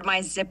lowered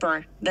my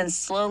zipper, then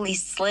slowly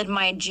slid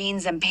my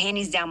jeans and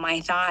panties down my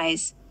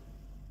thighs.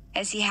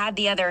 As he had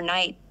the other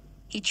night,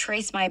 he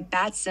traced my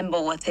bat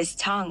symbol with his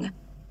tongue.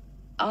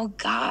 Oh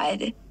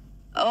God,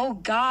 oh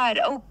God,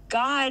 oh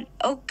God,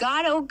 oh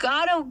God, oh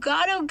God, oh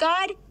God, oh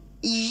God.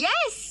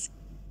 Yes!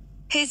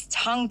 His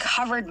tongue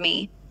covered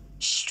me,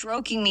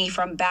 stroking me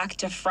from back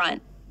to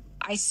front.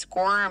 I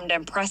squirmed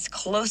and pressed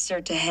closer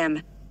to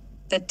him.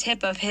 The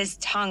tip of his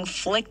tongue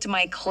flicked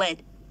my clit,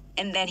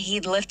 and then he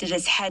lifted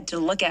his head to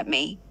look at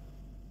me.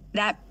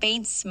 That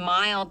faint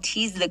smile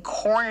teased the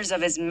corners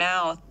of his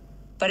mouth,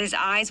 but his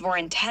eyes were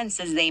intense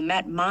as they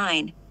met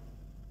mine.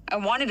 I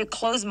wanted to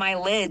close my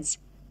lids,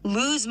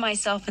 lose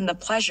myself in the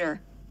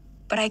pleasure,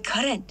 but I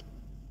couldn't.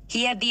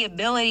 He had the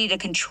ability to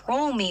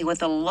control me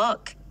with a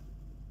look.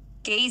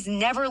 Gaze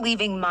never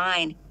leaving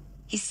mine,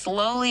 he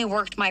slowly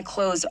worked my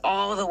clothes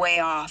all the way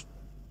off.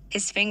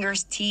 His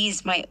fingers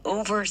teased my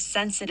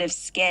oversensitive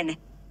skin,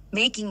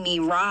 making me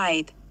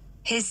writhe.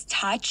 His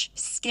touch,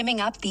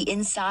 skimming up the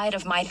inside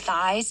of my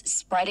thighs,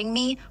 spreading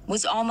me,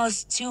 was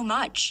almost too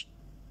much.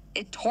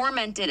 It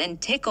tormented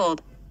and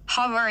tickled,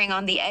 hovering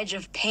on the edge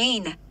of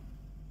pain.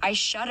 I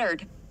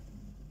shuddered.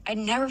 I'd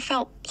never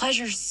felt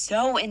pleasure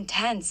so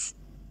intense.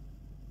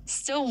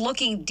 Still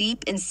looking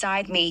deep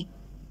inside me,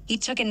 he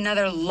took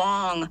another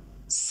long,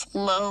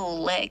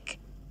 slow lick.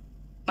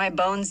 My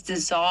bones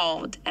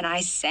dissolved and I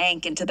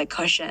sank into the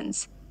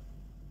cushions.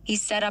 He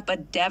set up a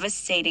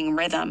devastating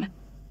rhythm,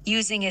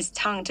 using his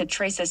tongue to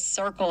trace a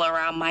circle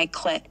around my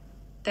clit,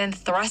 then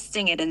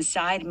thrusting it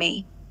inside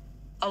me.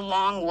 A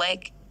long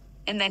lick,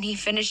 and then he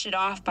finished it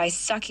off by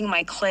sucking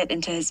my clit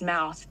into his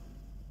mouth.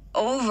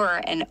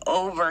 Over and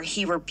over,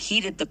 he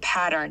repeated the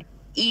pattern,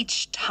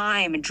 each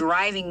time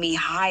driving me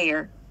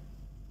higher.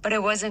 But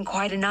it wasn't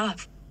quite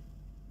enough.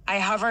 I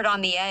hovered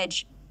on the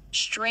edge,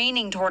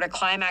 straining toward a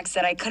climax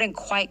that I couldn't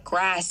quite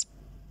grasp.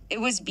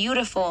 It was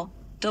beautiful,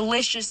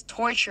 delicious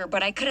torture,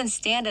 but I couldn't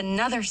stand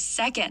another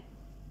second.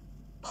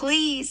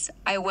 "Please,"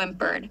 I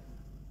whimpered.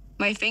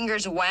 My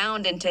fingers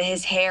wound into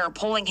his hair,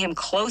 pulling him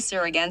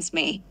closer against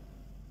me.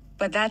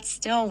 But that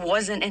still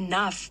wasn't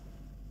enough.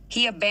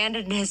 He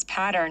abandoned his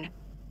pattern,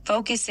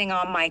 focusing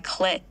on my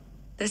clit,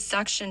 the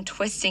suction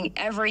twisting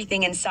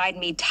everything inside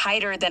me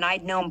tighter than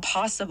I'd known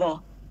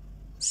possible.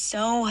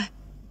 So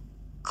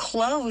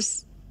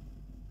close.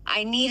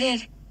 I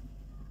needed...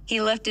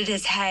 He lifted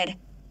his head.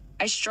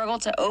 I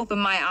struggled to open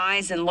my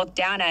eyes and look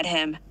down at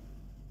him.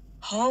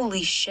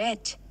 Holy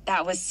shit,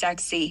 that was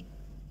sexy.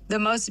 The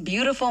most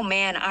beautiful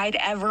man I'd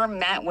ever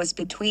met was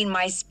between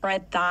my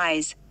spread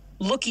thighs,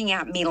 looking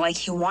at me like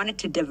he wanted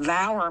to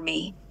devour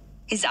me.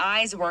 His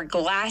eyes were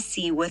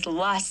glassy with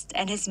lust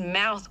and his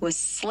mouth was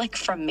slick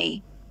from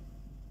me.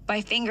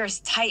 My fingers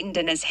tightened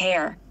in his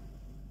hair.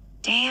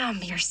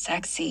 "Damn, you're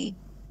sexy."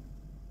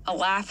 A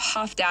laugh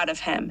huffed out of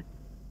him,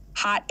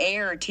 hot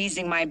air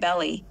teasing my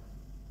belly.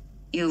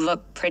 "You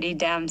look pretty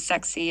damn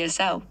sexy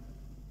yourself."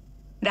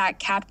 That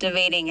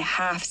captivating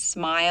half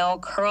smile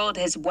curled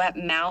his wet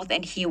mouth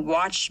and he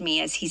watched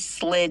me as he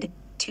slid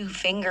 2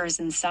 fingers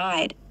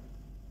inside.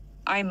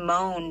 I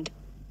moaned,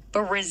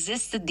 but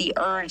resisted the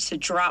urge to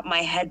drop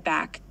my head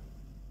back.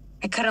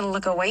 I couldn't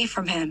look away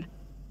from him.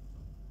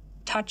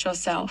 "Touch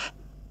yourself.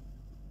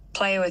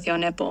 Play with your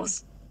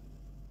nipples."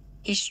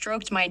 He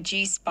stroked my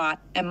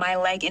G-spot and my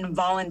leg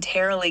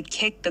involuntarily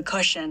kicked the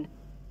cushion.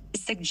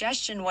 His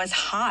suggestion was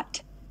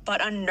hot,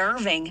 but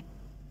unnerving.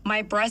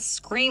 My breath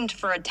screamed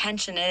for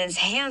attention and his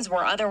hands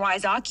were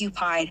otherwise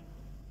occupied.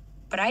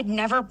 But I'd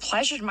never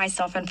pleasured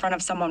myself in front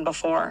of someone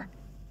before.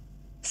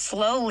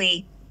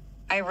 Slowly,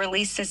 I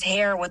released his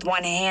hair with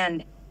one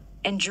hand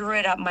and drew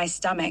it up my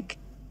stomach.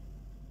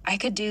 I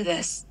could do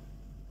this.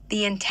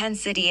 The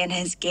intensity in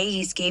his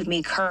gaze gave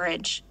me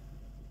courage.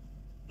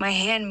 My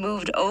hand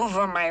moved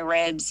over my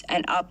ribs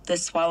and up the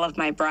swell of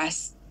my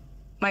breast.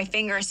 My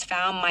fingers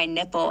found my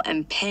nipple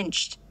and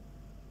pinched.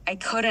 I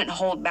couldn't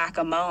hold back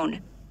a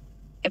moan.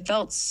 It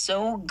felt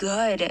so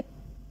good,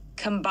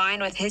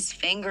 combined with his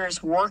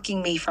fingers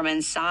working me from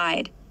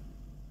inside.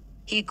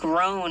 He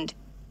groaned,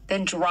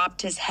 then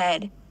dropped his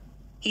head.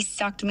 He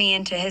sucked me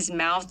into his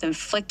mouth and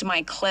flicked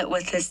my clit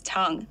with his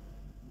tongue.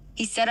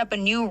 He set up a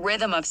new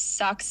rhythm of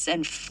sucks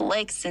and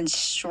flicks and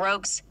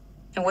strokes,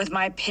 and with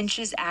my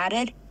pinches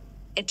added,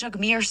 it took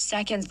mere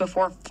seconds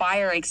before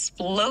fire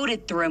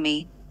exploded through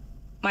me,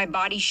 my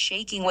body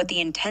shaking with the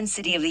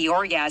intensity of the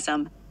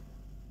orgasm.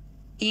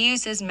 He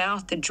used his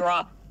mouth to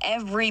draw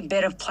every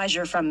bit of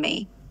pleasure from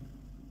me,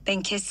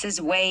 then kissed his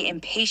way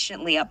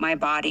impatiently up my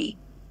body.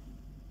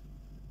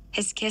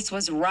 His kiss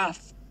was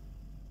rough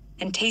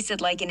and tasted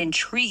like an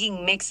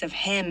intriguing mix of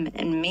him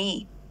and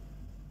me.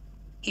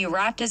 He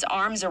wrapped his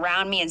arms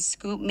around me and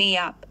scooped me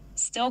up,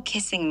 still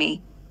kissing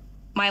me.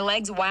 My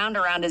legs wound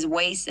around his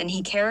waist and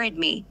he carried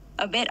me,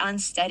 a bit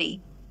unsteady,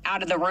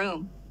 out of the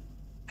room.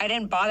 I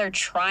didn't bother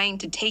trying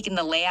to take in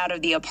the layout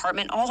of the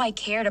apartment. All I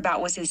cared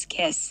about was his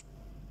kiss.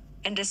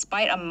 And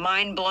despite a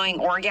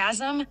mind-blowing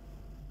orgasm,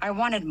 I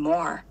wanted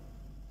more.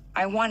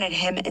 I wanted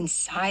him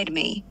inside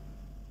me.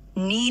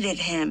 Needed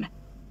him.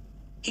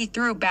 He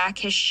threw back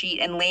his sheet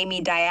and lay me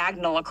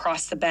diagonal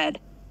across the bed.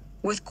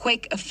 With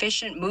quick,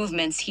 efficient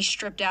movements, he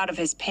stripped out of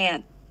his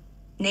pants.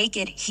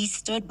 Naked, he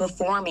stood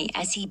before me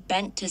as he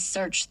bent to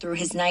search through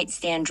his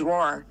nightstand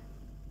drawer.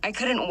 I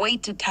couldn't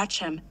wait to touch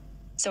him,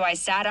 so I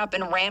sat up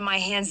and ran my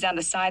hands down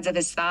the sides of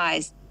his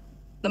thighs.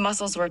 The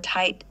muscles were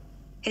tight,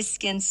 his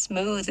skin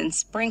smooth and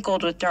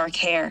sprinkled with dark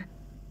hair.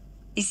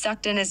 He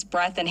sucked in his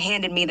breath and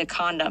handed me the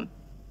condom.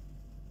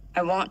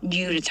 "I want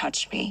you to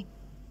touch me."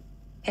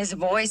 His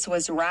voice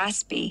was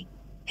raspy,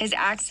 his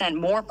accent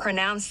more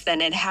pronounced than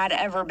it had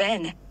ever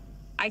been.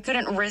 I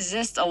couldn't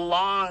resist a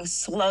long,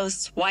 slow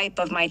swipe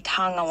of my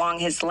tongue along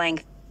his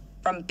length,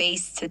 from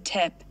base to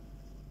tip.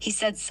 He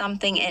said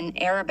something in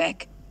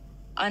Arabic,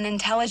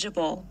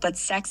 unintelligible but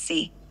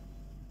sexy.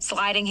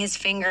 Sliding his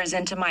fingers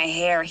into my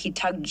hair, he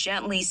tugged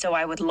gently so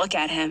I would look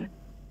at him.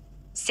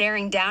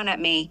 Staring down at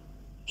me,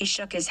 he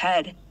shook his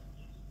head.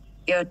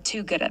 You're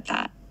too good at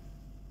that.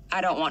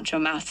 I don't want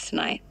your mouth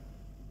tonight.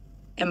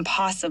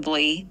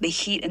 Impossibly, the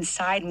heat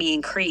inside me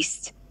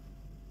increased.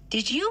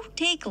 Did you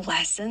take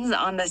lessons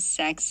on the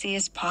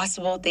sexiest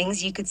possible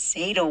things you could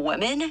say to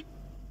women?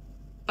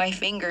 My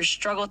fingers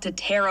struggled to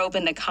tear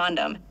open the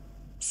condom.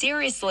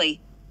 Seriously,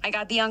 I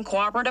got the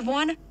uncooperative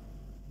one?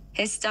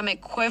 His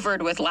stomach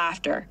quivered with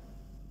laughter.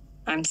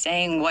 I'm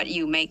saying what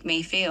you make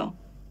me feel.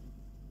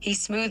 He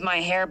smoothed my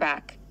hair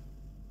back.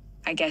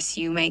 I guess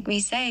you make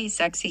me say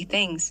sexy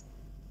things.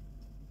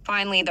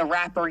 Finally, the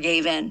rapper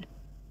gave in.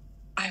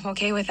 I'm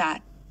okay with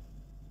that.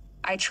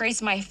 I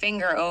traced my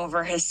finger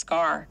over his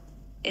scar,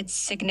 its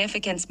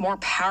significance more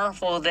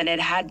powerful than it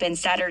had been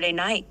Saturday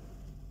night.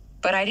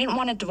 But I didn't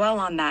want to dwell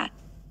on that.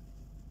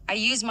 I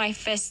used my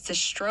fist to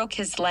stroke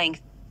his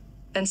length,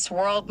 then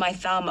swirled my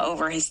thumb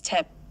over his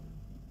tip.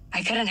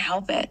 I couldn't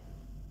help it.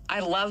 I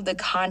loved the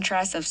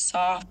contrast of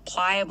soft,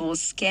 pliable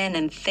skin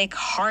and thick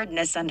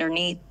hardness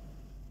underneath.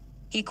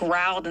 He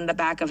growled in the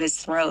back of his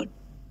throat.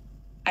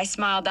 I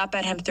smiled up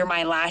at him through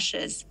my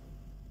lashes,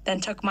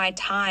 then took my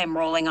time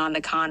rolling on the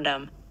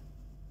condom.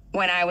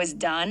 When I was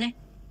done,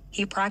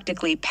 he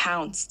practically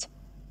pounced.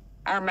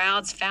 Our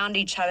mouths found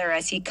each other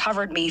as he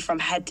covered me from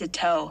head to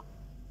toe.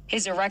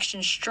 His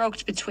erection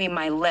stroked between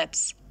my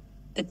lips,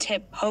 the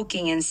tip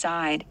poking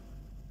inside.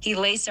 He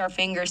laced our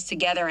fingers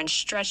together and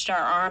stretched our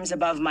arms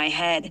above my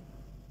head.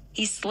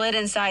 He slid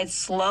inside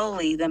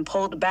slowly, then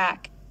pulled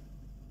back.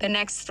 The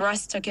next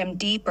thrust took him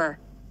deeper,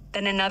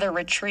 then another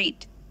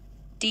retreat.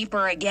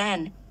 Deeper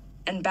again,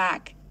 and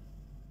back.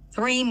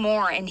 3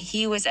 more, and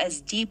he was as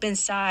deep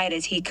inside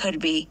as he could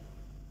be.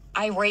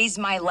 I raised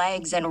my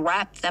legs and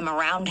wrapped them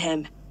around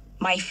him,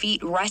 my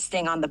feet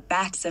resting on the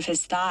backs of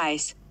his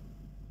thighs.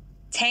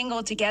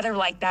 Tangled together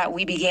like that,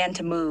 we began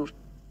to move.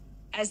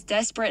 As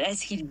desperate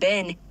as he'd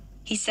been,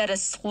 he set a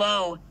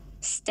slow,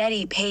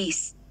 steady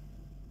pace.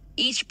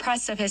 Each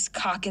press of his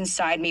cock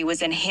inside me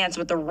was enhanced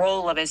with the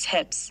roll of his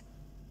hips.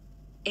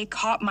 It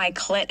caught my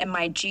clit and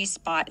my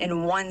G-spot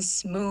in one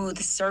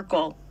smooth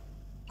circle.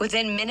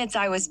 Within minutes,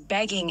 I was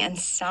begging and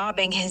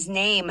sobbing his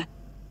name.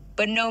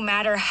 But no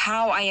matter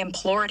how I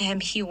implored him,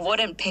 he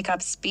wouldn't pick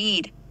up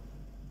speed.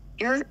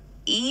 You're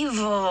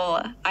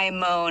evil, I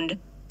moaned,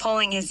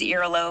 pulling his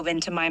earlobe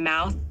into my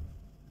mouth.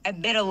 I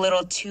bit a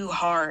little too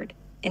hard,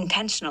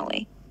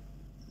 intentionally.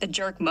 The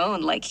jerk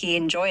moaned like he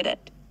enjoyed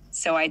it,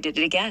 so I did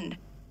it again.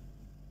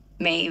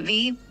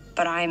 Maybe,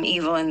 but I'm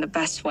evil in the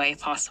best way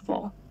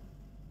possible.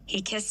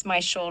 He kissed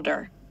my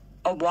shoulder,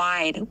 a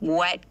wide,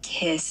 wet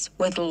kiss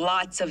with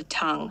lots of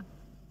tongue.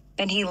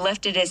 Then he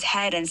lifted his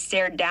head and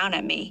stared down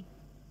at me.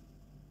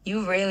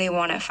 You really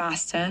want it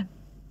faster?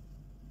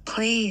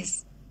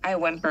 Please, I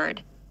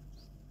whimpered.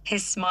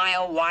 His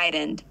smile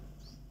widened.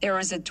 There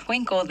was a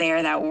twinkle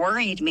there that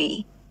worried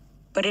me,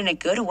 but in a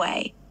good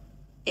way.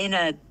 In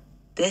a,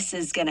 this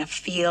is gonna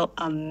feel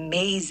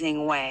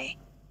amazing way.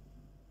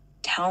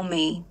 Tell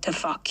me to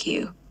fuck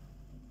you.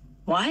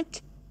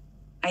 What?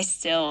 I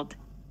stilled.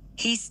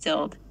 He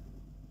stilled.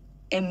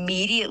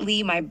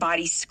 Immediately, my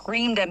body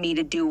screamed at me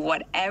to do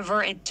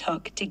whatever it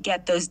took to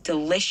get those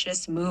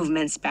delicious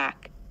movements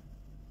back.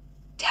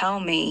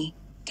 Tell me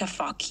to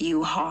fuck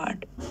you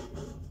hard.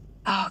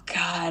 Oh,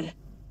 God.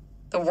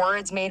 The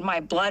words made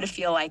my blood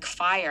feel like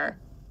fire.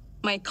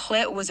 My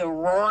clit was a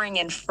roaring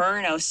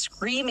inferno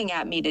screaming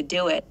at me to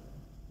do it.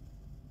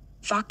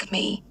 Fuck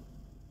me.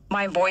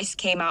 My voice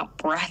came out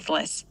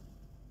breathless.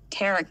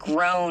 Tariq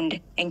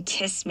groaned and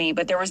kissed me,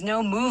 but there was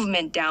no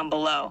movement down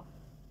below.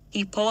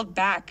 He pulled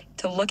back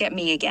to look at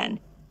me again.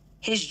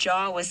 His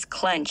jaw was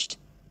clenched,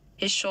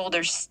 his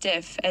shoulders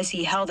stiff as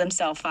he held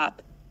himself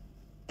up.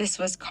 This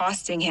was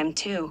costing him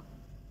too.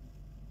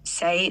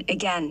 Say it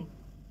again,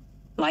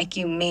 like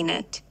you mean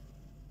it.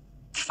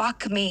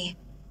 Fuck me.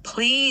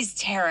 Please,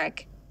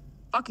 Tariq.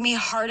 Fuck me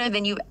harder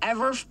than you've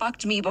ever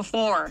fucked me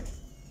before.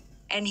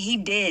 And he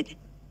did.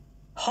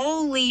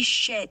 Holy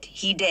shit,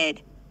 he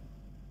did.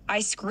 I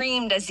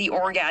screamed as the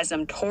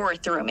orgasm tore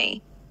through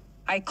me.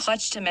 I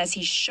clutched him as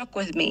he shook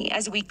with me,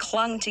 as we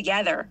clung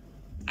together.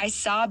 I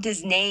sobbed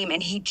his name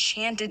and he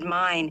chanted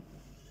mine.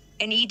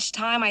 And each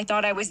time I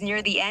thought I was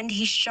near the end,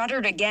 he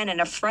shuddered again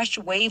and a fresh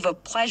wave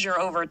of pleasure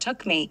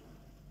overtook me.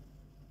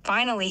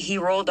 Finally, he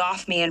rolled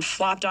off me and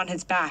flopped on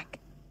his back.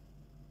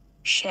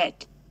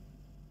 Shit.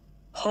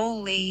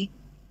 Holy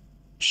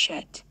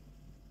shit.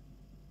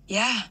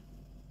 Yeah.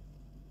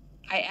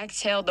 I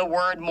exhaled the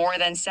word more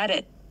than said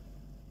it.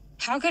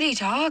 How could he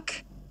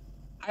talk?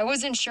 I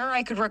wasn't sure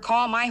I could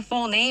recall my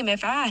full name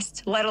if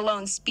asked, let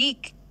alone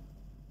speak.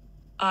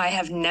 I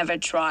have never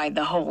tried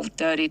the whole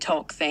dirty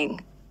talk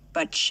thing,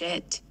 but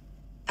shit,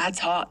 that's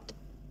hot.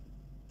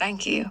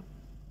 Thank you.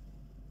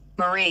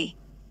 Marie.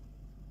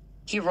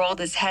 He rolled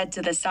his head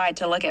to the side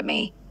to look at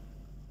me.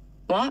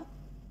 What?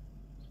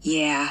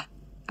 Yeah,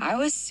 I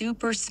was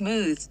super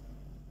smooth.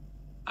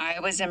 I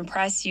was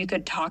impressed you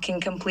could talk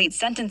in complete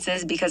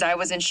sentences because I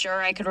wasn't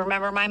sure I could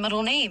remember my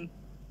middle name.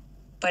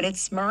 But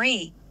it's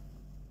Marie.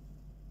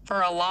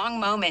 For a long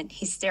moment,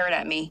 he stared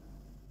at me,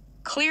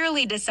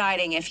 clearly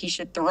deciding if he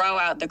should throw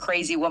out the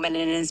crazy woman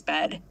in his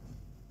bed.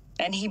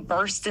 Then he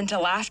burst into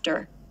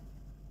laughter.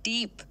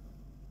 Deep,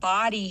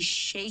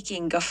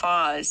 body-shaking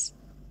guffaws.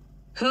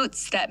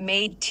 Hoots that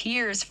made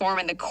tears form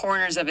in the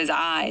corners of his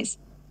eyes.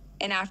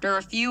 And after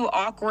a few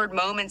awkward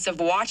moments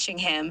of watching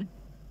him,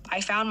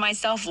 I found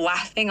myself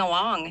laughing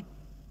along.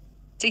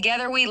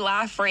 Together we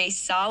laughed for a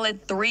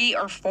solid 3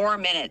 or 4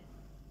 minutes.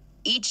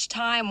 Each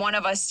time one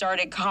of us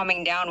started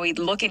calming down, we'd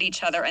look at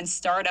each other and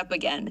start up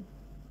again.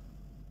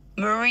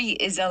 Marie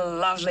is a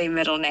lovely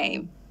middle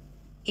name.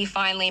 He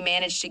finally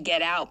managed to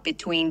get out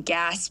between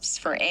gasps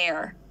for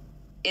air.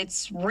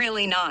 It's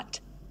really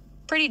not.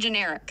 Pretty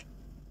generic.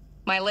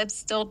 My lips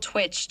still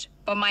twitched,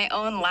 but my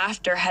own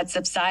laughter had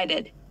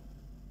subsided.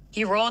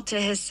 He rolled to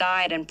his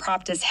side and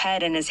propped his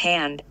head in his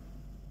hand.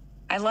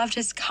 I loved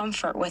his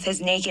comfort with his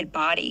naked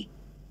body,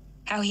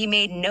 how he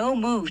made no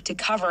move to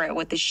cover it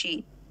with the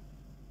sheet.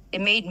 It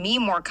made me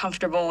more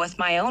comfortable with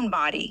my own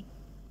body.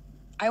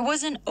 I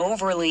wasn't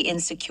overly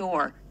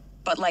insecure,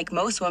 but like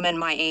most women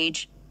my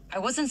age, I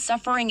wasn't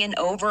suffering an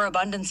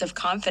overabundance of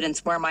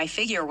confidence where my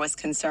figure was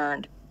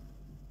concerned.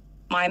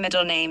 My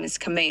middle name is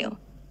Camille.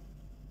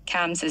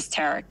 Cam's is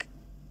Tariq.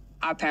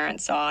 Our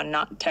parents are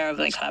not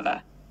terribly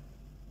clever.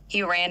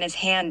 He ran his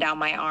hand down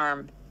my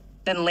arm,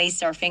 then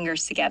laced our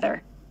fingers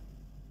together.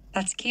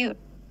 That's cute.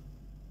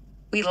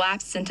 We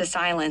lapsed into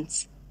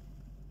silence.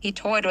 He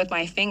toyed with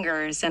my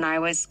fingers, and I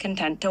was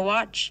content to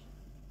watch.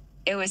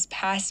 It was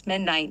past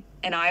midnight,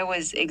 and I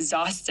was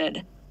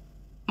exhausted.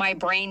 My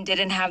brain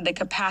didn't have the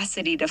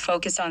capacity to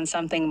focus on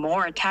something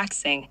more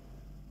taxing.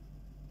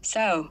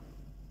 So,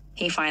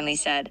 he finally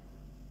said.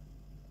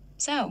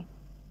 So,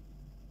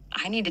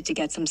 I needed to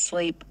get some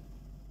sleep.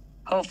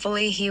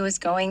 Hopefully, he was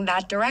going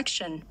that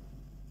direction.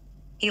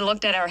 He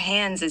looked at our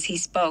hands as he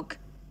spoke.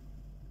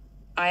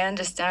 I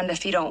understand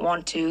if you don't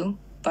want to,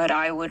 but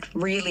I would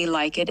really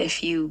like it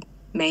if you,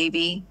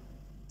 maybe,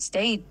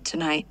 stayed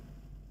tonight.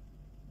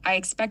 I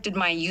expected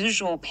my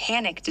usual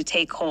panic to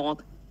take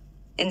hold.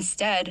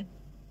 Instead,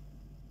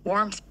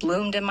 warmth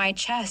bloomed in my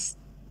chest.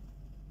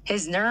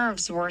 His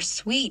nerves were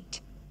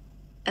sweet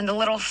and a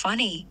little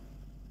funny.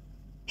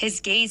 His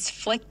gaze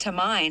flicked to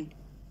mine.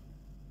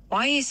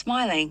 Why are you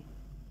smiling?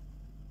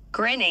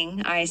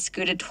 Grinning, I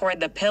scooted toward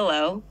the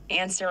pillow,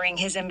 answering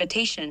his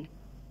invitation.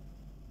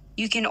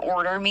 You can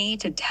order me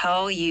to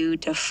tell you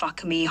to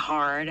fuck me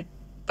hard,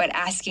 but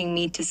asking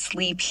me to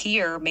sleep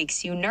here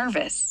makes you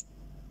nervous.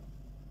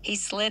 He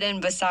slid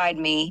in beside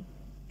me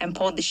and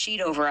pulled the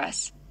sheet over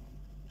us.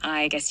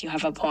 I guess you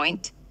have a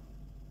point.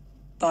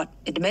 But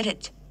admit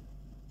it,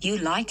 you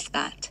liked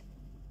that.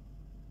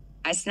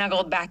 I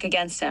snuggled back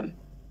against him.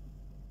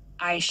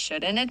 I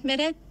shouldn't admit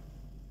it,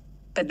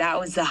 but that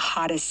was the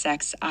hottest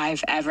sex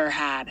I've ever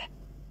had.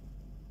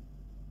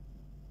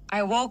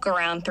 I woke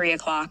around 3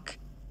 o'clock,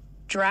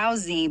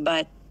 drowsy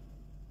but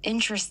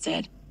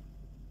interested.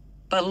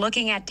 But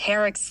looking at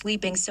Tariq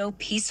sleeping so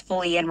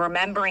peacefully and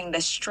remembering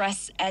the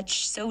stress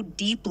etched so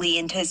deeply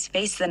into his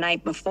face the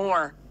night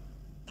before,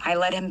 I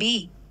let him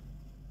be.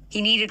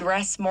 He needed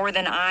rest more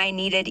than I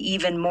needed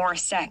even more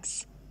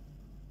sex.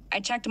 I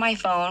checked my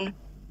phone,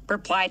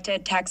 replied to a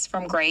text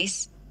from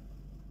Grace,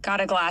 got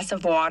a glass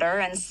of water,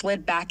 and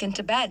slid back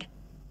into bed.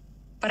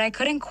 But I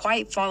couldn't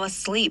quite fall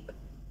asleep.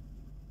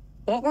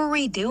 What were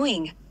we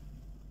doing?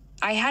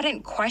 I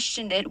hadn't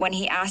questioned it when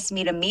he asked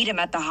me to meet him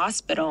at the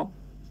hospital,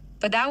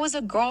 but that was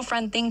a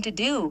girlfriend thing to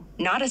do,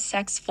 not a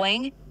sex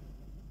fling.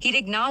 He'd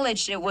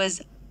acknowledged it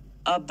was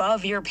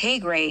above your pay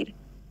grade,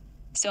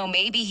 so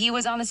maybe he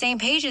was on the same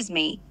page as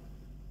me.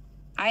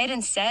 I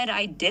hadn't said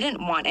I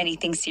didn't want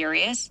anything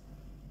serious,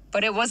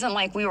 but it wasn't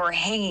like we were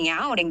hanging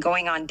out and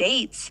going on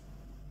dates.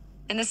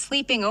 And the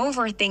sleeping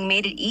over thing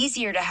made it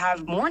easier to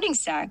have morning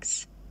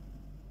sex,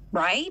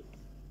 right?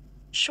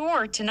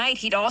 Sure, tonight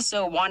he'd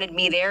also wanted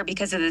me there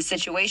because of the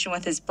situation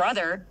with his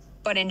brother,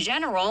 but in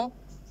general,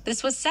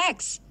 this was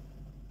sex.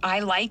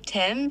 I liked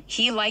him,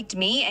 he liked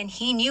me, and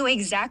he knew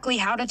exactly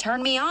how to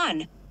turn me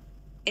on.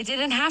 It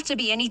didn't have to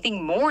be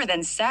anything more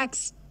than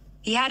sex.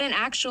 He hadn't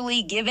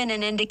actually given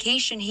an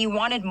indication he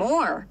wanted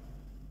more.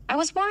 I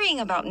was worrying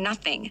about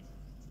nothing.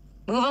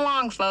 Move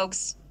along,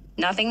 folks.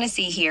 Nothing to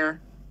see here.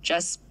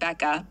 Just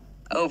Becca,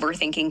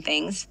 overthinking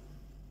things.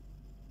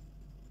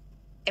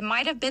 It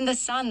might have been the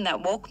sun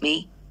that woke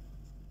me.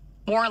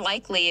 More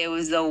likely, it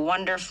was the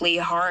wonderfully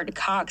hard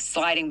cock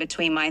sliding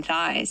between my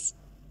thighs.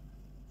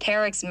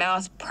 Tariq's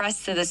mouth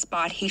pressed to the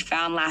spot he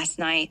found last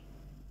night,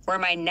 where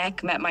my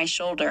neck met my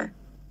shoulder.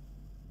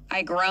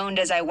 I groaned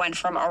as I went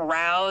from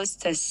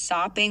aroused to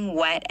sopping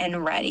wet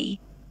and ready.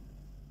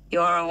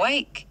 You're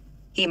awake,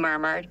 he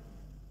murmured.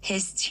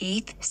 His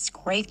teeth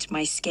scraped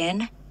my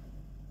skin.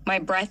 My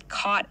breath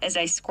caught as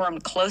I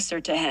squirmed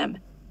closer to him.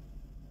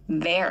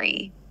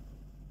 Very.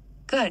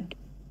 Good.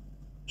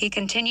 He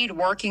continued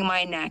working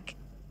my neck,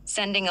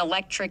 sending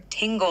electric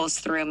tingles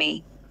through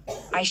me.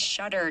 I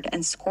shuddered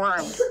and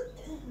squirmed.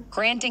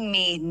 Granting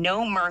me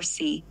no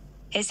mercy,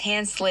 his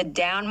hand slid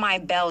down my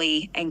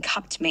belly and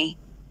cupped me.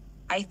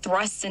 I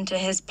thrust into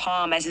his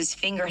palm as his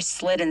fingers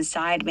slid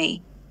inside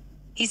me.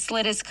 He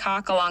slid his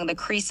cock along the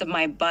crease of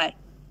my butt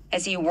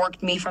as he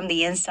worked me from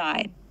the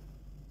inside.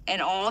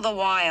 And all the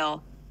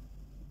while,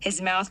 his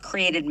mouth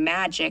created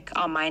magic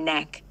on my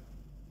neck.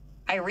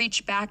 I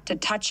reached back to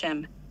touch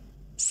him,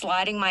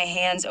 sliding my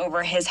hands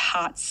over his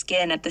hot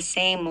skin at the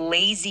same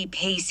lazy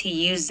pace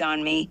he used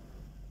on me.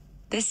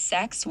 This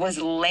sex was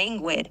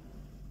languid,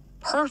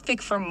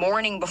 perfect for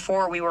morning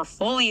before we were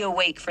fully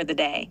awake for the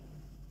day.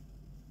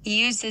 He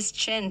used his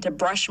chin to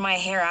brush my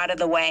hair out of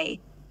the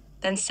way,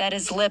 then set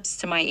his lips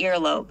to my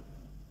earlobe.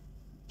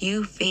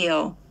 "You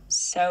feel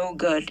so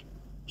good,"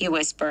 he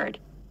whispered.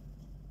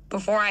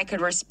 Before I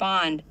could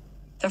respond,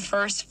 the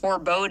first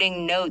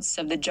foreboding notes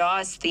of the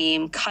Jaws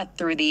theme cut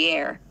through the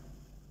air.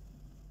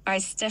 I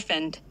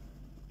stiffened,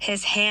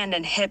 his hand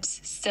and hips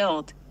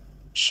stilled.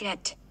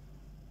 Shit.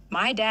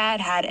 My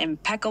dad had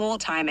impeccable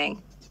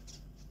timing.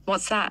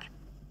 "What's that?"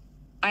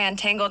 I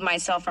untangled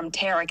myself from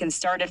Tariq and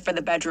started for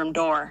the bedroom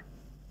door.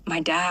 My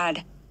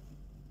dad.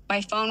 My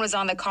phone was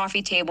on the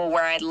coffee table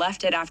where I had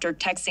left it after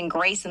texting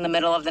Grace in the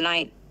middle of the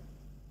night.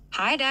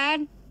 "Hi,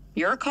 Dad.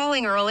 You're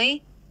calling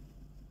early."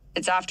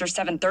 "It's after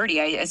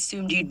 7:30. I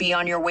assumed you'd be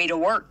on your way to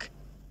work."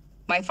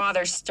 My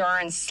father's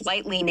stern,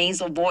 slightly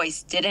nasal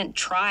voice didn't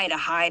try to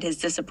hide his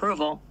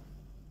disapproval.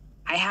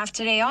 "I have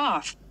today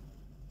off."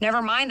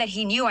 Never mind that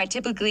he knew I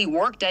typically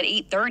worked at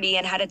 8:30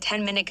 and had a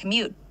 10-minute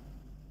commute.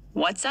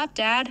 "What's up,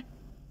 Dad?"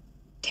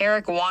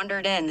 Tariq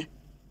wandered in,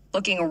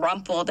 looking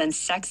rumpled and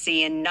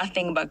sexy in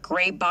nothing but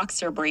gray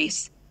boxer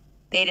briefs.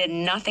 They did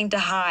nothing to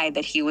hide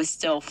that he was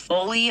still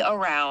fully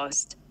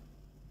aroused.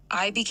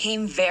 I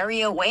became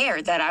very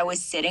aware that I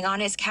was sitting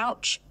on his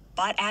couch,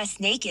 butt-ass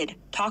naked,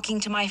 talking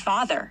to my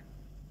father,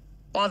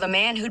 while the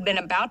man who'd been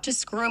about to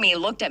screw me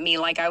looked at me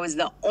like I was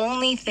the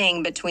only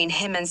thing between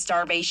him and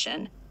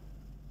starvation.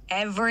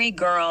 Every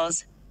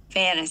girl's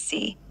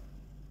fantasy.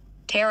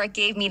 Tariq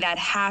gave me that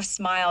half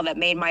smile that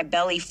made my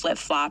belly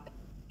flip-flop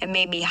and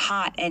made me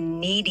hot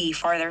and needy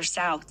farther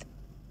south.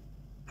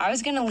 I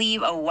was going to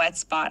leave a wet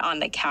spot on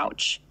the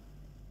couch.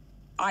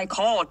 "I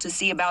called to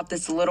see about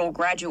this little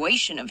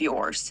graduation of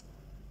yours."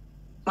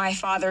 My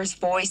father's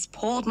voice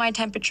pulled my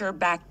temperature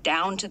back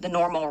down to the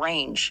normal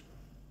range.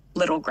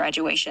 "Little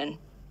graduation.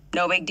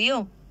 No big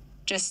deal.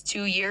 Just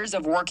 2 years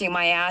of working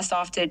my ass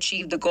off to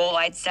achieve the goal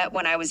I'd set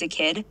when I was a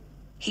kid."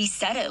 He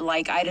said it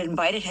like I'd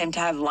invited him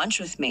to have lunch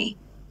with me.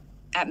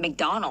 At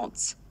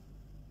McDonald's.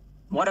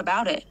 What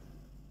about it?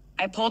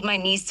 I pulled my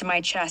knees to my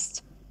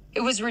chest.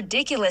 It was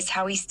ridiculous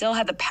how he still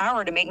had the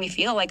power to make me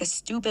feel like a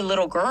stupid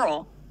little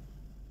girl.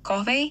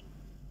 "Coffee?"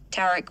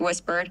 Tariq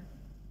whispered.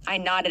 I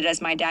nodded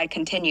as my dad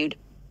continued.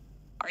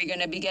 "Are you going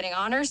to be getting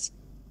honors?"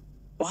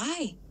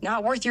 "Why?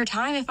 Not worth your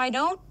time if I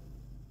don't?"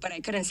 But I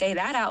couldn't say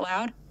that out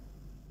loud.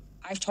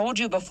 "I've told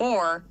you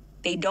before,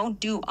 they don't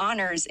do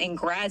honors in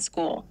grad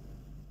school."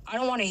 "I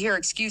don't want to hear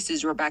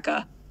excuses,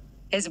 Rebecca."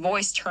 His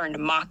voice turned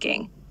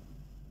mocking.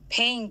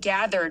 Pain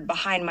gathered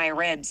behind my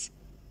ribs.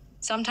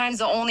 Sometimes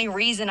the only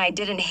reason I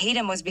didn't hate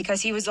him was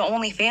because he was the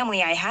only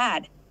family I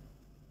had.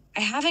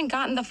 I haven't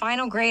gotten the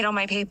final grade on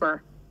my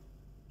paper.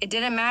 It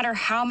didn't matter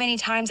how many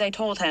times I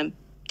told him.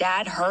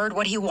 Dad heard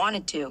what he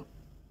wanted to.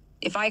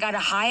 If I got a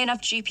high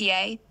enough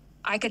GPA,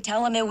 I could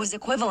tell him it was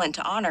equivalent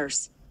to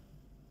honors.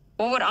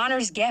 What would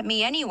honors get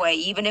me anyway,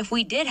 even if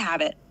we did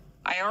have it?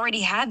 I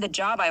already had the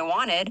job I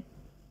wanted.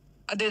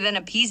 Other than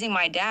appeasing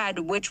my dad,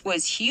 which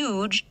was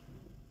huge,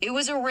 it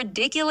was a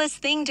ridiculous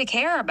thing to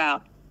care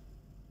about.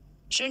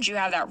 Shouldn't you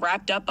have that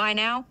wrapped up by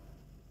now?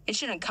 It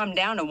shouldn't come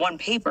down to one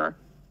paper.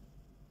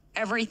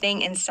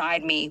 Everything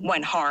inside me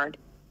went hard.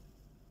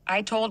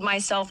 I told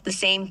myself the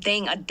same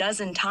thing a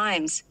dozen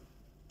times,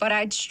 but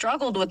I'd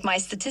struggled with my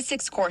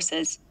statistics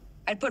courses.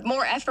 I'd put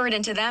more effort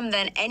into them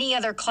than any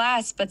other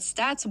class, but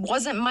stats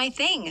wasn't my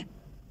thing,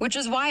 which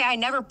is why I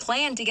never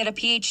planned to get a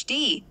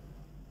PhD.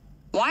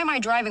 Why am I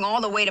driving all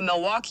the way to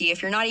Milwaukee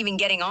if you're not even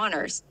getting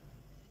honors?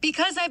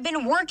 Because I've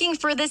been working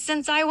for this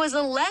since I was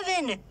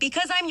 11.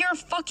 Because I'm your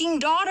fucking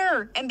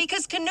daughter. And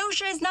because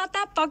Kenosha is not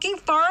that fucking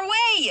far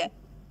away.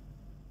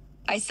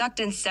 I sucked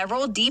in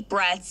several deep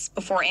breaths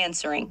before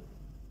answering.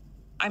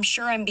 I'm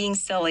sure I'm being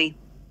silly.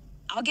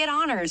 I'll get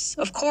honors,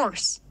 of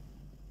course.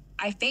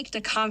 I faked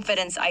a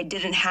confidence I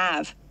didn't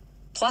have,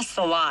 plus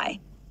the lie.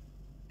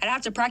 I'd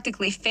have to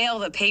practically fail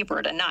the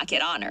paper to not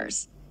get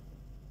honors.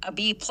 A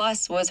B+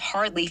 was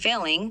hardly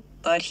failing,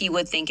 but he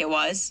would think it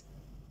was.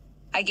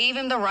 I gave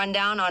him the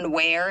rundown on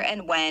where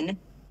and when,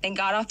 then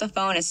got off the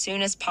phone as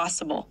soon as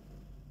possible.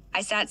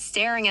 I sat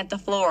staring at the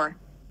floor,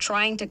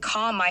 trying to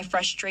calm my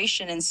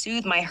frustration and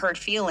soothe my hurt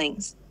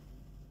feelings.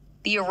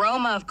 The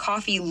aroma of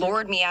coffee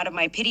lured me out of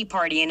my pity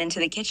party and into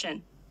the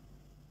kitchen.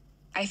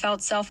 I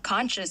felt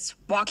self-conscious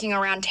walking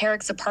around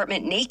Tariq's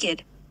apartment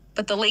naked,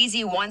 but the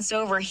lazy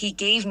once-over he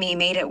gave me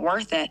made it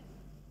worth it.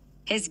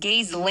 His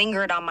gaze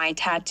lingered on my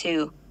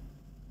tattoo,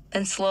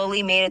 then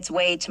slowly made its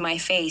way to my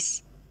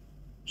face.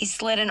 He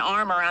slid an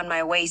arm around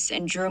my waist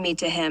and drew me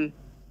to him.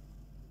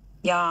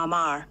 Ya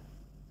Amar.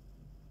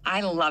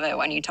 I love it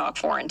when you talk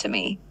foreign to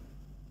me.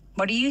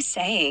 What are you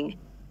saying?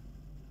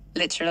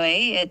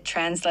 Literally, it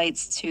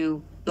translates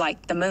to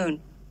like the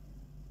moon.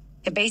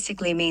 It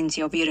basically means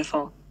you're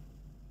beautiful.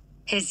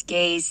 His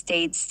gaze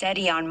stayed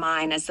steady on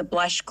mine as the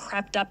blush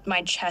crept up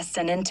my chest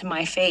and into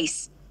my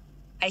face.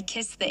 I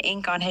kissed the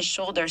ink on his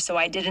shoulder so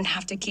I didn't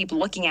have to keep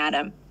looking at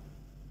him.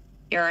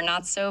 You're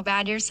not so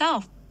bad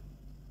yourself.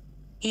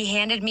 He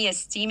handed me a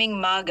steaming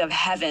mug of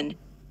heaven,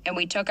 and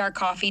we took our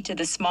coffee to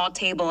the small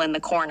table in the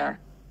corner.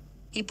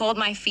 He pulled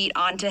my feet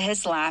onto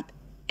his lap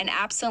and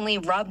absently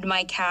rubbed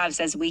my calves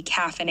as we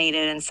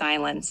caffeinated in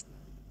silence.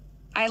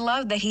 I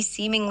loved that he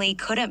seemingly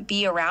couldn't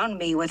be around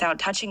me without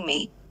touching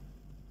me.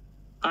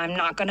 I'm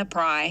not going to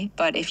pry,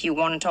 but if you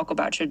want to talk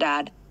about your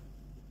dad,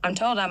 I'm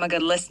told I'm a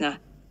good listener.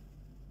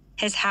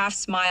 His half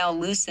smile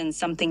loosened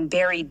something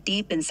buried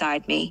deep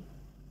inside me.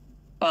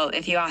 Well,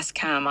 if you ask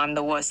Cam, I'm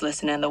the worst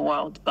listener in the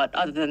world, but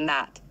other than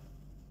that.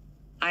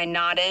 I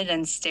nodded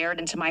and stared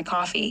into my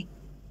coffee,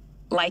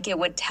 like it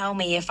would tell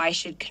me if I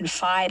should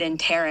confide in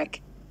Tariq.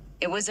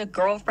 It was a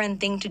girlfriend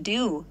thing to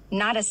do,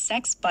 not a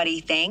sex buddy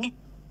thing.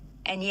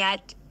 And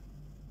yet,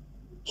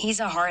 he's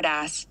a hard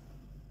ass.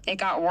 It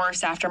got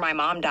worse after my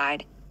mom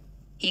died.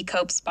 He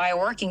copes by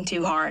working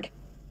too hard.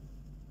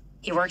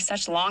 He worked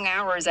such long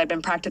hours I'd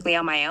been practically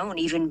on my own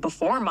even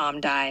before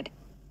Mom died.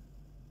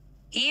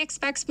 He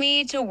expects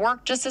me to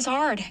work just as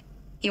hard.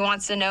 He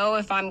wants to know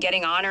if I'm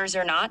getting honors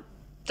or not.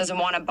 Doesn't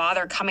want to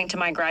bother coming to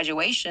my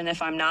graduation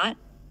if I'm not.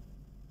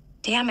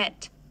 Damn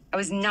it. I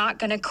was not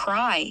going to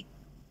cry.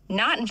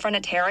 Not in front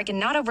of Tariq and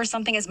not over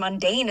something as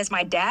mundane as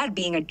my dad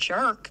being a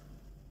jerk.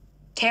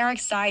 Tariq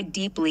sighed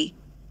deeply,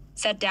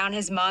 set down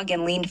his mug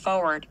and leaned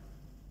forward.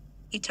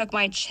 He took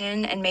my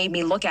chin and made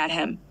me look at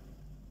him.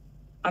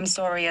 I'm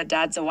sorry your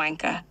dad's a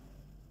wanker.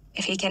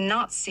 If he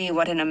cannot see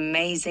what an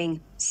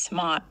amazing,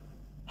 smart,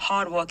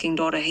 hard-working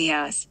daughter he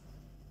has,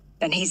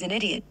 then he's an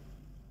idiot.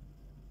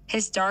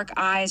 His dark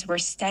eyes were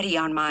steady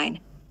on mine.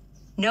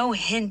 No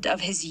hint of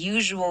his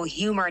usual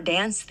humor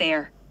danced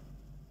there.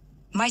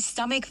 My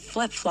stomach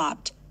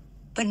flip-flopped,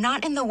 but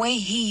not in the way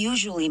he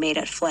usually made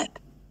it flip.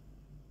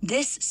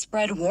 This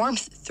spread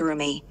warmth through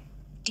me,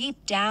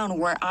 deep down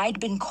where I'd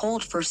been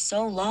cold for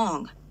so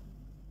long.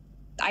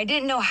 I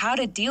didn't know how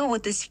to deal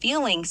with this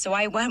feeling, so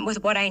I went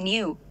with what I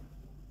knew.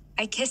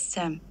 I kissed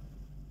him.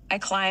 I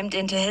climbed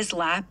into his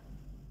lap,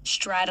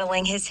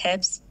 straddling his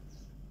hips.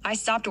 I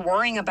stopped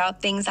worrying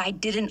about things I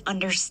didn't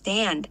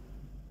understand.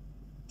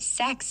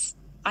 Sex,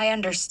 I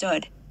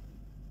understood.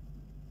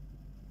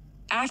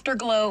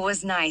 Afterglow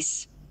was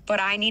nice, but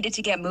I needed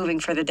to get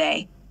moving for the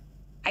day.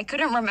 I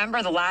couldn't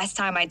remember the last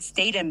time I'd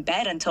stayed in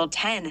bed until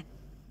 10.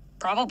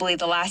 Probably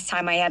the last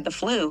time I had the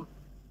flu.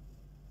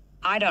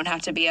 I don't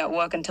have to be at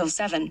work until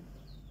 7.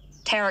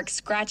 Tariq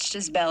scratched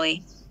his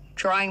belly,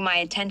 drawing my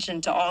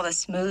attention to all the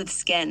smooth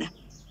skin.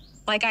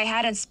 Like I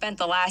hadn't spent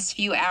the last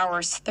few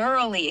hours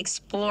thoroughly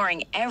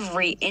exploring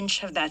every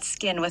inch of that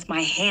skin with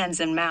my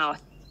hands and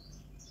mouth.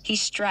 He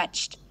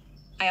stretched.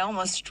 I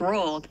almost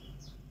drooled.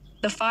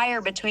 The fire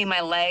between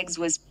my legs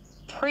was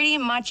pretty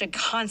much a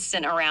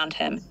constant around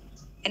him,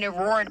 and it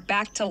roared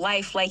back to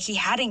life like he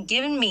hadn't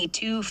given me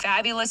 2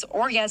 fabulous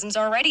orgasms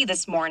already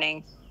this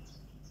morning.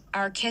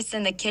 Our kiss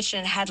in the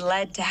kitchen had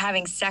led to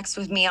having sex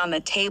with me on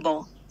the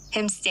table,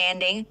 him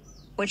standing,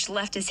 which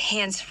left his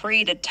hands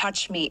free to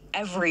touch me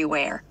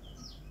everywhere.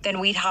 Then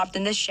we'd hopped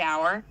in the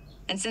shower,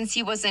 and since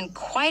he wasn't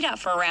quite up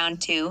for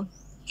round 2,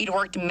 he'd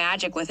worked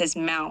magic with his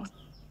mouth.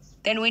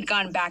 Then we'd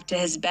gone back to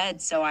his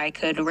bed so I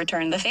could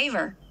return the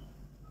favor.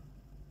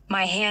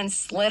 My hand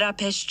slid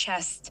up his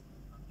chest,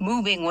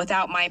 moving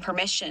without my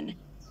permission.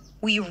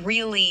 We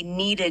really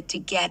needed to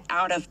get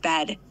out of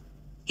bed.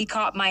 He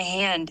caught my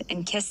hand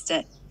and kissed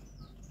it.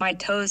 My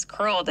toes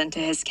curled into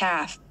his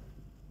calf.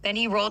 Then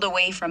he rolled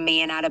away from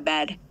me and out of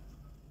bed.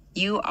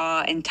 You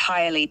are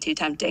entirely too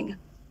tempting,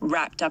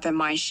 wrapped up in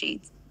my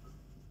sheets.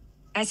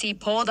 As he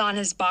pulled on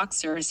his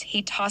boxers,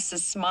 he tossed a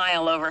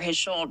smile over his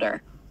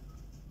shoulder.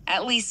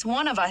 At least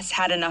one of us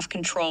had enough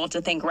control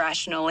to think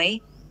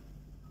rationally.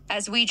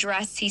 As we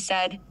dressed, he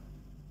said,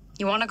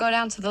 You want to go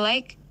down to the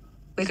lake?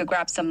 We could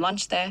grab some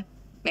lunch there.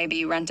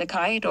 Maybe rent a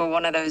kite or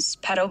one of those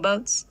pedal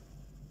boats.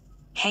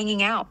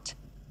 Hanging out.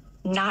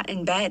 Not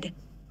in bed.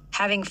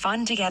 Having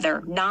fun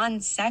together.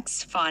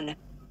 Non-sex fun.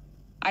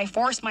 I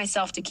forced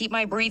myself to keep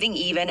my breathing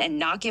even and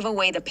not give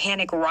away the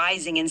panic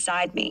rising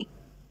inside me.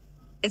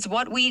 It's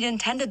what we'd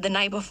intended the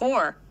night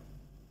before.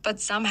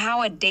 But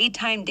somehow a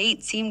daytime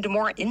date seemed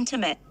more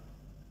intimate.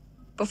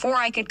 Before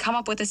I could come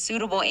up with a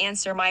suitable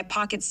answer, my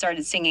pocket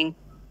started singing,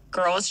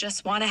 Girls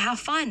just want to have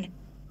fun.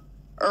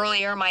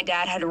 Earlier, my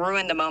dad had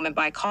ruined the moment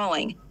by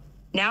calling.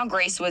 Now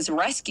Grace was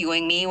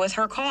rescuing me with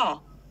her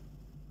call.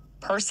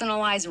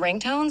 Personalized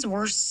ringtones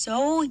were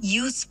so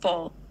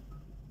useful.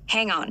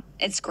 Hang on,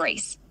 it's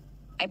Grace.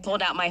 I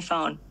pulled out my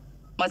phone.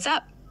 What's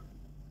up?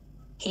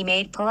 He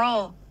made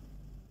parole.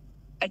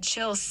 A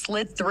chill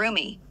slid through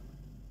me.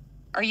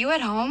 Are you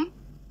at home?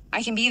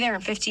 I can be there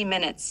in 15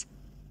 minutes.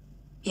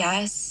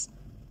 Yes.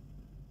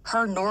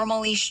 Her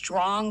normally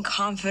strong,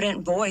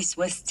 confident voice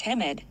was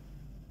timid.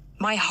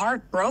 My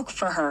heart broke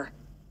for her,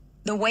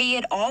 the way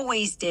it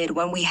always did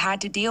when we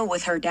had to deal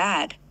with her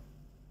dad.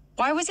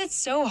 Why was it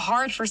so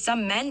hard for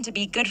some men to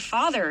be good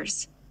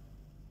fathers?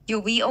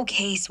 You'll be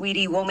okay,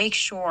 sweetie. We'll make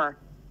sure.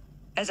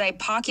 As I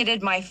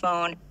pocketed my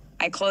phone,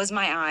 I closed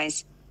my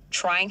eyes,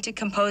 trying to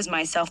compose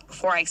myself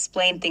before I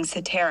explained things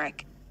to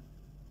Tariq.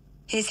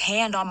 His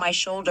hand on my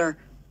shoulder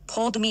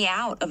pulled me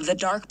out of the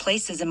dark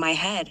places in my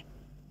head.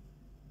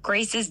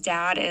 Grace's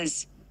dad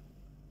is...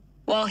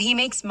 Well, he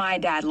makes my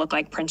dad look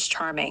like Prince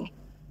Charming.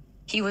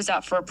 He was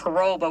up for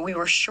parole, but we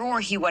were sure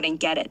he wouldn't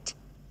get it.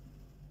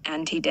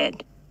 And he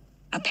did.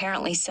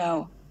 Apparently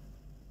so.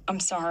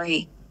 I'm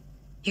sorry.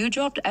 You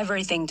dropped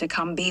everything to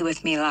come be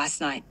with me last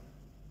night.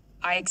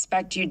 I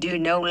expect you do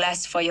no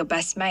less for your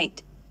best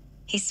mate.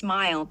 He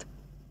smiled.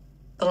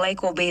 The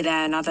lake will be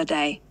there another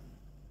day.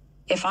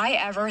 If I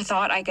ever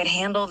thought I could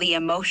handle the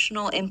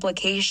emotional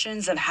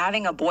implications of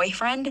having a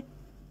boyfriend,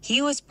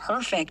 he was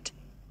perfect.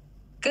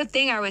 Good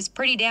thing I was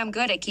pretty damn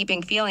good at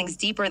keeping feelings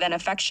deeper than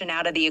affection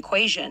out of the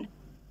equation.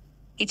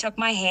 He took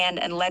my hand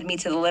and led me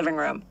to the living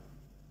room.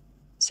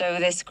 So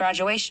this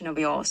graduation of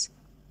yours,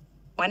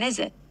 when is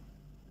it?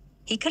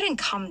 He couldn't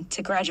come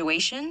to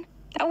graduation.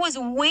 That was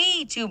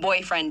way too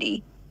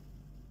boyfriendy.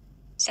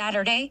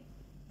 Saturday,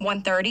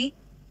 1:30.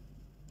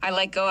 I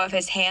let go of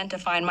his hand to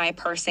find my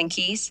purse and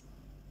keys.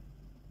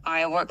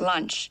 I work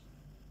lunch,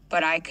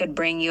 but I could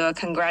bring you a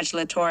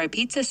congratulatory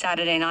pizza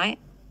Saturday night.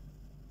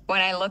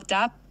 When I looked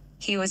up,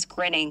 he was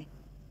grinning.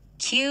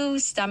 Cue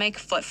stomach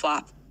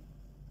flip-flop.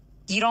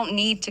 You don't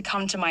need to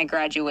come to my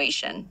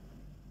graduation.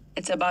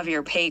 It's above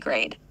your pay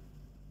grade.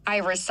 I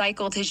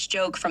recycled his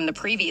joke from the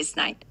previous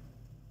night.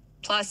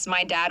 Plus,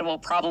 my dad will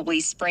probably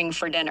spring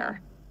for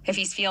dinner. If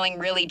he's feeling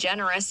really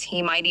generous,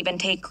 he might even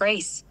take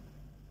Grace.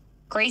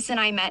 Grace and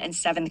I met in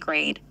 7th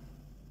grade.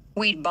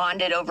 We'd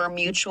bonded over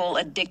mutual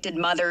addicted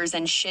mothers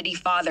and shitty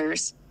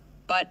fathers.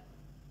 But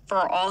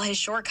for all his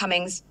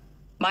shortcomings,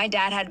 my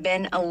dad had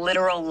been a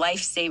literal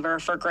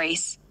lifesaver for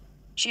Grace.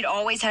 She'd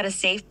always had a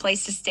safe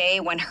place to stay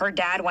when her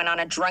dad went on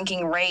a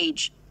drunken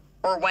rage,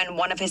 or when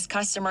one of his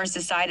customers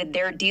decided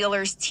their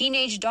dealer's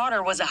teenage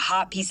daughter was a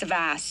hot piece of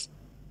ass.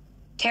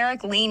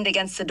 Tariq leaned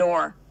against the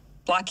door,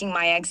 blocking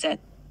my exit.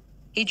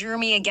 He drew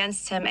me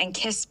against him and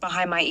kissed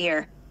behind my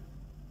ear.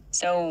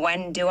 So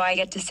when do I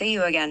get to see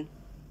you again?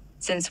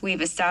 Since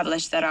we've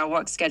established that our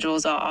work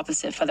schedules are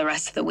opposite for the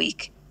rest of the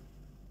week.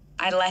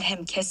 I let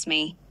him kiss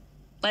me.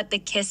 Let the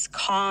kiss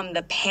calm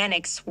the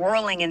panic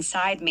swirling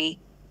inside me.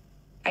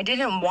 I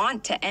didn't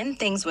want to end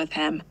things with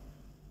him.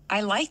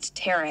 I liked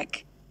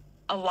Tariq.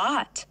 A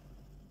lot.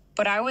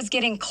 But I was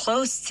getting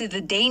close to the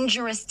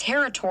dangerous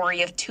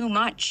territory of too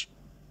much.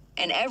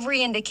 And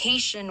every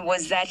indication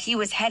was that he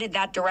was headed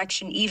that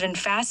direction even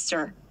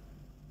faster.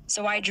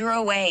 So I drew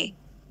away,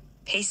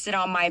 pasted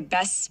on my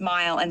best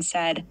smile, and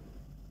said,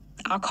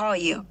 I'll call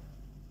you.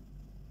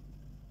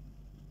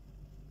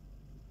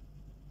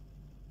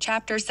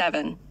 Chapter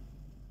 7.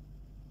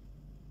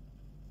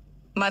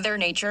 Mother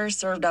Nature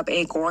served up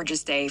a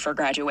gorgeous day for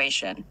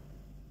graduation.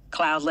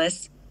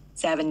 Cloudless,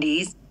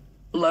 70s,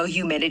 low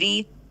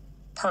humidity,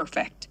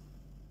 perfect.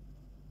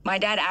 My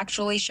dad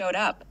actually showed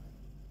up.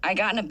 I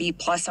got a B+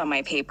 on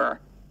my paper,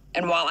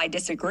 and while I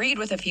disagreed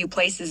with a few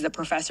places the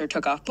professor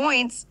took off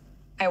points,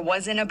 I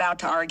wasn't about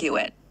to argue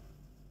it.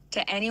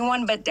 To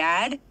anyone but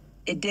Dad,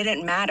 it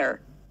didn't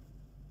matter.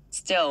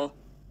 Still,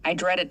 I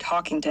dreaded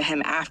talking to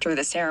him after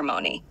the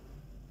ceremony.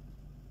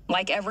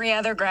 Like every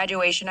other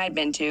graduation I'd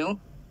been to,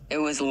 it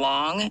was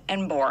long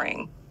and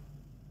boring.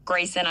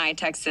 Grace and I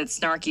texted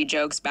snarky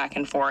jokes back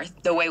and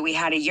forth, the way we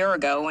had a year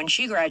ago when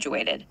she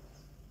graduated.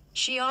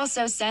 She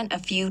also sent a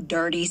few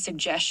dirty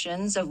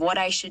suggestions of what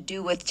I should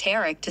do with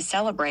Tariq to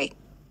celebrate.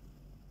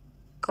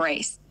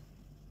 Grace,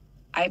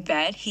 I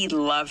bet he'd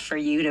love for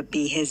you to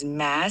be his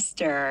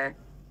master.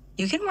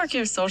 You can work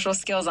your social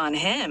skills on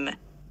him.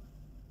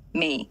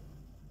 Me,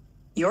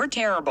 you're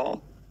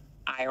terrible.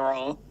 I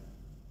roll.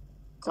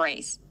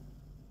 Grace,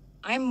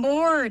 I'm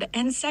bored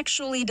and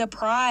sexually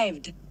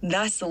deprived,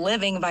 thus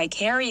living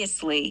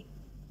vicariously.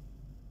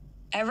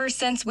 Ever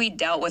since we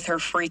dealt with her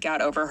freak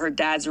out over her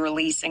dad's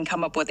release and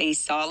come up with a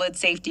solid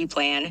safety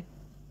plan,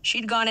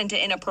 she'd gone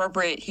into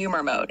inappropriate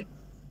humor mode.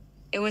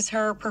 It was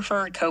her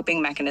preferred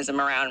coping mechanism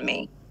around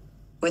me.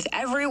 With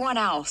everyone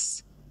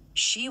else,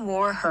 she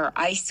wore her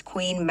Ice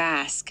Queen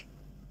mask.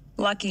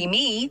 Lucky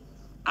me,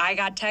 I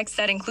got texts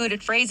that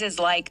included phrases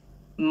like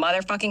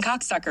motherfucking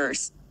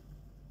cocksuckers,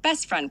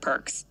 best friend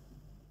perks.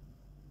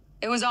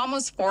 It was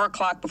almost 4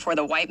 o'clock before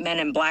the white men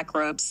in black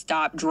robes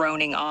stopped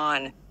droning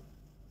on.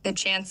 The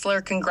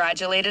chancellor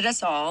congratulated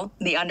us all,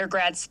 the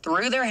undergrads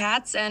threw their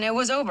hats, and it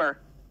was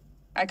over.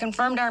 I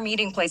confirmed our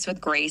meeting place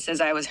with Grace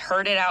as I was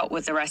herded out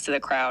with the rest of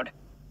the crowd.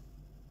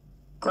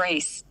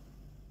 Grace,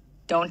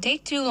 don't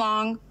take too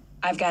long.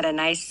 I've got a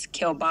nice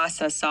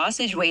kielbasa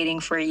sausage waiting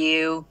for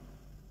you.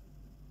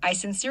 I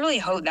sincerely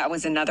hope that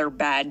was another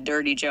bad,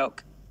 dirty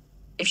joke.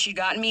 If she'd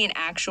gotten me an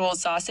actual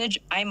sausage,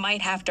 I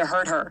might have to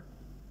hurt her.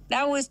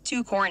 That was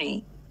too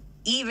corny,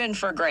 even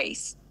for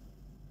Grace.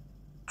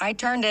 I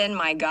turned in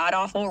my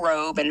god-awful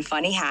robe and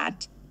funny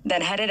hat,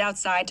 then headed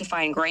outside to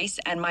find Grace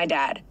and my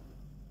dad.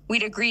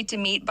 We'd agreed to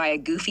meet by a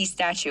goofy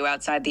statue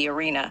outside the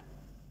arena.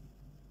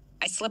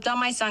 I slipped on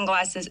my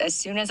sunglasses as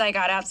soon as I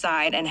got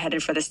outside and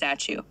headed for the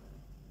statue.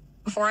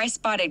 Before I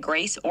spotted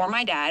Grace or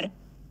my dad,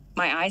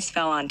 my eyes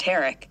fell on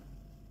Tariq.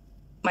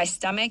 My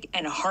stomach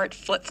and heart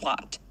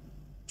flip-flopped.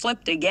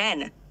 Flipped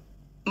again.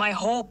 My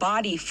whole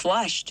body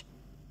flushed.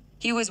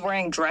 He was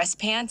wearing dress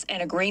pants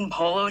and a green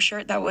polo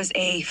shirt that was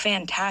a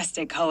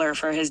fantastic color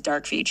for his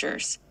dark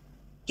features.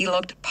 He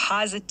looked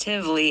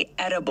positively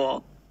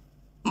edible.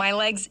 My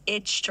legs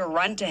itched to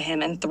run to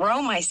him and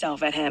throw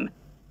myself at him.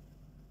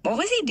 What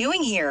was he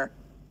doing here?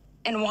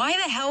 And why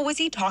the hell was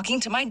he talking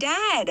to my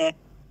dad?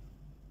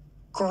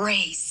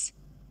 Grace.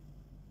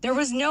 There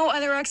was no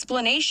other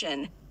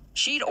explanation.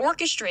 She'd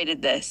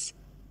orchestrated this.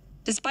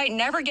 Despite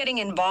never getting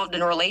involved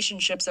in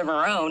relationships of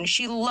her own,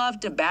 she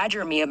loved to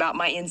badger me about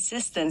my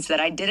insistence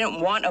that I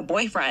didn't want a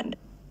boyfriend.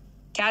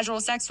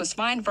 Casual sex was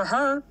fine for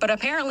her, but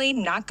apparently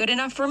not good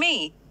enough for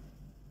me.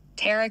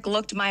 Tariq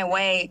looked my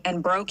way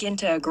and broke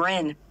into a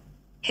grin.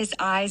 His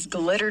eyes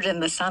glittered in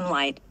the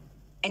sunlight,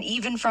 and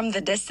even from the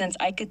distance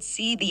I could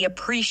see the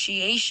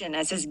appreciation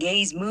as his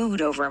gaze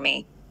moved over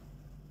me.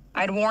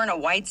 I'd worn a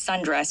white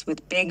sundress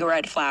with big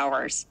red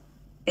flowers.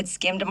 It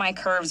skimmed my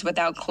curves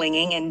without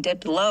clinging and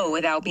dipped low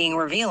without being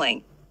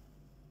revealing.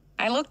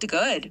 I looked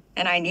good,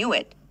 and I knew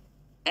it.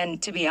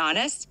 And to be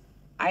honest,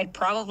 I'd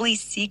probably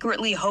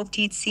secretly hoped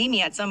he'd see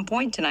me at some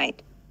point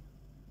tonight.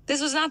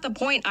 This was not the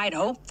point I'd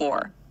hoped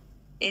for.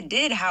 It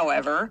did,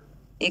 however,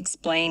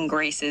 explain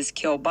Grace's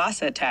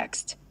kielbasa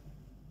text.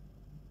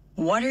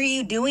 What are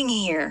you doing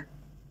here?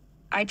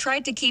 I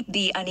tried to keep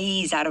the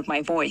unease out of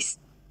my voice.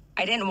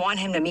 I didn't want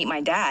him to meet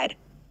my dad.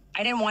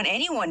 I didn't want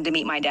anyone to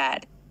meet my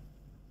dad.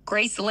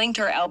 Grace linked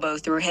her elbow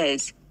through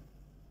his.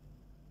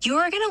 You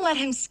are going to let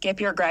him skip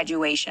your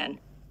graduation.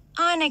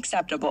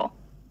 Unacceptable.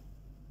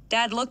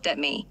 Dad looked at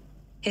me,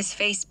 his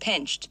face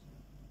pinched.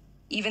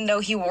 Even though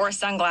he wore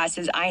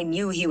sunglasses, I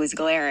knew he was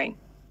glaring.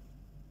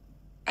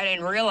 I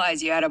didn't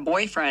realize you had a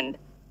boyfriend.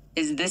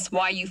 Is this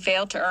why you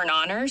failed to earn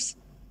honors?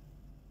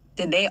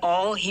 Did they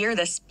all hear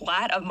the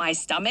splat of my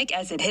stomach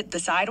as it hit the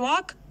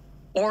sidewalk?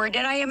 Or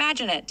did I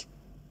imagine it?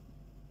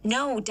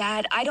 No,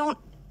 Dad,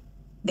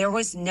 There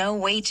was no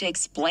way to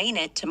explain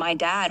it to my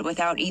dad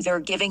without either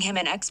giving him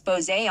an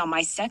expose on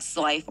my sex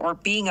life or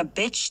being a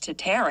bitch to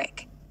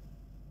Tariq.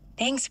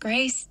 Thanks,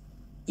 Grace.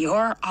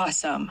 You're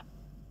awesome.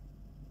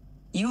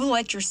 You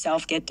let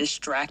yourself get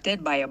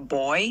distracted by a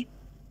boy?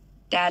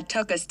 Dad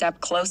took a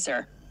step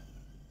closer.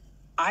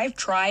 I've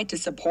tried to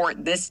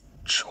support this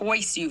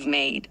choice you've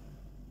made.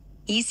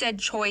 He said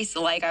choice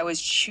like I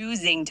was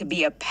choosing to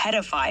be a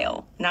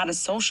pedophile, not a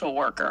social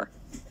worker.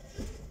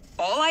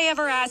 All I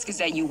ever ask is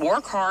that you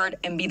work hard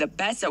and be the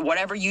best at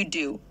whatever you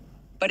do.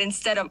 But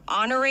instead of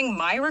honoring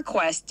my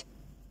request,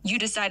 you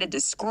decided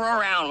to screw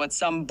around with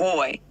some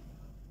boy.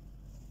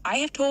 I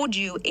have told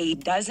you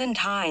 12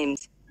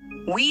 times,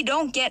 we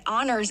don't get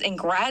honors in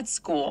grad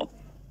school.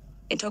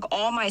 It took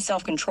all my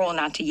self-control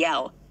not to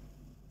yell.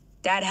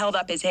 Dad held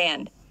up his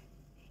hand.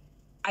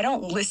 I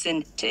don't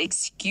listen to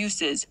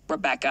excuses,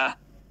 Rebecca.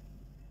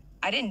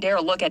 I didn't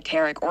dare look at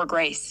Tariq or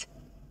Grace.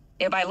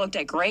 If I looked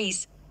at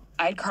Grace,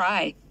 I'd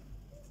cry.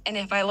 And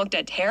if I looked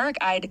at Tariq,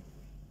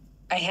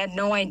 I had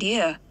no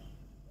idea.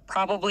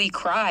 Probably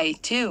cry,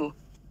 too.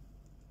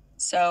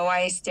 So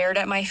I stared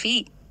at my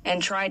feet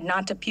and tried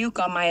not to puke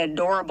on my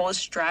adorable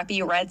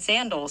strappy red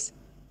sandals.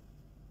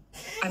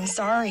 I'm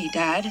sorry,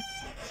 Dad.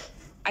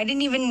 I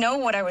didn't even know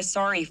what I was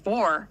sorry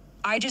for.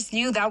 I just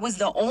knew that was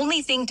the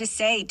only thing to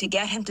say to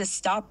get him to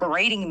stop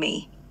berating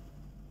me.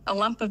 A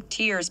lump of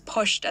tears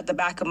pushed at the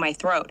back of my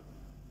throat.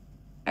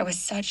 I was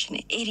such an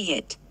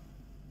idiot.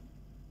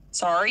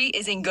 Sorry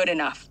isn't good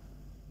enough.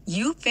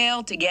 You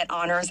failed to get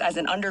honors as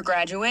an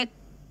undergraduate,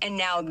 and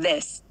now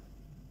this.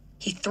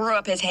 He threw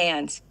up his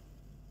hands.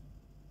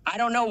 I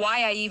don't know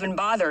why I even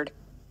bothered.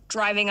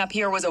 Driving up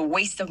here was a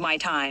waste of my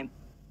time.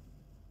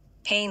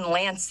 Pain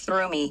lanced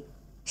through me,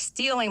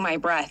 stealing my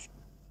breath.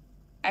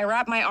 I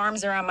wrapped my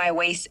arms around my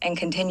waist and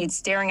continued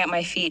staring at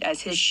my feet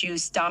as his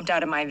shoes stomped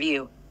out of my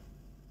view.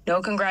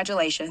 No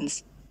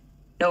congratulations.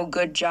 No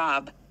good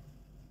job.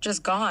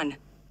 Just gone.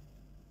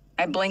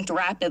 I blinked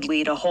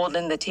rapidly to hold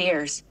in the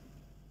tears.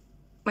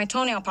 My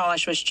toenail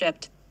polish was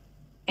chipped.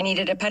 I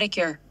needed a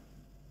pedicure.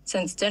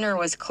 Since dinner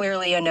was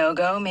clearly a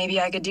no-go, maybe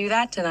I could do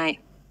that tonight.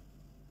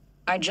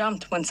 I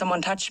jumped when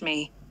someone touched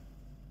me.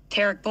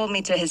 Tariq pulled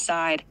me to his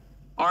side,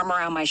 arm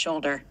around my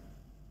shoulder.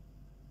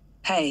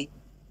 Hey,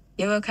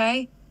 you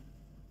okay?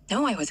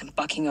 No, I wasn't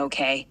fucking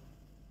okay.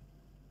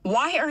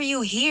 Why are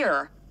you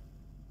here?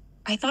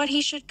 I thought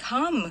he should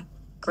come,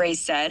 Grace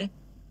said.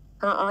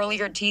 Her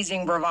earlier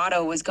teasing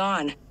bravado was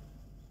gone.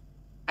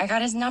 I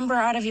got his number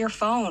out of your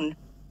phone.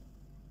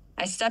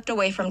 I stepped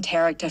away from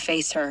Tariq to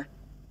face her.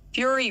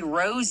 Fury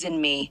rose in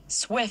me,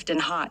 swift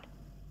and hot.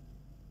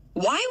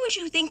 Why would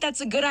you think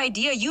that's a good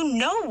idea? You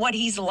know what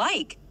he's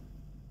like.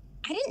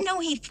 I didn't know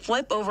he'd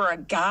flip over a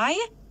guy.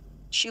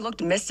 She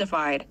looked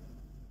mystified.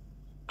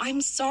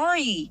 I'm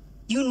sorry.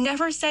 You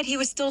never said he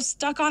was still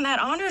stuck on that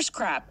honors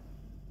crap.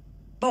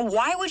 But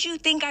why would you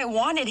think I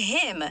wanted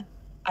him?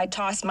 I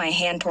tossed my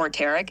hand toward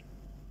Tariq.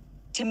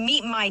 To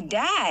meet my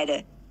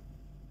dad.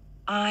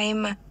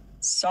 I'm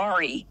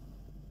sorry.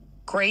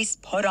 Grace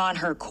put on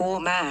her cool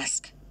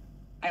mask.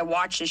 I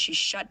watched as she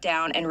shut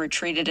down and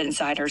retreated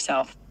inside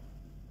herself.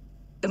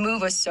 The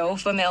move was so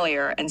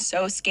familiar and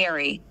so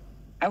scary,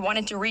 I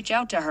wanted to reach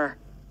out to her,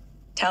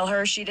 tell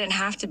her she didn't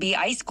have to be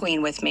Ice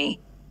Queen with me.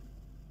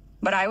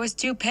 But I was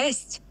too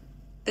pissed.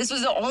 This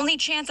was the only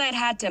chance I'd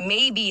had to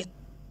maybe,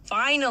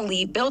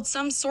 finally, build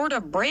some sort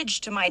of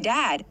bridge to my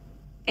dad,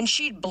 and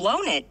she'd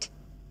blown it.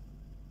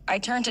 I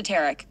turned to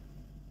Tariq.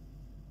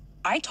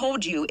 I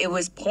told you it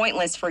was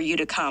pointless for you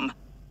to come.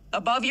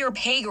 Above your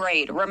pay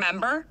grade,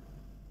 remember?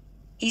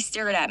 He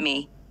stared at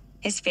me,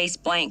 his face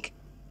blank.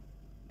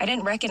 I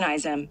didn't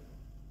recognize him.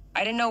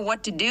 I didn't know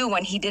what to do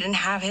when he didn't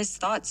have his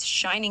thoughts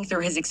shining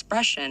through his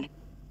expression.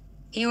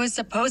 He was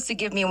supposed to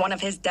give me one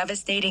of his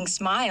devastating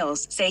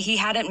smiles, say he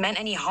hadn't meant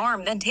any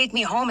harm, then take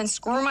me home and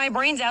screw my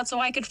brains out so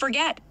I could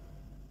forget.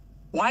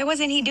 Why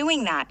wasn't he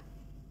doing that?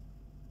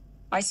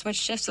 I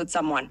switched shifts with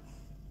someone.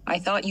 I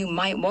thought you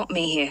might want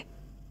me here.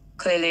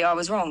 Clearly I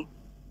was wrong.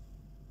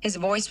 His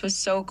voice was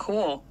so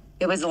cool.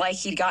 It was like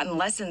he'd gotten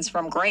lessons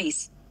from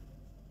Grace.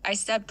 I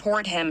stepped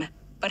toward him,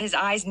 but his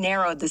eyes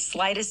narrowed the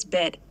slightest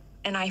bit,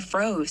 and I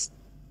froze.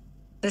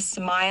 The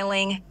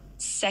smiling,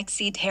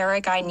 sexy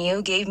Tariq I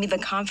knew gave me the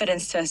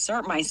confidence to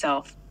assert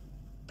myself.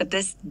 But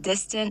this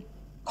distant,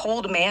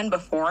 cold man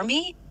before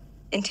me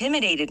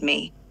intimidated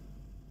me.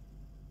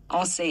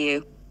 I'll see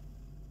you.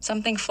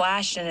 Something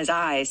flashed in his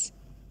eyes,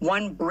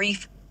 one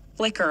brief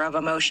flicker of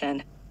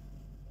emotion.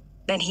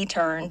 Then he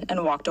turned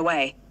and walked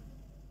away.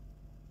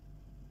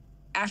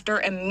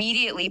 After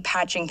immediately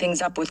patching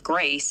things up with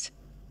Grace,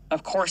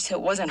 of course it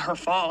wasn't her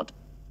fault,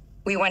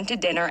 we went to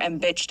dinner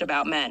and bitched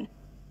about men.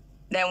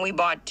 Then we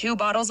bought 2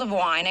 bottles of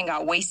wine and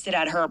got wasted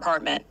at her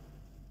apartment.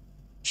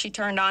 She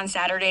turned on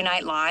Saturday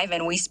Night Live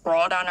and we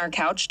sprawled on our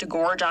couch to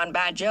gorge on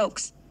bad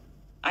jokes.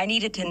 I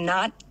needed to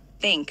not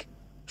think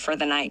for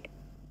the night.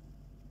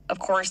 Of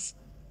course,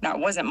 that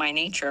wasn't my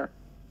nature.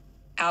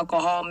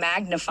 Alcohol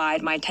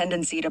magnified my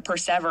tendency to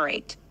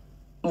perseverate.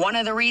 One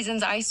of the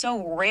reasons I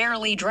so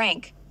rarely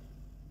drank.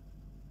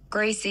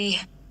 Gracie,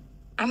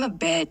 I'm a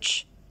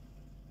bitch.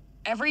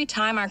 Every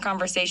time our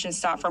conversation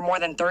stopped for more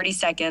than 30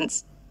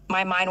 seconds,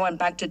 my mind went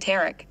back to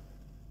Tariq,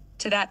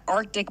 to that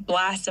Arctic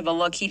blast of a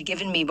look he'd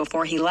given me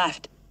before he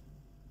left.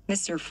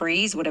 Mr.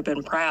 Freeze would have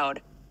been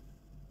proud.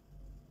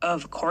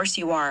 Of course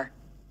you are.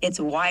 It's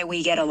why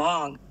we get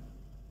along.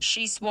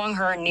 She swung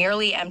her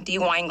nearly empty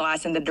wine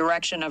glass in the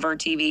direction of her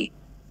TV.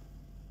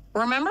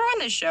 Remember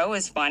when the show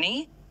was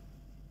funny?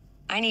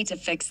 I need to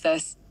fix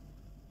this.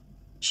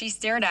 She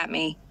stared at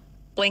me,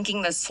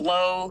 blinking the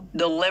slow,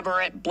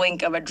 deliberate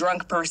blink of a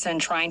drunk person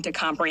trying to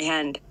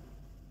comprehend.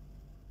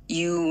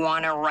 You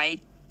want to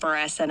write for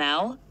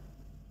SNL?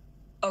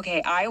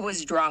 Okay, I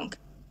was drunk.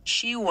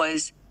 She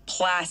was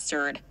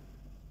plastered.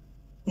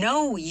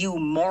 No, you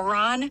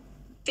moron.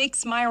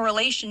 Fix my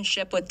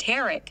relationship with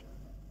Tariq.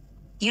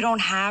 You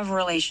don't have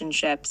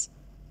relationships.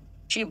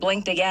 She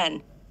blinked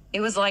again.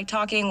 It was like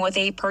talking with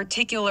a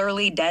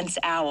particularly dense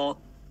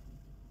owl.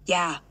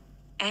 Yeah,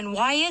 and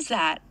why is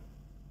that?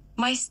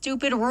 My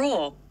stupid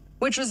rule,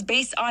 which was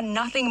based on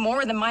nothing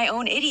more than my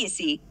own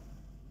idiocy.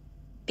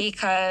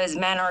 Because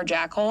men are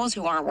jackholes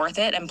who aren't worth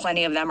it, and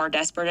plenty of them are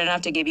desperate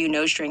enough to give you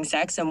no-string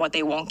sex, and what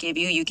they won't give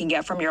you, you can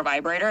get from your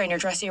vibrator and your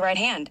trusty right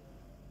hand.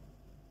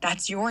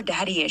 That's your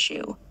daddy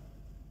issue.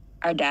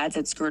 Our dads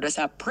had screwed us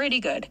up pretty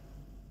good.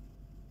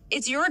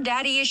 It's your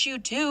daddy issue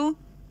too,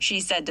 she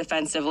said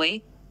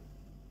defensively.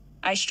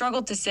 I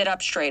struggled to sit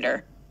up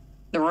straighter.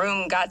 The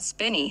room got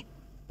spinny,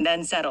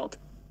 then settled.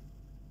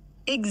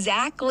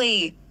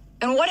 Exactly.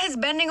 And what has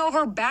bending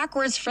over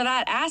backwards for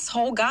that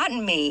asshole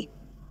gotten me?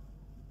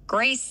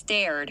 Grace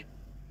stared,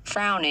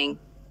 frowning,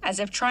 as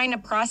if trying to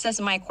process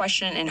my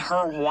question in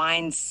her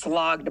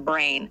wine-slogged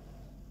brain.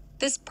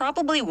 This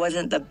probably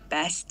wasn't the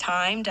best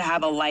time to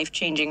have a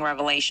life-changing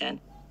revelation.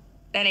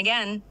 Then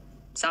again,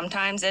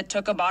 sometimes it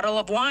took a bottle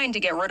of wine to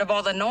get rid of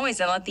all the noise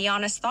and let the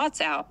honest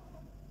thoughts out.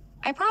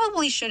 I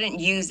probably shouldn't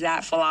use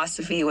that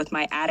philosophy with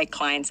my addict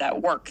clients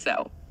at work,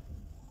 though.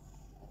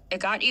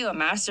 It got you a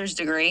master's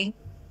degree.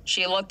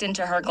 She looked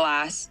into her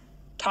glass,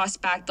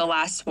 tossed back the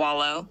last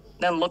swallow,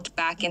 then looked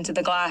back into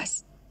the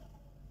glass.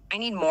 I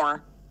need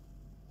more.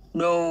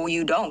 No,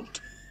 you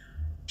don't.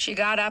 She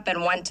got up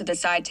and went to the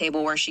side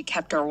table where she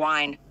kept her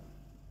wine.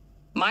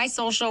 My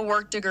social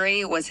work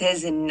degree was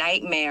his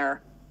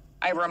nightmare,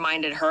 I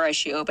reminded her as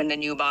she opened a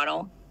new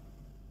bottle.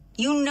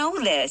 You know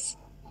this.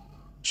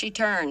 She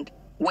turned,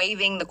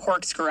 waving the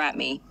corkscrew at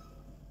me.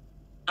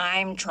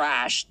 I'm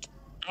trashed.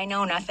 I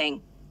know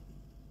nothing.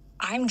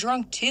 I'm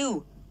drunk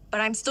too,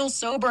 but I'm still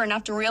sober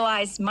enough to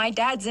realize my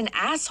dad's an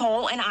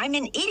asshole and I'm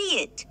an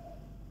idiot.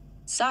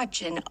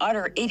 Such an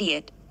utter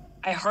idiot.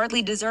 I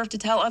hardly deserve to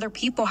tell other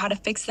people how to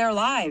fix their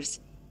lives.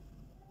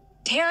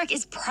 Tariq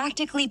is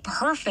practically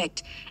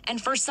perfect,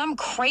 and for some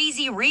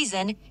crazy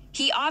reason,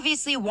 he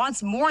obviously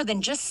wants more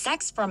than just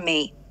sex from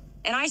me,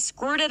 and I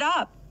screwed it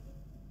up.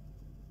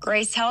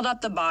 Grace held up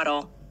the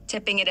bottle,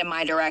 tipping it in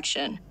my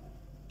direction.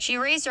 She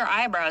raised her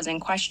eyebrows in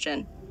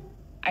question.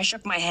 I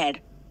shook my head.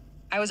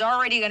 I was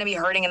already going to be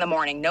hurting in the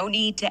morning. No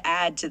need to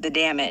add to the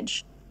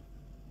damage.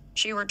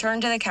 She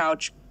returned to the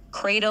couch,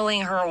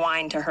 cradling her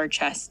wine to her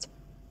chest.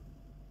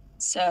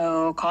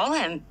 So call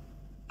him.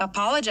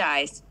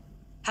 Apologize.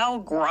 Hell,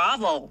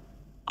 grovel.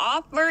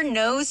 Offer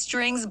no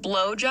strings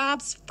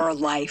blowjobs for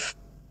life.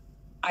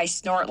 I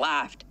snort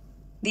laughed.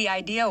 The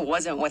idea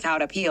wasn't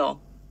without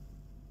appeal.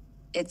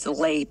 It's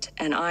late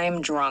and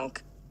I'm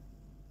drunk.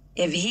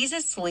 If he's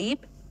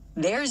asleep,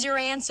 there's your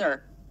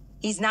answer.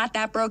 He's not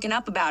that broken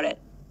up about it.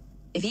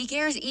 If he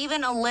cares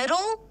even a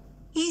little,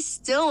 he's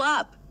still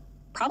up,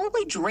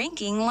 probably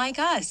drinking like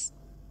us.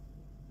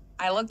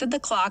 I looked at the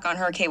clock on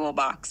her cable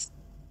box.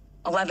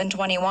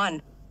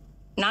 11:21.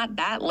 Not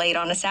that late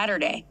on a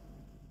Saturday.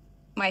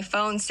 My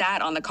phone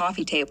sat on the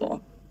coffee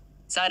table,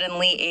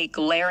 suddenly a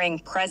glaring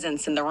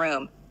presence in the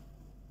room.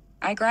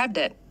 I grabbed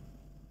it.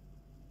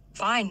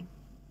 Fine.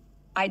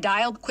 I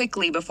dialed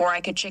quickly before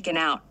I could chicken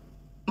out.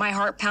 My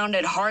heart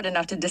pounded hard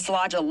enough to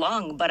dislodge a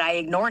lung, but I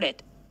ignored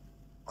it.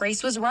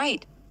 Grace was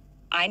right.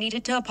 I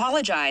needed to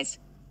apologize.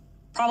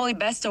 Probably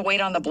best to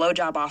wait on the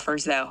blowjob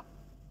offers, though.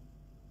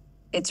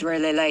 It's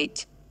really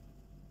late.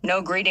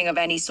 No greeting of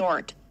any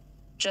sort.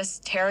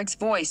 Just Tariq's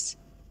voice,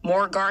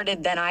 more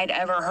guarded than I'd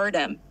ever heard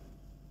him.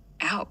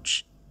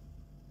 Ouch.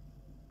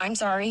 I'm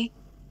sorry,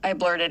 I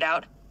blurted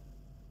out.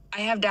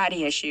 I have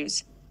daddy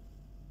issues.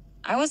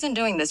 I wasn't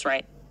doing this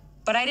right,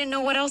 but I didn't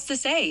know what else to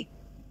say.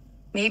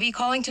 Maybe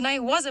calling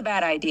tonight was a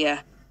bad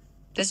idea.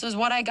 This was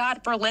what I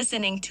got for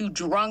listening to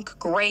drunk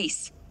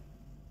Grace.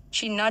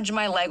 She nudged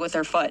my leg with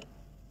her foot.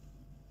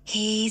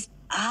 He's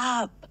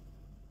up,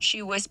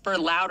 she whispered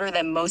louder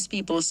than most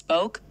people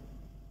spoke.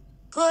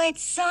 Good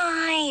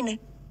sign.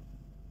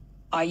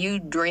 Are you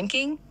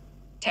drinking?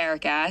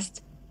 Tariq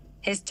asked.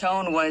 His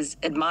tone was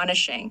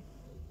admonishing.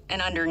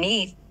 And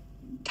underneath,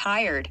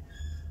 tired.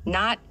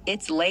 Not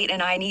it's late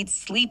and I need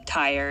sleep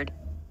tired.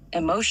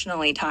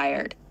 Emotionally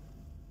tired.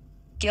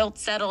 Guilt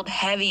settled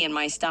heavy in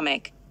my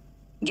stomach.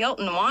 Guilt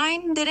and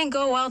wine didn't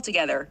go well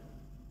together.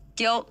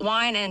 Guilt,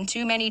 wine, and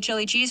too many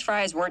chili cheese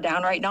fries were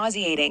downright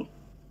nauseating.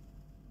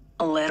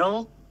 A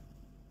little?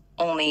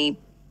 Only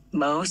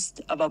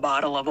most of a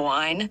bottle of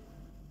wine?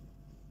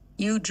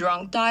 You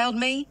drunk dialed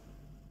me?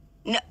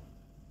 No.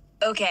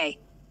 Okay.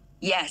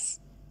 Yes.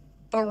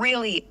 But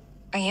really,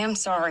 I am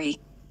sorry.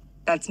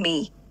 That's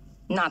me,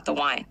 not the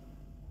wine.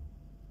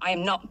 I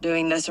am not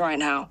doing this right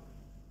now.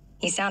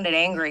 He sounded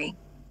angry,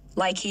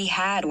 like he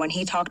had when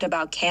he talked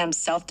about Cam's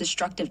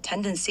self-destructive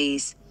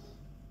tendencies.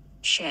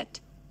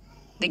 Shit.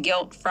 The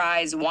guilt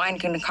fries wine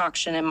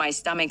concoction in my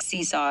stomach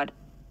seesawed.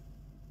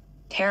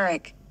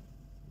 Tariq,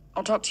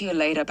 I'll talk to you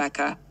later,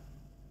 Becca.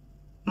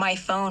 My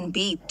phone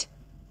beeped,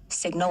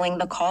 signaling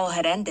the call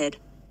had ended.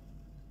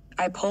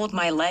 I pulled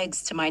my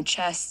legs to my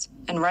chest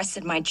and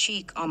rested my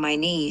cheek on my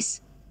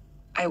knees.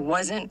 I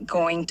wasn't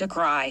going to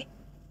cry.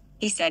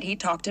 He said he'd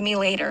talk to me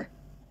later.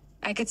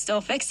 I could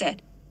still fix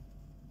it.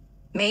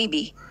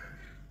 Maybe.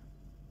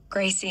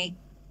 Gracie,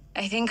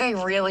 I think I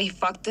really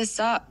fucked this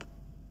up.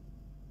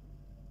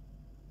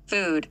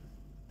 Food,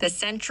 the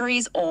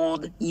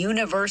centuries-old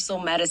universal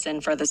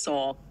medicine for the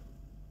soul.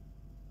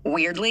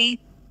 Weirdly,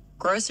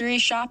 grocery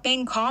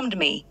shopping calmed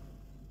me.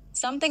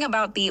 Something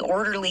about the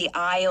orderly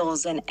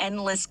aisles and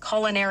endless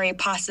culinary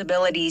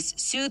possibilities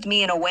soothed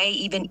me in a way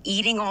even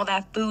eating all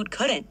that food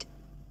couldn't.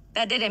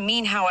 That didn't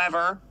mean,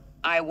 however,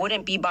 I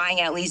wouldn't be buying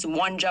at least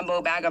one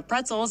jumbo bag of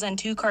pretzels and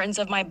 2 cartons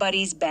of my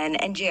buddies Ben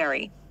and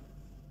Jerry.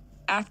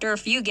 After a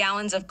few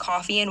gallons of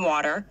coffee and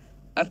water,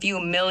 a few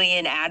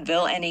million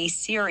Advil, and a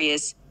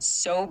serious,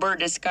 sober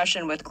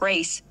discussion with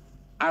Grace,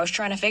 I was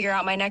trying to figure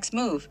out my next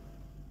move.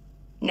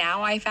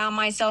 Now I found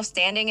myself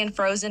standing in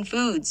frozen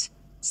foods,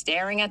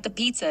 staring at the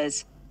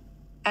pizzas.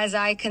 As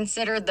I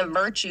considered the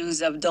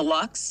virtues of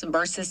deluxe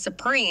versus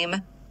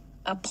supreme,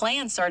 a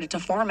plan started to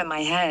form in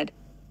my head.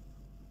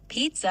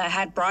 Pizza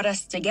had brought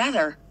us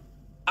together.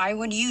 I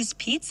would use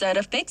pizza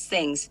to fix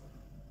things.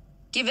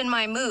 Given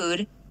my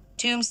mood,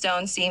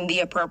 Tombstone seemed the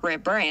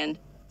appropriate brand,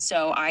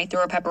 so I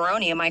threw a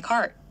pepperoni in my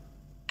cart.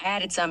 I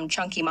added some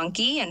chunky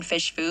monkey and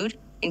fish food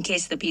in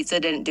case the pizza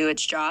didn't do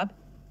its job.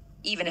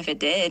 Even if it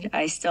did,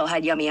 I still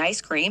had yummy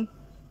ice cream.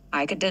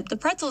 I could dip the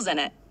pretzels in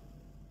it.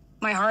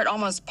 My heart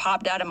almost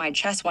popped out of my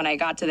chest when I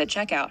got to the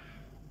checkout.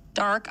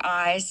 Dark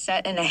eyes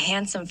set in a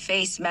handsome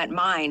face met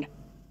mine.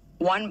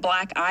 One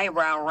black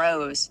eyebrow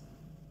rose.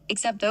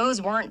 Except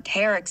those weren't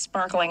Tariq's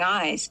sparkling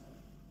eyes.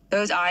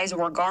 Those eyes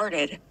were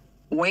guarded,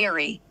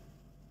 wary.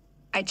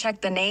 I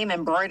checked the name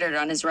embroidered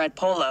on his red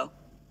polo.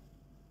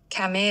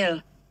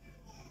 Camille.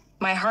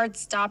 My heart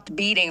stopped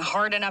beating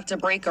hard enough to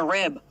break a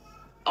rib,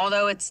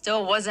 although it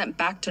still wasn't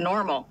back to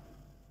normal.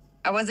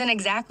 I wasn't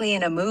exactly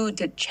in a mood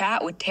to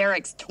chat with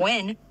Tariq's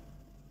twin.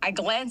 I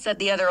glanced at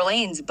the other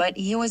lanes, but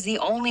he was the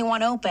only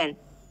one open.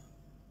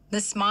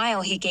 The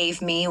smile he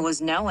gave me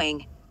was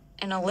knowing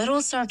and a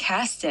little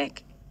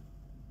sarcastic.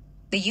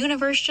 The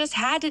universe just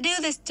had to do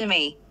this to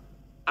me.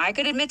 I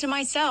could admit to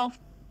myself,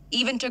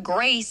 even to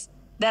Grace,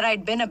 that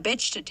I'd been a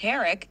bitch to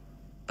Tariq,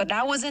 but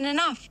that wasn't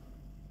enough.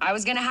 I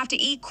was gonna have to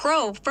eat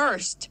crow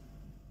first.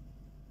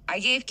 I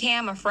gave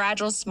Cam a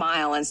fragile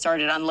smile and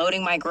started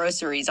unloading my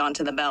groceries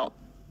onto the belt.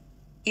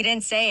 He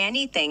didn't say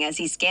anything as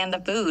he scanned the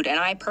food, and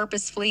I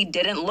purposefully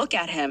didn't look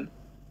at him.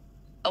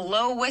 A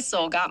low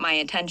whistle got my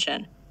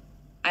attention.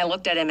 I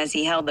looked at him as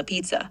he held the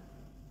pizza.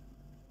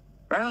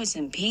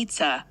 Frozen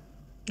pizza?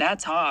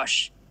 That's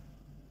harsh.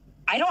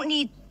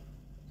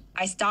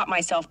 I stopped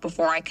myself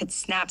before I could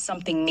snap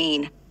something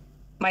mean.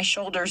 My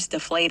shoulders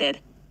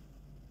deflated.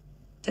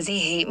 Does he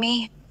hate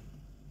me?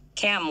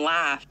 Cam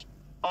laughed,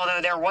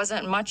 although there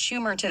wasn't much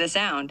humor to the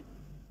sound.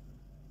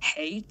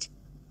 Hate?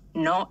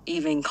 Not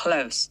even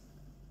close.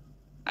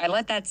 I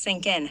let that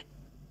sink in,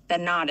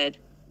 then nodded.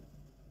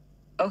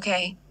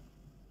 Okay.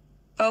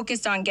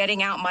 Focused on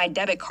getting out my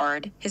debit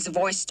card, his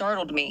voice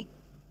startled me.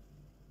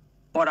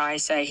 Would I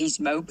say he's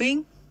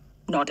moping?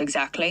 Not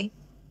exactly.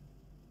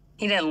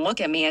 He didn't look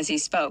at me as he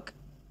spoke.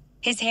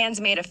 His hands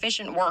made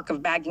efficient work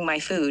of bagging my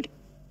food.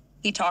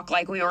 He talked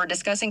like we were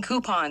discussing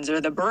coupons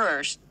or the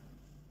Brewers.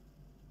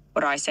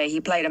 Would I say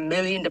he played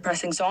 1,000,000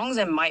 depressing songs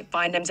and might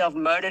find himself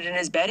murdered in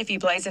his bed if he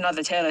plays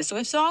another Taylor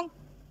Swift song?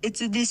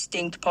 It's a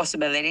distinct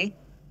possibility.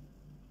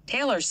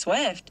 Taylor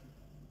Swift?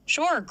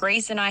 Sure,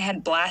 Grace and I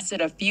had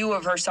blasted a few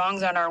of her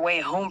songs on our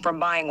way home from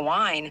buying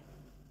wine,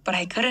 but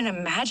I couldn't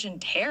imagine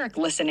Tariq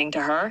listening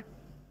to her.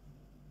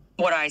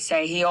 Would I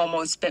say he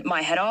almost bit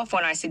my head off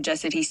when I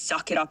suggested he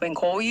suck it up and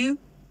call you?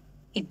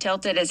 He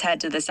tilted his head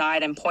to the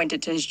side and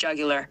pointed to his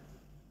jugular.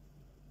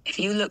 If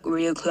you look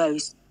real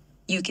close,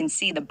 you can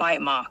see the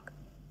bite mark.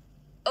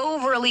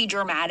 Overly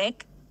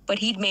dramatic, but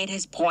he'd made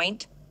his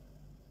point.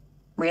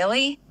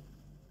 Really?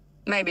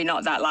 Maybe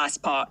not that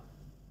last part.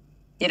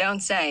 You don't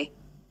say.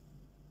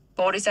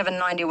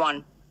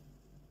 $47.91.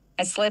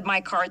 I slid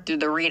my card through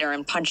the reader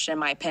and punched in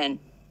my PIN.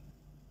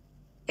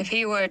 If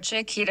he were a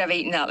chick, he'd have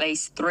eaten at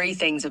least 3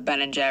 things of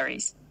Ben &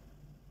 Jerry's.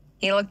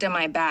 He looked at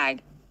my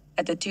bag,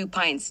 at the 2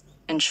 pints,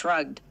 and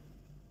shrugged.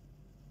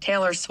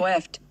 Taylor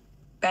Swift,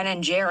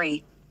 Ben &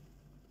 Jerry.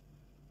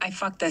 I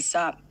fucked this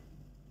up.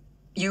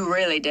 You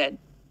really did.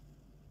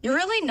 You're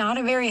really not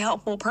a very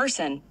helpful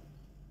person.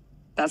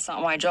 That's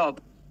not my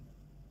job.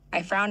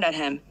 I frowned at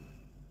him.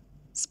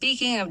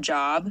 Speaking of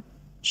job,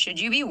 should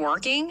you be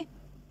working?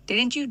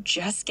 Didn't you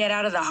just get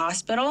out of the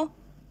hospital?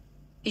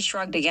 He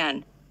shrugged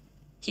again.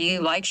 He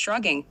likes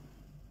shrugging.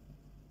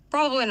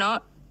 Probably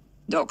not.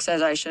 Doc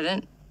says I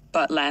shouldn't,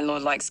 but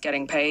landlord likes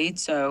getting paid,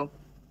 so...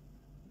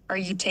 Are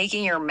you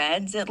taking your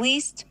meds at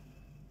least?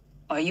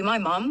 Are you my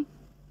mom?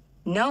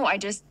 No, I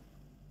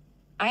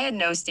had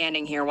no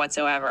standing here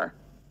whatsoever.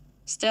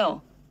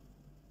 Still,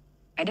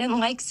 I didn't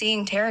like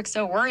seeing Tariq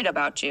so worried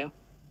about you.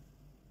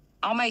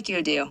 I'll make you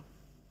a deal.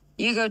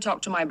 You go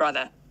talk to my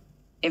brother.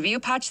 If you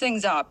patch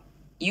things up,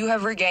 you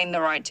have regained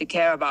the right to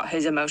care about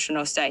his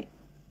emotional state.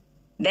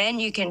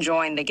 Then you can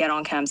join the Get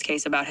on Cam's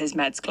case about his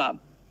meds club.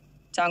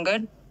 Sound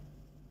good?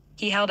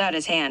 He held out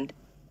his hand.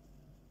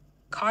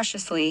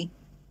 Cautiously,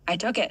 I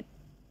took it.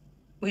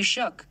 We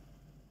shook.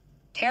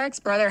 Tariq's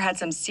brother had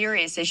some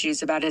serious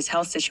issues about his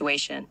health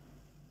situation.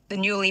 The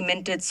newly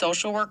minted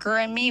social worker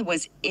in me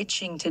was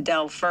itching to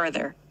delve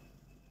further.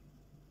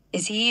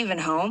 Is he even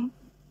home?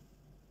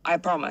 I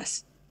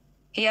promise.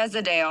 He has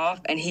the day off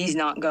and he's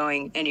not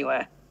going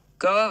anywhere.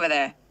 Go over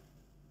there.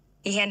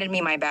 He handed me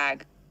my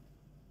bag.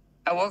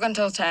 I work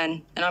until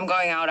 10 and I'm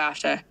going out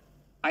after.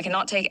 I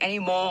cannot take any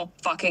more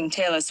fucking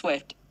Taylor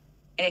Swift.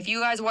 And if you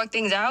guys work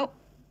things out,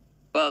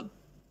 well,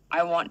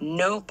 I want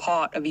no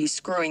part of you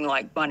screwing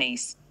like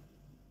bunnies.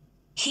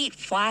 Heat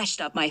flashed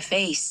up my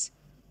face.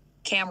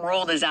 Cam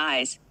rolled his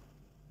eyes.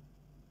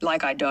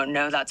 Like I don't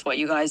know that's what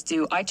you guys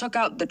do. I took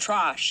out the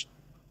trash.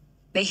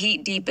 The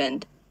heat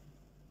deepened.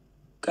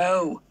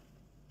 Go.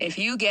 If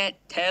you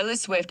get Taylor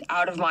Swift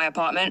out of my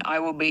apartment, I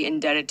will be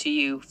indebted to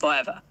you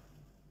forever.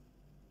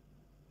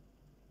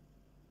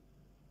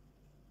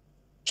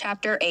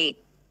 Chapter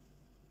 8.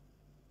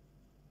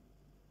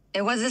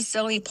 It was a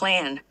silly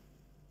plan.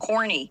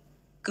 Corny,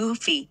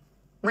 goofy,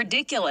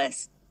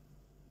 ridiculous,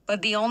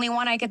 but the only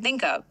one I could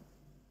think of.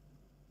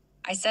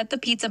 I set the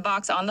pizza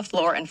box on the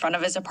floor in front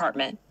of his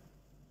apartment.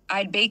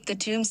 I'd baked the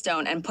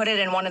tombstone and put it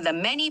in one of the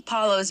many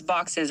Paulo's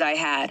boxes I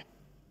had.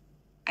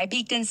 I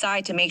peeked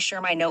inside to make sure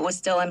my note was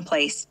still in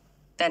place,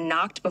 then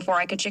knocked before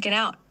I could chicken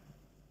out.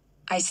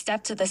 I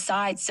stepped to the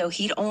side so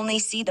he'd only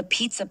see the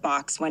pizza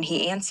box when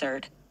he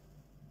answered.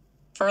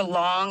 For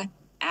long,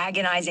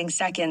 agonizing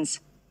seconds,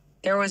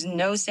 there was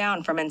no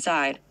sound from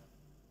inside.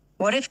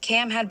 What if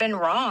Cam had been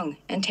wrong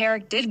and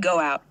Tariq did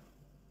go out?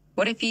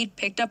 What if he'd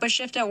picked up a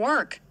shift at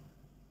work?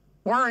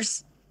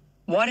 Worse,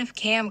 what if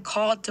Cam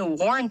called to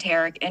warn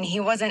Tariq and he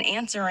wasn't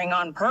answering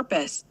on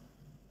purpose?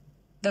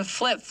 The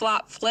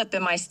flip-flop-flip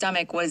in my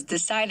stomach was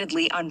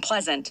decidedly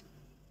unpleasant.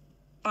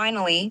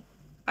 Finally,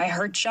 I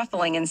heard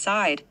shuffling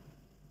inside.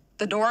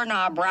 The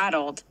doorknob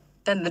rattled,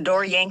 then the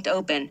door yanked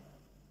open.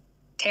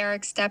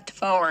 Tariq stepped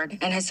forward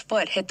and his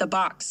foot hit the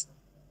box.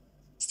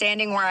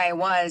 Standing where I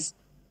was,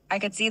 I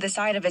could see the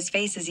side of his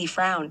face as he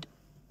frowned,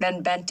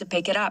 then bent to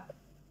pick it up.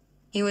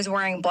 He was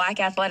wearing black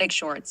athletic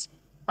shorts,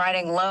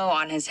 riding low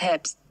on his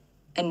hips,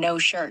 and no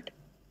shirt.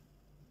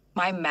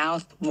 My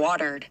mouth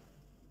watered.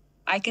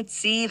 I could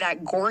see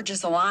that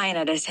gorgeous line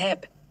at his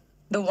hip,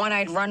 the one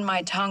I'd run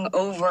my tongue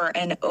over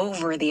and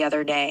over the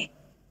other day.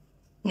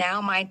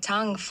 Now my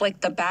tongue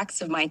flicked the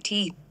backs of my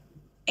teeth,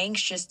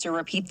 anxious to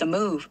repeat the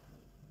move.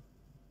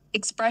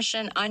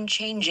 Expression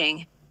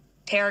unchanging,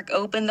 Tariq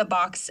opened the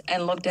box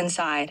and looked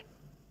inside.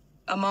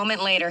 A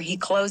moment later, he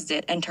closed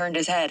it and turned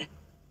his head.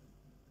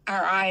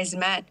 Our eyes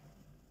met.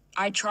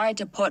 I tried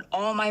to put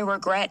all my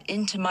regret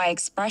into my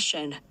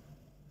expression.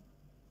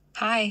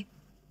 Hi.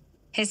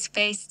 His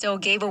face still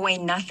gave away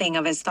nothing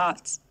of his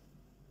thoughts.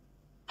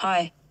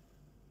 Hi.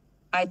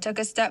 I took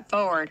a step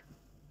forward,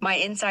 my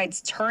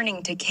insides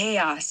turning to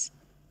chaos.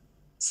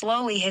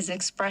 Slowly, his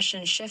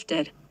expression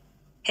shifted.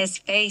 His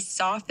face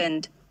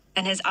softened,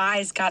 and his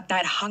eyes got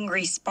that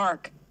hungry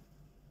spark.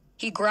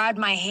 He grabbed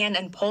my hand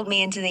and pulled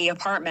me into the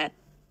apartment.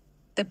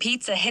 The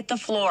pizza hit the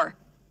floor.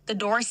 The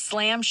door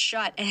slammed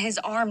shut, and his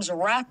arms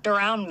wrapped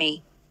around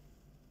me.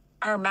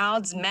 Our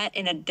mouths met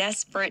in a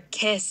desperate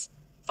kiss,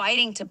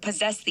 fighting to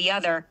possess the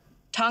other,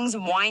 tongues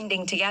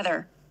winding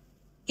together.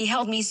 He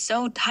held me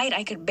so tight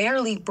I could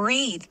barely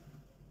breathe.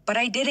 But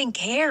I didn't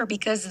care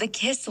because the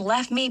kiss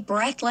left me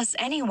breathless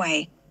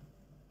anyway.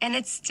 And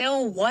it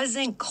still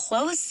wasn't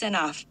close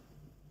enough.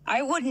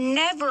 I would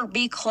never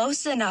be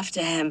close enough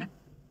to him.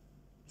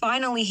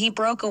 Finally, he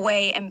broke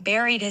away and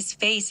buried his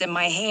face in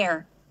my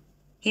hair.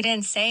 He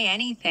didn't say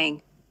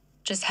anything,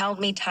 just held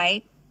me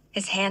tight,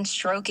 his hand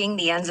stroking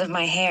the ends of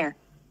my hair.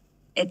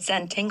 It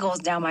sent tingles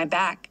down my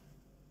back.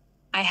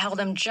 I held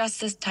him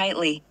just as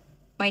tightly,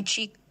 my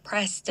cheek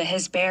pressed to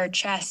his bare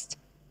chest.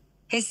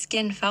 His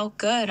skin felt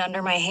good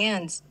under my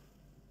hands.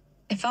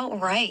 It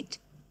felt right.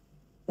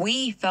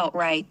 We felt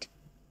right.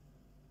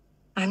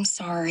 I'm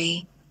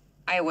sorry,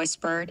 I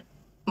whispered,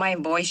 my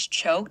voice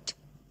choked.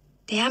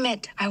 Damn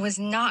it, I was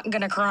not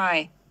gonna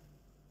cry.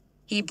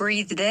 He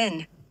breathed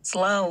in,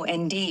 slow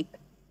and deep.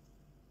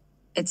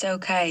 It's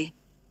okay.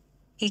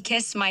 He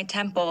kissed my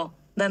temple,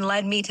 then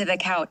led me to the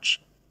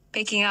couch,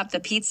 picking up the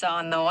pizza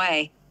on the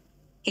way.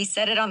 He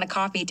set it on the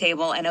coffee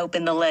table and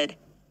opened the lid.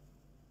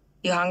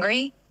 You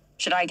hungry?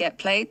 Should I get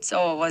plates,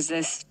 or was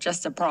this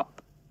just a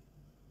prop?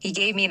 He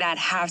gave me that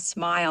half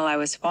smile I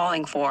was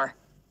falling for,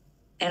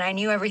 and I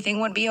knew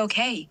everything would be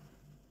okay.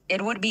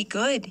 It would be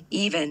good,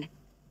 even.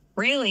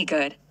 Really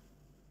good.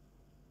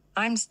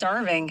 I'm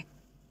starving.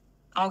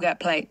 I'll get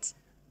plates.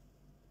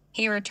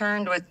 He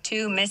returned with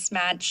 2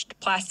 mismatched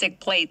plastic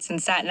plates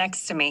and sat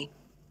next to me,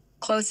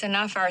 close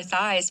enough our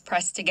thighs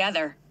pressed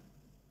together.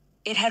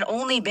 It had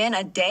only been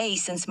a day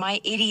since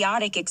my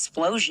idiotic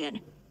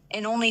explosion,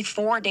 and only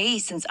 4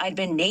 days since I'd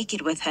been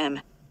naked with him.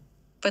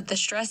 But the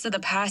stress of the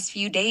past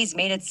few days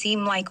made it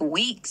seem like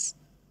weeks.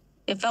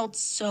 It felt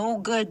so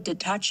good to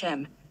touch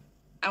him.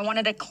 I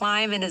wanted to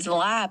climb in his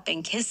lap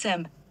and kiss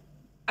him.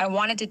 I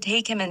wanted to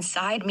take him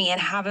inside me and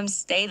have him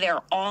stay there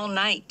all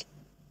night.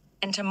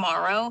 And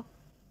tomorrow,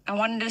 I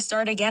wanted to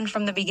start again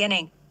from the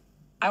beginning.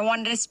 I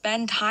wanted to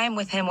spend time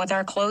with him with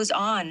our clothes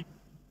on.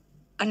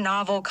 A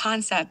novel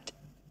concept.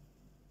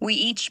 We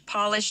each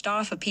polished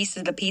off a piece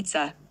of the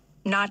pizza,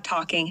 not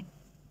talking,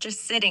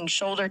 just sitting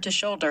shoulder to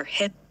shoulder,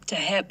 hip to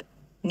hip,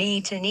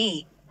 knee to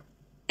knee.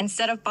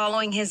 Instead of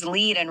following his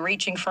lead and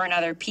reaching for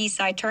another piece,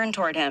 I turned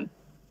toward him.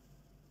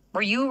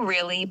 Were you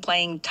really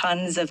playing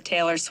tons of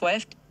Taylor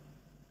Swift?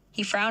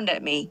 He frowned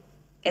at me,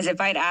 as if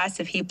I'd asked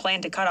if he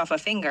planned to cut off a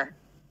finger.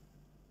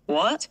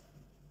 What?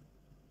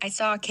 I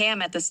saw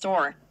Cam at the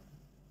store.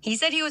 He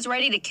said he was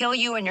ready to kill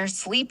you in your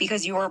sleep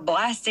because you were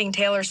blasting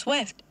Taylor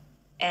Swift.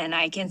 And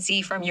I can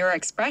see from your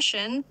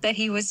expression that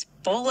he was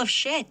full of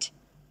shit.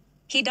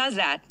 He does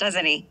that,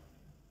 doesn't he?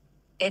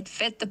 It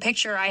fit the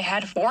picture I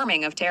had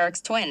forming of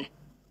Tariq's twin.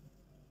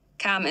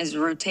 Cam is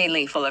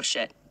routinely full of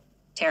shit,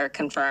 Tariq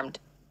confirmed.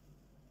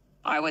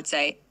 I would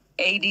say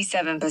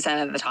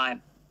 87% of the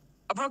time.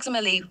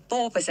 Approximately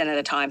 4% of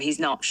the time he's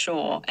not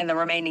sure, and the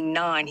remaining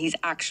 9% he's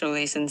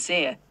actually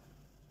sincere.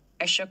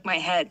 I shook my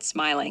head,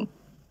 smiling.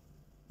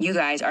 You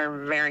guys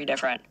are very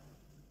different.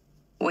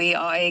 We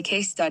are a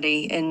case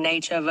study in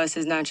nature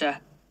versus nurture.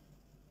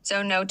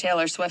 So no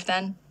Taylor Swift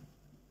then?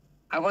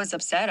 I was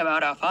upset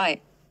about our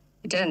fight.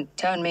 It didn't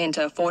turn me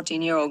into a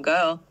 14-year-old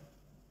girl.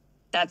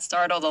 That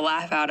startled a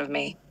laugh out of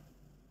me.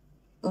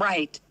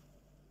 Right.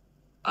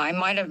 I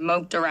might have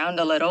moped around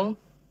a little,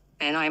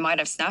 and I might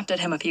have snapped at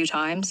him a few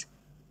times,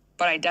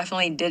 but I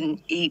definitely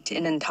didn't eat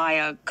an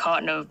entire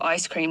carton of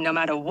ice cream no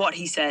matter what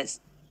he says.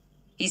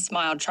 He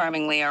smiled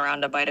charmingly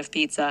around a bite of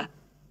pizza.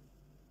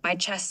 My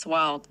chest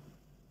swelled.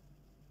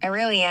 I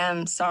really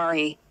am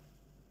sorry.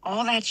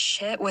 All that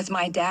shit with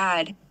my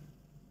dad.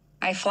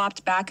 I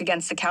flopped back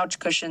against the couch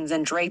cushions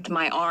and draped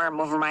my arm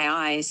over my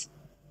eyes.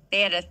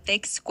 They had a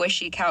thick,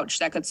 squishy couch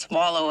that could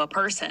swallow a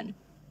person.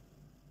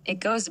 It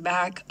goes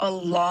back a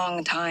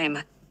long time,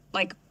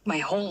 like my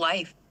whole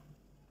life.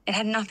 It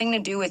had nothing to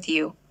do with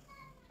you.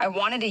 I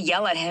wanted to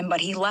yell at him,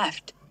 but he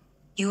left.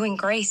 You and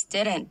Grace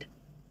didn't.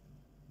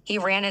 He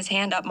ran his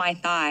hand up my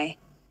thigh,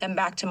 then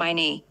back to my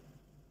knee.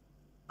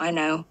 I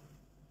know.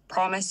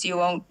 Promise you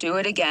won't do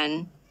it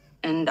again,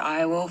 and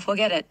I will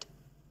forget it.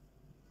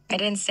 I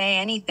didn't say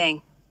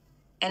anything.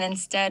 and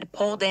instead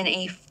pulled in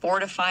a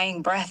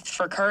fortifying breath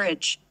for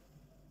courage.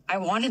 I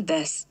wanted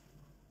this.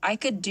 I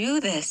could do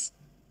this.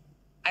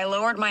 I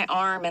lowered my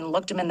arm and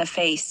looked him in the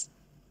face.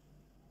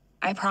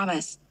 I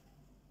promise.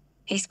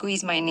 He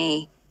squeezed my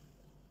knee.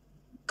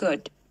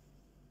 Good.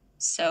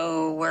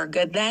 So we're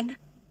good then?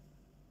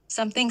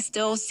 Something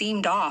still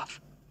seemed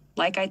off,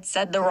 like I'd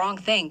said the wrong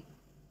thing.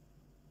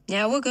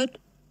 Yeah, we're good.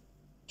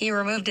 He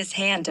removed his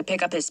hand to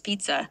pick up his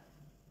pizza.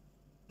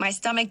 My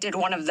stomach did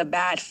one of the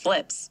bad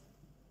flips.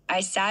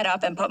 I sat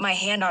up and put my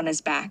hand on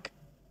his back.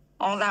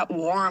 All that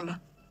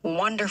warm,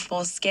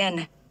 wonderful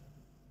skin.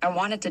 I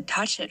wanted to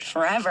touch it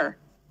forever.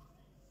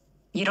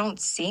 You don't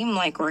seem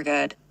like we're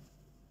good.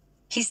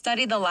 He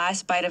studied the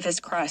last bite of his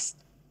crust,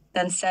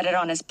 then set it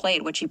on his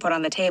plate, which he put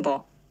on the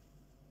table.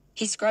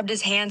 He scrubbed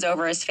his hands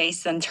over his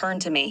face, then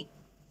turned to me.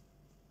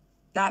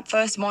 That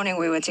first morning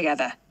we were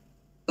together.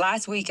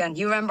 Last weekend,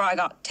 you remember I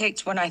got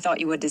ticked when I thought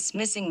you were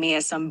dismissing me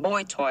as some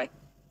boy toy.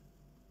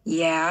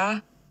 Yeah,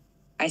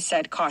 I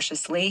said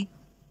cautiously.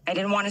 I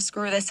didn't want to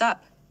screw this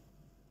up.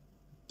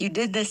 You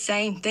did the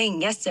same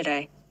thing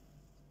yesterday.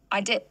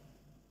 I did.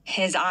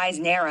 His eyes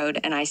narrowed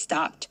and I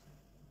stopped.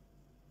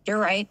 You're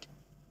right.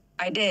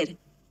 I did.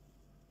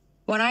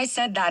 When I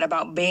said that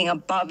about being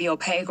above your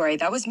pay grade,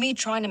 that was me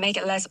trying to make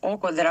it less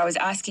awkward that I was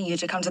asking you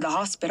to come to the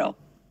hospital.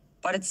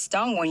 But it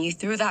stung when you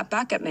threw that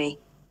back at me.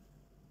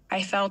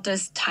 I felt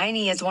as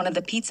tiny as one of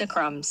the pizza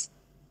crumbs.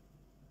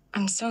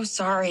 I'm so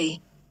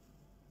sorry.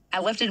 I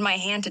lifted my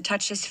hand to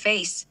touch his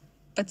face,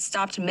 but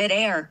stopped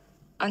midair,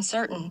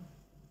 uncertain.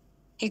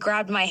 He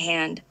grabbed my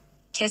hand,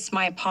 kissed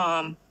my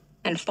palm,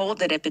 and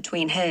folded it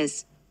between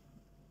his.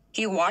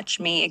 He watched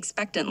me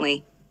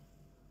expectantly.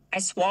 I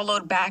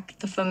swallowed back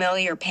the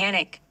familiar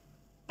panic.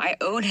 I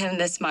owed him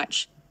this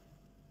much.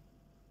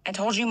 I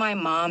told you my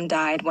mom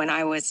died when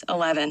I was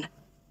 11.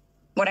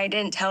 What I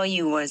didn't tell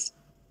you was,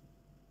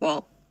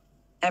 well,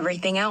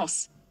 everything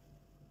else.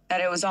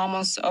 That it was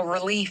almost a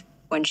relief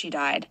when she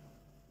died.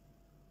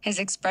 His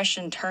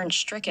expression turned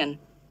stricken.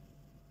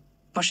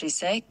 Was she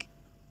sick?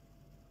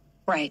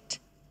 Right.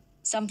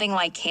 Something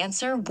like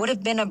cancer would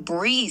have been a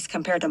breeze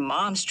compared to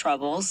Mom's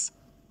troubles.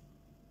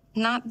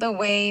 Not the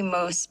way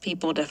most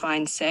people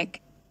define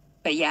sick,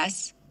 but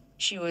yes,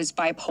 she was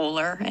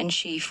bipolar and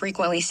she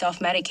frequently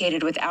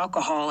self-medicated with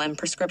alcohol and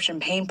prescription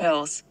pain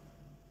pills.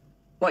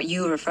 What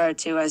you refer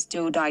to as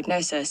dual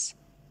diagnosis.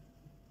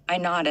 I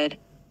nodded.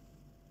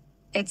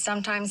 It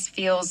sometimes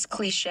feels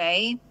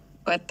cliche,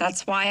 but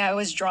that's why I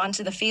was drawn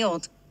to the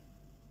field.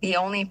 The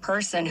only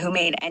person who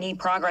made any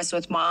progress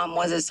with Mom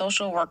was a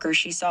social worker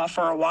she saw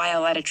for a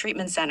while at a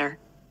treatment center.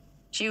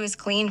 She was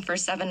clean for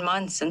 7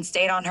 months and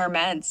stayed on her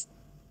meds.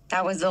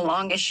 That was the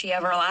longest she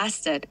ever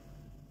lasted.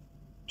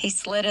 He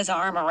slid his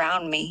arm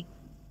around me,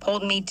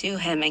 pulled me to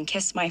him, and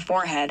kissed my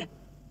forehead.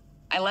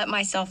 I let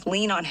myself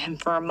lean on him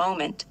for a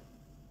moment.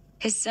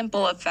 His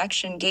simple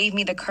affection gave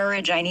me the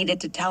courage I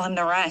needed to tell him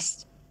the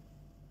rest.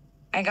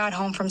 I got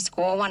home from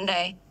school one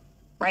day,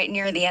 right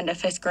near the end of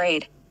 5th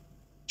grade.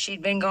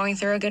 She'd been going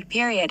through a good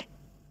period,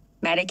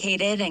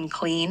 medicated and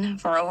clean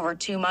for over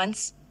 2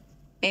 months.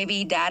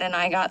 Maybe Dad and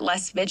I got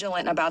less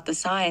vigilant about the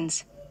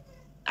signs.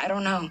 I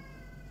don't know.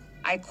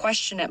 I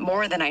question it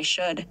more than I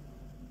should.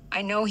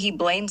 I know he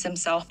blames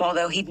himself,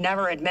 although he'd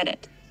never admit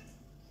it.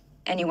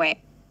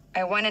 Anyway,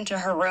 I went into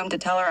her room to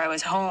tell her I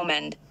was home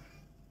and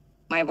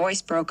my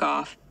voice broke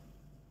off.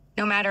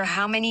 No matter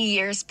how many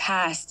years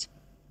passed,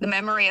 the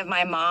memory of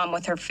my mom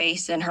with her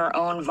face in her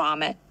own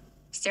vomit,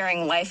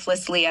 staring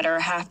lifelessly at her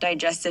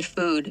half-digested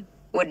food,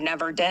 would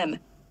never dim.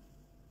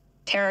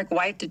 Tariq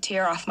wiped a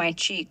tear off my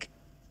cheek.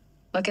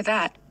 Look at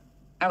that.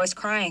 I was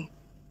crying.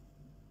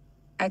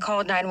 I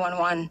called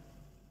 911,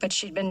 but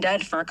she'd been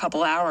dead for a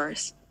couple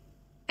hours.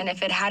 And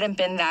if it hadn't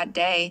been that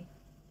day,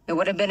 it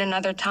would have been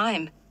another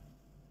time.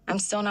 I'm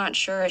still not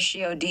sure if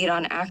she OD'd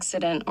on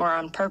accident or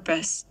on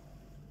purpose.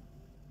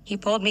 He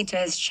pulled me to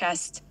his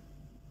chest,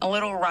 a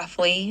little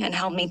roughly, and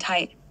held me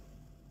tight.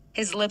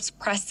 His lips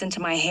pressed into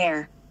my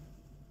hair.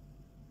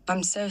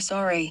 I'm so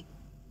sorry.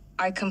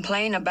 I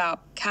complain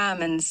about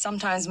Cam and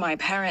sometimes my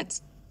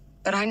parents,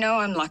 but I know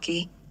I'm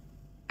lucky.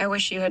 I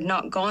wish you had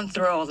not gone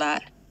through all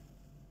that.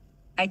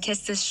 I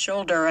kissed his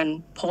shoulder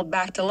and pulled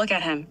back to look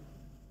at him.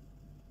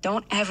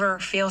 Don't ever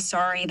feel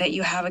sorry that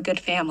you have a good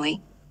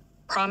family.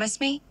 Promise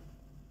me?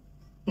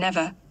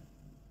 Never.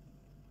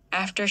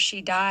 After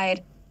she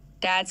died,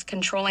 Dad's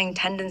controlling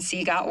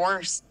tendency got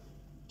worse.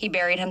 He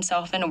buried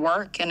himself in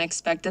work and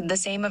expected the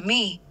same of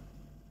me.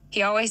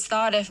 He always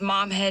thought if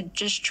Mom had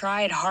just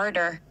tried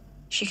harder,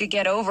 she could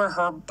get over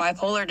her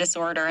bipolar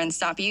disorder and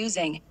stop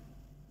using.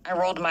 I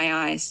rolled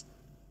my eyes.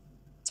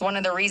 It's one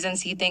of the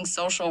reasons he thinks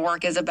social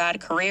work is a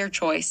bad career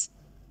choice.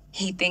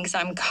 He thinks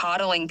I'm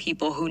coddling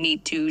people who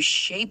need to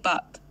shape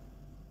up.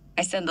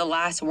 I said the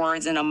last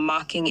words in a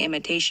mocking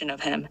imitation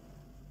of him.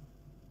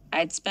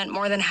 I'd spent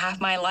more than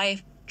half my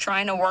life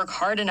trying to work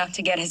hard enough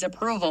to get his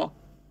approval.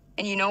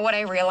 And you know what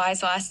I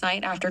realized last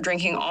night after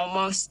drinking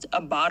almost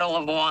a bottle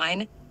of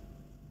wine?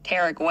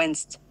 Tariq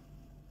winced.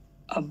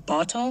 A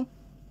bottle?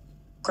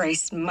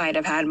 Grace might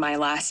have had my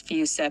last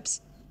few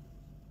sips.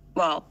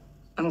 Well,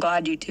 I'm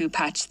glad you two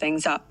patched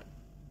things up.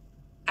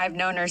 I've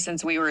known her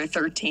since we were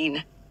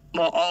 13.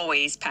 We'll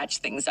always patch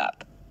things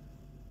up.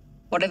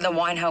 What did the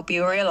wine help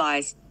you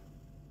realize?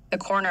 The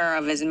corner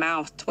of his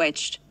mouth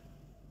twitched.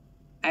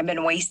 I've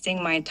been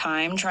wasting my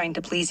time trying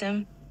to please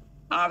him.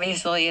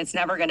 Obviously, it's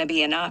never going to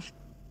be enough.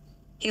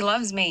 He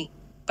loves me,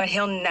 but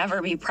he'll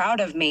never be proud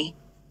of me.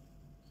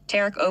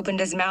 Tariq opened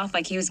his mouth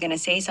like he was going to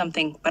say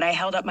something, but I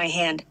held up my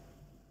hand.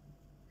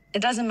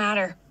 It doesn't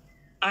matter.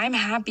 I'm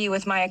happy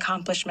with my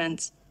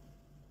accomplishments.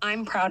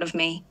 I'm proud of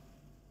me.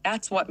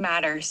 That's what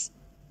matters.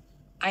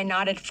 I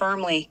nodded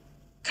firmly,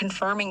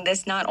 confirming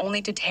this not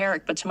only to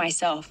Tariq but to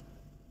myself.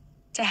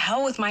 To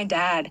hell with my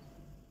dad.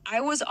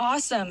 I was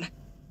awesome.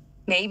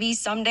 Maybe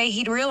someday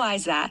he'd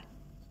realize that.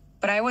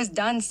 But I was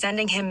done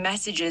sending him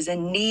messages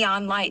and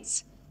neon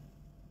lights.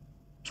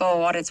 For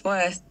what it's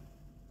worth,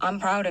 I'm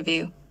proud of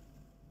you.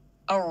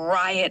 A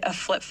riot of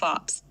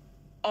flip-flops.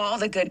 All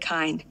the good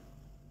kind.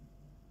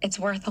 It's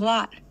worth a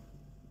lot.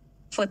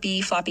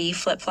 Flippy, floppy,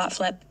 flip-flop,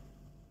 flip.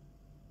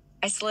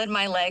 I slid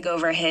my leg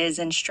over his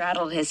and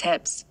straddled his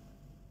hips.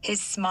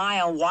 His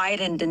smile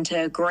widened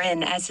into a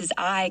grin as his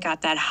eye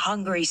got that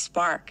hungry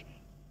spark.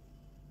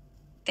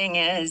 Thing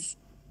is,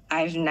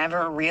 I've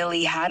never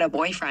really had a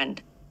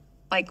boyfriend.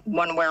 Like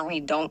one where we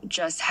don't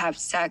just have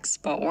sex,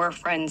 but we're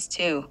friends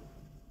too.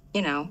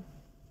 You know,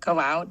 go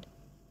out,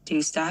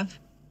 do stuff,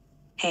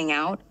 hang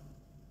out.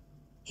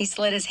 He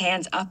slid his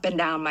hands up and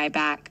down my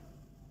back.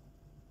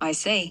 I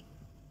see.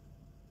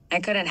 I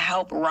couldn't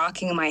help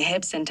rocking my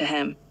hips into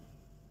him.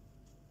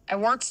 I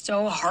worked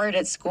so hard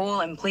at school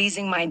and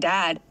pleasing my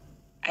dad,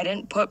 I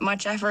didn't put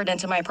much effort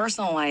into my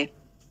personal life.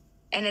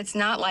 And it's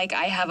not like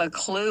I have a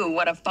clue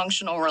what a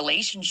functional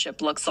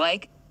relationship looks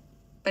like.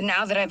 But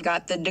now that I've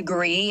got the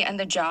degree and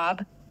the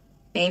job,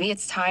 maybe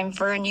it's time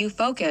for a new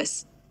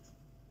focus.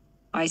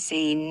 I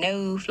see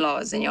no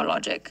flaws in your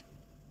logic.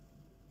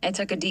 I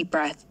took a deep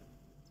breath.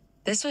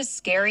 This was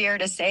scarier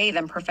to say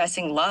than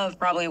professing love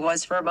probably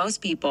was for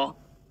most people.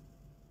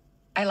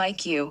 I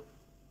like you.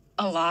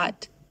 A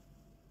lot.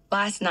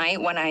 Last night,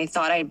 when I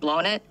thought I'd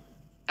blown it,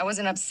 I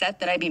wasn't upset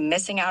that I'd be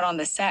missing out on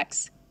the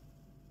sex.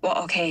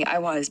 Well, okay, I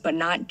was, but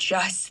not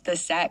just the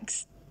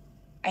sex.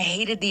 I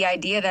hated the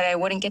idea that I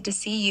wouldn't get to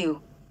see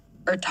you,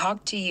 or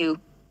talk to you,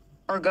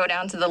 or go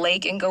down to the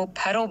lake and go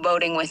pedal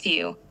boating with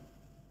you.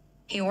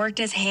 He worked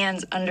his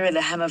hands under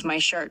the hem of my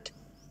shirt.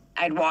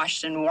 I'd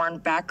washed and worn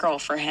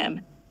Batgirl for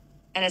him,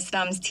 and his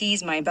thumbs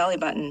teased my belly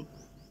button.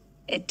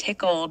 It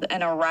tickled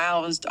and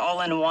aroused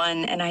all in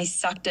one, and I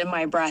sucked in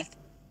my breath.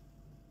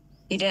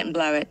 You didn't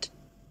blow it,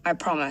 I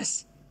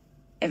promise.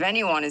 If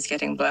anyone is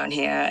getting blown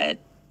here,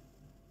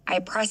 I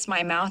pressed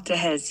my mouth to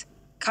his,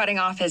 cutting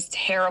off his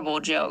terrible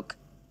joke.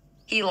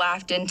 He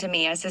laughed into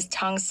me as his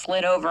tongue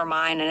slid over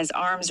mine and his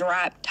arms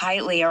wrapped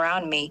tightly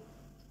around me.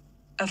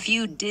 A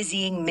few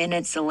dizzying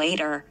minutes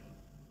later,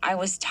 I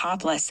was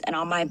topless and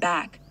on my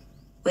back,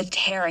 with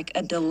Tariq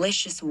a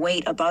delicious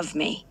weight above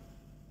me.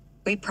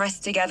 We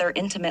pressed together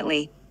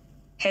intimately,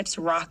 hips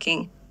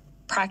rocking,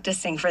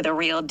 practicing for the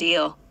real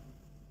deal.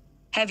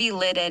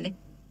 Heavy-lidded,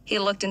 he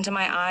looked into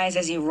my eyes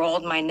as he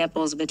rolled my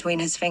nipples between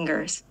his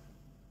fingers.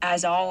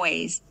 As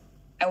always,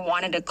 I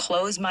wanted to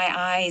close my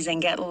eyes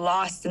and get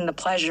lost in the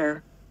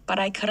pleasure, but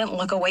I couldn't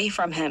look away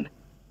from him.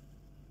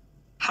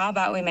 How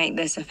about we make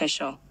this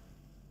official?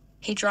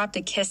 He dropped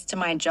a kiss to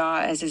my jaw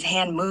as his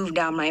hand moved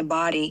down my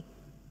body.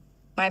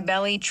 My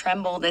belly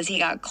trembled as he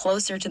got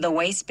closer to the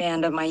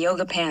waistband of my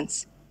yoga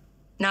pants.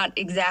 Not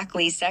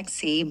exactly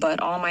sexy,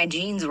 but all my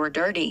jeans were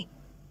dirty.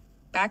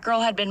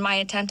 Batgirl had been my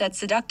attempt at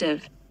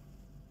seductive.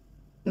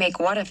 Make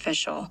what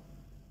official?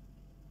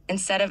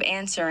 Instead of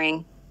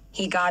answering,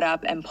 he got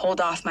up and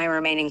pulled off my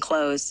remaining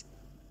clothes.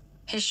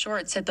 His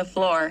shorts hit the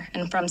floor,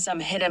 and from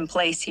some hidden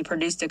place he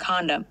produced a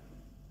condom.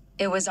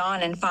 It was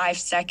on in 5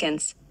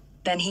 seconds.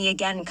 Then he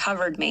again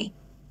covered me.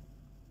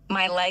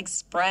 My legs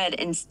spread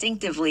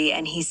instinctively,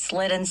 and he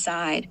slid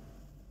inside.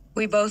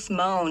 We both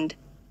moaned.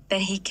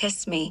 Then he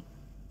kissed me,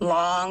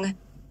 long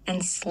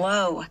and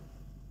slow,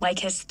 like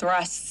his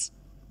thrusts.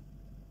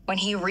 When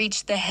he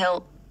reached the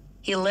hilt,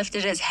 he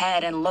lifted his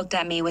head and looked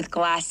at me with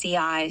glassy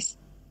eyes.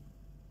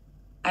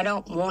 I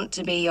don't want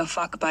to be your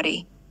fuck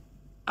buddy.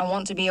 I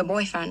want to be your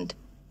boyfriend.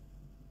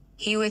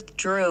 He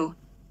withdrew,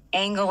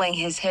 angling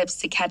his hips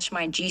to catch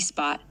my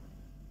G-spot.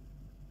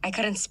 I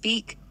couldn't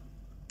speak.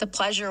 The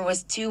pleasure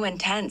was too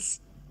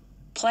intense.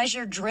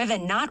 Pleasure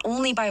driven not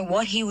only by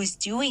what he was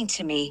doing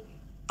to me,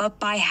 but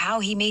by how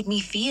he made me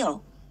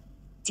feel.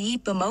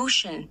 Deep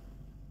emotion.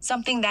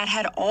 Something that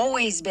had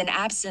always been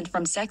absent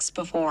from sex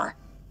before.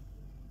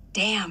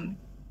 Damn,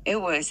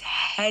 it was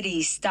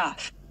heady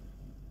stuff.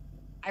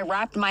 I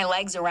wrapped my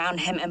legs around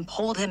him and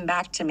pulled him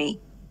back to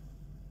me.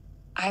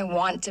 I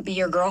want to be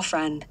your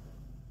girlfriend.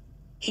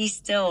 He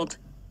stilled,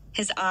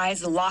 his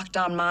eyes locked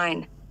on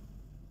mine.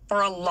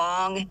 For a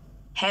long,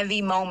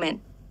 heavy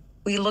moment,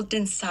 we looked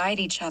inside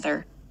each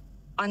other,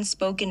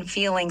 unspoken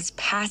feelings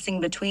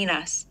passing between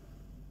us.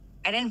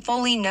 I didn't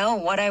fully know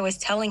what I was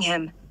telling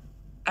him.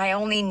 I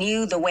only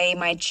knew the way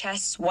my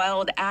chest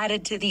swelled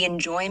added to the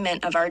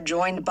enjoyment of our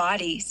joined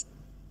bodies.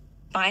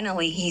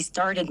 Finally, he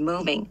started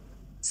moving,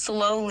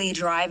 slowly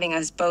driving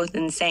us both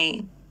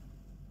insane.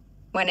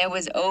 When it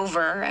was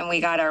over and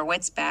we got our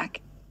wits back,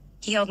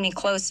 he held me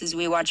close as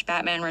we watched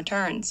Batman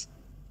Returns.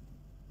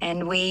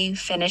 And we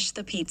finished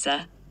the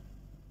pizza.